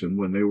Bergson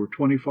when they were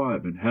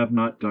 25 and have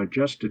not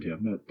digested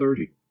him at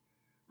 30.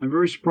 I'm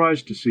very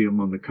surprised to see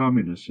among the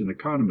communists an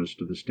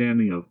economist of the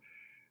standing of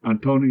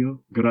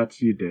Antonio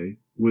Graziadei,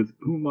 with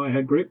whom I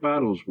had great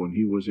battles when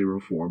he was a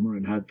reformer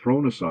and had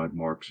thrown aside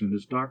Marx and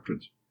his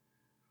doctrines.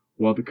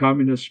 While the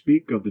communists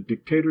speak of the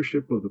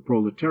dictatorship of the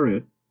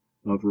proletariat,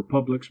 of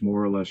republics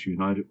more or less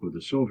united with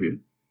the Soviet,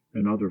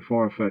 and other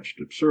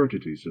far-fetched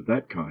absurdities of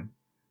that kind,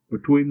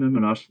 between them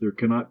and us there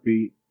cannot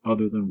be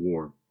other than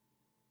war.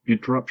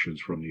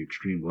 Interruptions from the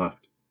extreme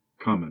left.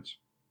 Comments.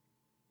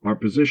 Our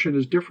position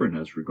is different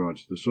as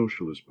regards the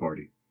Socialist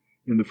Party.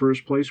 In the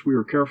first place, we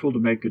are careful to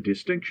make a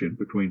distinction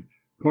between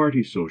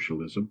party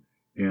socialism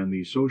and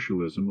the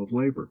socialism of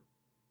labor.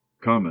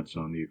 Comments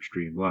on the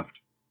extreme left.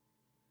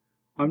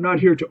 I'm not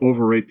here to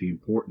overrate the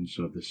importance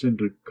of the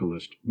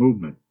syndicalist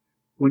movement.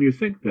 When you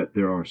think that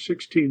there are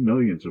 16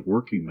 millions of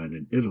working men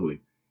in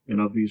Italy, and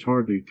of these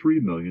hardly 3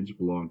 millions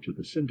belong to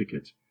the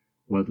syndicates,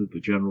 whether the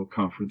General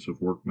Conference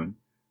of Workmen,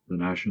 the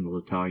National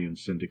Italian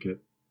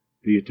Syndicate,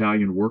 the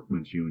Italian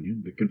Workmen's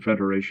Union, the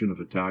Confederation of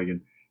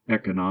Italian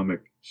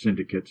Economic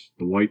Syndicates,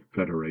 the White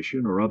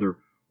Federation, or other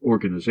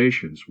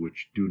organizations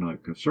which do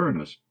not concern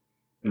us,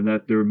 and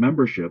that their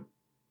membership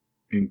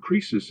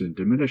increases and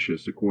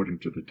diminishes according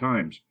to the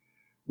times,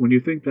 when you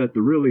think that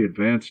the really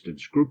advanced and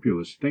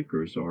scrupulous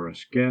thinkers are a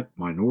scant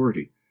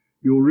minority,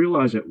 you will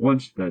realize at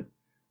once that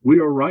we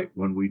are right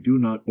when we do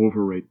not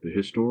overrate the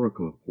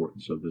historical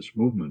importance of this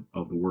movement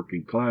of the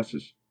working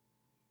classes.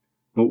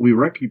 But we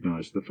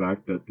recognize the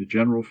fact that the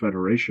General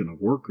Federation of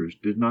Workers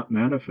did not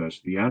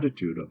manifest the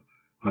attitude of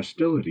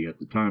hostility at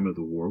the time of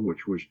the war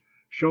which was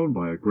shown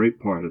by a great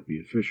part of the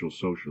official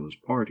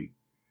Socialist Party.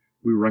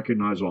 We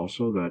recognize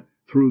also that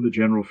through the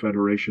General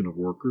Federation of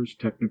Workers,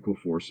 technical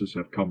forces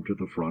have come to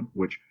the front,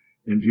 which,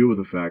 in view of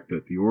the fact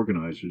that the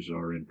organizers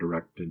are in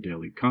direct and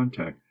daily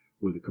contact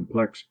with a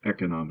complex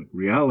economic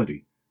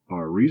reality,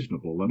 are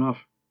reasonable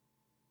enough.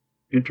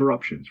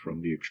 Interruptions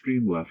from the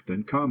extreme left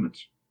and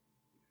comments.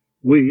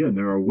 We, and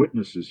there are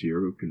witnesses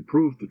here who can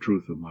prove the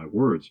truth of my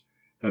words,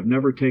 have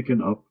never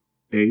taken up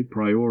a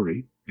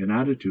priori an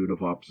attitude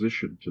of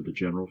opposition to the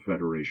General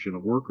Federation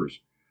of Workers.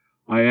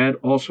 I add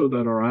also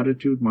that our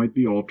attitude might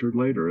be altered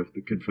later if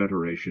the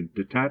Confederation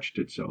detached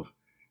itself,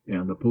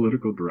 and the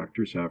political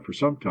directors have for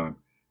some time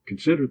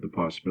considered the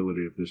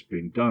possibility of this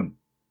being done,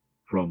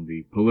 from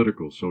the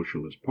political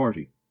Socialist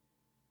Party.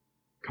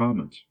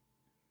 Comments.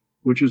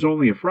 Which is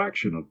only a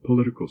fraction of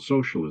political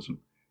socialism,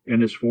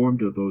 and is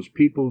formed of those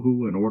people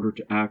who, in order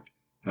to act,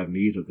 have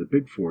need of the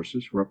big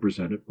forces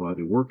represented by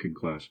the working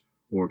class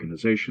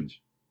organizations.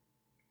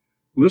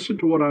 Listen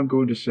to what I am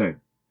going to say.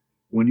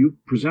 When you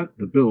present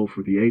the bill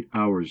for the 8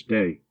 hours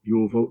day, you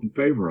will vote in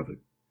favor of it.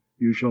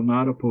 You shall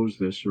not oppose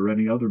this or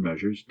any other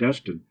measures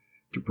destined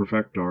to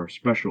perfect our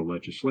special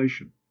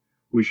legislation.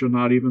 We shall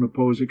not even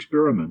oppose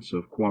experiments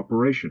of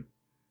cooperation.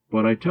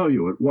 But I tell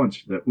you at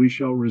once that we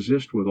shall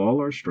resist with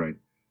all our strength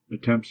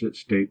attempts at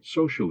state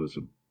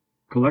socialism,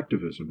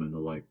 collectivism, and the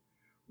like.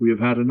 We have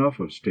had enough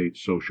of state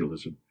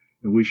socialism,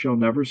 and we shall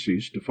never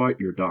cease to fight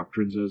your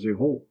doctrines as a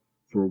whole,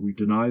 for we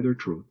deny their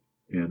truth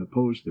and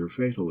oppose their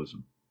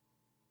fatalism.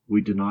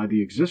 We deny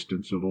the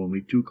existence of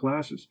only two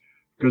classes,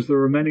 because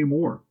there are many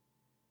more.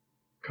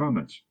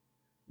 Comments.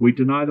 We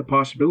deny the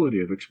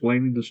possibility of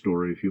explaining the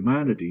story of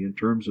humanity in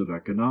terms of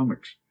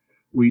economics.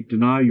 We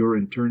deny your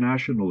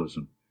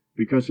internationalism,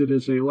 because it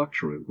is a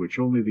luxury which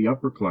only the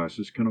upper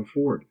classes can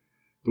afford.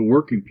 The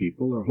working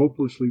people are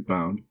hopelessly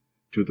bound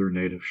to their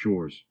native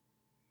shores.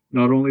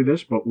 Not only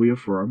this, but we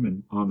affirm,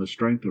 and on the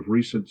strength of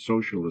recent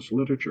socialist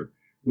literature,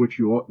 which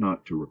you ought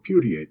not to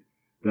repudiate,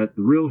 that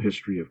the real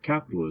history of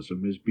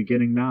capitalism is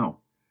beginning now,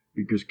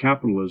 because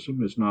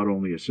capitalism is not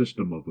only a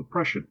system of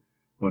oppression,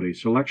 but a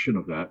selection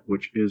of that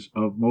which is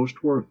of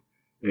most worth,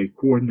 a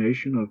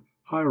coordination of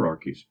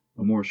hierarchies,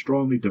 a more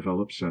strongly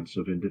developed sense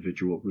of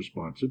individual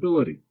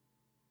responsibility.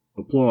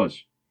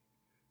 Applause.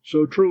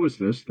 So true is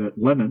this that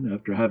Lenin,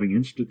 after having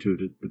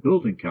instituted the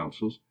building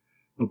councils,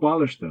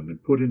 abolished them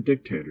and put in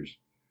dictators.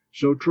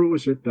 So true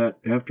is it that,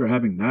 after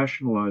having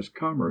nationalized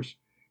commerce,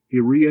 he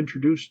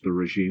reintroduced the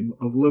regime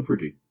of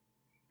liberty.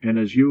 And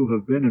as you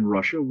have been in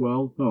Russia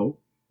well know,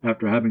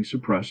 after having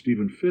suppressed,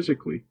 even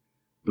physically,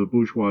 the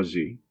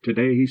bourgeoisie,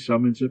 today he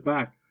summons it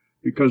back,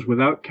 because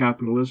without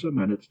capitalism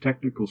and its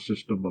technical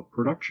system of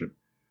production,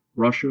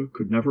 Russia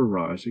could never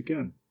rise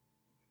again.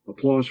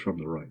 Applause from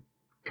the right.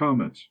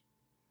 Comments.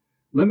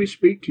 Let me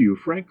speak to you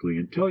frankly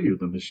and tell you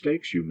the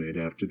mistakes you made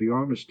after the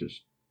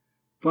armistice.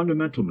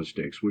 Fundamental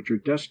mistakes which are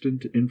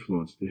destined to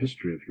influence the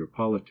history of your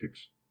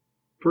politics.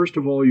 First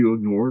of all, you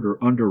ignored or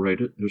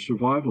underrated the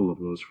survival of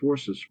those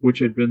forces which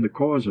had been the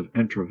cause of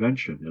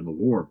intervention in the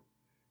war.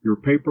 Your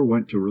paper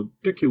went to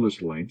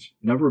ridiculous lengths,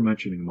 never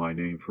mentioning my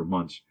name for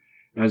months,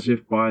 as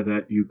if by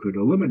that you could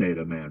eliminate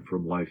a man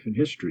from life and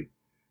history.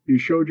 You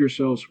showed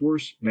yourselves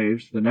worse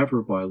knaves than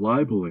ever by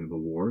libeling the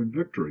war and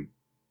victory.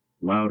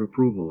 Loud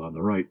approval on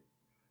the right.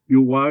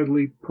 You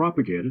widely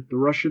propagated the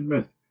Russian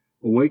myth,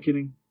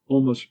 awakening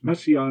almost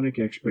messianic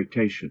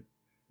expectation,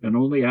 and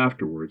only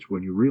afterwards,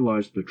 when you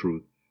realized the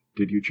truth,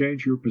 did you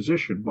change your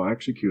position by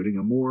executing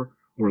a more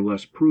or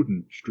less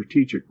prudent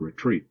strategic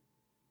retreat.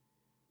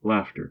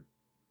 Laughter.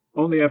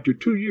 Only after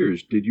 2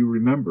 years did you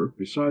remember,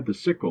 beside the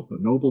sickle,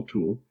 a noble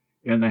tool,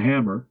 and the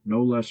hammer,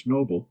 no less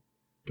noble,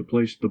 to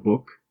place the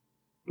book,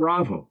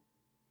 Bravo,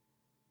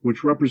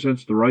 which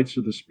represents the rights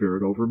of the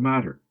spirit over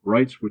matter,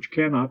 rights which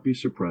cannot be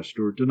suppressed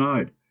or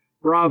denied.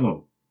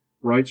 Bravo!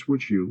 Rights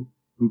which you,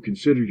 who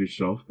consider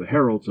yourself the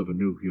heralds of a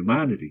new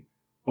humanity,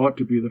 ought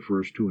to be the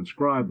first to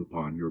inscribe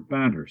upon your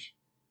banners.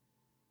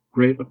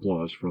 Great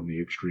applause from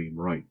the extreme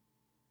right.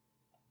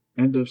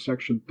 End of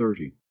section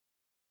 30.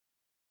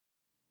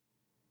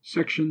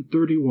 Section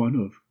 31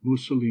 of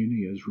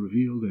Mussolini as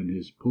revealed in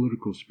his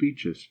political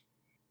speeches.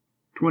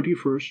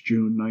 21st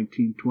June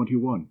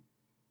 1921.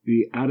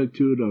 The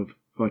attitude of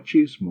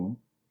Fascismo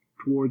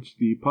towards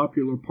the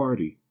Popular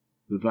Party,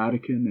 the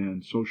Vatican,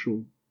 and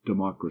social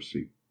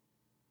democracy.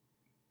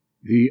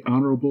 The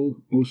Honorable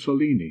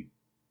Mussolini.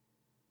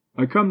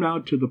 I come now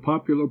to the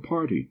Popular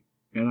Party.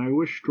 and I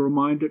wish to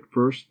remind it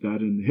first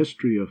that in the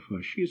history of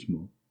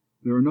Fascismo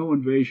there are no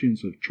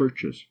invasions of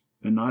churches,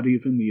 and not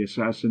even the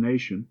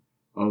assassination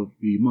of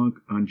the monk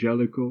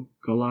Angelico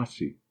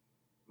Galassi,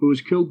 who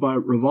was killed by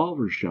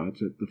revolver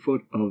shots at the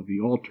foot of the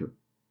altar.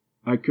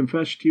 I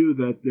confess to you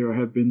that there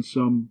have been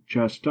some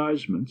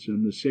chastisements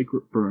in the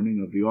sacred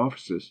burning of the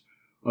offices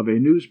of a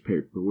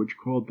newspaper which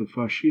called the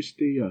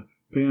Fascisti a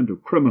band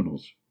of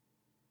criminals.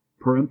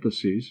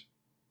 Parentheses,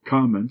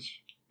 comments,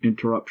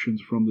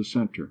 interruptions from the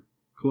center,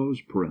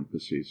 close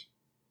parentheses.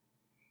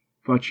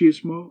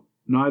 Fascismo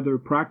neither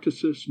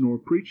practices nor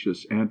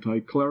preaches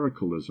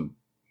anti-clericalism.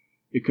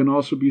 It can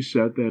also be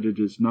said that it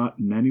is not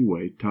in any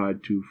way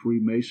tied to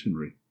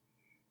Freemasonry.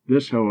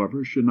 This,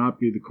 however, should not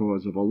be the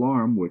cause of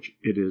alarm which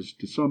it is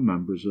to some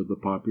members of the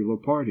popular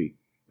party,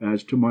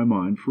 as to my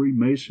mind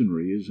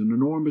Freemasonry is an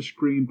enormous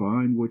screen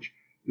behind which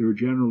there are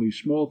generally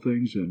small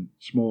things and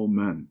small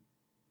men.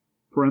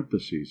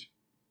 Parentheses,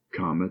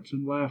 comments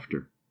and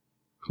laughter,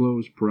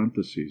 close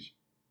parentheses.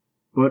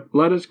 But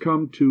let us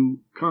come to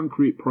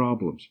concrete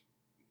problems.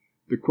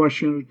 The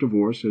question of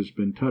divorce has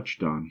been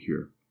touched on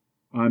here.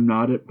 I am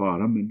not at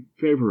bottom in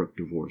favor of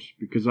divorce,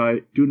 because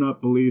I do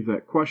not believe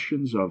that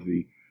questions of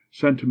the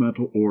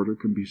sentimental order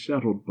can be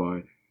settled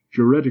by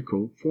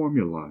juridical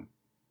formulae.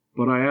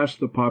 But I ask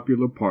the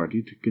popular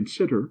party to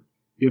consider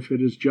if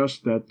it is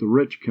just that the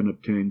rich can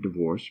obtain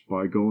divorce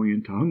by going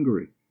into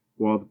Hungary,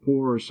 while the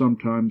poor are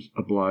sometimes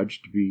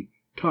obliged to be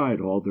tied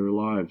all their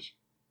lives.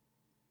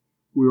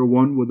 We are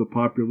one with the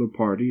popular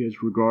party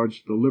as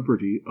regards the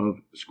liberty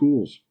of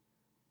schools.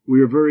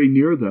 We are very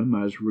near them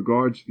as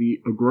regards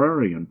the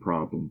agrarian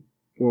problem,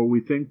 for we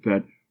think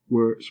that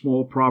where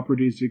small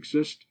properties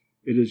exist,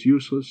 it is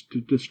useless to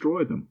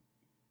destroy them,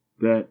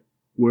 that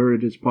where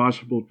it is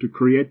possible to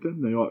create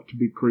them, they ought to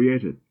be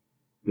created,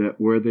 that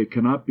where they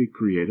cannot be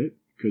created,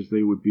 because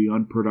they would be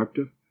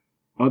unproductive,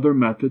 other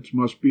methods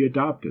must be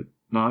adopted,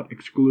 not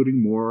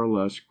excluding more or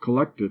less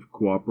collective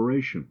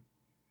cooperation.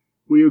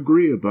 We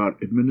agree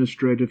about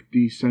administrative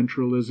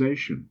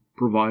decentralization,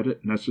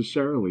 provided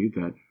necessarily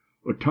that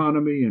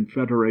autonomy and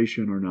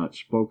federation are not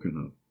spoken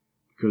of,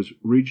 because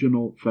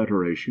regional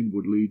federation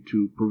would lead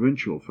to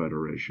provincial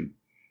federation,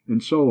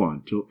 and so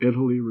on till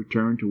Italy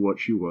returned to what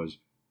she was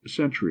a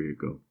century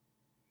ago.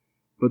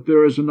 But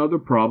there is another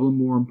problem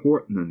more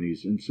important than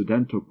these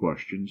incidental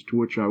questions to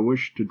which I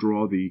wish to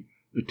draw the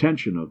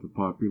attention of the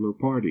popular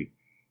party,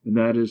 and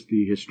that is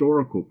the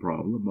historical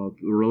problem of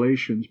the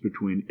relations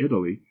between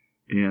Italy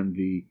and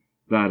the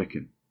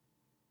Vatican.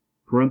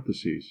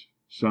 Parentheses,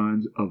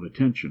 signs of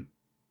attention,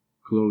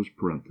 close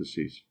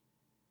parentheses.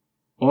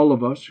 All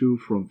of us who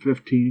from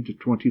 15 to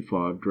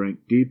 25 drank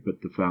deep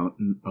at the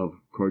fountain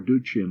of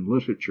Carduchian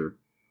literature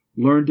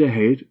learned to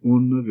hate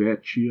una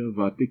vecchia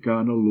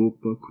Vaticana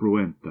lupa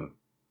cruenta,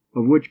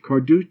 of which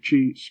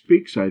Carducci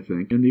speaks, I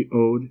think, in the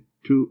Ode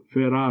to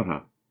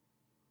Ferrara.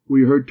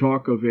 We heard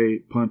talk of a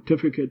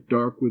pontificate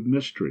dark with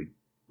mystery,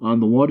 on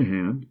the one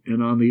hand,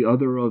 and on the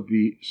other of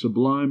the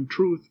sublime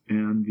truth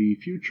and the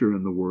future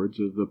in the words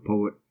of the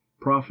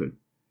poet-prophet.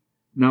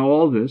 Now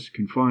all this,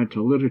 confined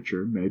to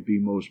literature, may be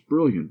most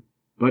brilliant,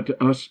 but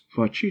to us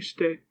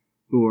fasciste,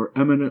 who are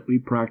eminently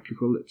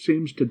practical, it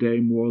seems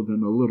today more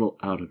than a little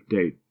out of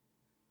date.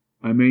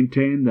 I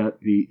maintain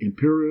that the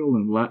imperial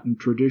and Latin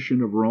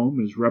tradition of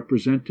Rome is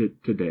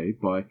represented today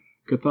by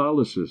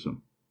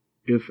Catholicism.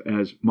 If,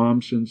 as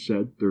Mommsen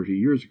said 30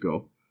 years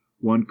ago,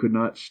 one could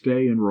not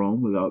stay in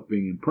Rome without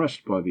being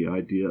impressed by the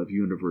idea of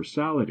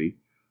universality,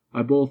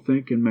 I both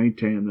think and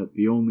maintain that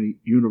the only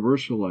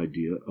universal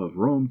idea of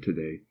Rome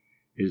today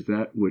is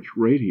that which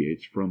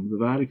radiates from the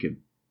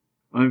Vatican.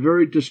 I am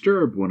very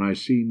disturbed when I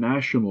see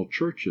national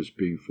churches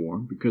being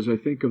formed, because I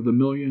think of the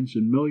millions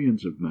and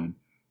millions of men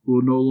who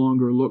will no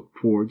longer look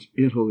towards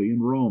Italy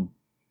and Rome.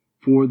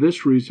 For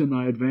this reason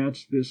I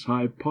advance this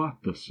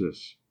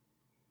hypothesis,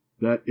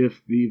 that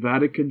if the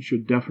Vatican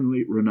should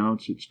definitely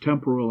renounce its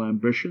temporal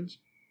ambitions,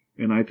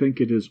 and I think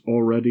it is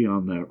already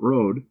on that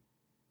road,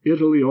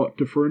 Italy ought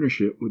to furnish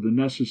it with the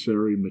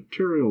necessary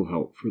material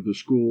help for the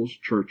schools,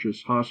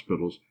 churches,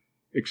 hospitals,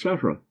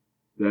 etc.,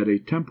 that a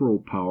temporal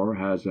power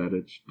has at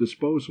its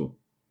disposal,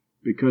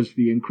 because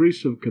the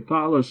increase of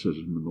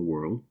Catholicism in the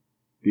world,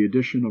 the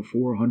addition of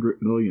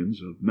 400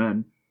 millions of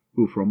men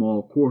who from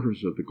all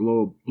quarters of the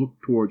globe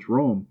look towards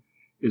Rome,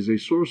 is a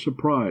source of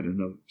pride and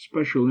of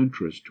special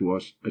interest to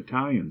us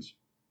Italians.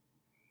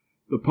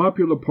 The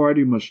popular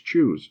party must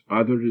choose,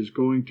 either it is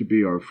going to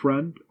be our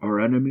friend, our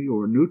enemy,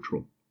 or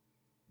neutral.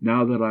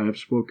 Now that I have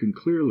spoken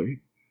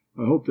clearly,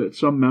 I hope that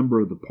some member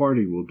of the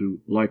party will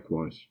do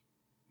likewise.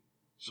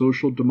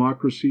 Social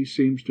democracy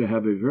seems to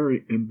have a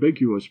very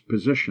ambiguous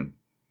position.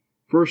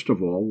 First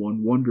of all,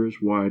 one wonders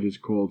why it is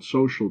called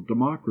social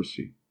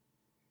democracy.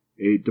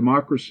 A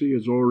democracy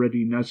is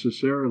already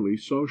necessarily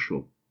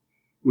social.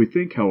 We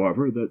think,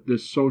 however, that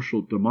this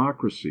social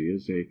democracy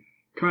is a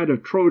kind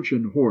of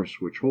Trojan horse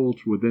which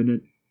holds within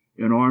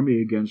it an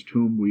army against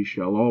whom we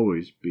shall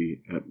always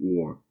be at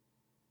war.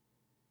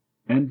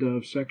 End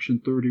of section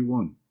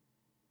 31.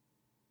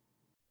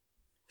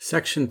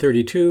 Section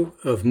 32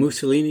 of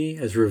Mussolini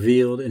as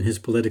revealed in his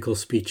political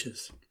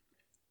speeches.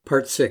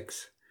 Part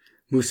 6.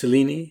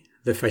 Mussolini,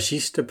 the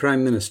Fascista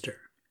Prime Minister,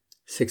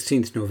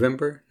 16th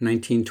November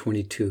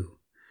 1922.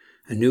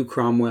 A new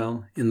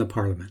Cromwell in the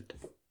Parliament.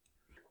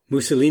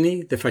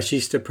 Mussolini, the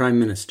Fascista Prime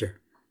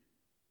Minister.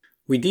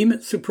 We deem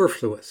it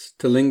superfluous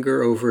to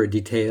linger over a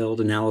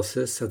detailed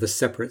analysis of the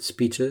separate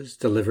speeches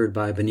delivered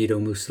by Benito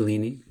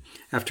Mussolini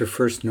after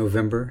 1st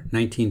November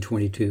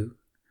 1922,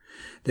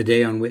 the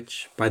day on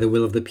which, by the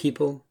will of the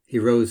people, he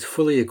rose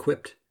fully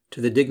equipped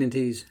to the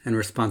dignities and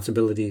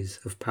responsibilities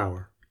of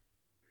power.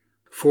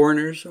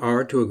 Foreigners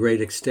are to a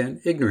great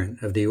extent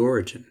ignorant of the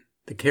origin,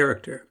 the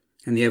character,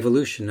 and the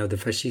evolution of the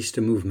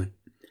Fascista movement,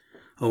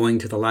 owing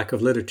to the lack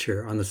of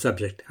literature on the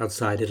subject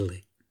outside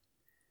Italy.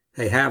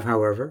 They have,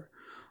 however,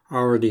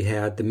 already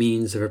had the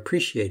means of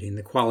appreciating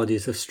the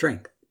qualities of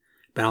strength,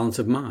 balance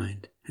of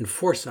mind, and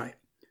foresight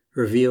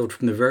revealed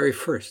from the very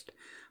first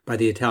by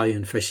the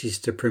Italian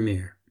Fascista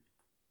premier.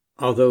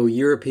 Although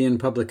European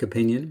public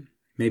opinion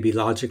may be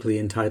logically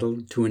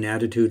entitled to an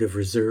attitude of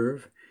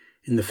reserve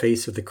in the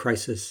face of the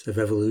crisis of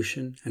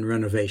evolution and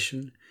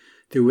renovation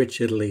through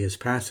which Italy is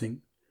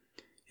passing,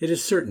 it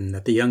is certain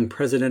that the young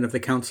president of the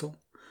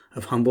Council,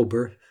 of humble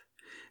birth,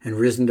 and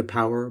risen to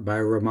power by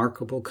a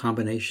remarkable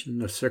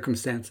combination of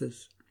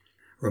circumstances,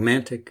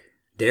 romantic,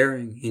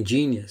 daring,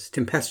 ingenious,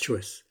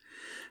 tempestuous,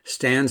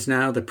 stands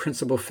now the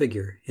principal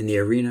figure in the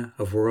arena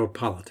of world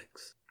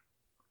politics.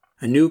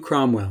 A new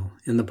Cromwell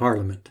in the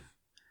Parliament.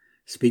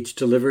 Speech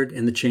delivered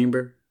in the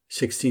Chamber,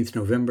 16th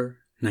November,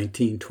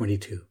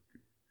 1922.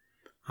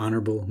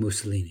 Honorable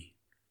Mussolini.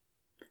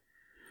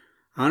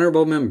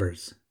 Honorable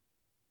members,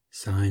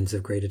 signs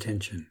of great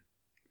attention.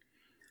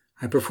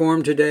 I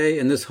perform today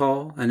in this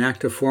hall an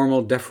act of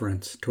formal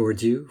deference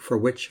towards you for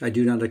which I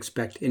do not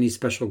expect any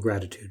special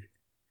gratitude.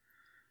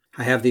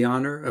 I have the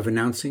honor of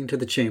announcing to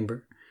the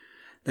Chamber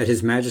that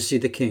His Majesty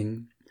the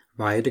King,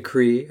 by a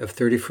decree of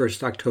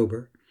 31st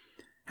October,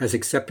 has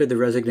accepted the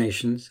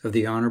resignations of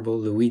the Honorable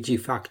Luigi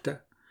Facta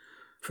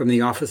from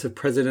the office of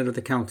President of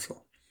the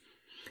Council,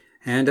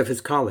 and of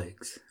his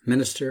colleagues,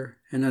 Minister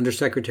and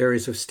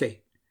Undersecretaries of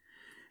State,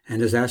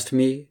 and has asked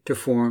me to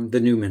form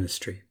the new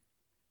ministry.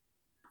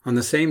 On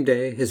the same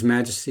day, His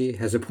Majesty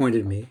has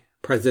appointed me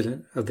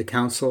President of the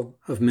Council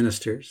of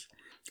Ministers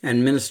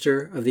and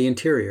Minister of the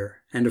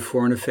Interior and of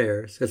Foreign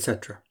Affairs,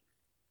 etc.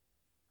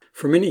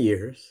 For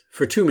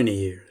too many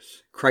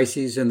years,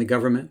 crises in the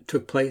government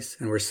took place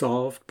and were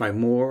solved by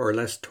more or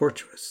less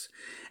tortuous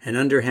and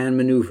underhand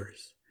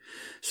maneuvers,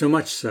 so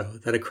much so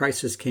that a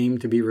crisis came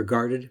to be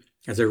regarded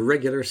as a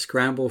regular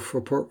scramble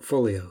for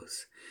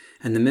portfolios,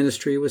 and the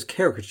ministry was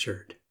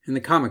caricatured in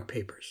the comic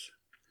papers.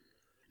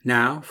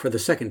 Now, for the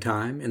second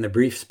time in the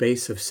brief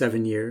space of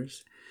 7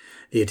 years,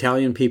 the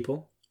Italian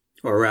people,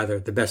 or rather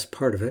the best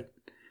part of it,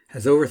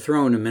 has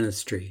overthrown a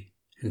ministry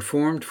and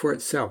formed for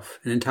itself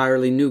an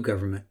entirely new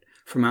government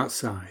from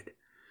outside,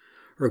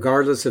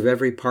 regardless of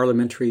every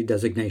parliamentary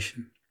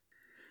designation.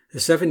 The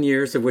 7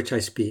 years of which I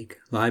speak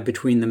lie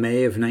between the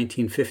May of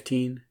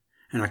 1915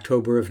 and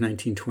October of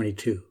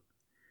 1922.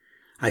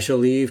 I shall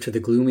leave to the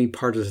gloomy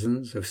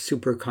partisans of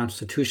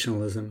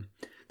super-constitutionalism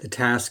the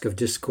task of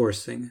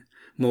discoursing,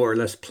 more or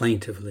less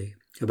plaintively,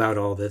 about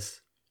all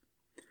this.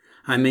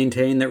 I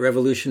maintain that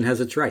revolution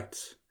has its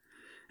rights,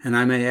 and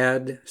I may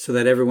add, so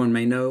that everyone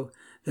may know,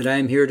 that I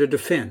am here to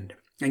defend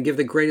and give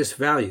the greatest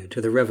value to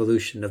the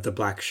revolution of the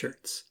black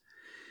shirts,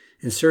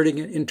 inserting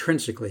it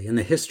intrinsically in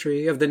the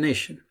history of the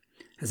nation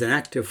as an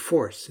active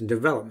force in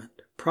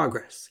development,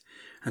 progress,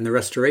 and the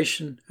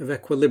restoration of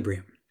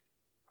equilibrium.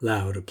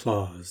 Loud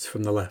applause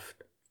from the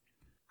left.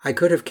 I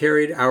could have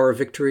carried our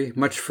victory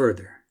much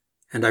further,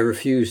 and I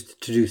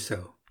refused to do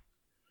so.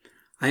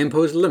 I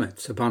imposed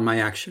limits upon my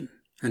action,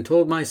 and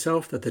told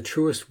myself that the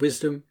truest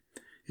wisdom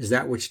is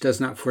that which does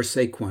not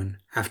forsake one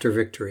after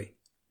victory.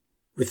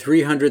 With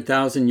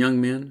 300,000 young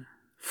men,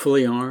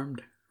 fully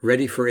armed,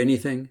 ready for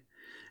anything,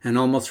 and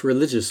almost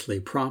religiously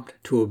prompt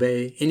to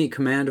obey any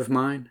command of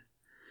mine,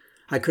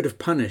 I could have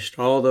punished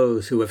all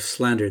those who have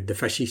slandered the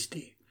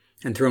fascisti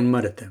and thrown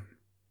mud at them.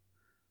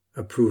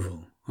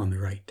 Approval on the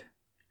right.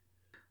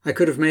 I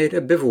could have made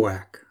a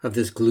bivouac of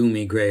this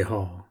gloomy grey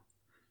hall.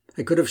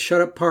 I could have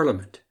shut up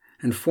Parliament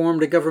and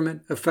formed a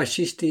government of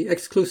fascisti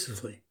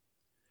exclusively.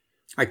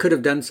 I could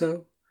have done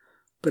so,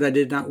 but I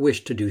did not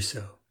wish to do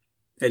so,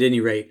 at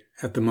any rate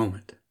at the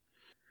moment.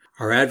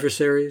 Our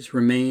adversaries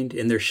remained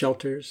in their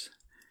shelters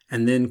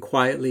and then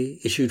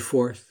quietly issued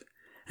forth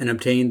and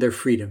obtained their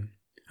freedom,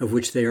 of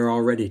which they are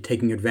already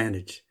taking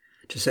advantage,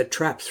 to set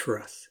traps for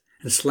us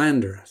and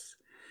slander us,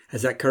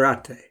 as at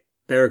Carate,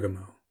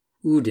 Bergamo,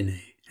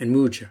 Udine, and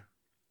Muggia.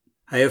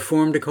 I have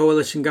formed a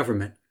coalition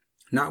government,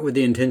 not with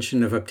the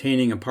intention of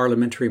obtaining a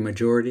parliamentary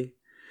majority,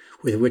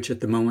 with which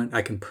at the moment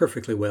I can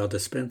perfectly well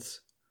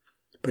dispense,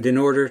 but in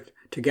order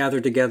to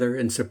gather together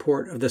in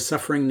support of the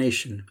suffering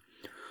nation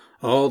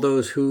all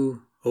those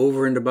who,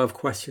 over and above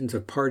questions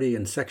of party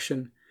and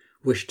section,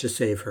 wish to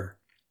save her.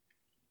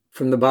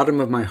 From the bottom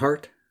of my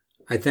heart,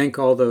 I thank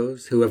all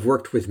those who have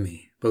worked with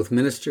me, both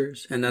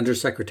ministers and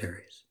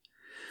undersecretaries.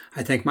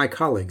 I thank my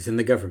colleagues in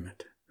the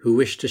government who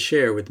wish to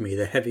share with me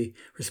the heavy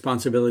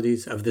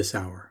responsibilities of this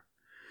hour.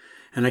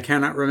 And I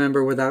cannot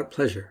remember without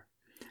pleasure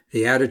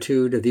the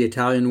attitude of the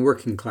Italian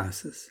working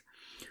classes,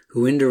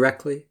 who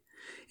indirectly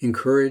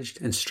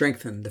encouraged and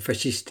strengthened the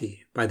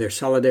fascisti by their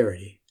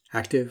solidarity,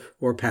 active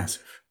or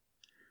passive.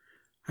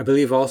 I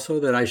believe also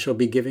that I shall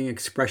be giving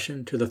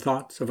expression to the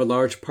thoughts of a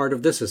large part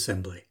of this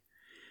assembly,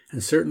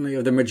 and certainly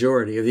of the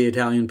majority of the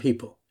Italian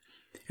people,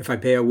 if I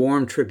pay a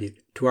warm tribute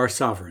to our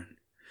sovereign,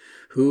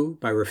 who,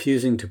 by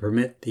refusing to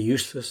permit the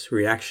useless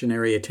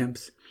reactionary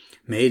attempts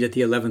made at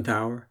the 11th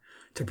hour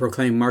to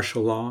proclaim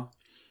martial law,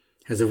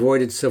 has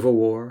avoided civil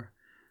war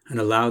and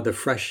allowed the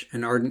fresh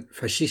and ardent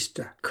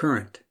fascista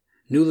current,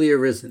 newly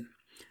arisen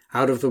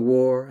out of the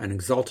war and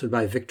exalted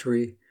by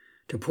victory,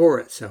 to pour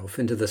itself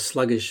into the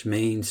sluggish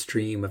main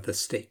stream of the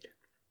state.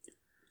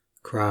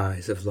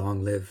 Cries of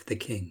 "Long live the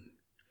King!"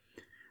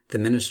 The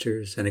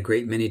ministers and a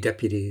great many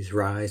deputies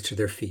rise to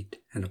their feet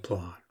and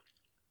applaud.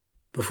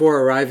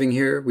 Before arriving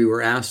here, we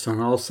were asked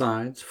on all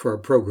sides for a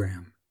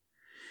program.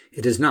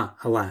 It is not,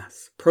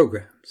 alas,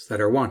 programs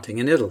that are wanting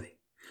in Italy,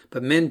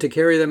 but men to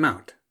carry them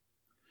out.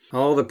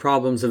 All the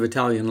problems of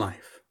Italian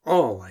life,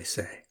 all, I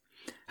say,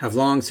 have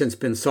long since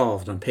been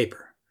solved on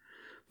paper,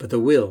 but the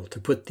will to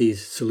put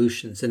these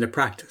solutions into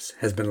practice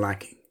has been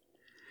lacking.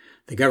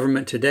 The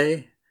government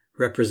today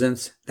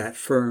represents that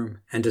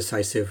firm and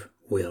decisive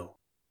will.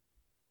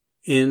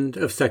 End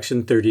of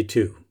section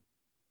 32.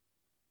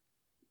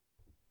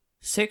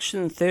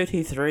 Section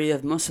 33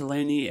 of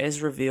Mussolini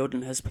as revealed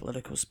in his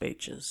political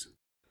speeches.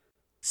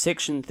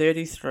 Section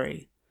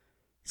 33.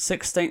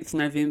 16th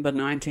November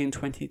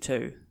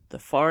 1922. The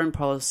foreign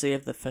policy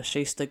of the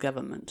fascista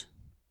government.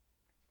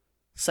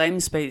 Same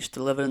speech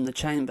delivered in the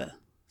chamber,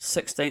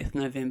 16th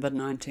November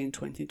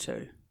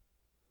 1922.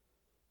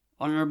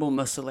 Honourable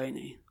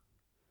Mussolini.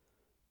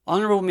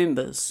 Honourable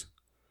members,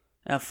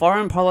 our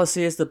foreign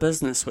policy is the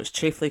business which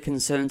chiefly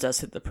concerns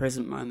us at the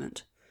present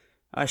moment.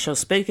 I shall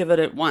speak of it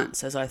at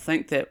once, as I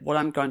think that what I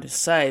am going to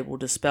say will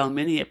dispel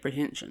many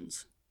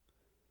apprehensions.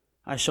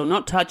 I shall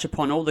not touch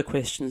upon all the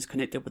questions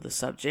connected with the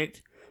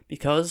subject,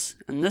 because,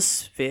 in this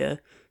sphere,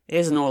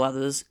 as in all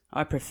others,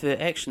 I prefer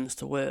actions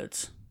to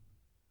words.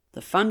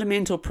 The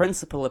fundamental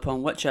principle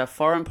upon which our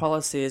foreign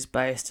policy is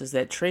based is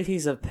that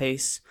treaties of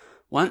peace,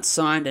 once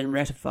signed and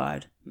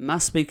ratified,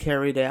 must be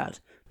carried out,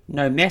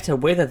 no matter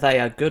whether they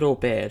are good or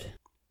bad.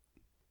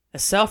 A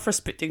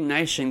self-respecting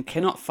nation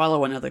cannot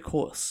follow another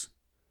course.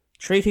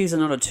 Treaties are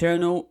not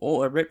eternal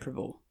or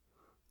irreparable.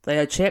 They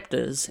are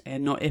chapters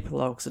and not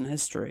epilogues in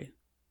history.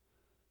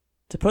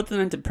 To put them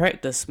into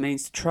practice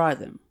means to try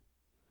them.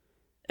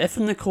 If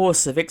in the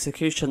course of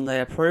execution they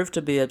are proved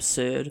to be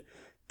absurd,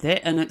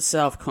 that in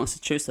itself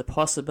constitutes the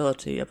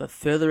possibility of a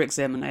further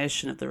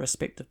examination of the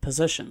respective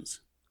positions.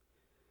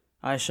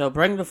 I shall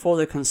bring before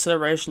the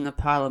consideration of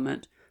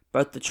Parliament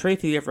both the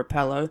Treaty of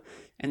Rapallo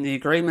and the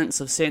agreements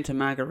of Santa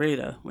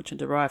Margherita which are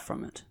derived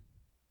from it.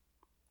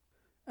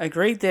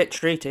 Agreed that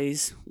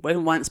treaties,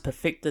 when once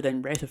perfected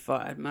and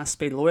ratified, must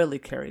be loyally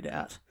carried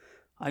out,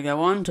 I go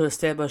on to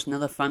establish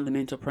another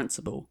fundamental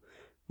principle,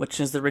 which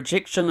is the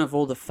rejection of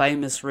all the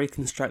famous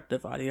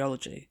reconstructive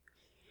ideology.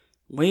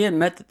 We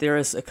admit that there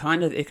is a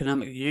kind of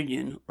economic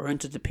union or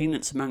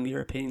interdependence among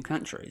European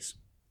countries.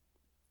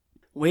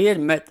 We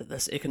admit that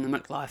this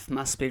economic life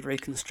must be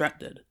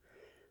reconstructed,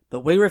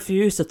 but we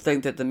refuse to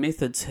think that the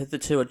methods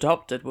hitherto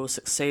adopted will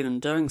succeed in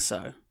doing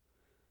so.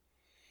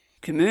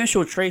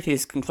 Commercial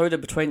treaties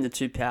concluded between the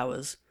two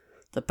powers,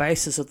 the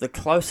basis of the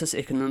closest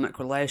economic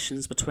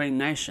relations between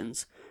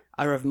nations,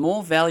 are of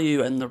more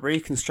value in the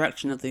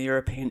reconstruction of the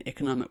European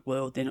economic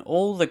world than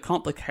all the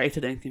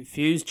complicated and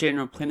confused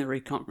general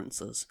plenary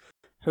conferences,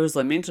 whose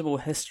lamentable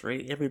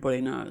history everybody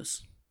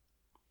knows.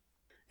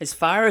 As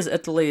far as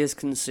Italy is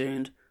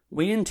concerned,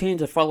 we intend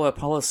to follow a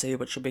policy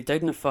which will be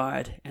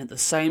dignified and at the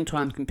same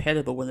time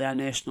compatible with our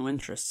national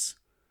interests.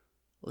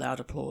 Loud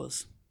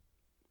applause.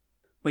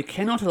 We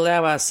cannot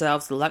allow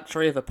ourselves the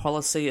luxury of a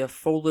policy of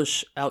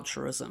foolish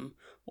altruism,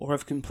 or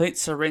of complete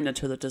surrender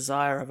to the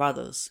desire of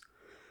others,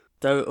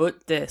 though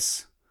ut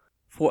des,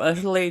 for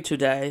Italy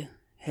today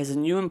has a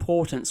new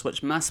importance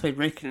which must be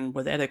reckoned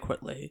with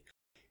adequately,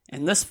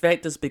 and this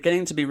fact is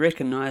beginning to be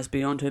recognized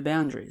beyond her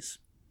boundaries.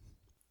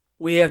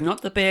 We have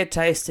not the bad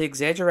taste to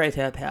exaggerate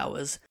our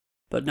powers,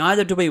 but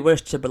neither do we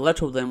wish to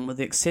belittle them with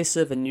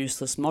excessive and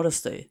useless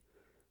modesty.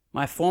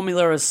 My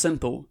formula is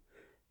simple: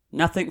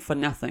 nothing for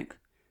nothing.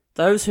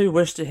 Those who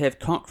wish to have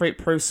concrete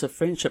proofs of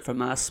friendship from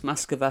us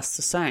must give us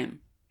the same.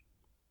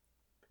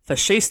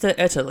 Fascista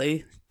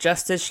Italy,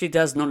 just as she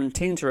does not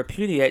intend to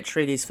repudiate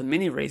treaties for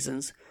many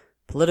reasons,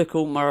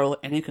 political, moral,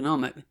 and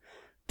economic,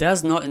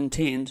 does not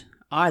intend,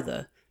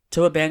 either,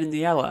 to abandon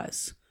the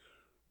Allies.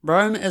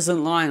 Rome is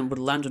in line with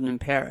London and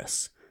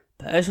Paris,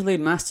 but Italy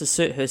must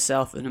assert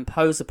herself and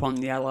impose upon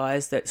the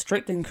Allies that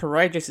strict and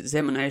courageous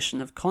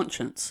examination of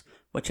conscience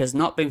which has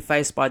not been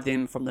faced by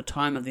them from the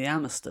time of the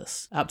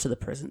armistice up to the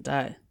present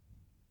day.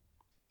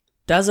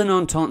 Does an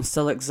Entente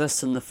still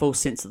exist in the full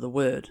sense of the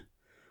word?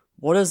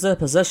 What is the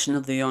position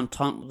of the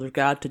Entente with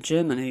regard to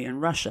Germany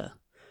and Russia?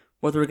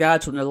 with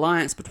regard to an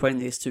alliance between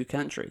these two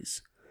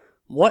countries?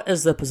 What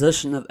is the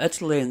position of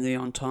Italy in the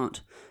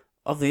Entente,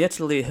 of the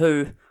Italy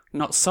who,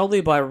 not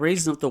solely by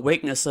reason of the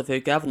weakness of her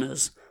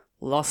governors,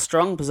 lost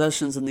strong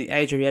positions in the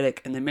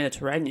Adriatic and the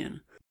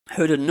Mediterranean,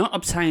 who did not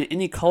obtain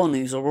any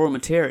colonies or raw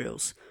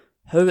materials,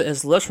 who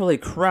is literally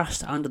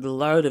crushed under the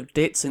load of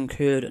debts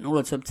incurred in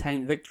order to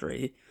obtain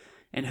victory,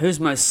 and whose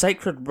most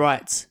sacred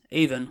rights,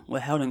 even, were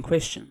held in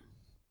question?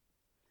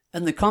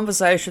 In the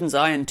conversations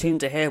I intend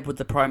to have with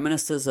the Prime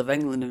Ministers of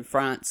England and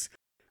France,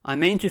 I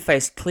mean to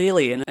face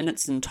clearly and in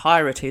its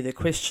entirety the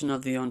question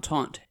of the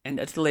Entente and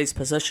Italy's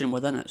position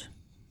within it.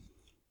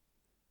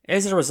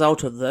 As a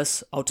result of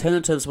this,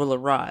 alternatives will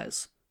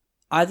arise.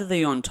 Either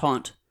the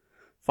Entente,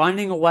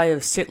 finding a way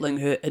of settling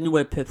her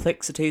inward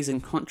perplexities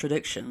and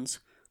contradictions,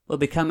 will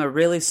become a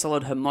really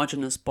solid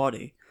homogeneous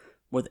body,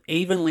 with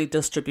evenly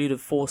distributed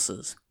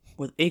forces,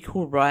 with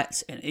equal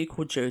rights and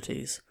equal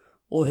duties,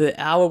 or her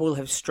hour will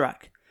have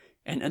struck,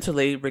 and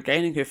Italy,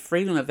 regaining her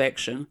freedom of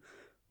action,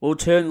 will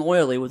turn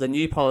loyally with a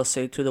new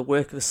policy to the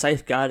work of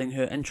safeguarding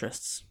her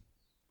interests.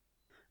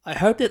 I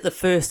hope that the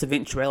first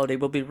eventuality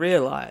will be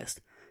realised,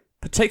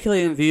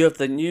 particularly in view of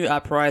the new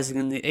uprising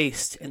in the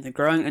East and the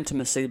growing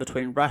intimacy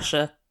between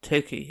Russia,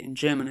 Turkey and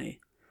Germany.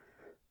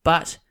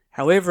 But,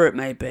 however it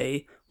may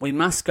be, we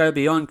must go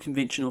beyond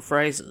conventional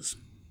phrases.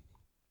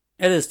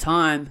 It is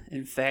time,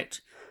 in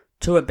fact,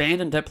 to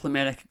abandon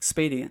diplomatic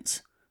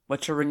expedients,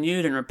 which are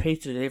renewed and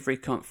repeated at every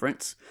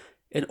conference,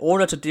 in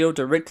order to deal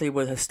directly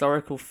with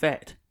historical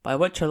fact, by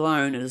which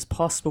alone it is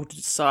possible to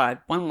decide,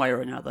 one way or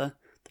another,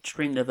 the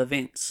trend of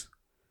events.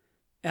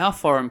 Our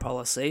foreign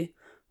policy,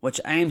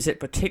 which aims at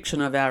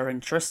protection of our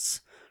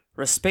interests,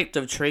 respect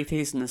of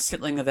treaties and the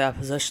settling of our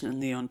position in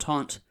the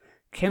Entente,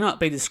 cannot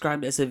be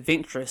described as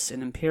adventurous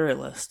and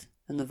imperialist,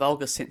 in the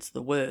vulgar sense of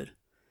the word.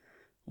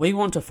 We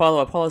want to follow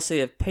a policy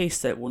of peace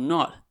that will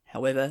not,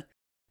 however,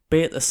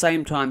 be at the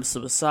same time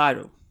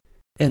suicidal.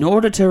 In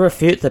order to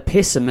refute the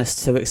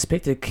pessimists who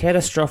expected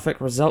catastrophic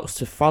results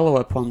to follow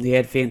upon the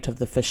advent of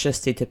the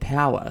fascisti to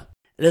power,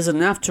 it is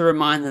enough to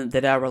remind them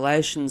that our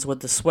relations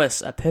with the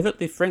Swiss are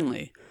perfectly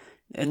friendly,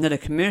 and that a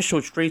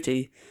commercial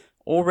treaty,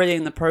 already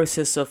in the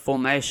process of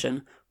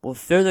formation, will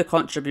further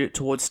contribute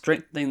towards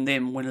strengthening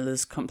them when it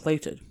is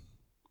completed.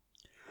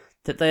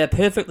 That they are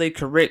perfectly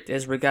correct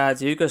as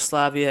regards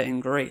Yugoslavia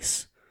and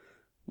Greece.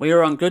 We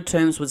are on good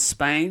terms with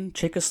Spain,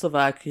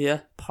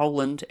 Czechoslovakia,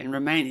 Poland and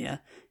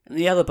Romania, and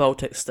the other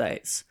Baltic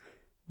states,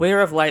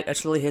 where of late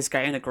Italy has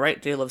gained a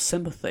great deal of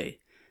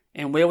sympathy,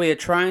 and where we are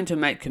trying to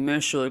make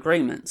commercial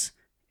agreements,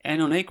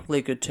 and on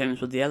equally good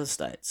terms with the other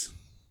states.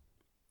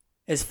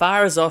 As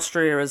far as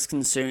Austria is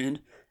concerned,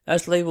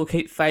 Italy will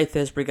keep faith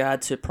as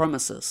regards her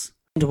promises,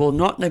 and will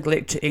not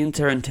neglect to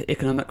enter into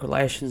economic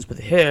relations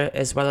with her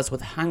as well as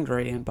with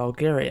Hungary and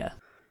Bulgaria.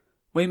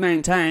 We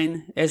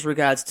maintain, as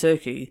regards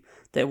Turkey,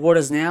 that what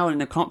is now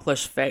an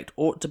accomplished fact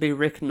ought to be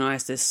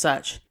recognised as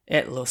such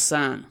at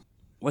Lausanne,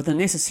 with the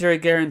necessary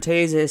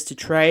guarantees as to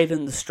trade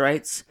in the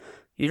Straits,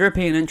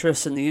 European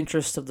interests and the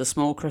interests of the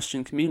small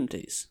Christian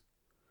communities.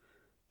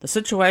 The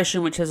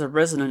situation which has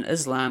arisen in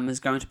Islam is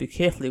going to be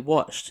carefully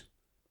watched.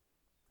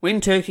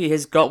 When Turkey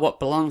has got what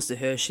belongs to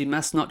her, she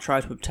must not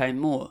try to obtain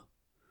more.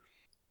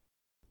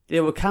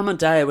 There will come a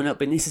day when it will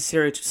be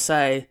necessary to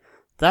say,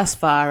 thus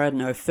far and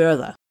no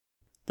further.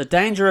 The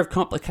danger of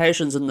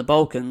complications in the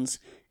Balkans,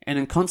 and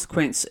in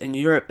consequence in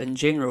Europe in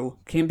general,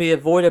 can be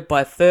avoided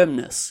by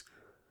firmness,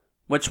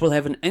 which will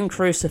have an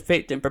increased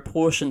effect in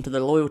proportion to the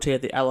loyalty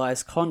of the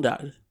Allies'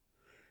 conduct.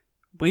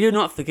 We do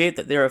not forget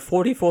that there are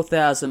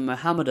 44,000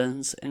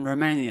 Mohammedans in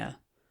Romania,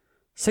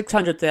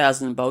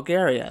 600,000 in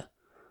Bulgaria,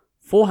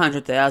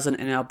 400,000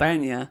 in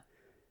Albania,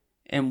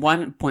 and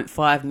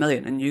 1.5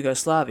 million in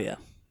Yugoslavia.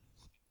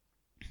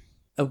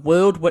 A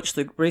world which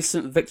the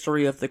recent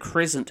victory of the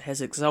Crescent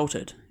has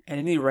exalted, at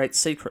any rate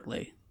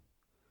secretly.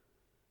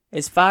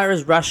 As far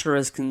as Russia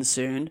is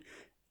concerned,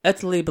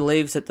 Italy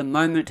believes that the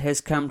moment has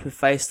come to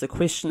face the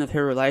question of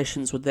her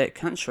relations with that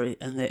country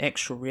in their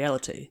actual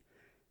reality,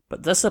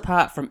 but this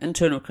apart from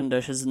internal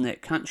conditions in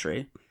that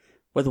country,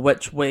 with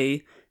which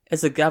we,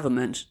 as a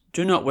government,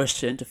 do not wish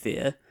to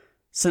interfere,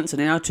 since in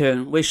our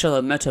turn we shall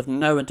admit of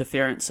no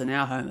interference in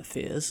our home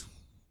affairs.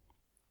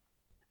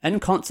 In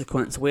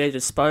consequence, we are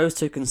disposed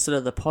to consider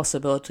the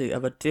possibility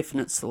of a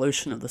definite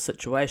solution of the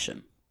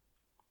situation.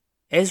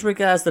 As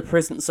regards the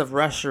presence of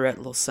Russia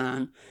at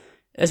Lausanne,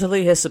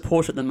 Italy has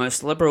supported the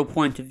most liberal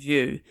point of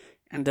view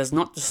and does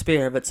not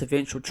despair of its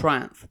eventual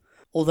triumph,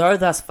 although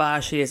thus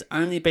far she has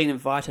only been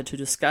invited to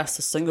discuss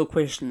the single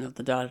question of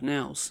the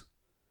Dardanelles.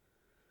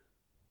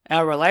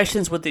 Our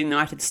relations with the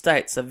United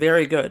States are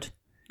very good,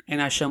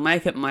 and I shall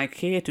make it my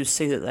care to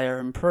see that they are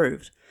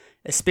improved,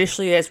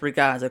 especially as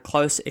regards a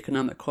close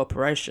economic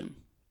cooperation.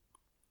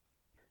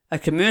 A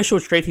commercial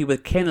treaty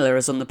with Canada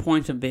is on the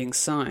point of being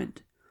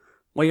signed.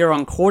 We are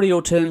on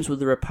cordial terms with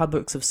the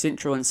republics of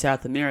Central and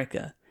South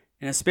America,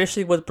 and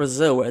especially with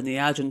Brazil and the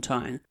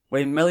Argentine,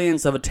 where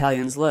millions of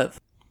Italians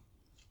live.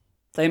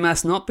 They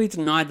must not be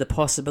denied the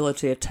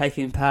possibility of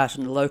taking part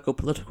in the local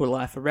political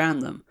life around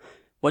them,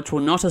 which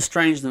will not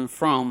estrange them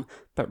from,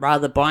 but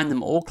rather bind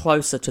them all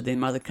closer to their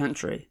mother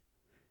country.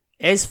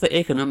 As for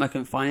economic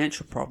and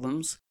financial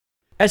problems,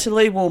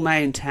 Italy will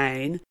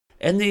maintain,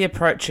 in the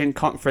approaching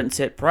conference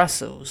at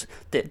Brussels,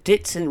 that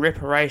debts and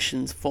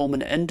reparations form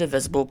an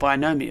indivisible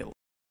binomial.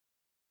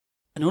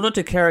 In order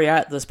to carry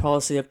out this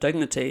policy of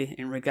dignity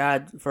and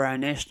regard for our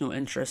national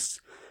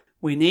interests,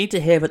 we need to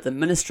have at the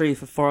Ministry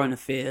for Foreign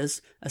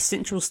Affairs a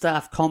central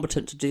staff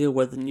competent to deal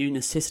with the new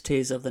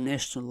necessities of the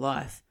national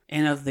life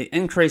and of the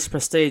increased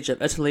prestige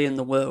of Italy in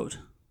the world.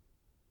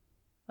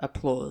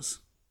 Applause.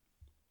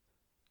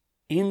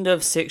 End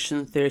of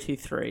section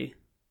 33.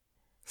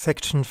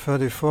 Section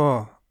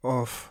 34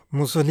 of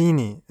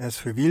Mussolini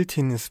as revealed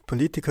in his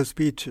political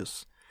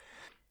speeches.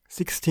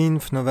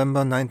 16th November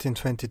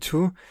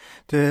 1922,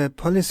 the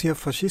policy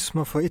of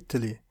fascismo for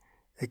Italy,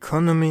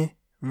 economy,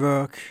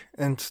 work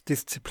and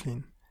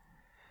discipline.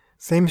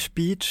 Same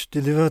speech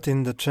delivered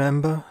in the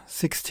chamber,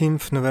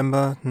 16th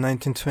November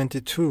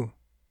 1922.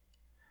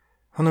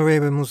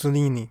 Honorable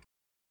Mussolini.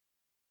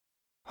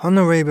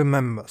 Honorable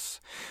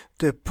members,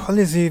 the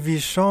policy we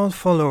shall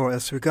follow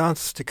as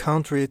regards the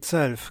country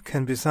itself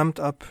can be summed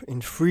up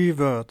in 3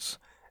 words: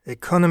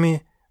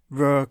 economy,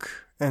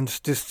 work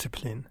and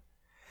discipline.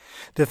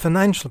 The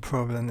financial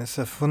problem is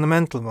a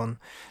fundamental one.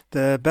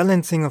 The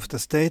balancing of the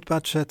state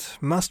budget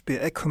must be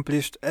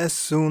accomplished as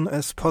soon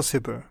as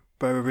possible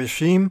by a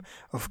regime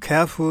of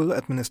careful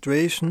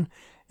administration,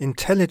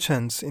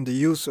 intelligence in the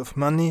use of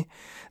money,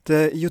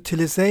 the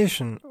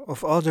utilization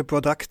of all the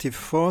productive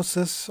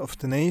forces of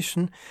the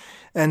nation,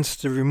 and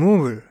the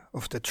removal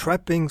of the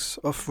trappings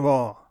of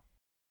war.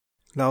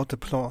 Loud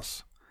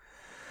applause.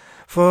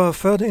 For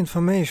further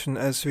information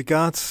as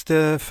regards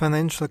the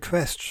financial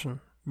question,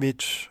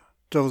 which,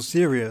 though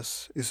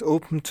serious, is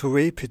open to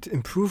rapid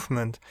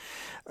improvement,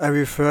 I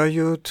refer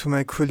you to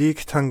my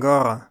colleague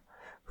Tangara,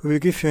 who will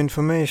give you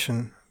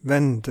information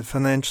when the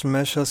financial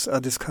measures are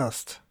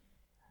discussed.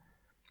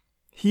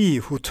 He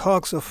who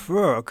talks of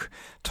work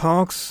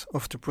talks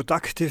of the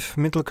productive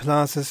middle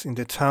classes in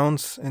the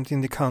towns and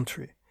in the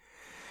country.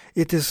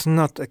 It is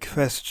not a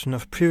question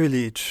of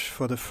privilege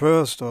for the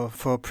first or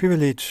for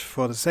privilege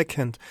for the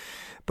second,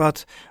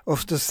 but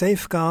of the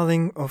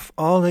safeguarding of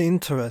all the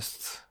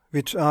interests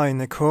which are in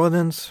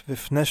accordance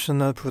with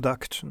national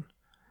production.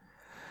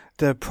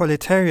 The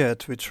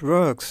proletariat which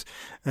works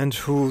and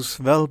whose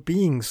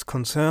well-being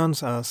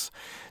concerns us,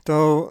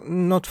 though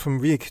not from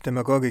weak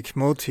demagogic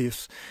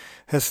motives,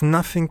 has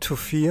nothing to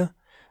fear,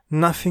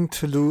 nothing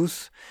to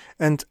lose,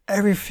 and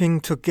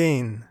everything to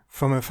gain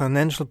from a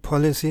financial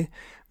policy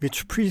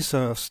which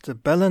preserves the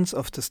balance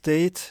of the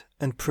state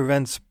and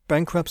prevents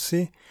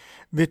bankruptcy,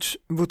 which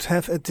would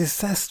have a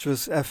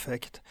disastrous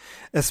effect,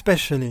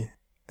 especially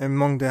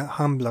among the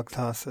humbler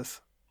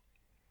classes.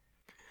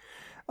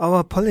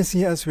 Our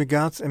policy as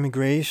regards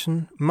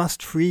emigration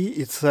must free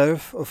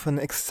itself of an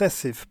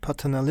excessive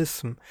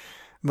paternalism,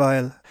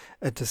 while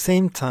at the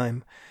same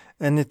time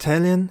an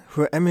Italian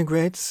who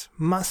emigrates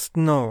must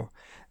know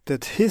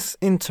that his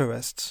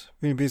interests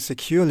will be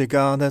securely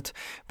guarded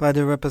by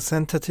the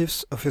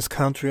representatives of his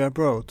country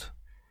abroad.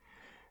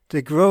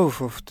 The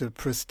growth of the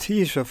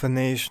prestige of a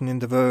nation in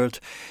the world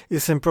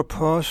is in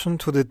proportion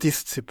to the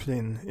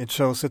discipline it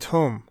shows at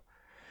home.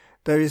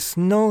 There is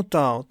no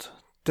doubt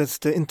that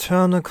the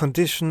internal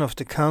condition of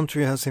the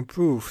country has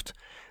improved,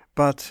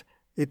 but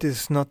it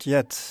is not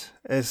yet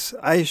as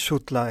I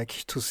should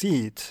like to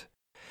see it.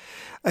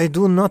 I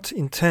do not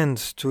intend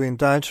to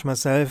indulge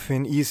myself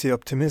in easy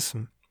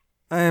optimism.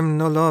 I am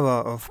no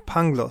lover of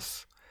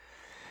Pangloss.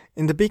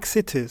 In the big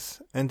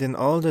cities and in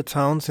all the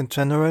towns in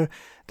general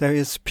there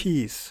is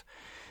peace.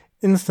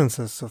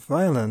 Instances of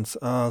violence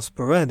are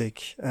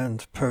sporadic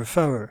and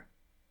peripheral.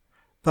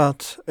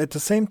 But at the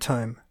same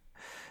time,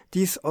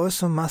 these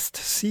also must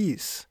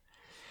cease.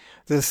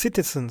 The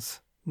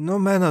citizens, no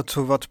matter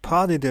to what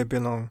party they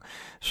belong,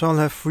 shall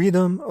have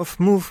freedom of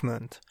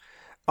movement.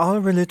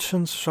 All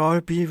religions shall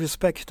be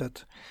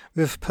respected,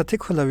 with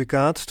particular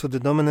regard to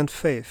the dominant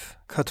faith,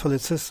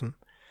 Catholicism.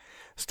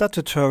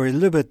 Statutory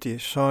liberty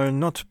shall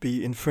not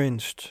be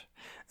infringed,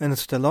 and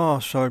the law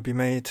shall be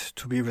made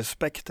to be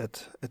respected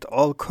at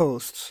all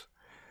costs.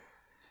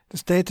 The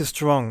state is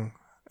strong,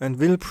 and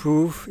will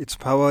prove its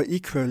power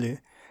equally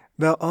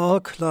where all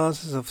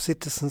classes of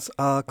citizens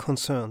are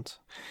concerned,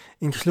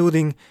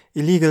 including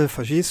illegal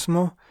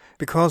fascismo,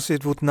 because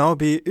it would now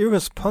be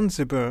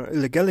irresponsible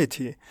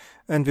illegality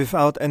and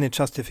without any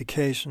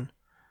justification.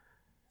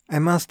 I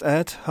must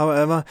add,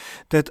 however,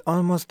 that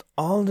almost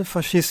all the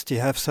fascisti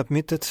have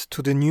submitted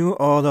to the new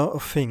order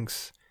of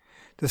things.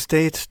 The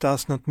state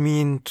does not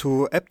mean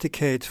to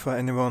abdicate for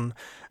anyone,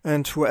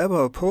 and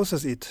whoever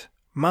opposes it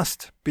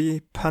must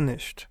be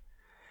punished.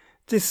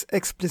 This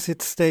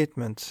explicit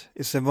statement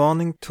is a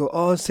warning to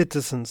all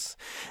citizens,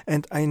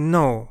 and I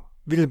know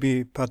will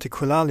be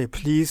particularly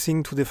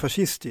pleasing to the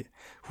fascisti,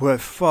 who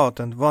have fought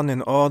and won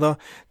in order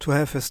to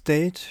have a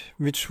state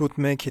which would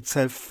make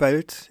itself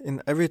felt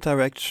in every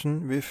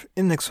direction with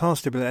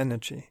inexhaustible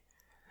energy.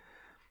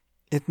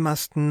 It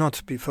must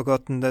not be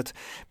forgotten that,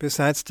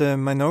 besides the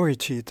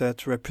minority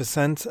that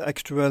represents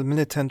actual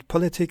militant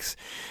politics,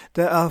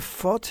 there are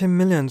 40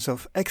 millions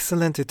of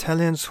excellent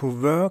Italians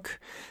who work,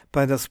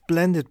 by their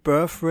splendid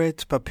birth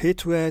rate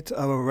perpetuate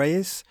our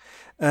race,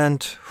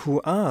 and who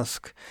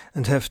ask,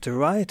 and have the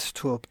right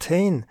to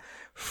obtain,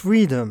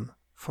 freedom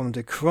from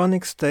the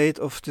chronic state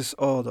of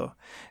disorder,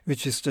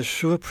 which is the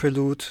sure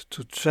prelude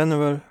to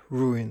general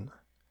ruin.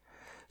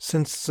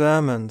 Since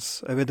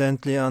sermons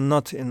evidently are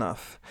not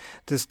enough,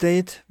 the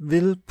state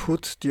will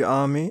put the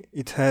army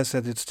it has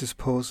at its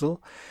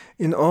disposal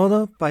in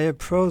order by a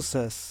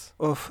process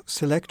of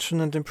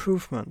selection and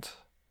improvement.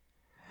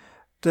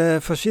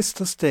 The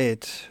fascista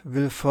state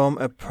will form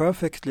a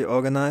perfectly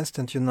organized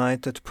and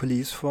united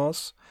police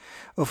force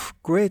of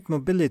great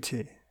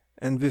mobility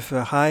and with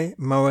a high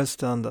moral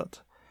standard,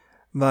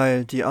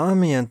 while the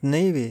army and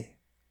navy,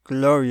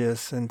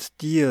 glorious and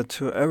dear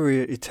to every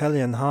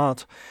Italian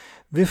heart,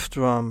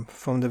 withdrawn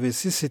from the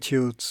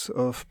vicissitudes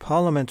of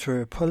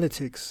parliamentary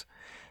politics,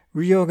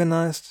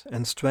 reorganized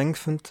and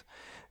strengthened,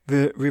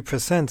 will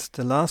represent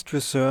the last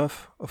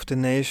reserve of the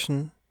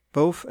nation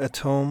both at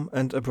home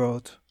and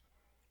abroad.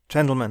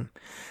 Gentlemen,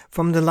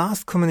 from the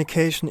last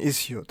communication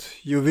issued,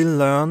 you will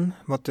learn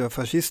what the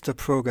Fascista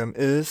program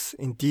is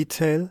in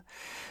detail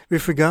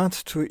with regard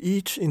to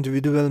each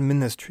individual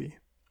ministry.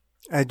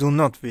 I do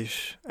not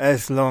wish,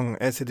 as long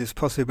as it is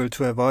possible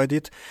to avoid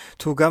it,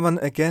 to govern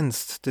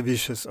against the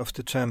wishes of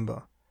the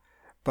Chamber.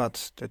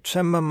 But the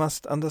Chamber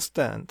must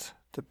understand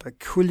the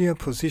peculiar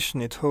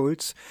position it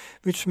holds,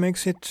 which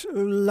makes it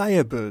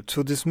liable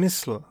to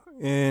dismissal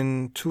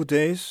in 2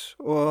 days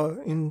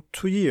or in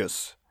 2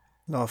 years.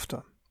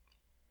 Laughter.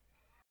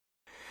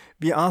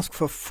 We ask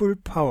for full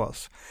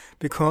powers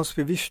because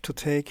we wish to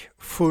take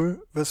full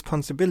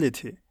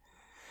responsibility.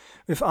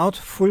 Without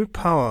full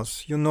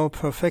powers, you know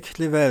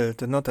perfectly well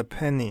that not a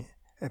penny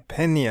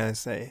I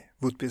say,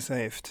 would be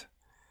saved.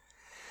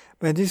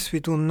 By this we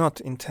do not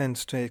intend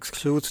to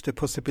exclude the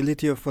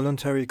possibility of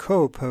voluntary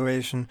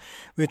cooperation,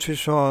 which we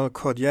shall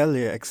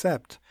cordially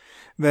accept,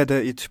 whether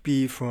it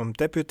be from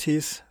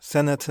deputies,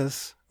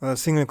 senators, or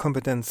single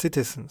competent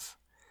citizens.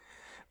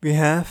 We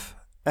have,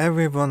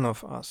 every one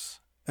of us,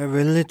 a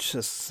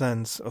religious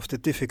sense of the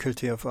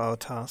difficulty of our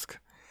task.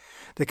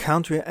 The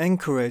country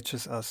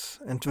encourages us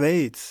and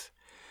waits.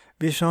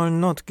 We shall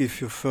not give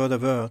you further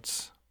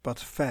words, but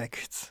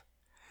facts.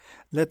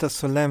 Let us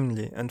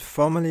solemnly and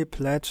formally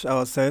pledge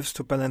ourselves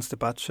to balance the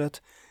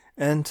budget,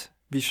 and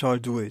we shall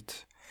do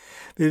it.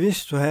 We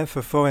wish to have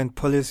a foreign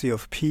policy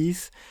of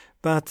peace,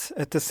 but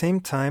at the same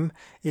time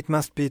it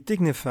must be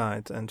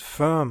dignified and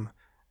firm,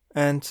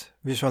 and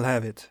we shall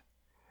have it.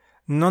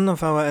 None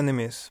of our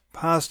enemies,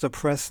 past or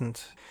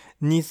present,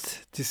 need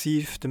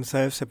deceive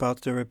themselves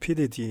about the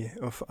rapidity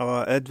of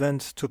our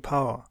advent to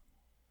power.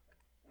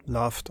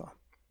 Laughter.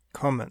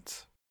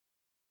 Comments.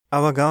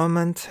 Our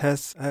government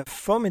has a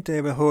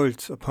formidable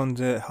hold upon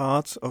the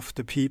hearts of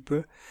the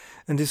people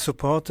and is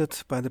supported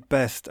by the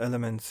best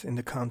elements in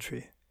the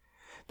country.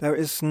 There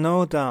is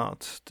no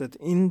doubt that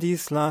in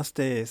these last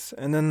days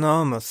an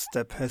enormous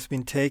step has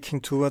been taken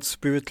towards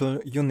spiritual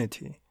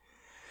unity.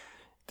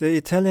 The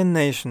Italian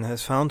nation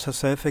has found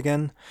herself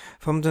again,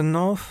 from the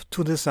north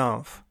to the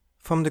south,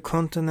 from the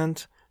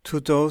continent to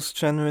those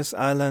generous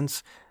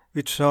islands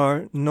which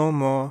shall no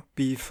more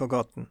be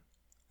forgotten.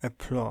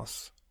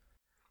 Applause.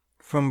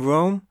 From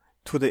Rome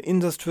to the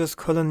industrious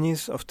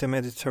colonies of the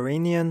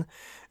Mediterranean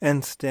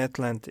and the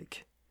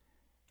Atlantic.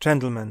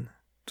 Gentlemen,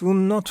 do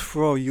not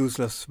throw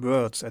useless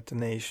words at the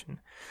nation.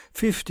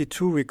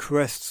 52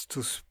 requests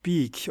to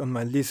speak on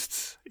my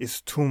lists is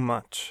too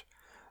much.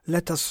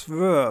 Let us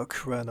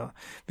work, rather,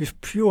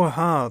 with pure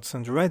hearts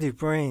and ready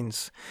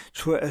brains,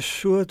 to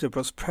assure the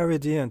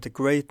prosperity and the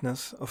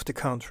greatness of the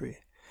country.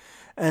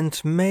 And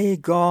may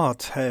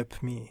God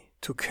help me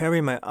to carry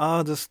my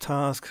arduous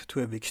task to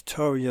a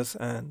victorious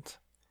end.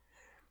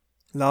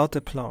 Loud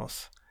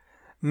applause.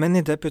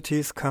 Many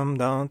deputies come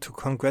down to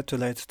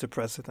congratulate the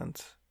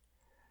President.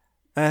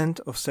 End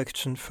of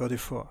section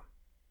 34.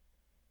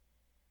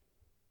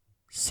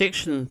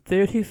 Section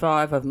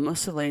 35 of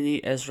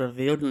Mussolini as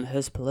revealed in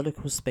his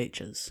political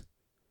speeches.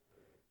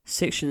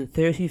 Section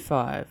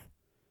 35,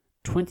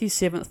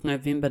 27th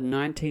November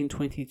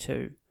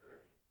 1922.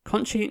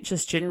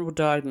 Conscientious general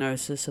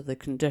diagnosis of the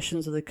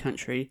conditions of the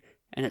country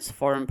and its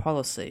foreign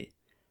policy.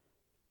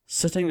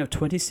 Sitting of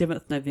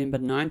 27th November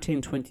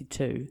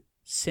 1922,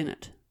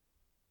 Senate.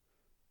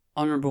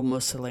 Honourable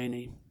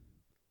Mussolini.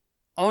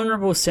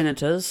 Honourable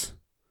Senators,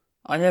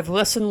 I have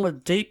listened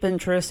with deep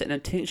interest and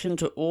attention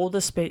to all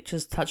the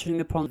speeches touching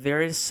upon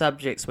various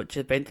subjects which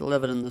have been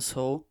delivered in this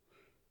hall.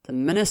 The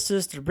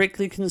ministers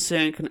directly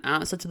concerned can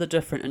answer to the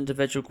different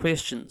individual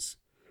questions.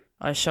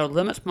 I shall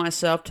limit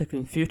myself to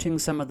confuting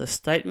some of the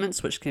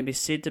statements which can be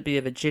said to be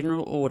of a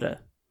general order.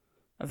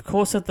 Of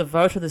course, if the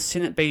vote of the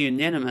Senate be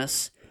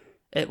unanimous,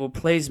 it will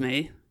please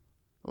me.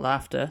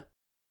 Laughter.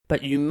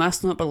 But you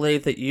must not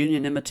believe that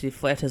unanimity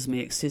flatters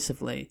me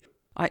excessively.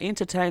 I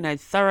entertain a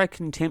thorough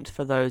contempt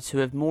for those who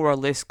have more or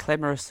less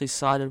clamorously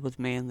sided with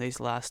me in these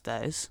last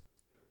days.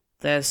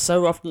 They are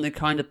so often the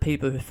kind of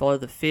people who follow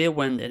the fair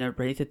wind and are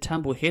ready to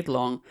tumble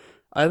headlong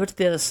over to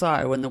the other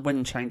side when the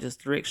wind changes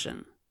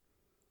direction.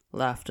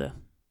 Laughter.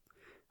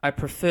 I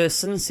prefer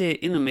sincere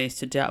enemies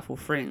to doubtful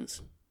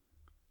friends.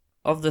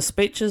 Of the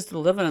speeches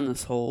delivered in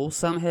this hall,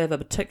 some have a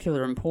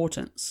particular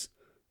importance,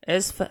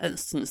 as for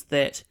instance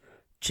that,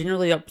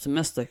 generally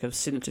optimistic, of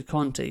Senator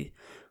Conti,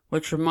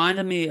 which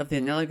reminded me of the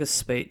analogous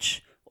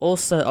speech,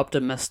 also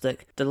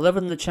optimistic,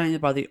 delivered in the chamber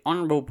by the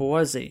Honourable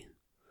Boisi.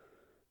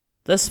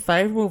 This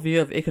favourable view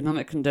of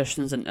economic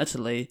conditions in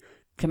Italy,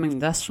 coming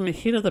thus from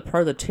ahead of the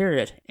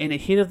proletariat and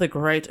ahead of the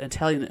great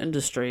Italian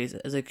industries,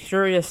 is a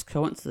curious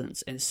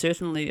coincidence and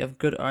certainly of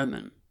good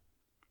omen.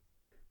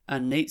 A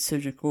neat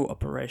surgical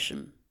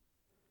operation.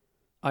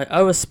 I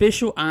owe a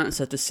special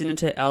answer to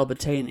Senator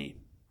Albertini.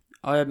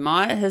 I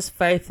admire his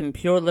faith in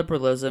pure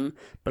liberalism,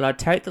 but I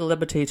take the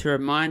liberty to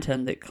remind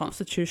him that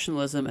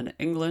constitutionalism in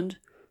England,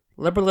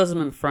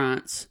 liberalism in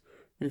France,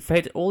 in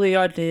fact all the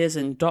ideas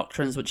and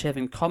doctrines which have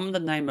in common the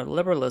name of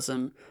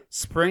liberalism,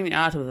 spring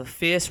out of a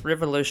fierce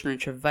revolutionary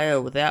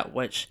travail without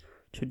which,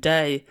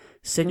 today,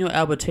 Signor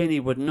Albertini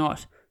would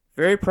not,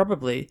 very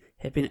probably,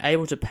 have been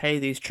able to pay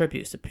these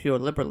tributes to pure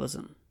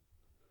liberalism.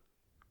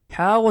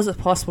 How was it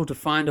possible to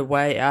find a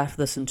way out of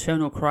this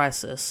internal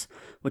crisis,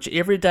 which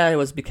every day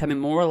was becoming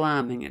more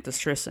alarming and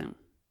distressing?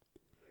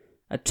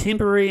 A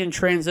temporary and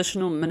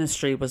transitional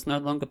ministry was no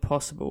longer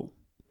possible.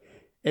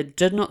 It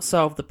did not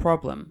solve the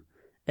problem.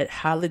 It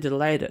hardly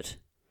delayed it.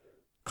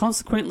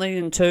 Consequently,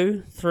 in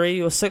 2,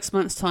 3, or 6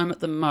 months' time at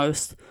the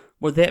most,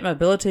 with that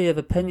mobility of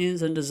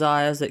opinions and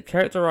desires that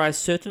characterized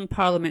certain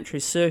parliamentary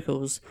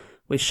circles,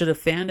 we should have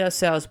found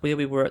ourselves where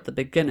we were at the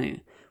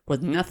beginning,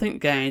 with nothing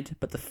gained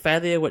but the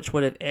failure which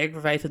would have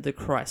aggravated the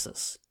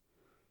crisis.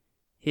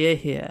 Hear,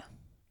 hear.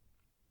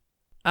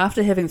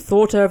 After having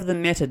thought over the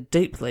matter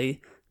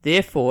deeply,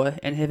 therefore,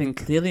 and having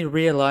clearly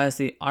realized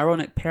the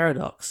ironic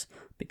paradox,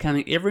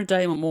 becoming every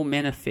day more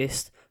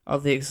manifest,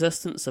 of the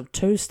existence of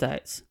two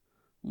states,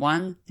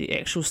 one the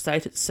actual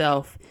state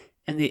itself,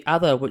 and the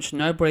other which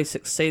nobody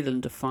succeeded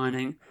in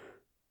defining,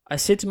 I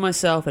said to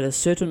myself at a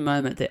certain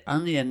moment that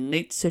only a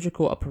neat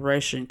surgical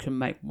operation could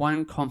make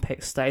one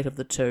compact state of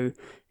the two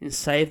and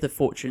save the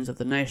fortunes of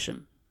the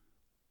nation.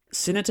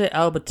 Senator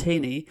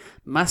Albertini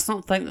must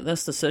not think that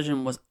this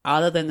decision was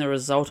other than the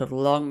result of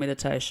long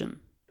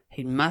meditation.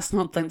 He must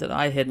not think that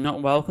I had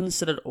not well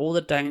considered all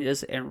the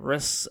dangers and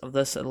risks of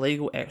this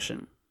illegal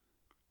action.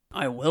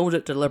 I willed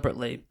it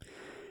deliberately.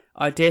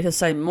 I dare to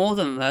say more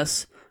than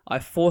this, I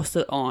forced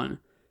it on.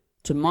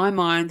 To my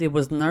mind, there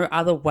was no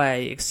other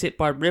way except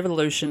by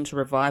revolution to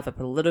revive a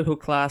political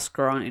class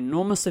grown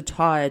enormously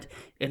tired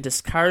and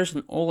discouraged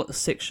in all its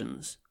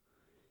sections.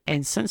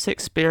 And since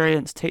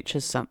experience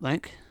teaches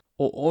something,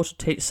 or ought to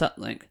teach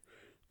something,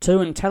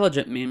 to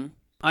intelligent men,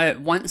 I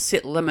at once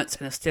set limits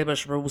and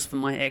established rules for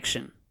my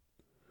action.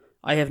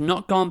 I have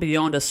not gone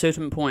beyond a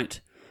certain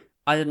point.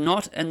 I did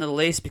not in the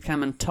least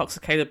become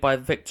intoxicated by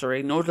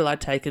victory, nor did I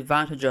take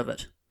advantage of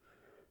it.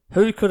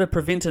 Who could have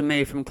prevented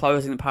me from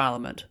closing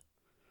Parliament?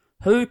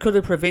 Who could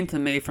have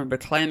prevented me from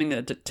proclaiming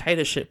a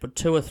dictatorship with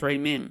 2 or 3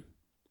 men?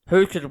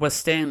 Who could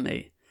withstand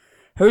me?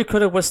 Who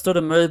could have withstood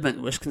a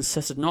movement which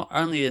consisted not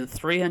only in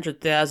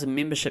 300,000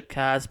 membership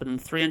cards but in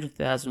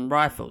 300,000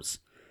 rifles?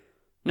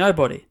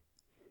 Nobody.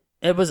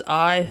 It was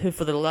I who,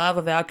 for the love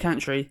of our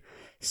country,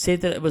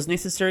 said that it was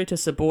necessary to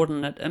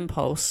subordinate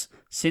impulse,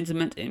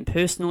 sentiment, and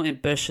personal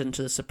ambition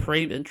to the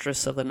supreme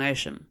interests of the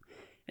nation,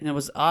 and it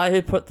was I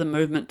who put the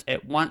movement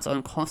at once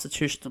on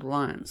constitutional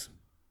lines.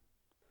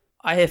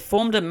 I have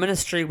formed a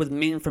ministry with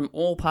men from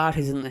all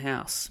parties in the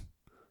House.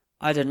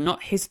 I did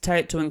not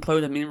hesitate to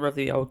include a member of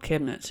the old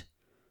cabinet.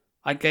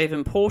 I gave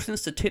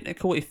importance to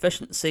technical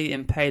efficiency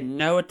and paid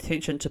no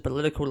attention to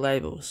political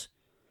labels.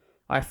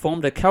 I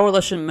formed a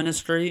coalition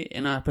ministry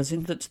and I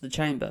presented it to the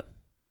chamber.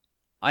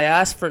 I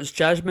asked for its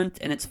judgment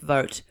and its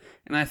vote,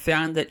 and I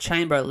found that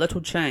chamber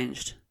little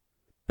changed.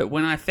 But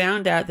when I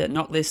found out that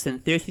not less than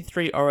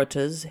 33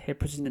 orators had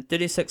presented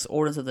 36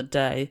 orders of the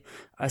day,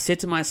 I said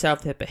to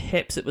myself that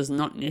perhaps it was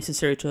not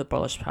necessary to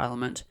abolish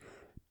Parliament,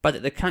 but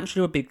that the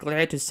country would be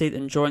glad to see it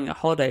enjoying a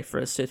holiday for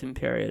a certain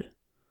period.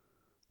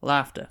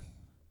 Laughter.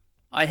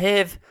 I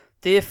have,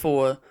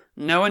 therefore,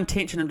 no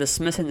intention of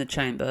dismissing the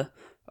chamber,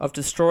 of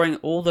destroying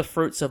all the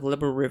fruits of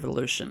liberal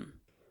revolution.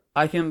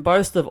 I can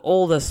boast of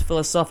all this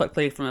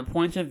philosophically from a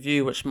point of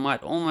view which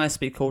might almost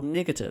be called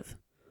negative.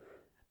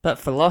 But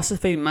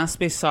philosophy must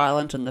be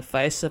silent in the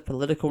face of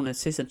political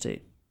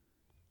necessity.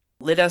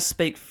 Let us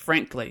speak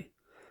frankly.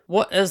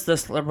 What is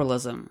this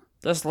liberalism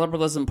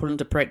put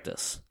into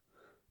practice?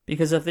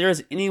 Because if there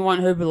is anyone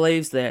who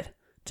believes that,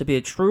 to be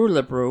a true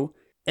liberal,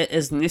 it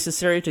is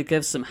necessary to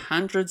give some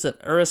hundreds of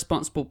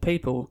irresponsible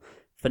people,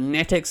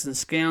 fanatics and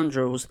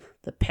scoundrels,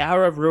 the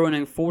power of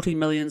ruining 40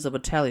 millions of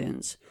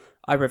Italians,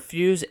 I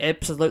refuse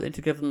absolutely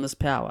to give them this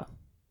power.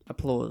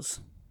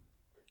 Applause.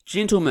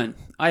 Gentlemen,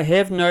 I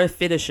have no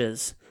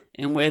fetishes,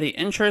 and where the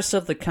interests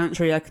of the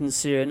country are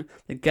concerned,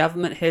 the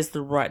government has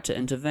the right to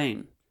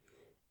intervene.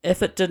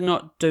 If it did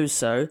not do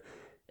so,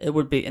 it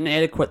would be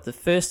inadequate the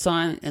first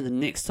time and the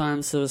next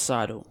time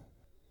suicidal.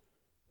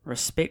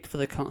 Respect for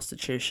the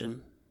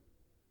Constitution.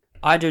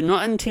 I do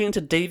not intend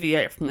to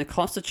deviate from the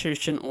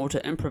Constitution or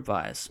to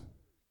improvise.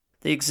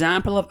 The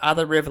example of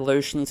other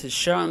revolutions has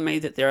shown me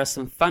that there are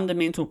some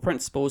fundamental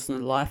principles in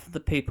the life of the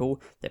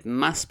people that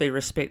must be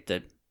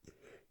respected.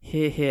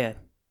 Hear, hear.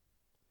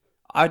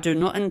 I do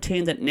not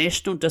intend that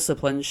national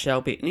discipline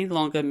shall be any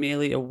longer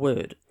merely a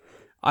word.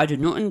 I do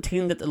not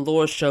intend that the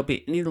laws shall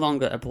be any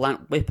longer a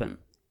blunt weapon.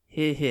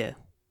 Hear, hear.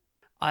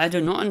 I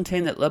do not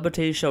intend that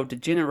liberty shall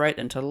degenerate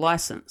into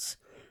license.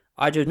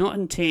 I do not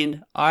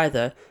intend,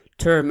 either,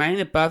 to remain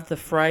above the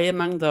fray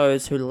among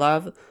those who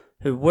love,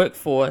 who work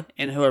for,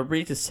 and who are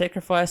ready to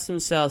sacrifice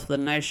themselves for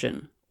the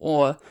nation,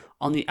 or,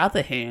 on the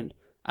other hand,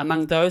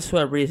 among those who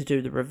are ready to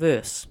do the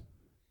reverse.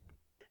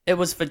 It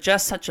was for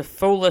just such a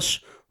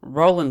foolish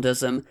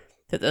Rolandism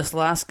that this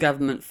last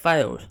government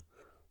failed.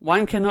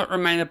 One cannot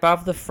remain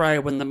above the fray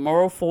when the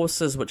moral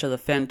forces which are the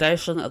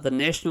foundation of the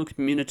national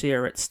community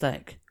are at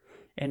stake,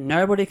 and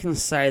nobody can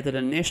say that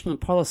a national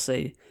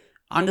policy,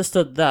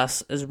 understood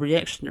thus, is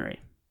reactionary.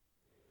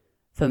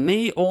 For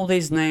me, all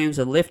these names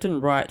of left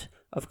and right,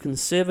 of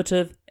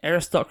conservative,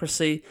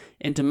 aristocracy,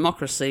 and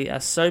democracy are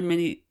so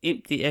many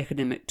empty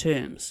academic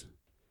terms.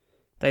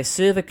 They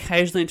serve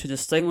occasionally to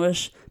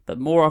distinguish, but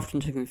more often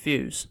to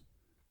confuse.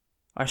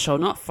 I shall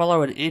not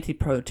follow an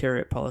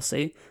anti-proletariat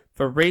policy,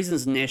 for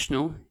reasons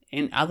national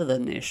and other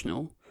than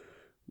national.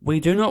 We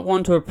do not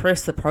want to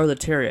oppress the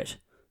proletariat.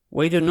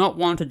 We do not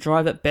want to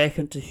drive it back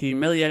into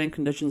humiliating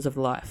conditions of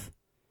life.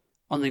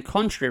 On the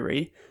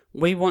contrary,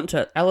 we want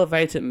to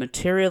elevate it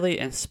materially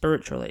and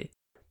spiritually,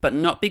 but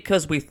not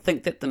because we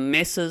think that the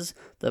masses,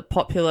 the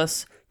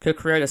populace, could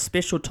create a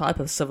special type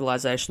of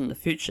civilization in the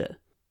future.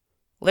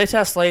 Let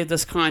us leave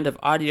this kind of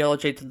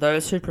ideology to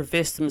those who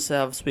profess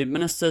themselves to be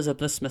ministers of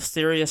this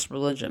mysterious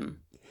religion.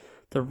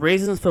 The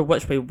reasons for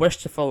which we wish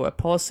to follow a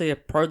policy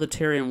of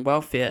proletarian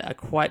welfare are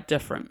quite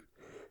different.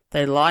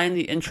 They lie in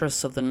the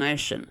interests of the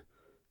nation.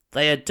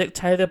 They are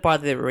dictated by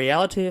the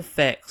reality of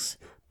facts,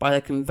 by the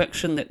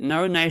conviction that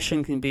no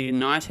nation can be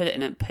united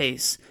and at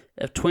peace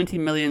if 20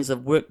 millions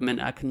of workmen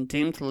are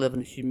condemned to live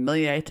in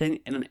humiliating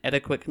and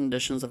inadequate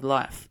conditions of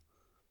life.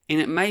 And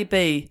it may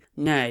be,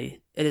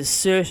 nay, it is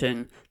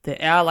certain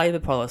that our labour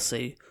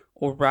policy,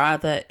 or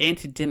rather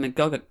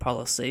anti-demagogic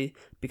policy,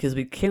 because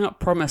we cannot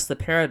promise the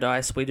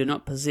paradise we do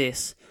not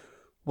possess,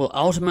 will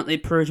ultimately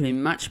prove to be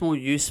much more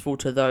useful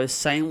to those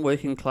same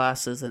working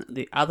classes than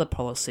the other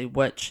policy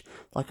which,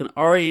 like an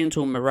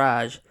oriental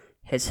mirage,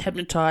 has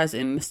hypnotized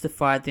and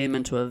mystified them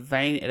into a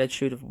vain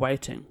attitude of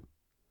waiting.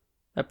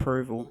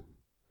 Approval.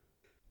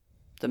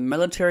 The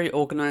military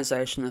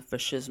organization of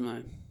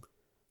Fascismo.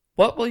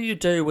 What will you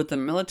do with the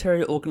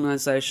military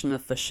organization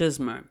of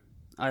Fascismo?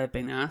 I have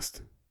been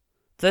asked.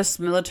 This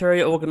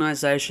military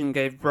organization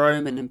gave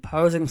Rome an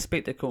imposing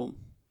spectacle.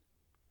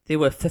 There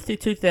were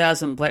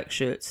 52,000 black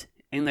shirts,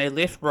 and they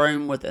left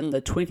Rome within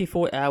the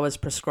 24 hours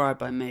prescribed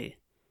by me.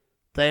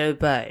 They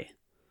obey.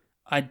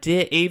 I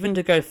dare even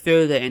to go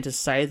further and to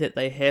say that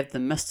they have the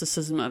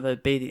mysticism of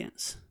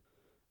obedience.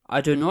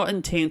 I do not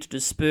intend to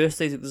disperse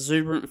these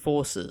exuberant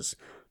forces,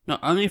 not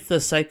only for the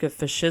sake of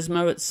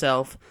Fascismo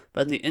itself,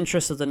 but in the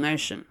interest of the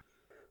nation.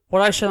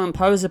 What I shall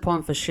impose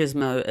upon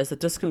Fascismo is the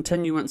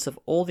discontinuance of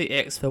all the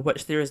acts for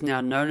which there is now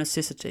no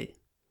necessity.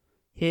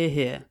 Hear,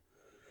 hear.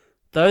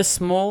 Those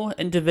small,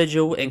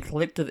 individual and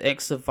collective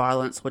acts of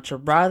violence which are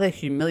rather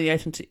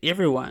humiliating to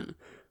everyone,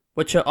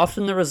 which are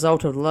often the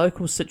result of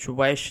local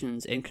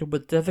situations and could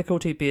with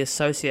difficulty be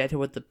associated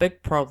with the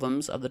big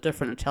problems of the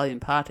different Italian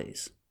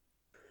parties.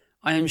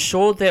 I am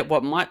sure that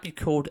what might be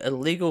called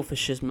illegal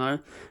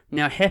Fascismo,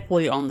 now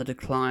happily on the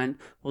decline,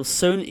 will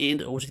soon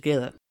end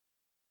altogether.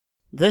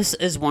 This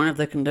is one of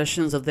the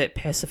conditions of that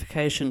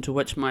pacification to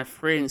which my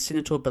friend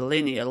Senator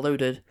Bellini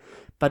alluded,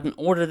 but in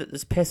order that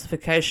this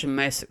pacification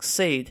may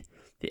succeed,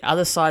 the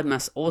other side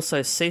must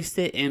also cease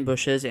their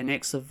ambushes and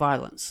acts of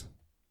violence.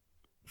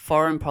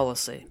 Foreign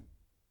policy.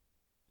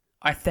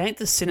 I thank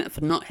the Senate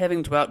for not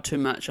having dwelt too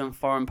much on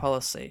foreign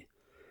policy.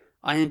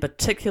 I am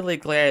particularly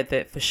glad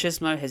that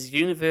Fascismo has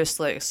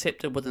universally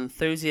accepted with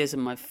enthusiasm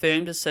my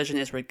firm decision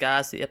as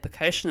regards the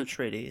application of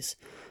treaties,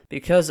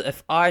 because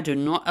if I do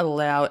not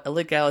allow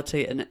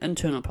illegality in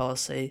internal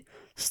policy,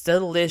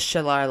 still less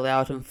shall I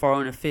allow it in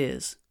foreign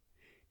affairs.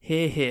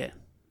 Hear, hear.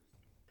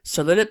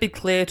 So let it be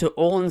clear to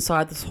all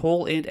inside this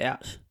hall and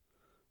out.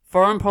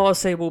 Foreign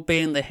policy will be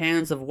in the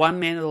hands of one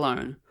man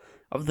alone,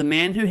 of the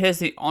man who has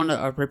the honour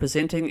of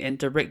representing and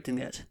directing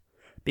it,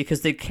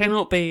 because there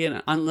cannot be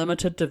an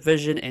unlimited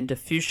division and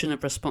diffusion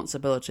of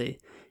responsibility,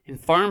 and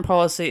foreign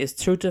policy is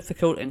too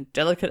difficult and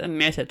delicate a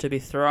matter to be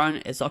thrown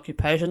as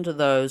occupation to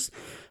those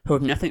who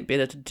have nothing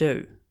better to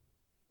do.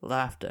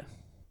 Laughter.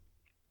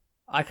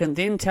 I can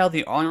then tell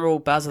the Honourable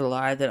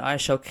Barzilai that I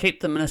shall keep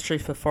the Ministry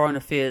for Foreign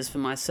Affairs for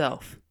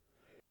myself.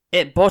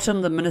 At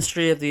bottom, the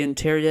Ministry of the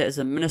Interior is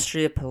a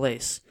Ministry of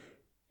Police,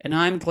 and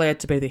I am glad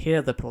to be the head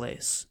of the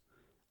police.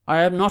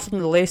 I am not in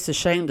the least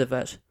ashamed of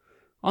it.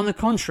 On the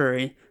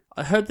contrary,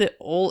 I hope that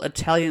all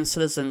Italian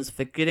citizens,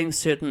 forgetting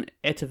certain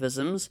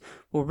atavisms,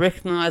 will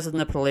recognize in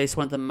the police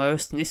one of the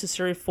most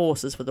necessary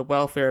forces for the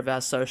welfare of our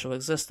social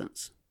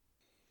existence.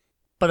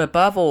 But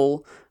above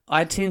all,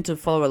 I tend to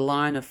follow a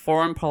line of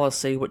foreign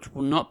policy which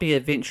will not be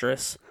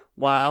adventurous,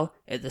 while,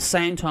 at the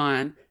same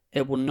time,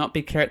 it will not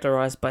be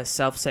characterized by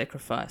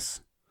self-sacrifice.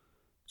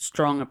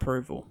 Strong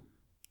approval.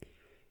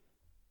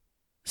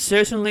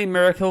 Certainly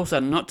miracles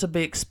are not to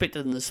be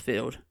expected in this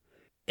field,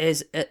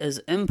 as it is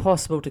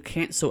impossible to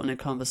cancel in a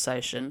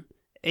conversation,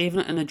 even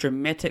in a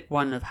dramatic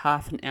one of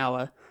half an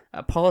hour,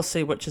 a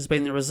policy which has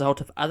been the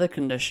result of other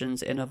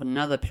conditions and of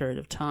another period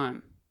of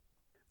time.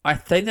 I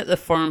think that the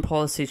foreign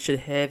policy should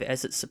have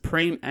as its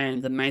supreme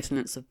aim the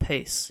maintenance of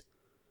peace.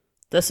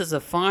 This is a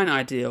fine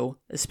ideal,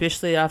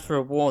 especially after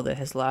a war that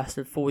has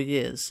lasted 4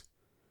 years.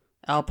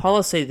 Our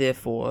policy,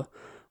 therefore,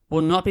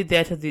 will not be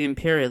that of the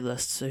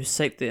imperialists who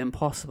seek the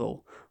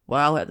impossible,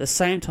 while at the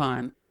same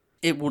time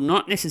it will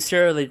not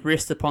necessarily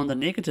rest upon the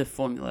negative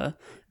formula,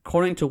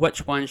 according to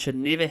which one should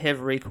never have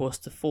recourse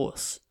to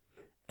force.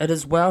 It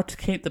is well to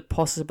keep the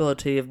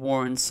possibility of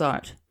war in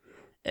sight.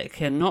 It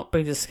cannot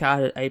be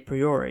discarded a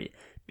priori,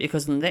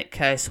 because in that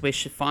case we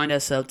should find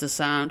ourselves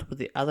disarmed with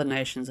the other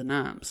nations in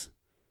arms.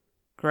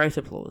 Great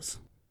applause.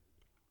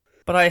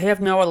 But I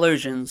have no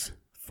illusions,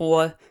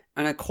 for,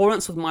 in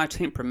accordance with my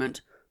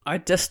temperament, I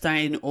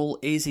disdain all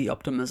easy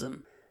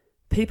optimism.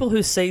 People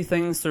who see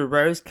things through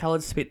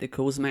rose-coloured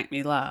spectacles make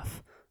me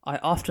laugh. I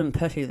often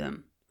pity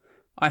them.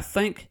 I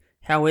think,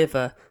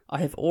 however, I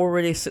have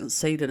already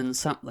succeeded in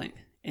something,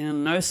 and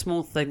in no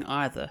small thing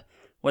either,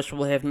 which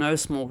will have no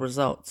small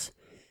results.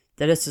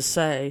 That is to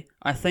say,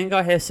 I think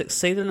I have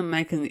succeeded in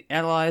making the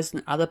allies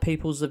and other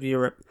peoples of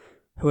Europe,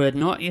 who had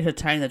not yet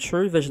attained a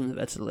true vision of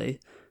Italy,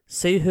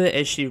 see her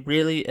as she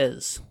really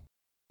is.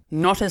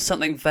 Not as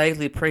something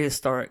vaguely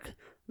prehistoric,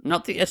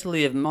 not the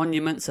Italy of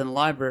monuments and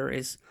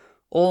libraries,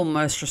 all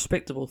most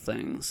respectable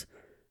things,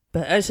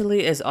 but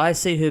Italy as I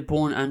see her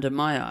born under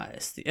my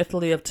eyes, the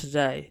Italy of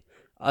today,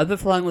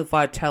 overflowing with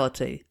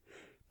vitality,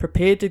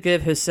 prepared to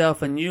give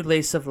herself a new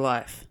lease of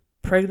life,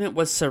 pregnant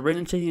with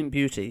serenity and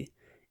beauty,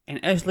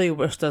 an Italy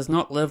which does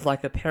not live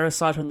like a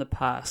parasite on the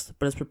past,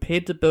 but is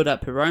prepared to build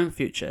up her own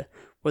future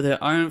with her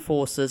own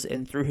forces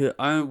and through her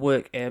own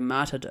work and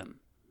martyrdom.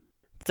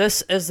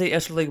 This is the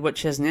Italy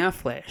which has now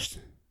flashed,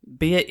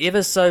 be it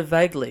ever so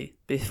vaguely,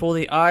 before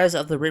the eyes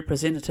of the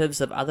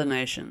representatives of other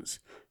nations,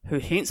 who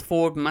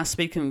henceforward must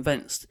be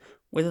convinced,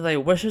 whether they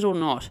wish it or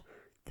not,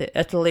 that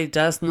Italy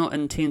does not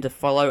intend to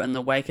follow in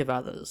the wake of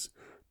others,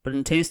 but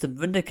intends to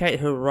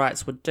vindicate her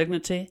rights with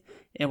dignity,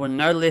 and with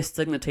no less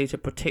dignity to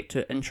protect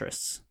her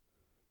interests.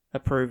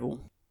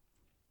 Approval.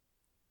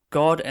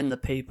 God and the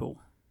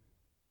people.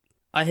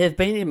 I have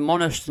been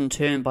admonished in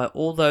turn by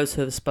all those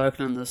who have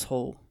spoken in this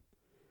hall.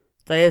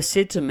 They have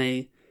said to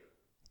me,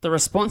 "The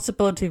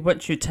responsibility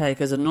which you take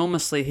is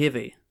enormously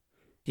heavy."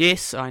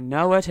 Yes, I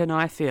know it and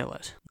I feel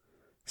it.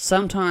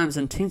 Sometimes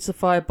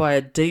intensified by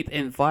a deep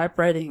and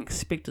vibrating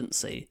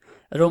expectancy,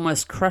 it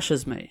almost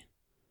crushes me.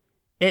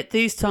 At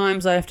these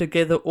times I have to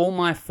gather all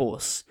my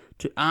force,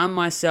 to arm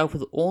myself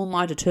with all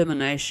my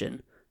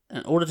determination,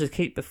 in order to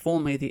keep before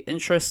me the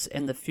interests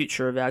and the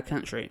future of our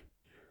country.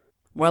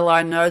 Well,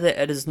 I know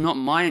that it is not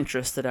my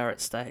interests that are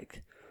at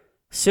stake.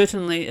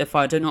 Certainly, if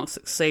I do not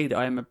succeed,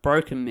 I am a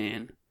broken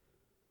man.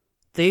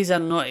 These are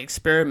not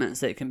experiments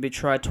that can be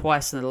tried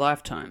twice in a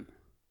lifetime.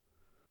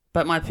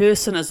 But my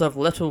person is of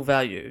little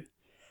value.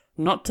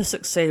 Not to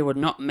succeed would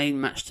not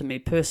mean much to me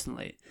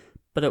personally,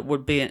 but it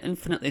would be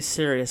infinitely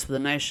serious for the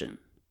nation.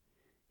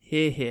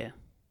 Hear, hear.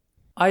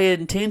 I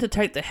intend to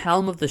take the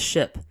helm of the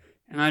ship,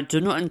 and I do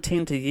not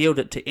intend to yield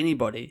it to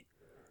anybody,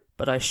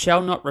 but I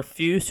shall not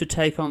refuse to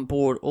take on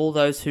board all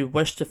those who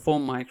wish to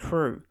form my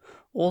crew,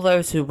 all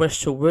those who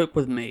wish to work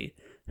with me,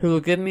 who will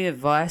give me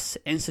advice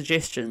and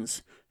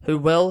suggestions, who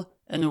will,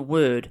 in a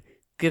word,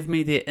 give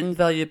me their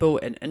invaluable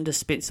and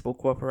indispensable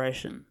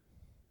cooperation.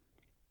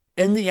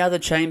 In the other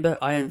chamber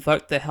I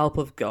invoke the help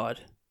of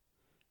God.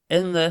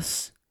 In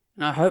this,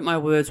 and I hope my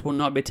words will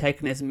not be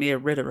taken as mere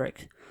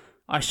rhetoric,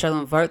 I shall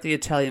invoke the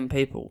Italian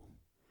people.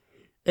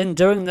 In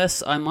doing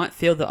this I might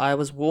feel that I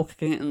was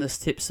walking in the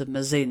steps of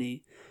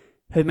Mussolini,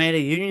 who made a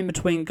union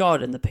between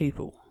God and the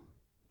people.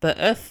 But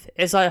if,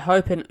 as I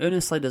hope and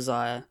earnestly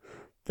desire,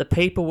 the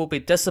people will be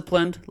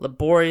disciplined,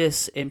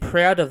 laborious, and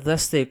proud of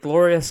this their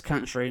glorious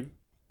country,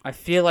 I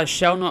feel I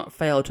shall not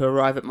fail to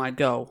arrive at my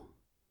goal.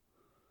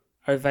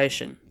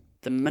 Ovation.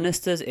 The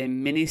ministers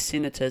and many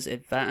senators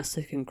advance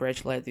to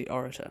congratulate the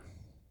orator.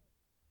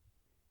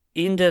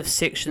 End of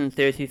section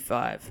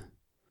 35.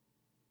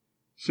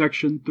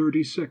 Section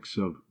 36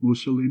 of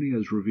Mussolini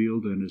as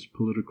revealed in his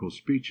political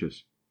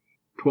speeches.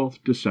 12th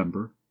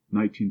December,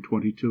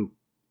 1922.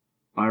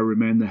 I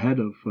remain the head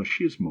of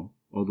Fascismo,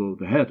 although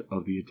the head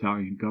of the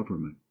Italian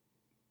government.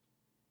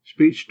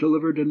 Speech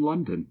delivered in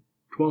London,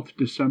 12th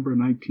December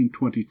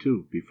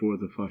 1922, before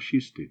the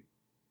Fascisti.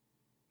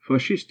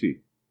 Fascisti,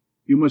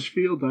 you must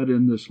feel that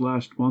in this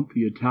last month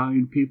the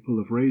Italian people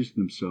have raised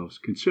themselves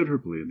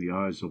considerably in the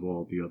eyes of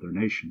all the other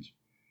nations.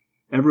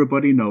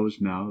 Everybody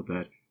knows now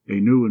that A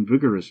new and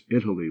vigorous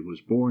Italy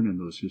was born in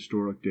those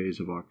historic days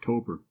of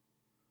October.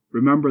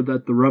 Remember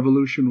that the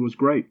revolution was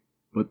great,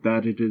 but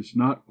that it is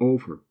not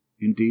over,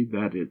 indeed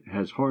that it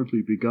has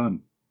hardly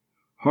begun.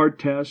 Hard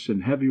tasks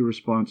and heavy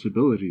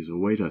responsibilities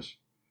await us.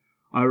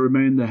 I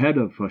remain the head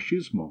of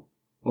Fascismo,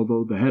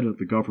 although the head of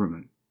the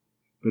government.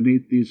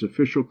 Beneath these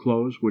official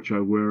clothes, which I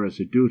wear as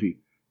a duty,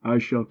 I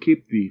shall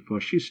keep the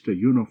Fascista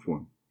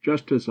uniform,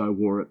 just as I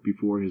wore it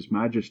before His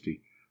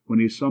Majesty when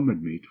he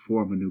summoned me to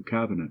form a new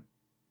cabinet.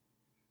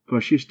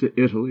 Fascista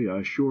Italy, I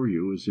assure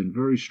you, is in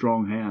very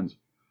strong hands.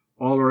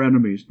 All our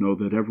enemies know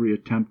that every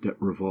attempt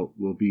at revolt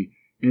will be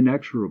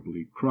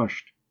inexorably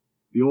crushed.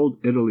 The old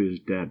Italy is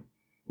dead,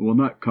 and will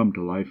not come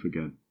to life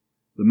again.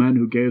 The men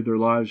who gave their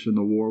lives in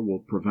the war will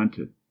prevent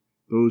it.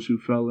 Those who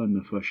fell in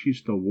the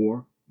Fascista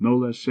war, no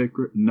less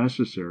sacred and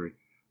necessary,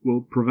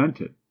 will prevent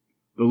it.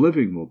 The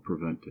living will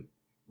prevent it.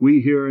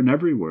 We here and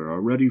everywhere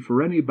are ready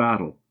for any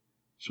battle,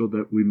 so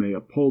that we may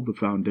uphold the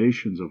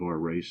foundations of our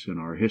race and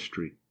our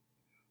history.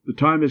 The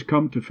time has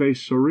come to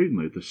face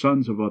serenely the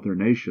sons of other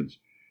nations.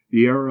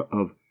 The era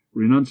of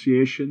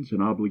renunciations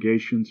and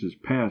obligations is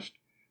past.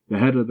 The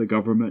head of the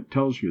government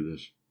tells you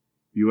this.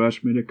 You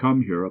asked me to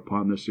come here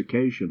upon this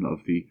occasion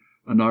of the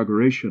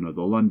inauguration of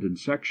the London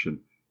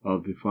section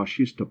of the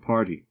Fascista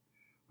Party.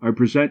 I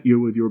present you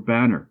with your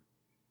banner.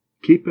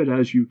 Keep it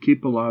as you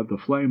keep alive the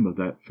flame of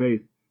that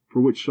faith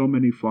for which so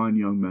many fine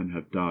young men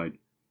have died.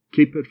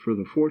 Keep it for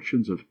the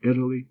fortunes of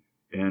Italy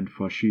and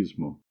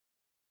Fascismo.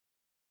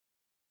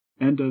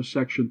 End of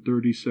section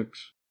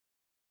 36.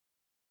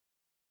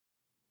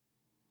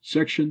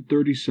 Section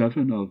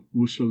 37 of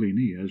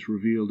Mussolini as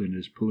revealed in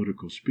his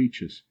political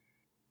speeches.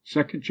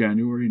 2nd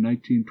January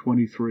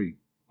 1923.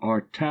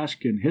 Our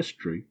task in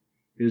history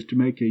is to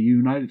make a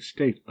united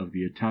state of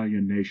the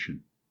Italian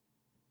nation.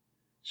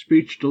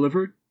 Speech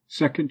delivered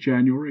 2nd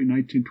January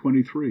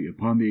 1923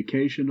 upon the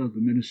occasion of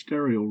the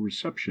ministerial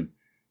reception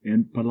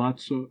in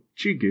Palazzo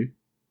Chigi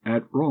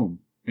at Rome,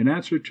 in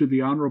answer to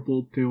the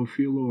Honorable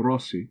Teofilo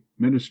Rossi,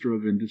 Minister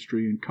of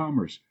Industry and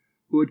Commerce,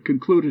 who had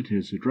concluded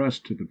his address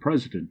to the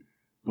President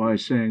by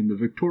saying the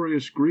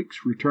victorious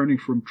Greeks returning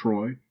from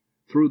Troy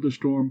through the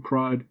storm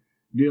cried,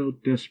 Nil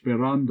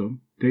desperandum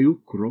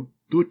teucro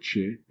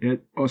duce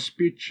et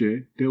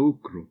auspice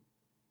teucro.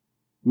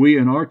 We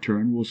in our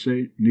turn will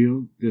say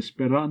Nil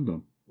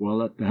desperandum,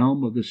 while at the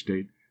helm of the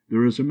state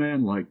there is a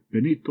man like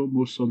Benito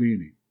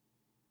Mussolini.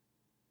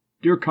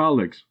 Dear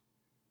colleagues,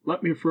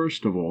 let me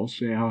first of all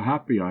say how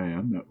happy I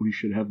am that we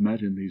should have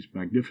met in these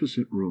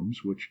magnificent rooms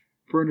which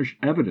furnish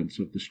evidence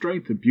of the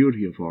strength and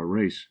beauty of our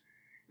race,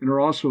 and are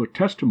also a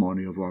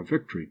testimony of our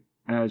victory,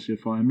 as,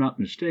 if I am not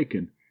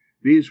mistaken,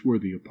 these were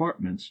the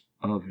apartments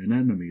of an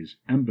enemy's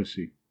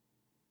embassy.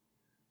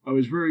 I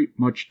was very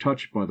much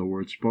touched by the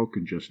words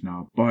spoken just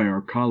now by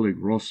our colleague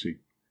Rossi.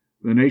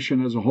 The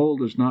nation as a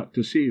whole is not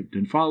deceived,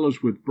 and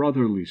follows with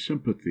brotherly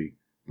sympathy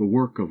the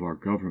work of our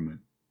government.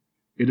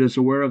 It is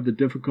aware of the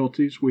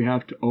difficulties we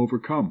have to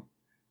overcome,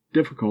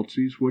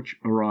 difficulties which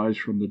arise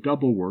from the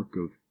double work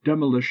of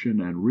demolition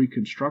and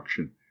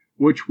reconstruction,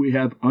 which we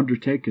have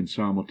undertaken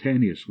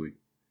simultaneously.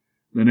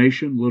 The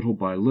nation, little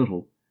by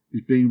little,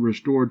 is being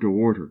restored to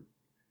order.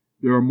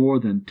 There are more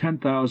than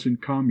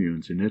 10,000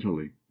 communes in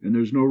Italy, and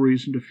there is no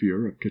reason to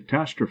fear a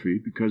catastrophe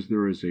because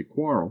there is a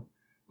quarrel,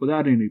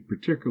 without any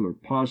particular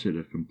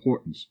positive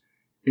importance,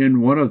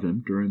 in one of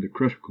them during the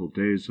critical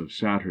days of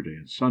Saturday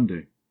and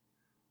Sunday.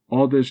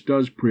 All this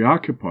does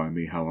preoccupy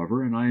me,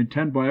 however, and I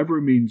intend by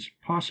every means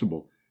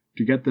possible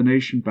to get the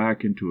nation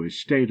back into a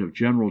state of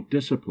general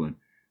discipline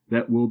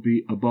that will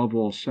be above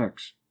all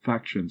sects,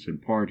 factions, and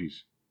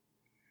parties.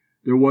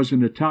 There was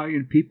an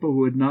Italian people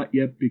who had not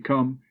yet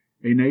become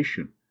a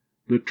nation.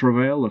 The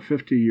travail of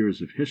 50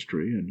 years of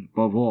history, and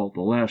above all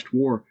the last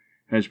war,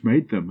 has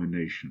made them a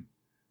nation.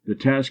 The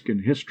task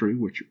in history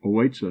which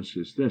awaits us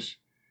is this,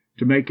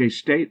 to make a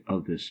state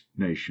of this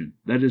nation,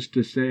 that is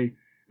to say,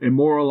 a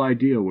moral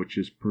idea which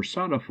is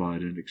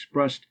personified and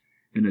expressed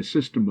in a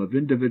system of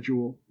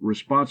individual,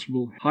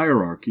 responsible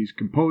hierarchies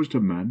composed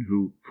of men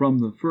who, from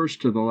the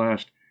first to the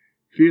last,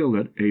 feel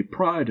it a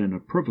pride and a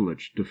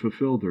privilege to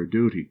fulfill their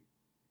duty.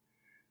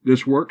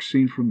 This work,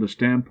 seen from the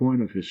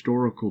standpoint of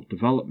historical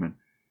development,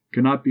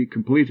 cannot be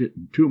completed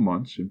in 2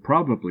 months, and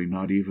probably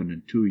not even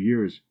in 2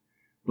 years.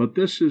 But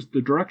this is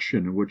the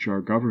direction in which our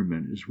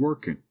government is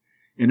working,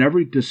 and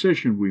every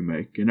decision we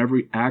make and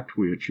every act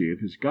we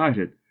achieve is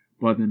guided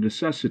by the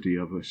necessity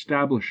of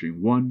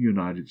establishing one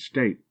united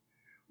state,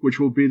 which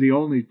will be the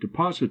only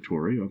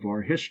depository of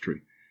our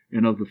history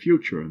and of the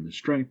future and the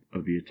strength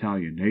of the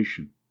Italian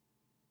nation.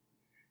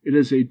 It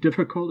is a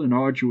difficult and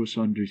arduous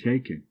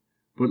undertaking,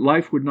 but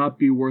life would not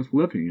be worth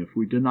living if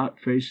we did not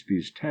face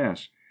these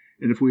tasks,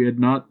 and if we had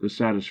not the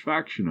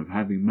satisfaction of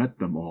having met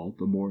them all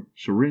the more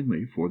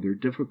serenely for their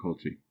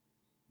difficulty.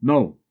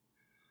 No,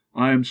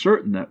 I am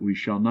certain that we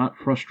shall not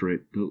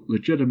frustrate the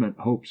legitimate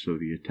hopes of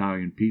the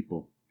Italian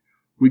people.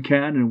 We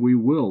can and we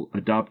will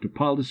adopt a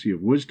policy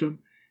of wisdom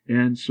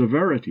and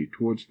severity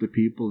towards the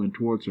people and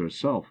towards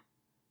ourselves.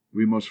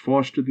 We must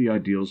foster the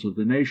ideals of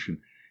the nation,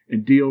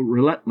 and deal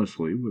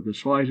relentlessly with the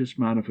slightest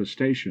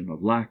manifestation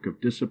of lack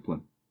of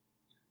discipline.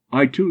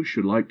 I too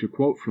should like to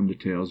quote from the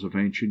tales of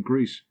ancient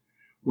Greece.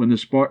 When the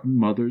Spartan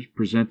mothers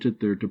presented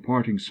their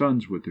departing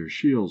sons with their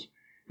shields,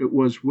 it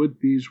was with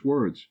these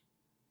words,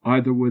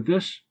 "Either with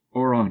this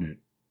or on it."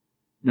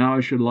 Now I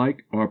should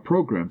like our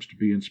programs to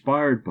be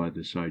inspired by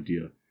this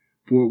idea,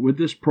 for with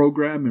this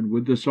program and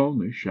with this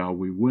only shall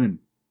we win.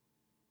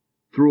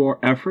 Through our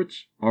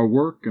efforts, our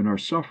work, and our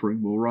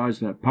suffering will rise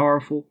that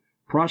powerful,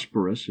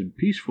 prosperous, and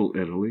peaceful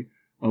Italy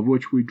of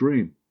which we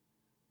dream,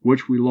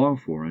 which we long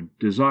for and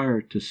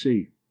desire to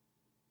see.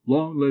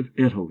 Long live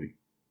Italy!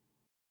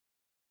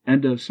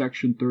 End of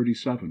section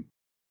 37.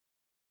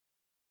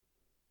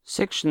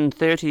 Section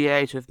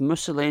 38 of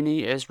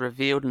Mussolini as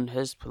revealed in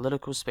his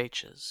political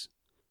speeches.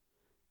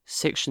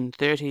 Section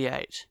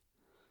 38.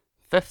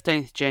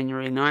 15th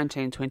January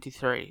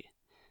 1923.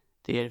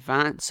 The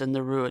Advance in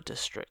the Ruhr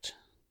District.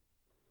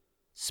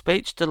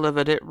 Speech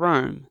delivered at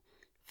Rome,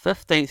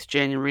 15th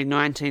January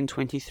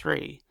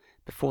 1923,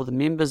 before the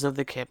members of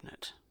the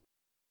Cabinet.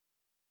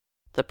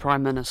 The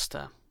Prime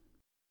Minister.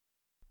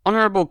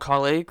 Honourable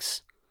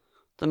colleagues,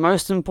 the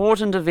most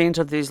important event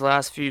of these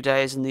last few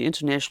days in the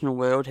international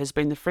world has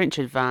been the French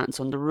advance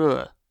on the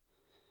Ruhr.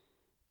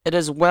 It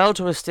is well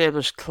to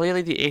establish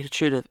clearly the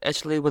attitude of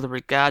Italy with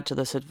regard to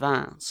this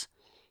advance,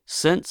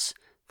 since,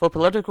 for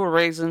political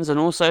reasons and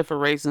also for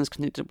reasons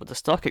connected with the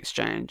stock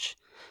exchange,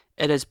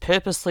 it has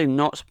purposely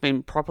not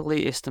been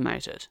properly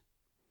estimated.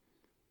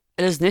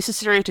 It is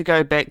necessary to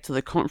go back to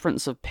the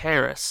Conference of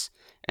Paris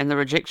and the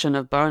rejection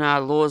of Bonar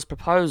Law's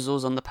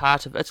proposals on the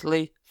part of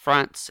Italy,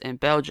 France, and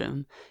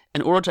Belgium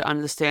in order to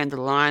understand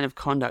the line of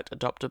conduct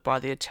adopted by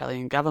the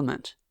Italian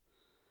government.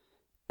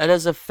 It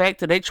is a fact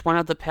that each one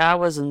of the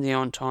powers in the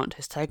Entente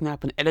has taken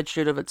up an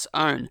attitude of its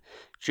own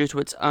due to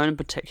its own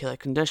particular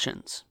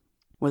conditions.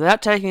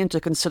 Without taking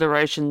into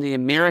consideration the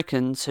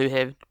Americans who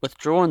have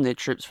withdrawn their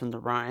troops from the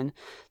Rhine,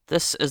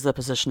 this is the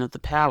position of the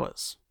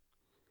powers.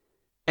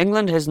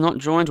 England has not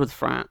joined with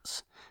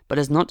France, but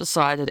has not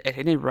decided, at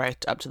any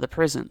rate up to the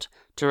present,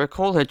 to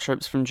recall her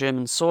troops from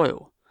German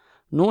soil,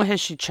 nor has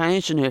she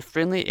changed in her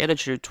friendly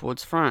attitude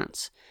towards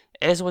France,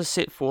 as was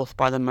set forth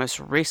by the most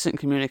recent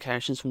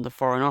communications from the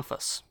Foreign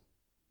Office.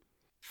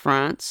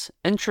 France,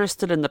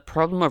 interested in the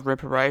problem of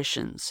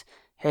reparations,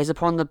 has,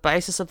 upon the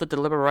basis of the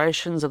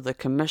deliberations of the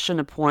commission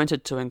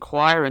appointed to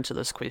inquire into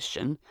this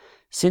question,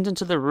 sent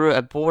into the Ruhr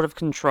a board of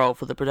control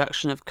for the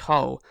production of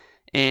coal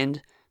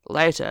and,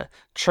 later,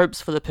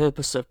 troops for the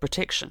purpose of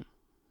protection.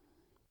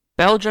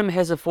 Belgium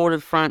has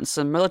afforded France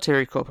some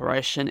military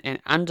cooperation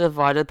and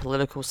undivided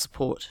political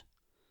support.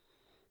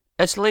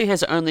 Italy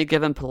has only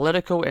given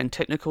political and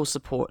technical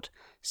support,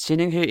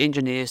 sending her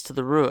engineers to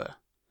the Ruhr.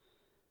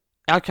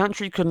 Our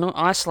country could not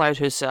isolate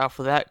herself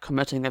without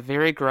committing a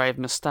very grave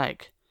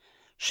mistake.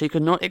 She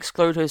could not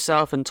exclude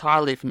herself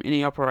entirely from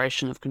any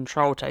operation of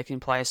control taking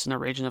place in a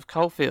region of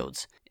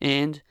coalfields,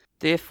 and,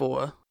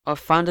 therefore, of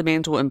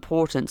fundamental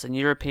importance in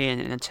European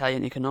and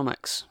Italian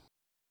economics.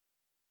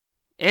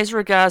 As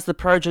regards the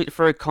project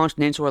for a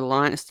continental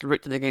alliance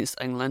directed against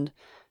England,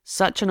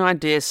 such an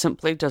idea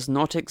simply does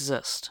not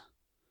exist.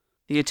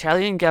 The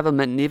Italian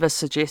government never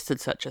suggested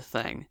such a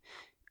thing,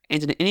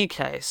 and in any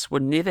case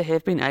would never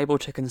have been able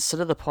to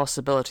consider the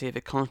possibility of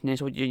a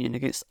continental union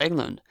against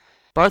England,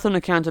 both on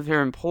account of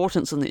her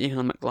importance in the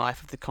economic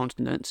life of the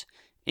continent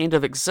and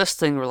of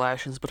existing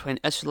relations between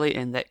Italy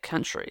and that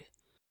country.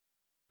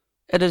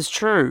 It is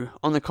true,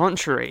 on the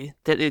contrary,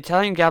 that the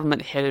Italian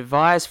government had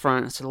advised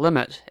France to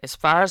limit, as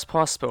far as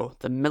possible,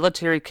 the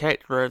military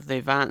character of the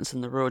advance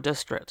in the Ruhr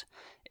district,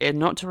 and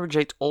not to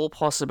reject all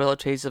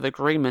possibilities of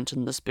agreement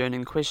in this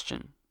burning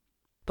question.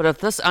 But if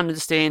this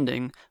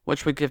understanding,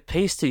 which would give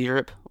peace to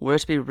Europe, were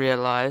to be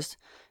realized,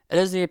 it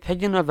is the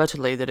opinion of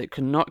Italy that it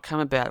could not come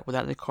about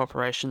without the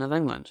cooperation of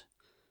England.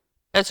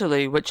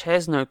 Italy, which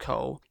has no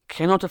coal,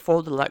 cannot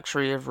afford the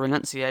luxury of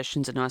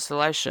renunciations and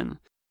isolation,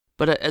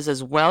 but it is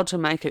as well to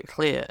make it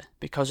clear,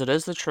 because it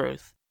is the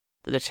truth,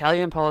 that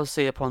Italian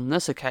policy upon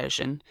this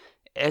occasion,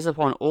 as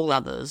upon all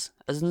others,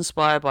 is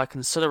inspired by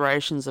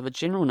considerations of a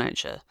general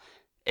nature,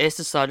 as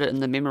decided in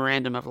the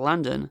Memorandum of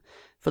London,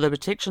 for the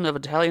protection of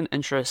Italian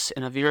interests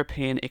and of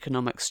European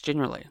economics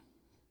generally.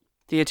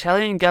 The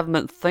Italian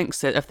government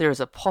thinks that if there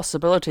is a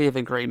possibility of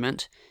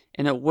agreement,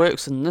 and it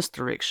works in this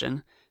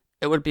direction,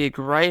 it would be a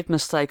grave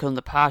mistake on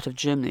the part of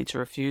Germany to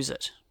refuse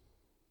it.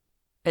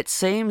 It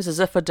seems as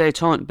if a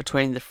détente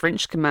between the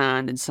French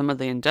command and some of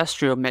the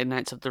industrial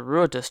magnates of the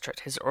Ruhr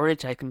district has already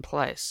taken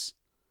place.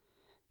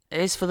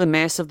 As for the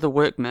mass of the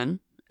workmen,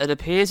 it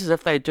appears as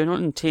if they do not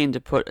intend to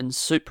put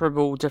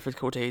insuperable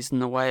difficulties in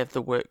the way of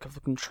the work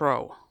of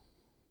control.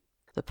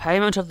 The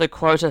payment of the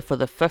quota for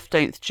the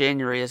 15th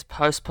January is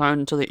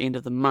postponed until the end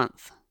of the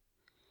month.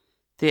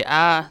 There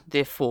are,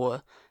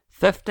 therefore,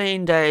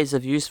 15 days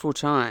of useful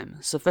time,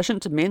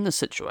 sufficient to mend the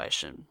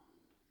situation.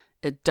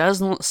 It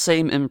does not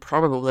seem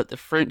improbable that the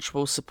French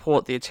will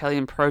support the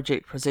Italian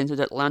project presented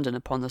at London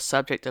upon the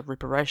subject of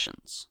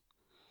reparations.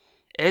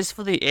 As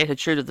for the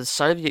attitude of the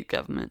Soviet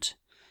government,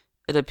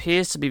 It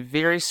appears to be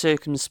very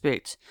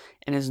circumspect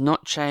and has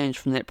not changed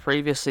from that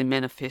previously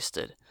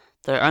manifested,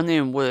 though only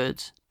in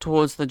words,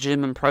 towards the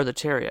German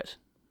proletariat.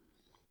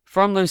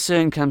 From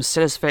Lucerne comes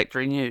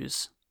satisfactory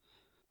news.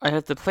 I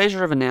have the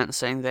pleasure of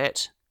announcing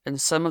that, in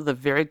some of the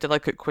very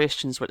delicate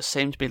questions which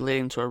seem to be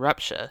leading to a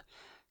rupture,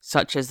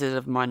 such as that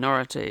of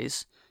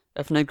minorities,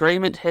 if an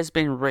agreement has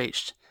been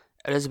reached,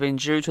 it has been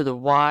due to the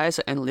wise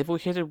and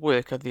level-headed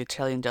work of the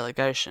Italian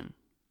delegation.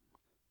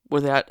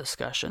 Without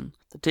discussion,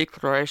 the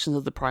declarations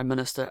of the Prime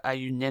Minister are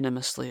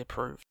unanimously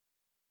approved.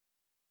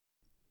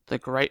 The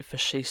Great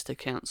Fascista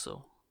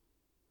Council.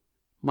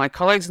 My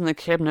colleagues in the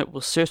Cabinet will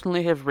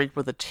certainly have read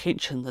with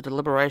attention the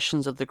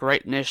deliberations of the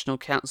Great National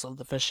Council of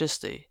the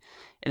Fascisti,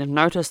 and have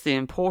noticed the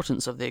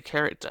importance of their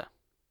character.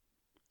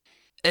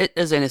 It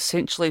is an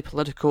essentially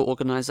political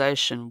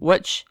organisation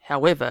which,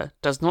 however,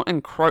 does not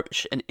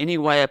encroach in any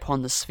way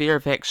upon the sphere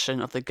of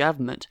action of the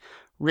government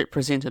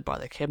represented by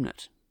the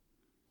Cabinet.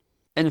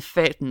 In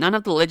fact, none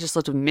of the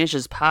legislative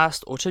measures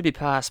passed or to be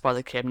passed by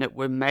the Cabinet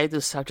were made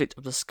the subject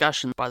of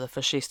discussion by the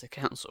Fascista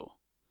Council.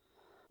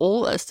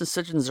 All its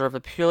decisions are of a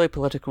purely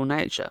political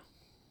nature.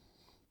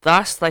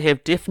 Thus, they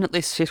have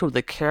definitely settled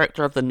the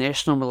character of the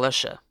national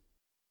militia.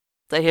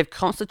 They have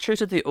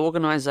constituted the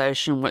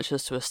organisation which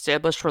is to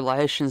establish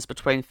relations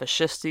between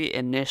fascisti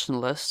and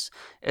nationalists,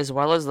 as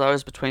well as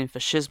those between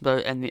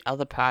fascismo and the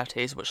other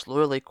parties which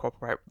loyally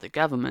cooperate with the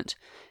government,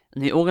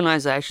 and the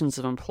organisations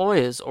of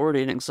employers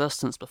already in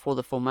existence before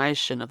the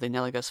formation of the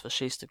analogous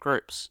fascista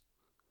groups.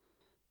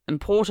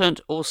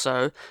 Important,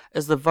 also,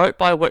 is the vote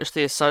by which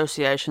the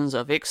associations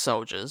of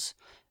ex-soldiers,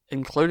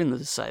 including the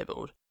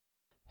disabled,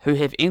 who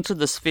have entered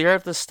the sphere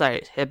of the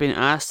state have been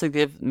asked to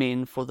give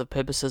men for the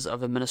purposes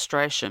of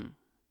administration.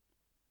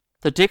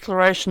 The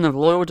declaration of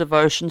loyal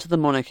devotion to the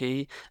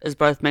monarchy is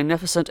both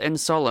magnificent and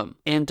solemn,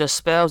 and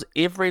dispels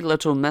every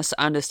little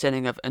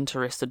misunderstanding of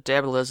interested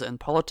dabblers in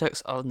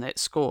politics on that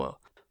score,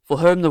 for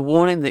whom the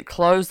warning that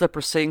closed the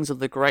proceedings of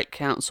the Great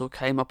Council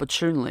came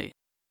opportunely.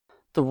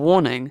 The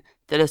warning,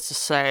 that is to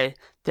say,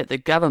 that the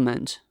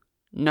government,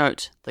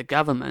 note the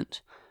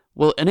government,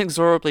 will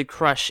inexorably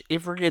crush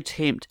every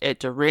attempt at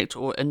direct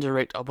or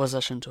indirect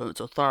opposition to its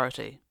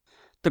authority.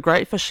 The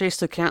Great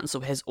Fascista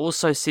Council has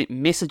also sent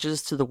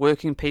messages to the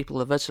working people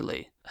of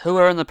Italy, who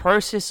are in the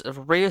process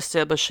of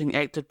re-establishing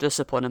active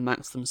discipline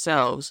amongst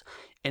themselves,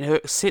 and who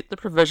accept the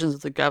provisions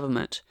of the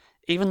government,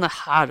 even the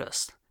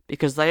hardest,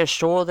 because they are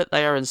sure that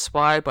they are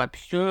inspired by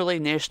purely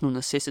national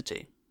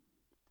necessity.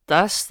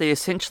 Thus, the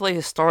essentially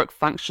historic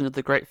function of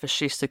the Great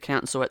Fascista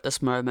Council at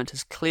this moment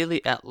is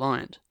clearly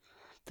outlined.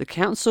 The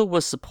Council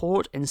will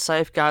support and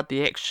safeguard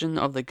the action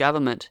of the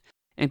government,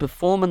 and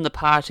perform in the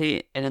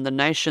party and in the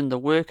nation the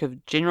work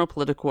of general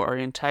political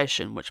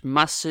orientation which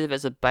must serve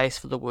as a base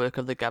for the work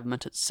of the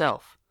government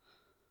itself.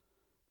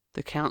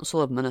 The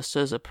Council of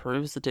Ministers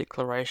approves the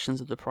declarations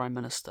of the Prime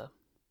Minister.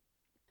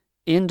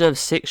 End of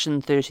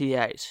section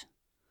 38.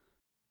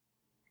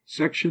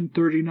 Section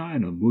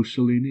 39 of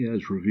Mussolini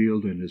as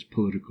revealed in his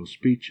political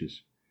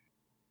speeches.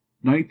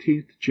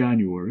 19th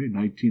January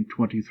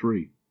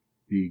 1923.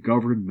 The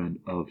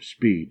Government of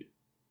Speed.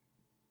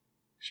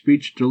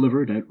 Speech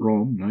delivered at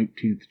Rome,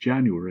 19th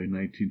January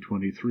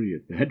 1923,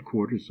 at the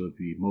headquarters of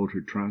the Motor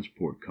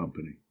Transport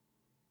Company.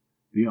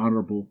 The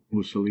Honorable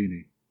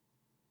Mussolini.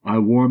 I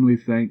warmly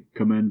thank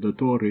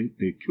Commendatore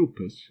de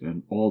Cupis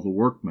and all the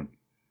workmen,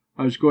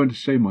 I was going to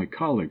say my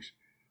colleagues,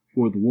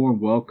 for the warm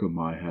welcome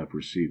I have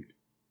received.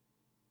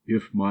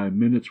 If my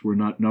minutes were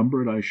not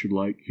numbered, I should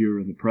like, here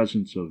in the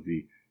presence of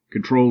the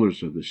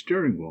controllers of the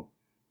steering wheel,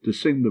 to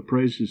sing the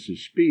praises of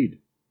speed,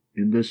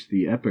 in this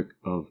the epoch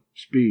of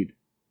speed.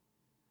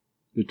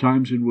 The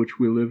times in which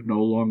we live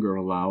no longer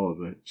allow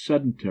of a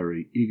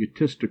sedentary,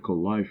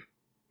 egotistical life.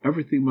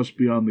 Everything must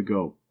be on the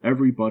go.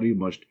 Everybody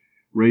must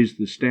raise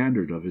the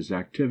standard of his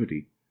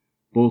activity,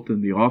 both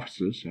in the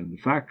offices and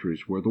the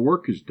factories where the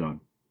work is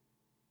done.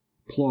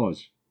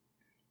 Applause.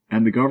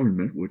 And the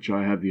government, which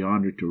I have the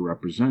honor to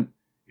represent,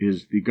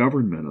 is the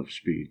government of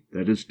speed.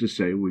 That is to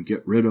say, we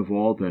get rid of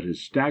all that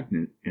is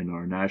stagnant in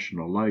our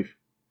national life.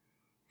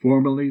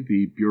 Formerly,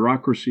 the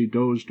bureaucracy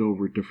dozed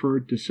over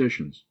deferred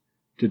decisions.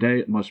 Today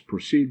it must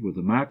proceed with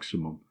a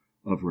maximum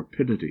of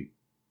rapidity.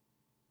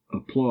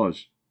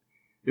 Applause.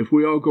 If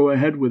we all go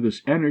ahead with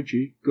this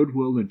energy,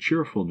 goodwill, and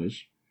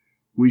cheerfulness,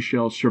 we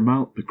shall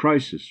surmount the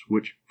crisis,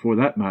 which, for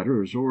that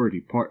matter, is already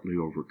partly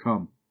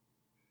overcome.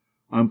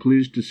 I am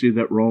pleased to see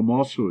that Rome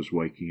also is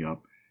waking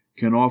up,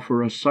 can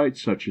offer us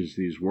sights such as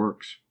these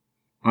works.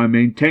 I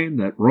maintain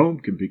that Rome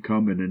can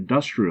become an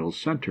industrial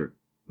center.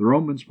 The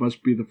Romans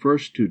must be the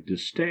first to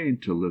disdain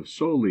to live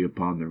solely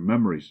upon their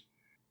memories.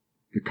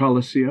 The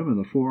Colosseum and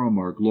the Forum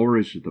are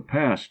glories of the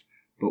past,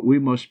 but we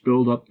must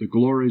build up the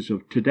glories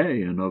of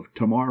today and of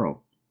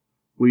tomorrow.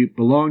 We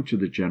belong to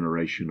the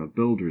generation of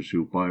builders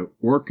who, by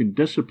work and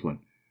discipline,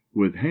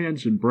 with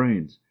hands and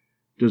brains,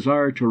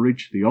 desire to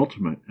reach the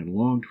ultimate and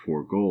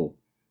longed-for goal,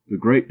 the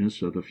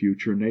greatness of the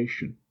future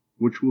nation,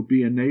 which will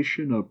be a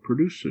nation of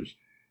producers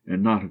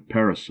and not of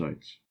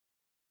parasites.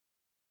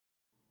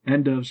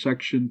 End of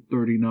section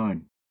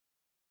 39.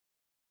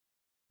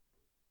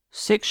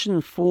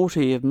 Section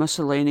 40 of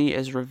Mussolini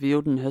as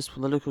revealed in his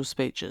political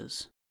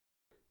speeches.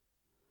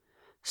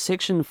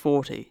 Section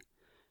 40.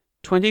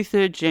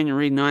 23rd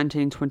January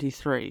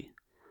 1923.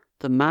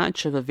 The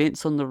march of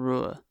events on the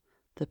Ruhr.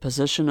 The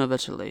position of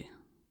Italy.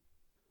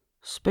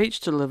 Speech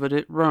delivered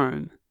at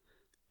Rome,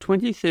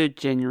 23rd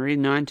January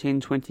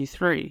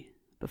 1923,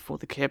 before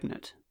the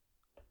Cabinet.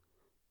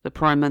 The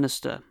Prime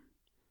Minister.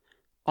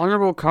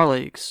 Honourable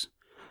colleagues,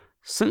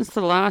 since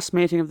the last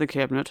meeting of the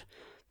Cabinet,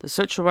 the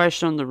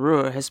situation on the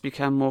Ruhr has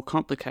become more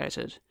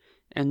complicated,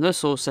 and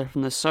this also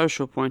from the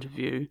social point of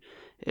view,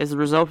 as a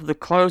result of the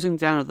closing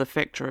down of the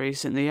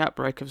factories and the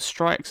outbreak of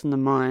strikes in the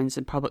mines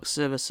and public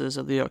services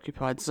of the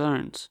occupied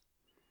zones.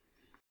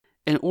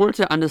 In order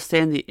to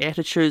understand the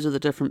attitudes of the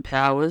different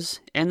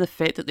powers, and the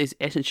fact that these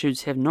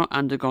attitudes have not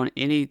undergone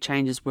any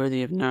changes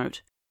worthy of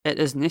note, it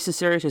is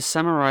necessary to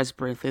summarise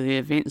briefly the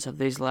events of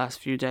these last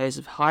few days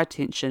of high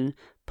tension,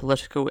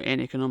 political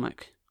and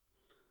economic.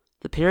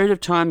 The period of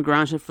time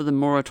granted for the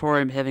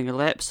moratorium having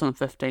elapsed on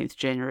 15th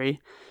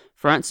January,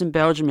 France and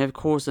Belgium have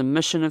caused a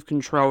mission of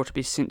control to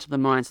be sent to the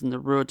mines in the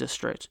Ruhr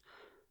district,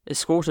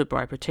 escorted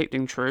by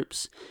protecting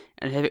troops,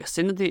 and have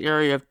extended the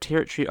area of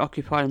territory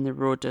occupied in the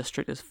Ruhr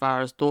district as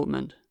far as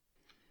Dortmund.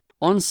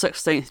 On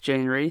 16th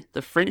January,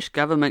 the French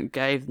government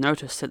gave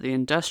notice that the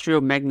industrial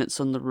magnates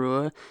on the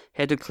Ruhr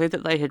had declared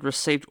that they had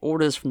received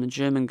orders from the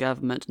German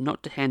government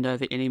not to hand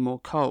over any more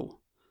coal.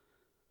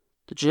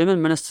 The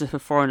German Minister for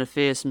Foreign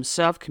Affairs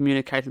himself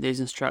communicated these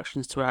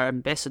instructions to our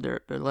ambassador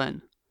at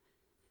Berlin.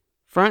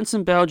 France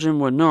and Belgium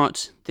were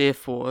not,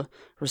 therefore,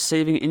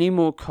 receiving any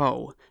more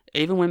coal,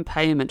 even when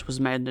payment was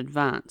made in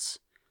advance.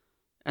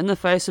 In the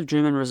face of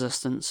German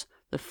resistance,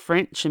 the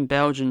French and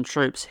Belgian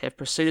troops have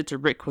proceeded to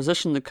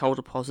requisition the coal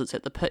deposits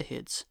at the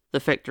pitheads,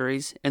 the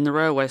factories, and the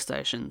railway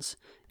stations,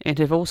 and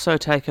have also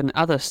taken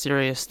other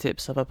serious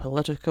steps of a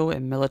political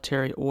and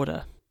military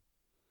order.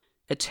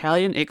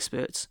 Italian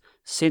experts,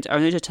 sent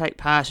only to take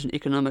part in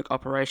economic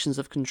operations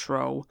of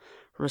control,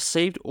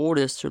 received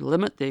orders to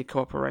limit their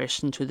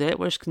cooperation to that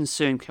which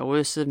concerned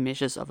coercive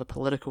measures of a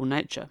political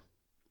nature.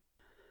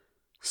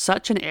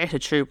 Such an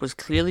attitude was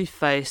clearly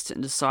faced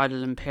and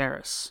decided in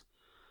Paris.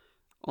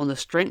 On the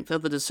strength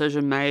of the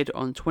decision made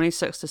on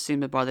 26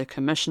 December by the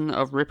Commission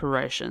of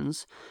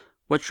Reparations,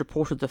 which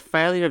reported the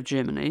failure of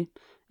Germany,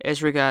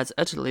 as regards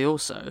Italy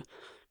also,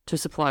 to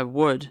supply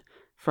wood,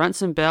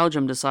 France and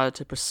Belgium decided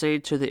to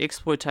proceed to the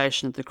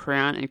exploitation of the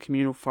Crown and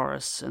communal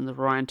forests in the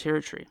Rhine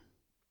territory.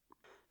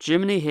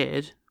 Germany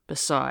had,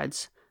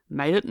 besides,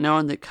 made it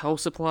known that coal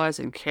supplies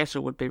and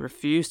cattle would be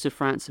refused to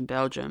France and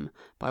Belgium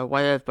by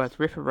way of both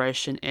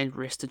reparation and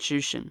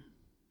restitution.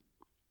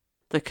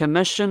 The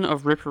Commission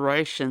of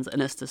Reparations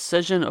in its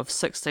decision of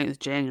 16th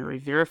January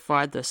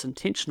verified this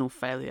intentional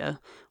failure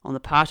on the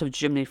part of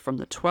Germany from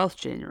the 12th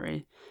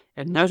January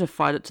and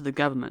notified it to the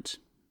government.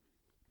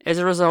 As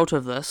a result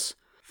of this,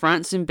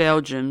 France and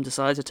Belgium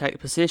decided to take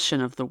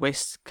possession of the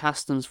west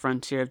customs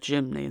frontier of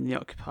Germany in the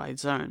occupied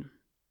zone.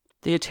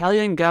 The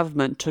Italian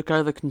government took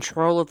over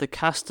control of the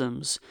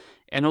customs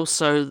and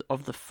also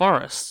of the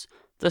forests,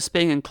 this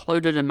being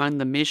included among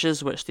the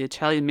measures which the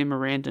Italian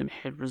memorandum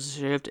had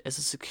reserved as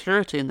a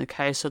security in the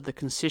case of the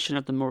concession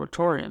of the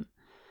moratorium.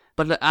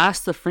 But it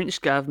asked the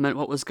French government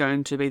what was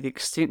going to be the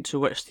extent to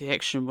which the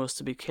action was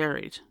to be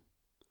carried.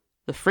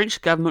 The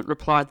French government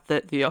replied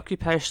that the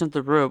occupation of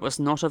the Ruhr was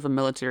not of a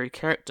military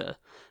character,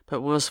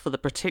 but was for the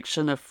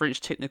protection of French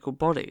technical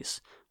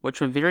bodies,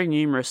 which were very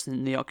numerous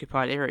in the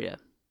occupied area.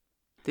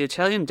 The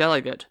Italian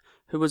delegate,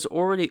 who was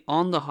already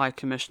on the High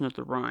Commission of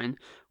the Rhine,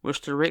 which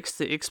directs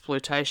the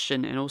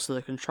exploitation and also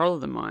the control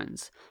of the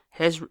mines,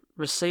 has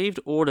received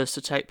orders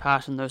to take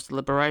part in those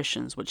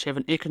deliberations which have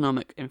an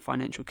economic and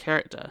financial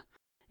character,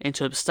 and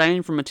to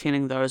abstain from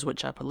attending those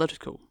which are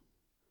political.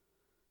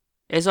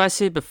 As I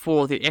said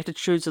before, the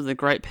attitudes of the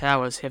great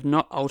powers have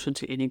not altered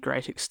to any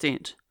great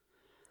extent.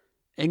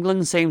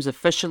 England seems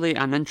officially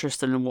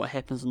uninterested in what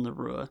happens in the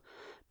Ruhr,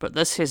 but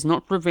this has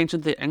not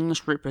prevented the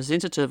English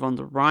representative on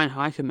the Rhine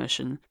High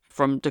Commission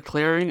from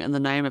declaring in the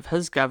name of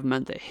his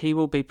government that he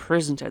will be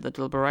present at the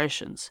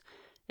deliberations,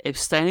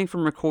 abstaining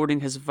from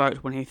recording his vote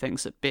when he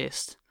thinks it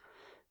best.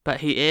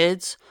 But he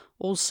adds,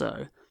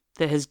 also,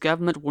 that his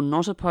government will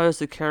not oppose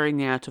the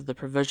carrying out of the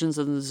provisions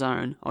in the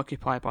zone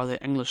occupied by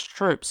the English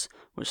troops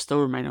which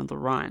still remain on the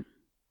Rhine.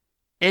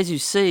 As you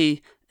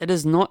see, it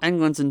is not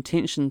England's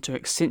intention to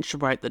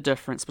accentuate the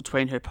difference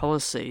between her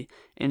policy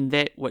and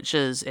that which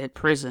is, at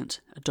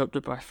present,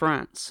 adopted by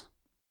France.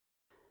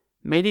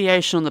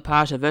 Mediation on the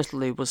part of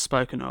Italy was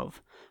spoken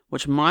of,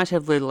 which might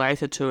have led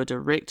later to a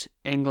direct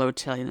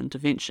Anglo-Italian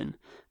intervention,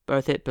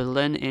 both at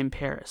Berlin and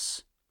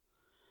Paris.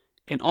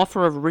 An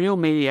offer of real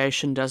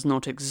mediation does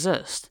not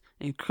exist,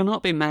 and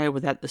cannot be made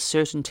without the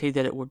certainty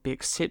that it would be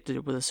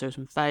accepted with a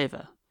certain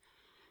favour.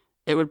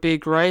 It would be a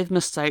grave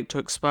mistake to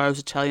expose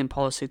Italian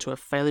policy to a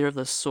failure of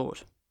this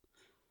sort.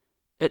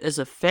 It is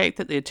a fact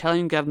that the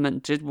Italian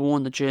government did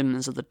warn the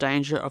Germans of the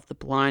danger of the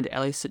blind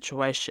alley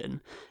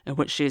situation in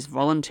which she has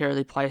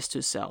voluntarily placed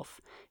herself,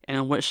 and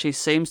in which she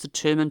seems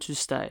determined to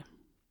stay.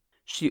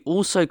 She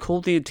also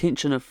called the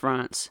attention of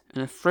France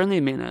in a friendly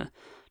manner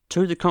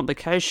to the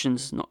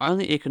complications, not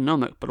only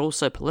economic but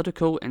also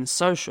political and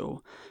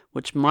social,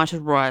 which might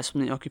arise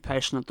from the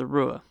occupation of the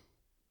Ruhr.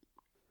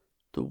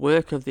 The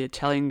work of the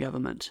Italian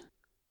government.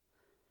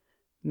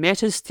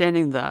 Matters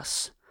standing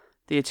thus,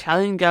 the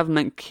Italian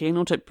government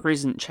cannot at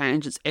present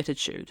change its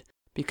attitude,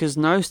 because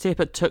no step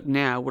it took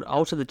now would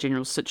alter the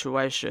general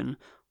situation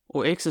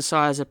or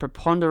exercise a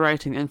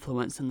preponderating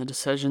influence in the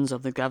decisions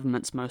of the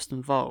governments most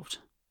involved.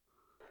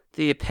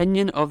 The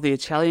opinion of the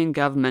Italian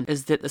government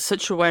is that the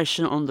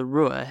situation on the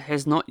Ruhr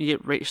has not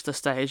yet reached the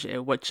stage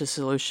at which a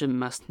solution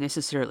must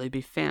necessarily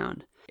be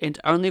found, and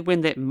only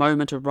when that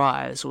moment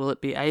arrives will it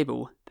be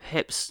able,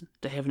 perhaps,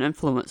 to have an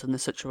influence in the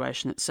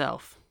situation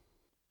itself.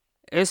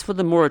 As for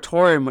the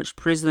moratorium which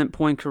President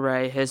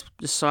Poincaré has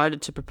decided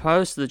to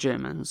propose to the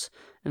Germans,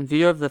 in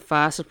view of the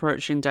fast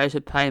approaching date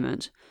of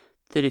payment,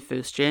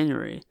 31st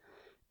January,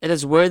 it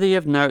is worthy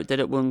of note that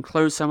it will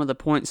include some of the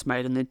points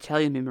made in the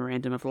Italian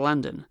Memorandum of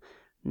London,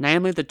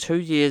 namely the 2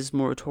 years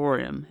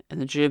moratorium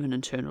and the German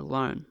internal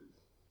loan.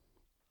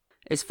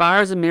 As far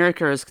as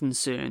America is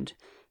concerned,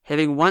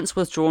 having once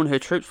withdrawn her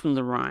troops from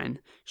the Rhine,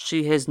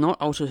 she has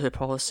not altered her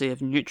policy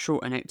of neutral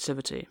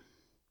inactivity.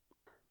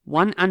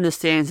 One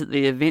understands that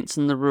the events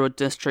in the Ruhr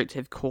district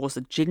have caused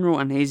a general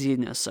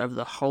uneasiness over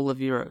the whole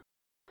of Europe,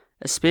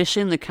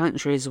 especially in the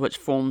countries which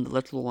form the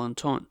Little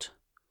Entente.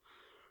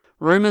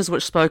 Rumours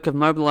which spoke of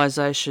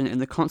mobilization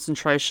and the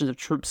concentration of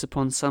troops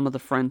upon some of the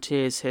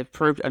frontiers have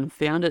proved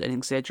unfounded and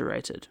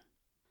exaggerated.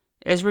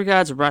 As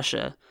regards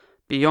Russia,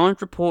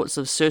 beyond reports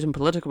of certain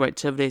political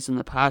activities on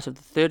the part of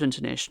the Third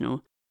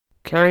International,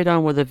 carried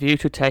on with a view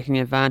to taking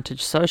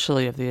advantage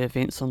socially of the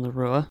events on the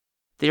Ruhr,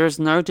 there is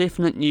no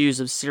definite news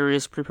of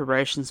serious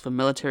preparations for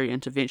military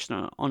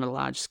intervention on a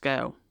large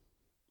scale.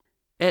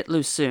 At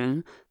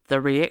Lucerne, the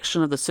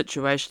reaction of the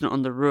situation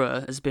on the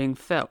Ruhr is being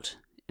felt,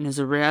 and is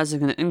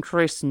arousing an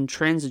increase in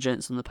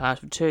intransigence on the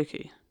part of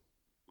Turkey.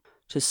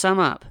 To sum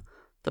up,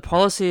 the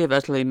policy of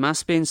Italy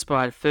must be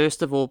inspired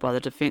first of all by the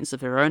defence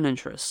of her own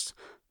interests,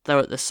 though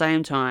at the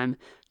same time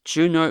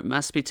due note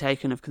must be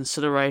taken of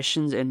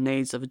considerations and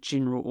needs of a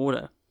general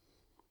order.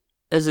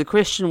 It is a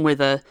question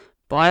whether,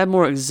 by a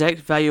more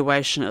exact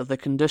valuation of the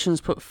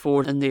conditions put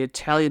forward in the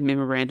Italian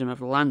Memorandum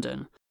of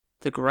London,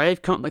 the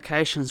grave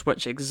complications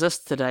which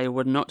exist today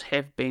would not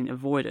have been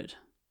avoided.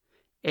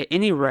 At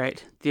any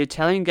rate, the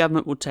Italian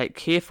government will take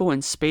careful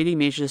and speedy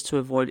measures to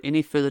avoid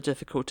any further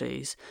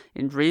difficulties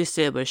and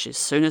re-establish as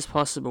soon as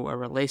possible a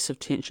release of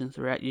tension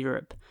throughout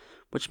Europe,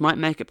 which might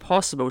make it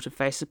possible to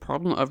face the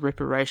problem of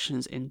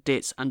reparations and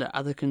debts under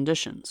other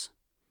conditions.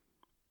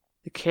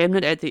 The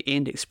Cabinet at the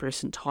end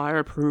expressed entire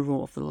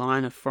approval of the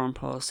line of foreign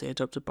policy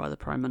adopted by the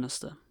Prime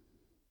Minister.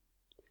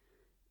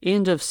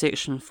 End of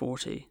section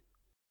 40.